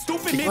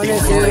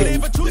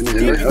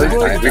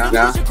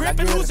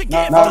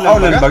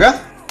 Naulan ba ka?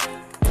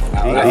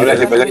 Naulan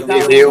si Balak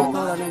Titiyo.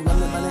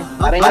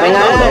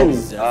 Paringan.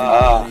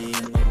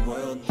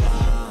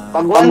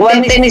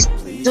 Pag-110 ni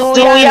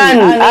Suyan,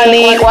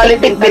 ani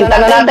quality, benta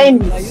na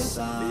natin.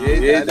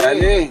 Sige,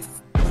 dali.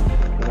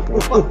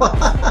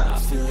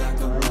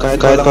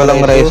 Kahit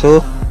walang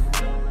reso.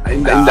 Ay,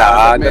 hindi.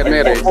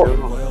 May reso.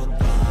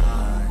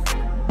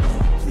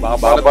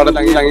 Baka parang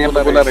lang yung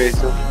pala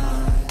reso.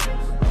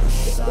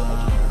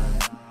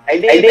 Ay,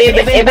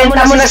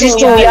 ibenta mo na si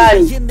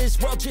Suyan.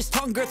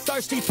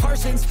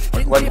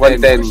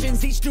 110.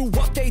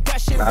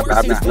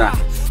 Na.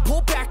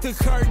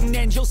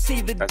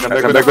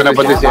 Sabi ko na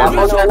pati siya.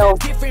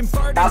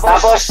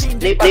 Tapos,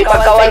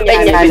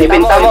 pagka-110 yan,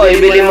 ibenta mo,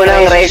 ibili mo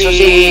ng reso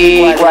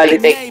si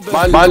Qualitech.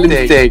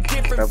 Qualitech.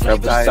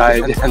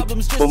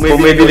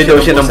 Pumibili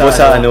daw siya ng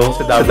busa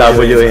sa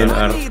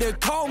WNR.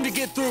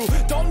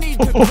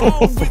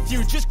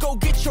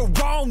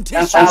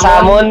 Ang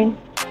salmon.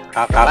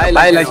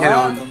 Kakakain lang siya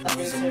noon.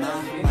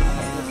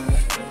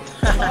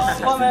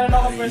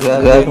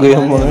 Gago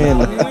yung mga yun.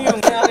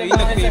 Yung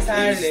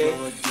nagsasali,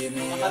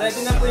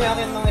 nakaredy na po yung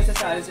akin mga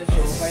isasali sa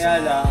show,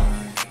 kaya lang,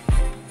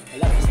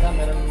 wala, basta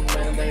meron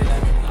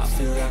dahilan.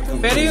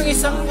 Pero yung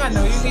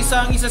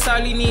isang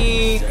isasali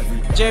ni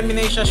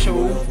Gemini sa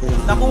show,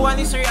 nakuha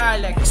ni Sir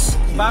Alex,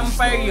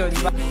 vampire yun.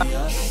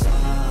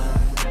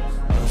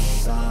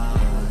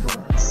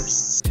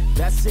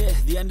 That's it,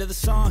 the end of the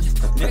song.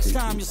 Next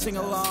time you'll sing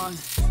along.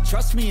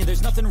 Trust me,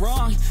 there's nothing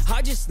wrong.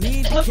 I just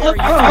need to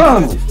carry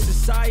on.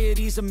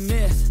 Society's a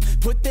myth,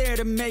 put there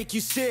to make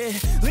you sit.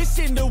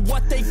 Listen to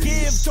what they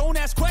give.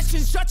 Don't ask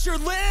questions, shut your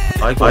lid.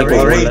 Ay,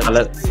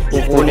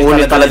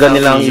 kukunin talaga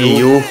nilang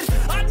EU.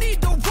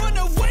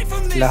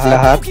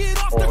 Lahat?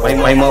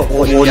 May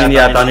kukunin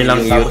yata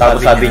nilang EU.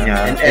 Tapos sabi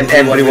niya, and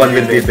everyone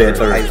will be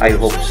better. I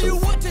hope so.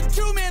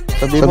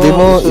 Sabi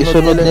mo,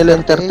 isunod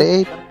nila ang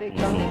 38.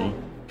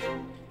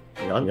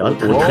 Yan,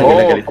 tulad na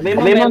nila galit. Sabi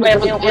mo,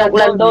 meron yung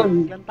clan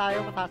doon. Ilan tayo,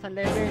 mataas ang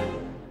level.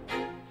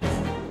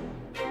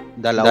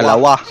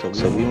 Dalawa.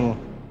 Sabi mo.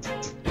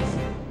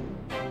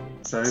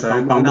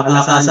 Sabi pang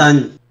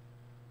nakalakasan.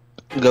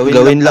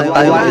 Gawin lang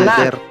tayo,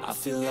 leader.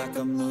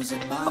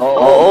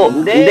 Oo,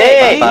 hindi.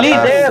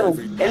 Leader.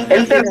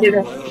 Enter sila.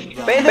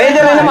 Pwede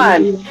rin naman.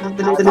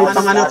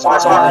 Tinutang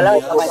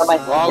Sabay.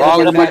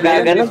 Huwag na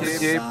magagano.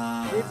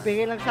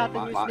 Bigay lang sa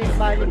atin yung Snake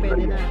Valley,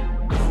 pwede na.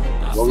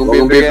 Huwag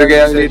mong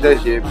bibigay ang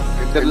leadership.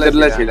 Leader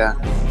lang sila.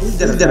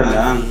 Leader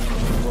lang.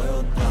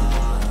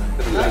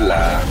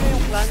 Yung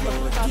clan,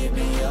 pag sa atin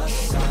yung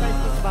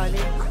Snake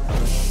Valley.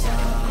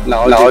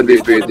 Nako, di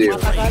pwede.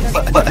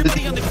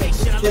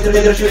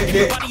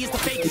 Leadership.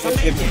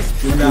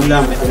 Yung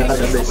lang,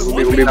 Kung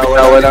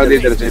bibitawa lang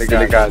leadership,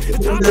 delikado.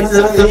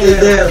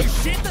 Leader.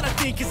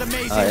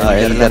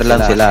 Elder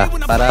lang sila.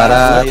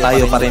 Para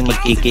tayo pa rin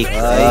magkikik.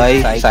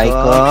 Ay,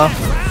 psycho.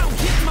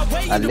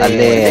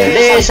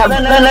 Hindi,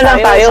 sablan na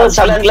lang tayo.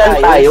 Sablan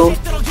tayo.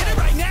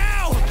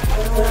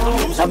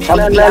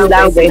 Sablan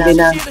lang, pwede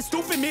na.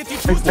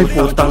 Ay,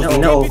 putang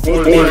ina, oh.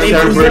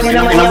 Servers,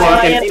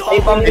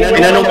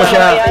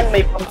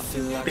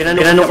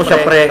 pinanong ko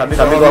siya, pre.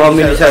 Sabi ko, how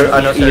many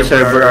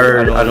server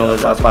are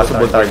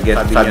possible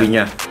target? Sabi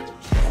niya,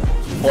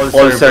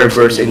 all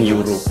servers in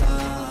Europe.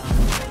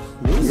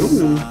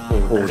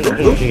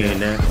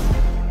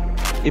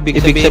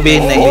 Ibig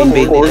sabihin na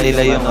i-invade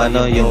nila yung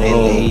yung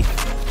NA.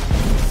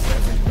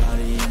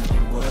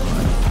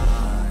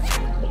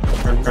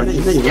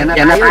 Yan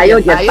na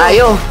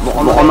tayo.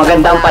 Mukhang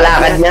magandang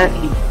palakad niya.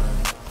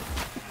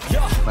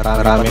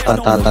 Marami pa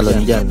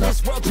tatalon dyan, no?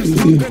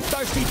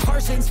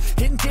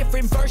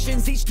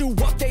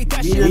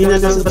 Hindi na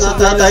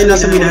basta tayo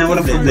nasa minahan,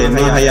 walang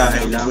problema.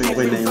 Hayahay lang,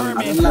 okay na yun.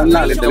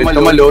 Lalit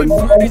tumalon.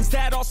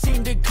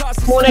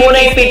 Muna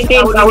yung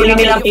 15, pahuli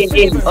nilang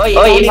 15. Oy,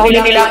 pahuli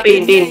nilang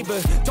 15.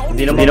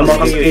 Hindi naman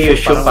kami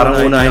chaos yun,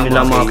 parang unahin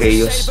nila mga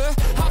chaos.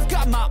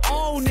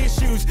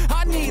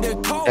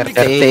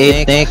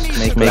 38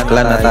 next, may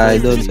clan na tayo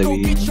doon,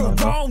 sabihin mo,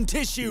 no?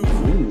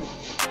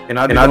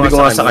 Sinabi ko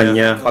nga sa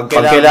kanya, pag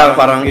kailangan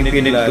parang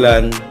Infinite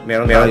Clan,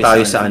 meron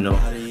tayo sa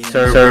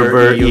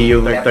server EU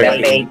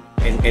 38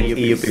 and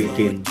EU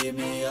 15.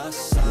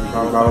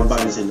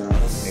 Bababaan sila.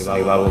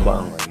 May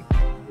bababaan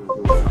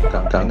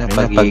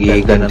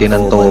Pag-iganti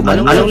ng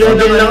Toman. Anong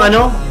level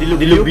ng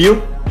dilubyo?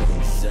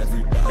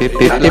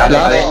 50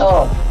 plus?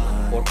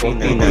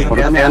 49.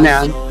 Ano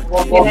yan?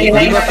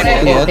 49.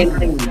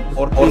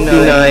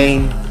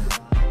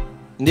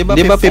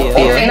 Hindi ba 50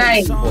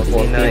 yan?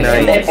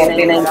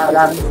 49 pa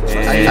lang.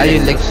 Ay,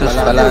 yung Lexus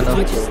pala,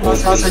 no?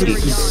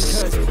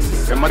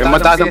 Yung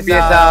mataas ang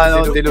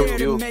piyesa,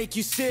 Diluvio.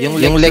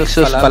 Yung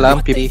Lexus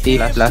pala,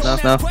 50 plus,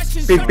 no?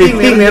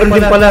 50, meron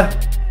din pala.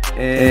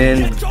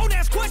 And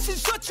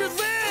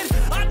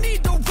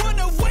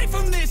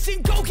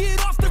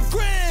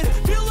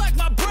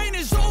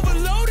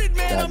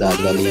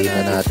dadalhin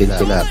na natin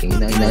sila.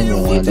 Tingnan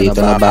nyo,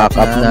 dito na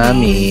backup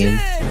namin.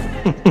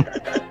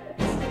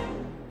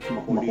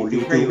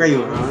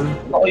 Kayo, ha?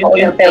 Ako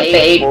yung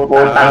 38 po.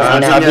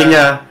 sabi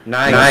niya,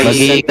 nice.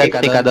 Mag-iikat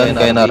ka doon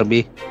kay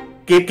Narby.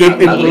 Keep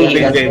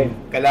improving them.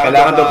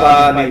 Kailangan daw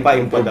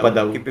pa-improve pa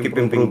daw. Keep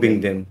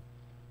improving them.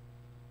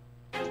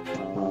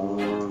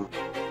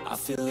 I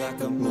feel like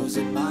I'm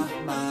losing my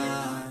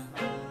mind.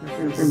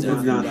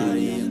 Improve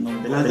natin.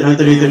 Kailangan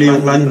tuloy-tuloy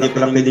yung plan, hindi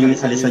pala pwedeng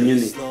alisan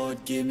yun eh.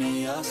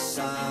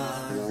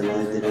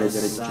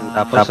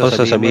 Tapos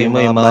sasabihin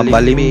mo yung mga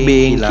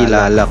balimbing,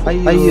 kilala ko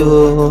kayo.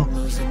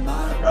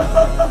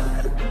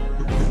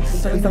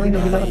 Sakit-sakit na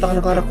ginakataka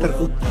ng karakter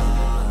ko.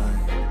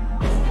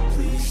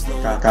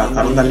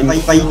 Kakakalimpay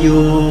kayo.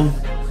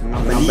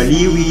 Mga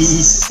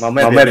baliwis.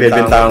 Mamaya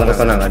bibentahan ko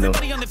to ng ano.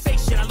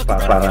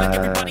 Para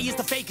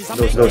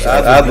those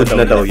good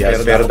na daw yan.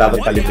 Pero dapat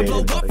palibin.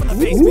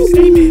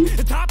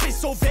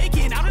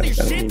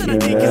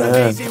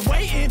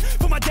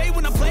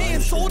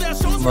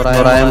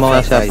 Murahin mo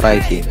nga sa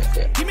pricing.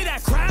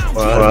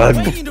 Wag.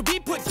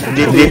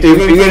 Dito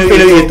yung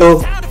Pinoy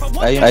ito.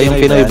 Ay, yung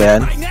Pinoy ba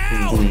yan?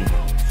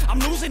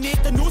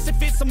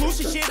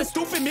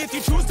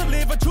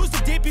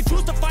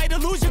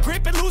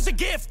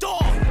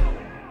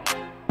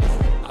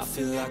 I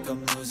feel like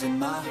I'm losing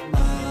my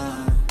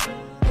mind.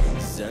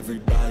 Is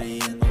everybody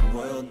in the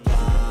world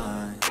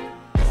blind?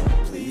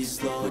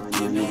 Please Lord,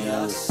 give me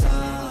a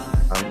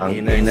sign.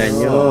 Ang ina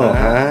nyo,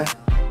 ha?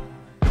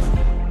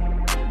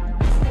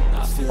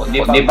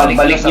 Di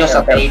pagbalik nyo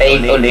sa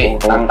 38 ulit,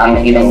 ang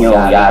tangkinan nyo,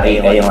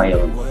 yari kayo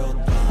ngayon.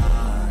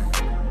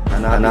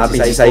 Hanapin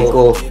si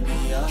Psycho.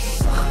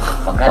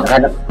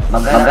 Maghanap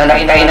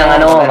kayo ng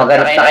ano,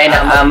 maghanap na kayo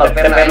ng,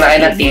 mag-prepare na kayo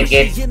ng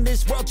ticket.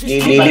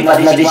 Lilipat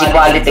na din si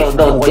Quality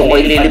doon, doon ko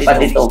ililipat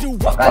dito.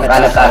 Baka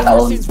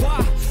nagkataon.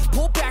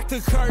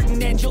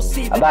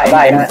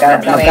 Abay,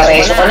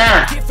 magkareso ka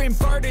na.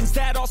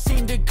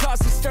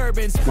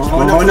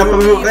 Mauna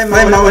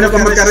pa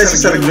magkareso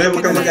sa reglo,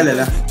 huwag kang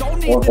mag-alala.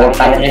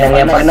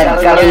 Pag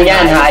nagkaroon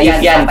yan, hayop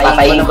yan,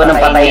 patayin ko ng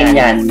patayin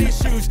yan.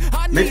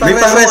 May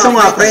pang-reso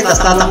nga pre, tas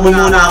tatakbo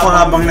muna ako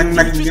habang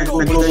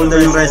nagpupunta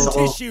yung reso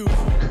ko.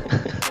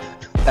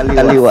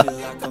 Kaliwa.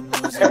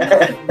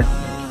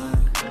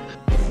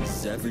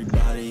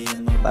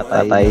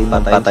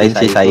 Patay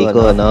si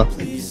Psycho, no?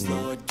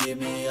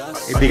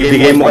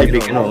 Ibigay mo kay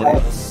Big, no?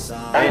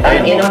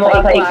 Tangin mo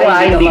kay Psycho,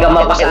 ha? Hindi ka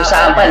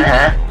mapakiusapan,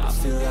 ha?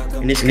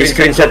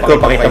 Ini-screenshot ko,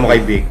 pakita mo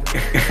kay Big.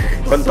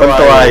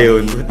 Kontuwa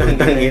yun.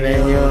 Tangina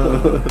nyo.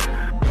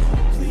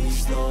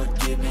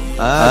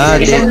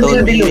 They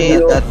told me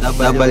that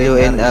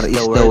WNR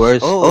is the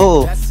worst.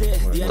 Oo.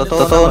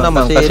 Totoo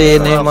naman kasi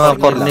yun yung mga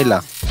core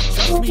nila.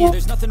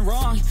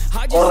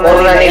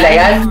 Core na nila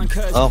yan?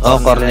 Oo,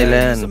 core nila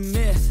yan.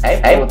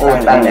 Ay,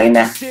 putang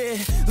ina.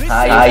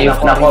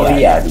 Hayop na core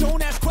yan.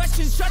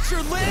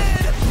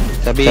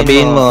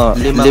 Sabihin mo,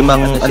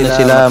 limang ano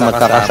sila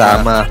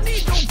magkakasama.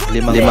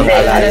 Limang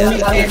alaya.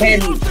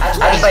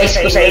 Advice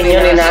ko sa inyo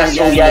ni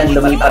Naso yan,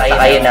 lumipat na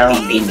kayo ng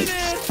Phoenix.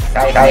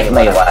 Kahit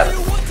may war.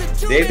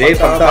 Hindi,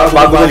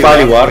 bago ng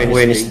Bali War,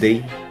 Wednesday.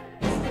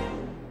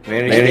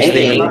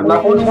 Wednesday.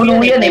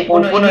 Mapuno yan eh,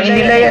 puno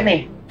nila yan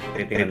eh.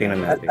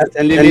 Titingnan natin. At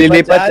ang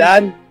lilipat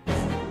saan?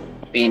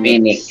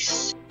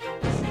 Phoenix.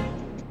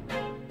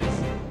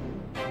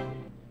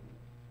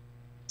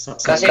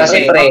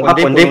 Kasi pre,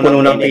 Hindi,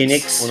 puno ng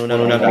Phoenix.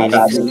 Puno ng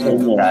Phoenix.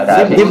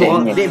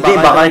 Hindi,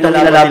 baka ito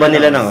nilalaban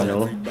nila ng ano?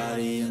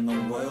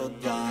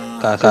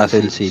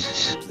 Castle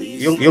Siege.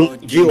 Yung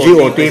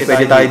GOT,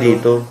 pwede tayo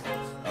dito.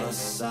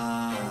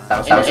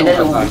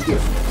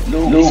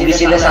 lugi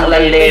sila sa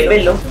clan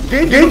level, oh.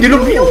 Hindi,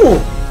 Diluvio.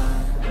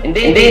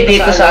 Hindi,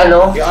 dito sa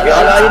ano?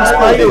 Alliance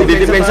tayo,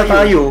 didepensa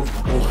tayo.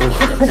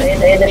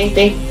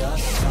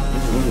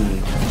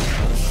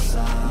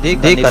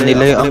 Hindi,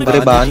 kanila yung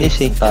Angrebanis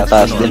eh.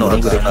 Tataas din yung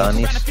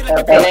Angrebanis.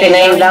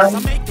 39 lang.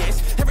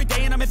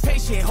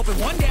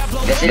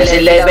 Kasi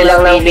level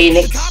lang ng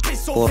Phoenix.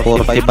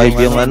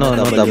 445 yung ano,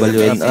 no,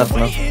 WNR,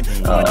 no?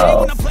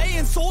 Oo.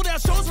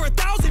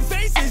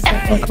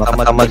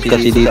 Makatamad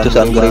kasi dito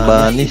sa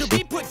Angrebanis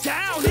eh.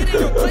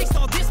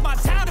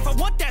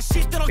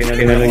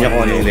 Pinano niya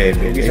kung ano yung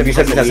level. Ibig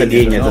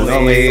sabihin niya doon,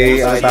 oh,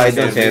 may tayo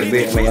doon,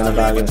 service, may ano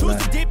tayo na.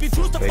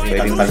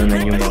 Pwedeng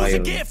talunan yung mga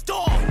yun.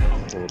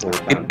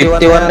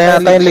 51 na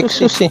yata yung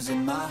Lexus eh.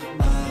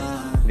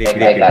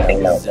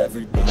 Kating lang.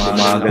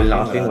 Umagal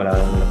lang kasi, wala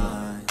lang naman.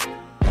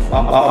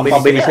 Ang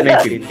pabilisan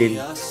na yung 15.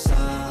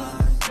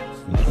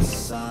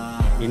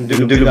 Yung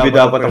dilubyo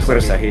dapat ang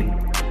persahin.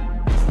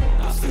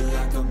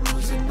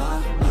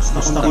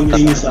 Basta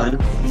continuous ano.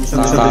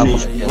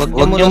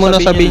 Wag niyo muna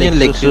sabihin yung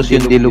Lexus,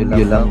 yung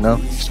dilubyo lang, no?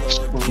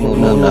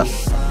 Muna.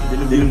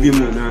 Dilubyo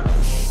muna.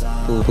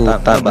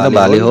 Tuta ba?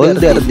 Bali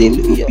holder,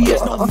 dilubyo.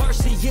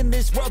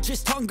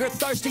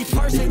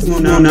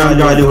 Muna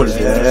bali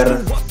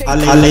holder.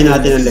 Alay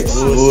natin ang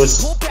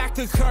Lexus.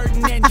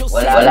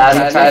 Wala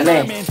na sa ano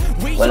eh.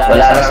 Wala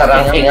na sa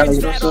ranking ang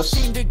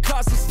Lexus.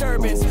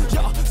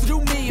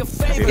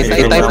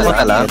 I-type mo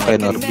na lang kay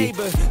Norby.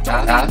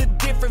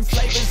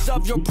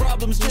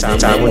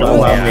 Sama na ko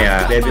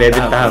mamaya.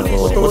 Bebentahan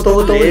ko.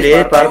 Uto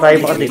ulit para tayo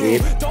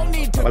makadikit.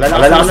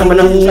 Malalakas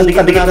naman ang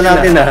kadikit na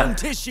natin ha.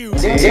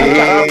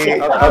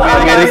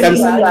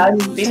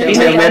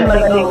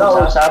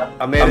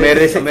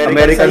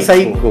 American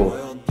Psycho.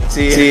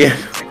 Si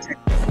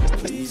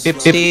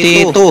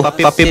 52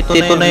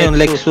 na yung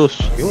Lexus.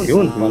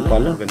 Yun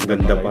pala.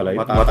 Ganda pala.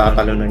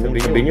 Matatalo na yun.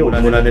 Sabihin nyo,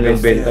 muna din ang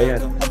benta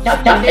yan.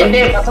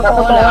 Hindi,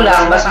 totoo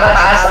lang, mas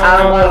mataas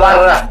ang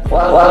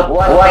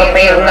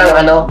warfare ng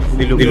ano.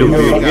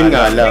 Dilubyo. Yun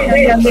nga lang.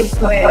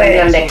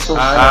 Ng Lexus.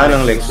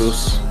 Ng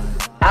Lexus.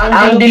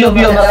 Ang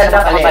dilubyo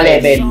maganda pa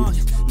level.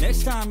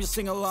 Next time you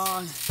sing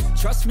along,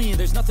 trust me,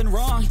 there's nothing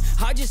wrong.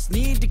 I just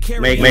need to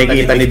carry May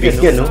kita ni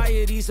Big yan, no?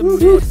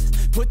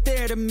 Put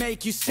there to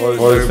make you sick.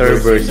 All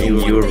servers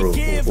in Europe.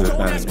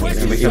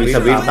 Ibig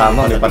sabihin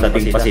tama, may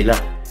patating pa sila.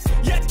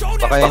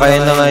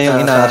 Pakaya na nga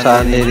yung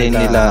inaasahan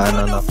nila,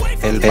 ano,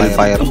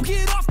 Hellfire.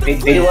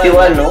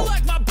 51, no?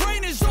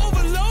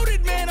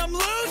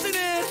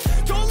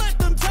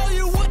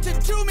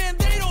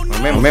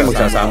 May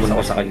magsasama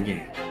ako sa kanya.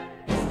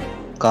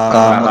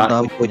 Kamot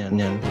na po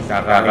yan.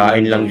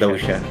 Kakakain lang daw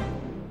siya.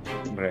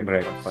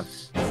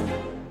 Breakfast.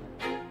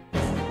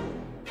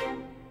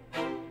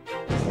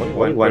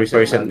 1%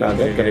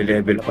 agad, kaya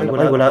level pa.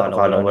 Wala.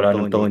 Akala wala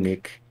ng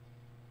tonic.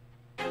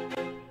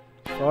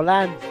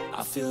 Roland.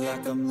 I feel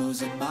like I'm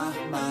losing my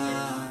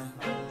mind.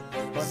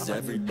 Is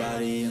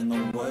everybody in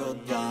the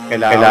world blind?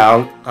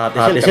 Kailangan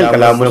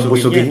mo ng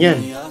busugin yan.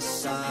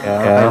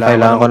 Kaya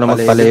kailangan ko na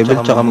magpa-level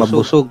tsaka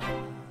mabusog.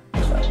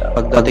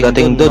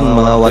 Pagdating doon,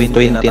 mga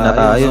 120 na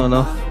tayo,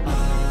 no?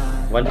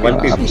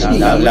 150.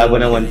 Lago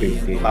ng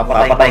 150.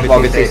 Papatay ko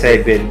agad si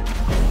 7.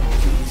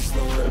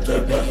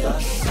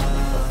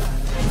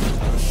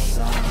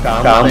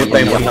 Kamot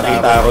tayo pag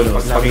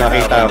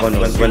nakita ko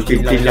no.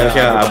 150 lang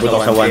siya, abot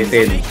ako sa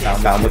 110.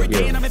 Kamot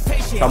yun.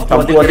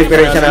 Tampo ang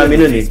diferensya namin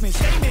nun eh.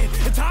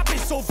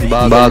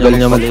 Bagal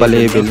niya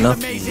magpa-level, no?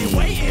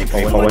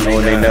 May pa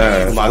 109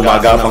 na.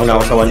 Gumagapang na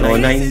ako sa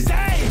 109.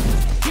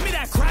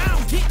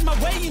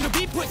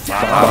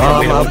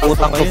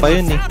 Maabutan ko pa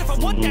yun eh.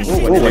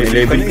 Oo,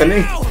 111 ka na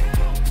eh.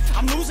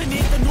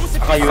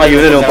 Kayo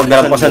na no, pag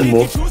nalampasan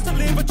mo.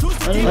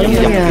 Ano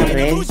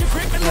nangyari?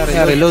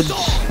 Reload.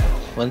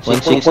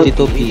 162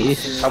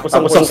 PS. Tapos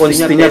ang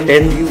consti niya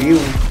 10 view.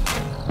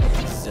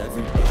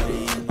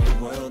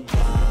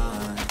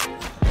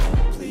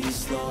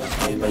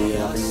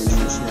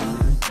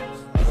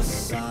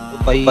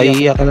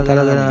 Paiyak na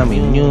talaga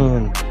namin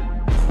yun.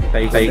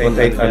 Psycho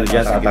ano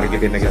dyan,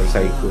 targetin na yung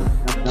Psycho.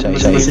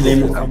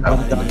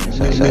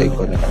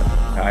 Psycho na.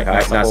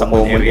 Kahit nasa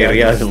common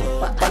area, no?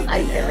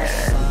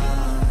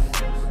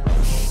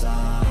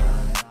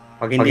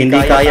 Pag hindi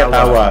kaya,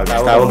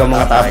 tawag ang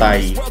mga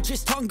tatay.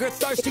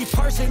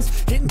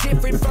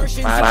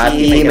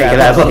 Pati, may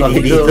kalabang kami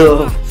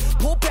dito.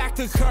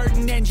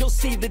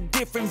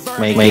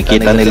 May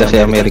kita nila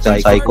si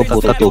American Psycho,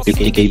 puta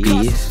 250k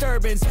PS.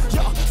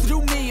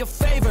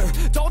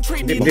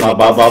 Hindi,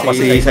 mababa pa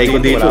si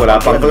Psycho dito, wala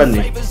pang clan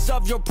eh.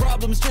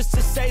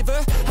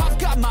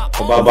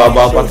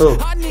 Mababa pa to,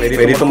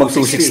 pwede to mag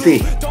 260.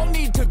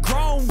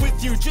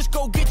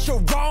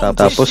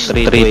 Tapos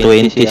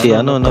 320 si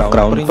ano, no?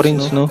 Crown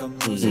Prince, no?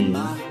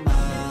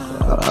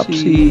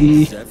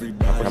 Rapsi.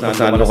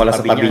 Tapos ano ka lang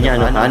sa tabi niya,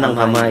 ano? Kanang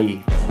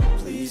kamay.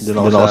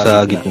 Doon ako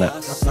sa gitna.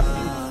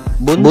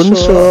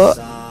 Bunso!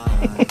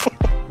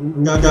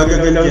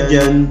 Gagagalaw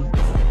dyan.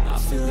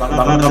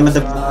 Baka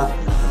kamadap.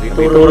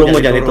 Ituro mo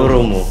dyan,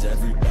 ituro mo.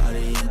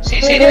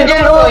 Sino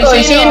dyan, Otoy?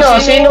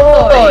 Sino,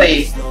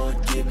 Otoy?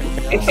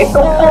 Ito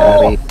po.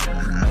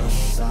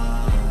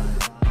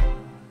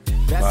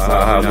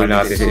 Mahabol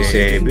natin si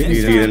 7.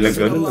 Hindi na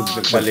nag-ano,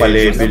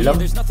 nagpa-level lang.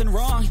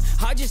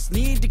 I just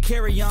need to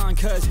carry on,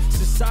 cause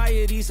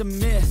society's a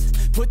myth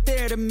put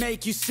there to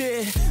make you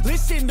sit.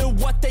 Listen to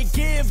what they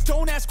give,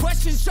 don't ask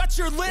questions, shut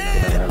your lid.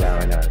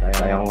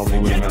 Kaya ko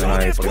mabuli na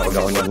nga eh. Pag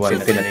ako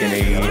nag-110 at yun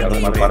ay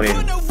ang pa rin.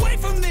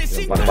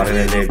 Pa rin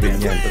ang level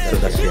niyan,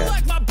 tutas yan.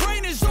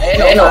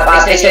 Ano,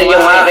 pati-sell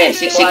yung akin,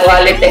 si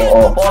quality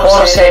ko,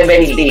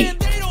 470.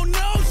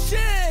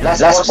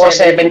 Last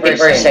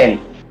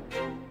 470%.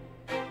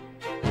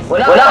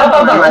 Wala ka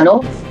pa bang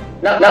ano?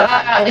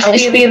 Ang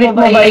spirit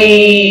mo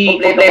ba'y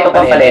kompleto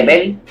pang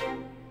pa-level?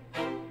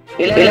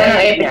 Ilan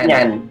ang epic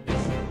niyan?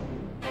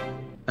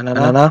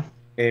 Ano?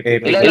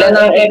 Ilan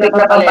ang epic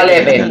na pang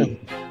pa-level?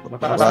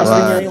 Mataas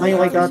din niya yung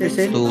kay Katis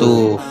eh.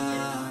 2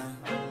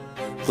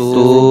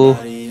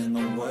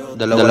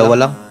 Dalawa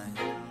lang?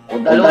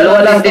 Dalawa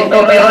lang dito,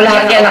 pero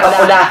lahat yan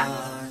nakapula.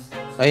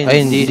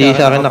 Ay, hindi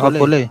sa akin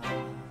nakapula eh.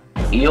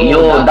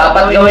 Yun,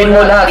 dapat gawin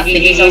mo lahat,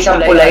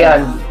 tigis-isang pula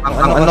yan.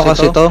 Ang ano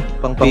kasi to?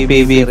 Pang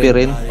PVP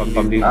rin.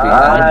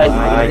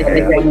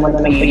 Design mo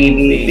na ng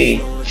PVP.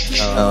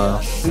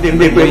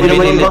 Hindi, pwede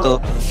naman ito.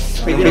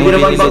 Pwede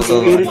naman bang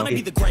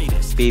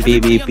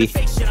PVP.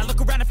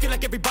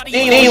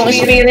 Yung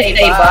spirit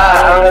na iba,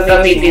 ang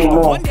gamitin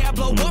mo.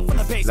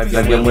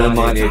 Lagyan mo ng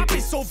mga dito.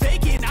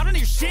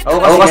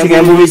 Ako kasi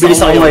kaya bumibili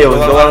sa akin ngayon,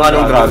 gawa nga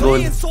ng dragon.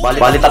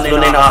 Bali tatlo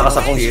na yung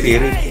nakakasakong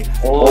spirit.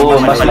 Oo,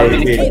 mas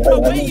mabilis.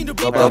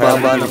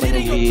 Bababa naman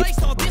yung beat.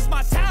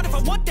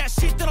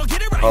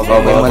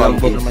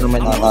 Malambot naman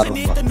yung araw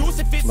ba?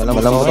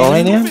 Malambot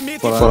okay na yan?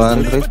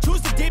 400.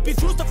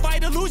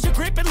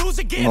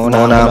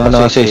 Mauna ako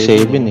na kasi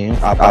 7 eh.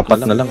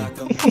 Apat na lang.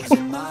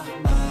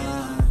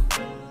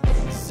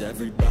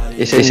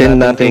 Isend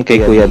natin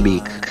kay Kuya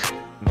Big.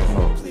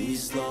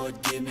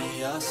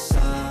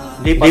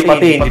 Hindi pa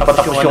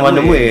tapos yung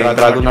ano mo eh,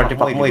 dragon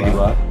artifact mo eh, di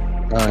ba?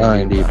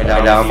 Hindi pa.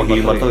 Kailangan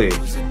mag-lima to eh.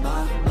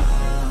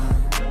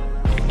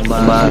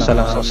 Umaasa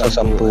lang sa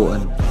 10.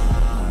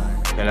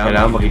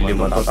 Kailangan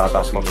mag-lima to,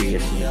 tataas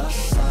mag-PS niya.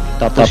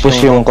 Tapos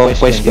yung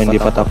conquest ko hindi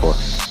pa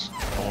tapos.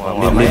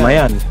 Lima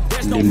yan.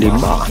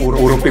 Lima.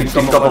 Puro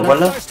 15 ka pa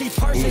pala.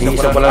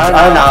 Isa pala.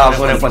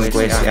 Nakakapo ng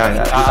conquest. Yan.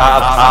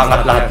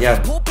 Aangat lahat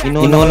yan.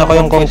 Inuna ko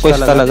yung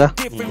conquest talaga.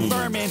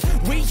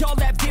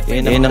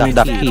 Yan ang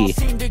daki.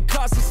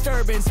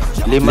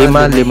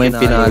 Lima yung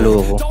pinalo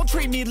ko.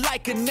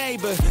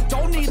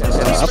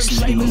 Sarap.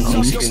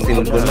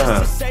 16 ko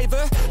na.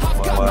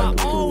 1,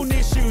 2,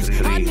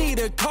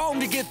 3.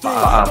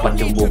 Paapat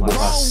yung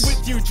bubukas.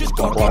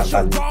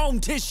 Pagkaportal.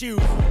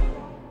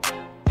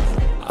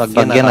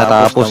 Pag yan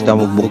natapos na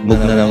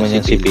magbugbog na naman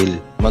yan si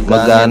Phil.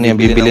 Magkano yan,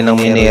 bibili ng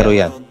minero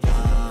yan.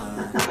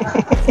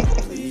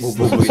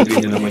 Bubugin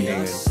nyo naman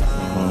yan.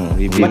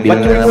 Bibili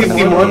na naman ng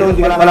minero.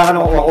 Wala ka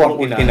nang kukuha ang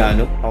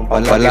pinano.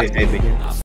 Wala.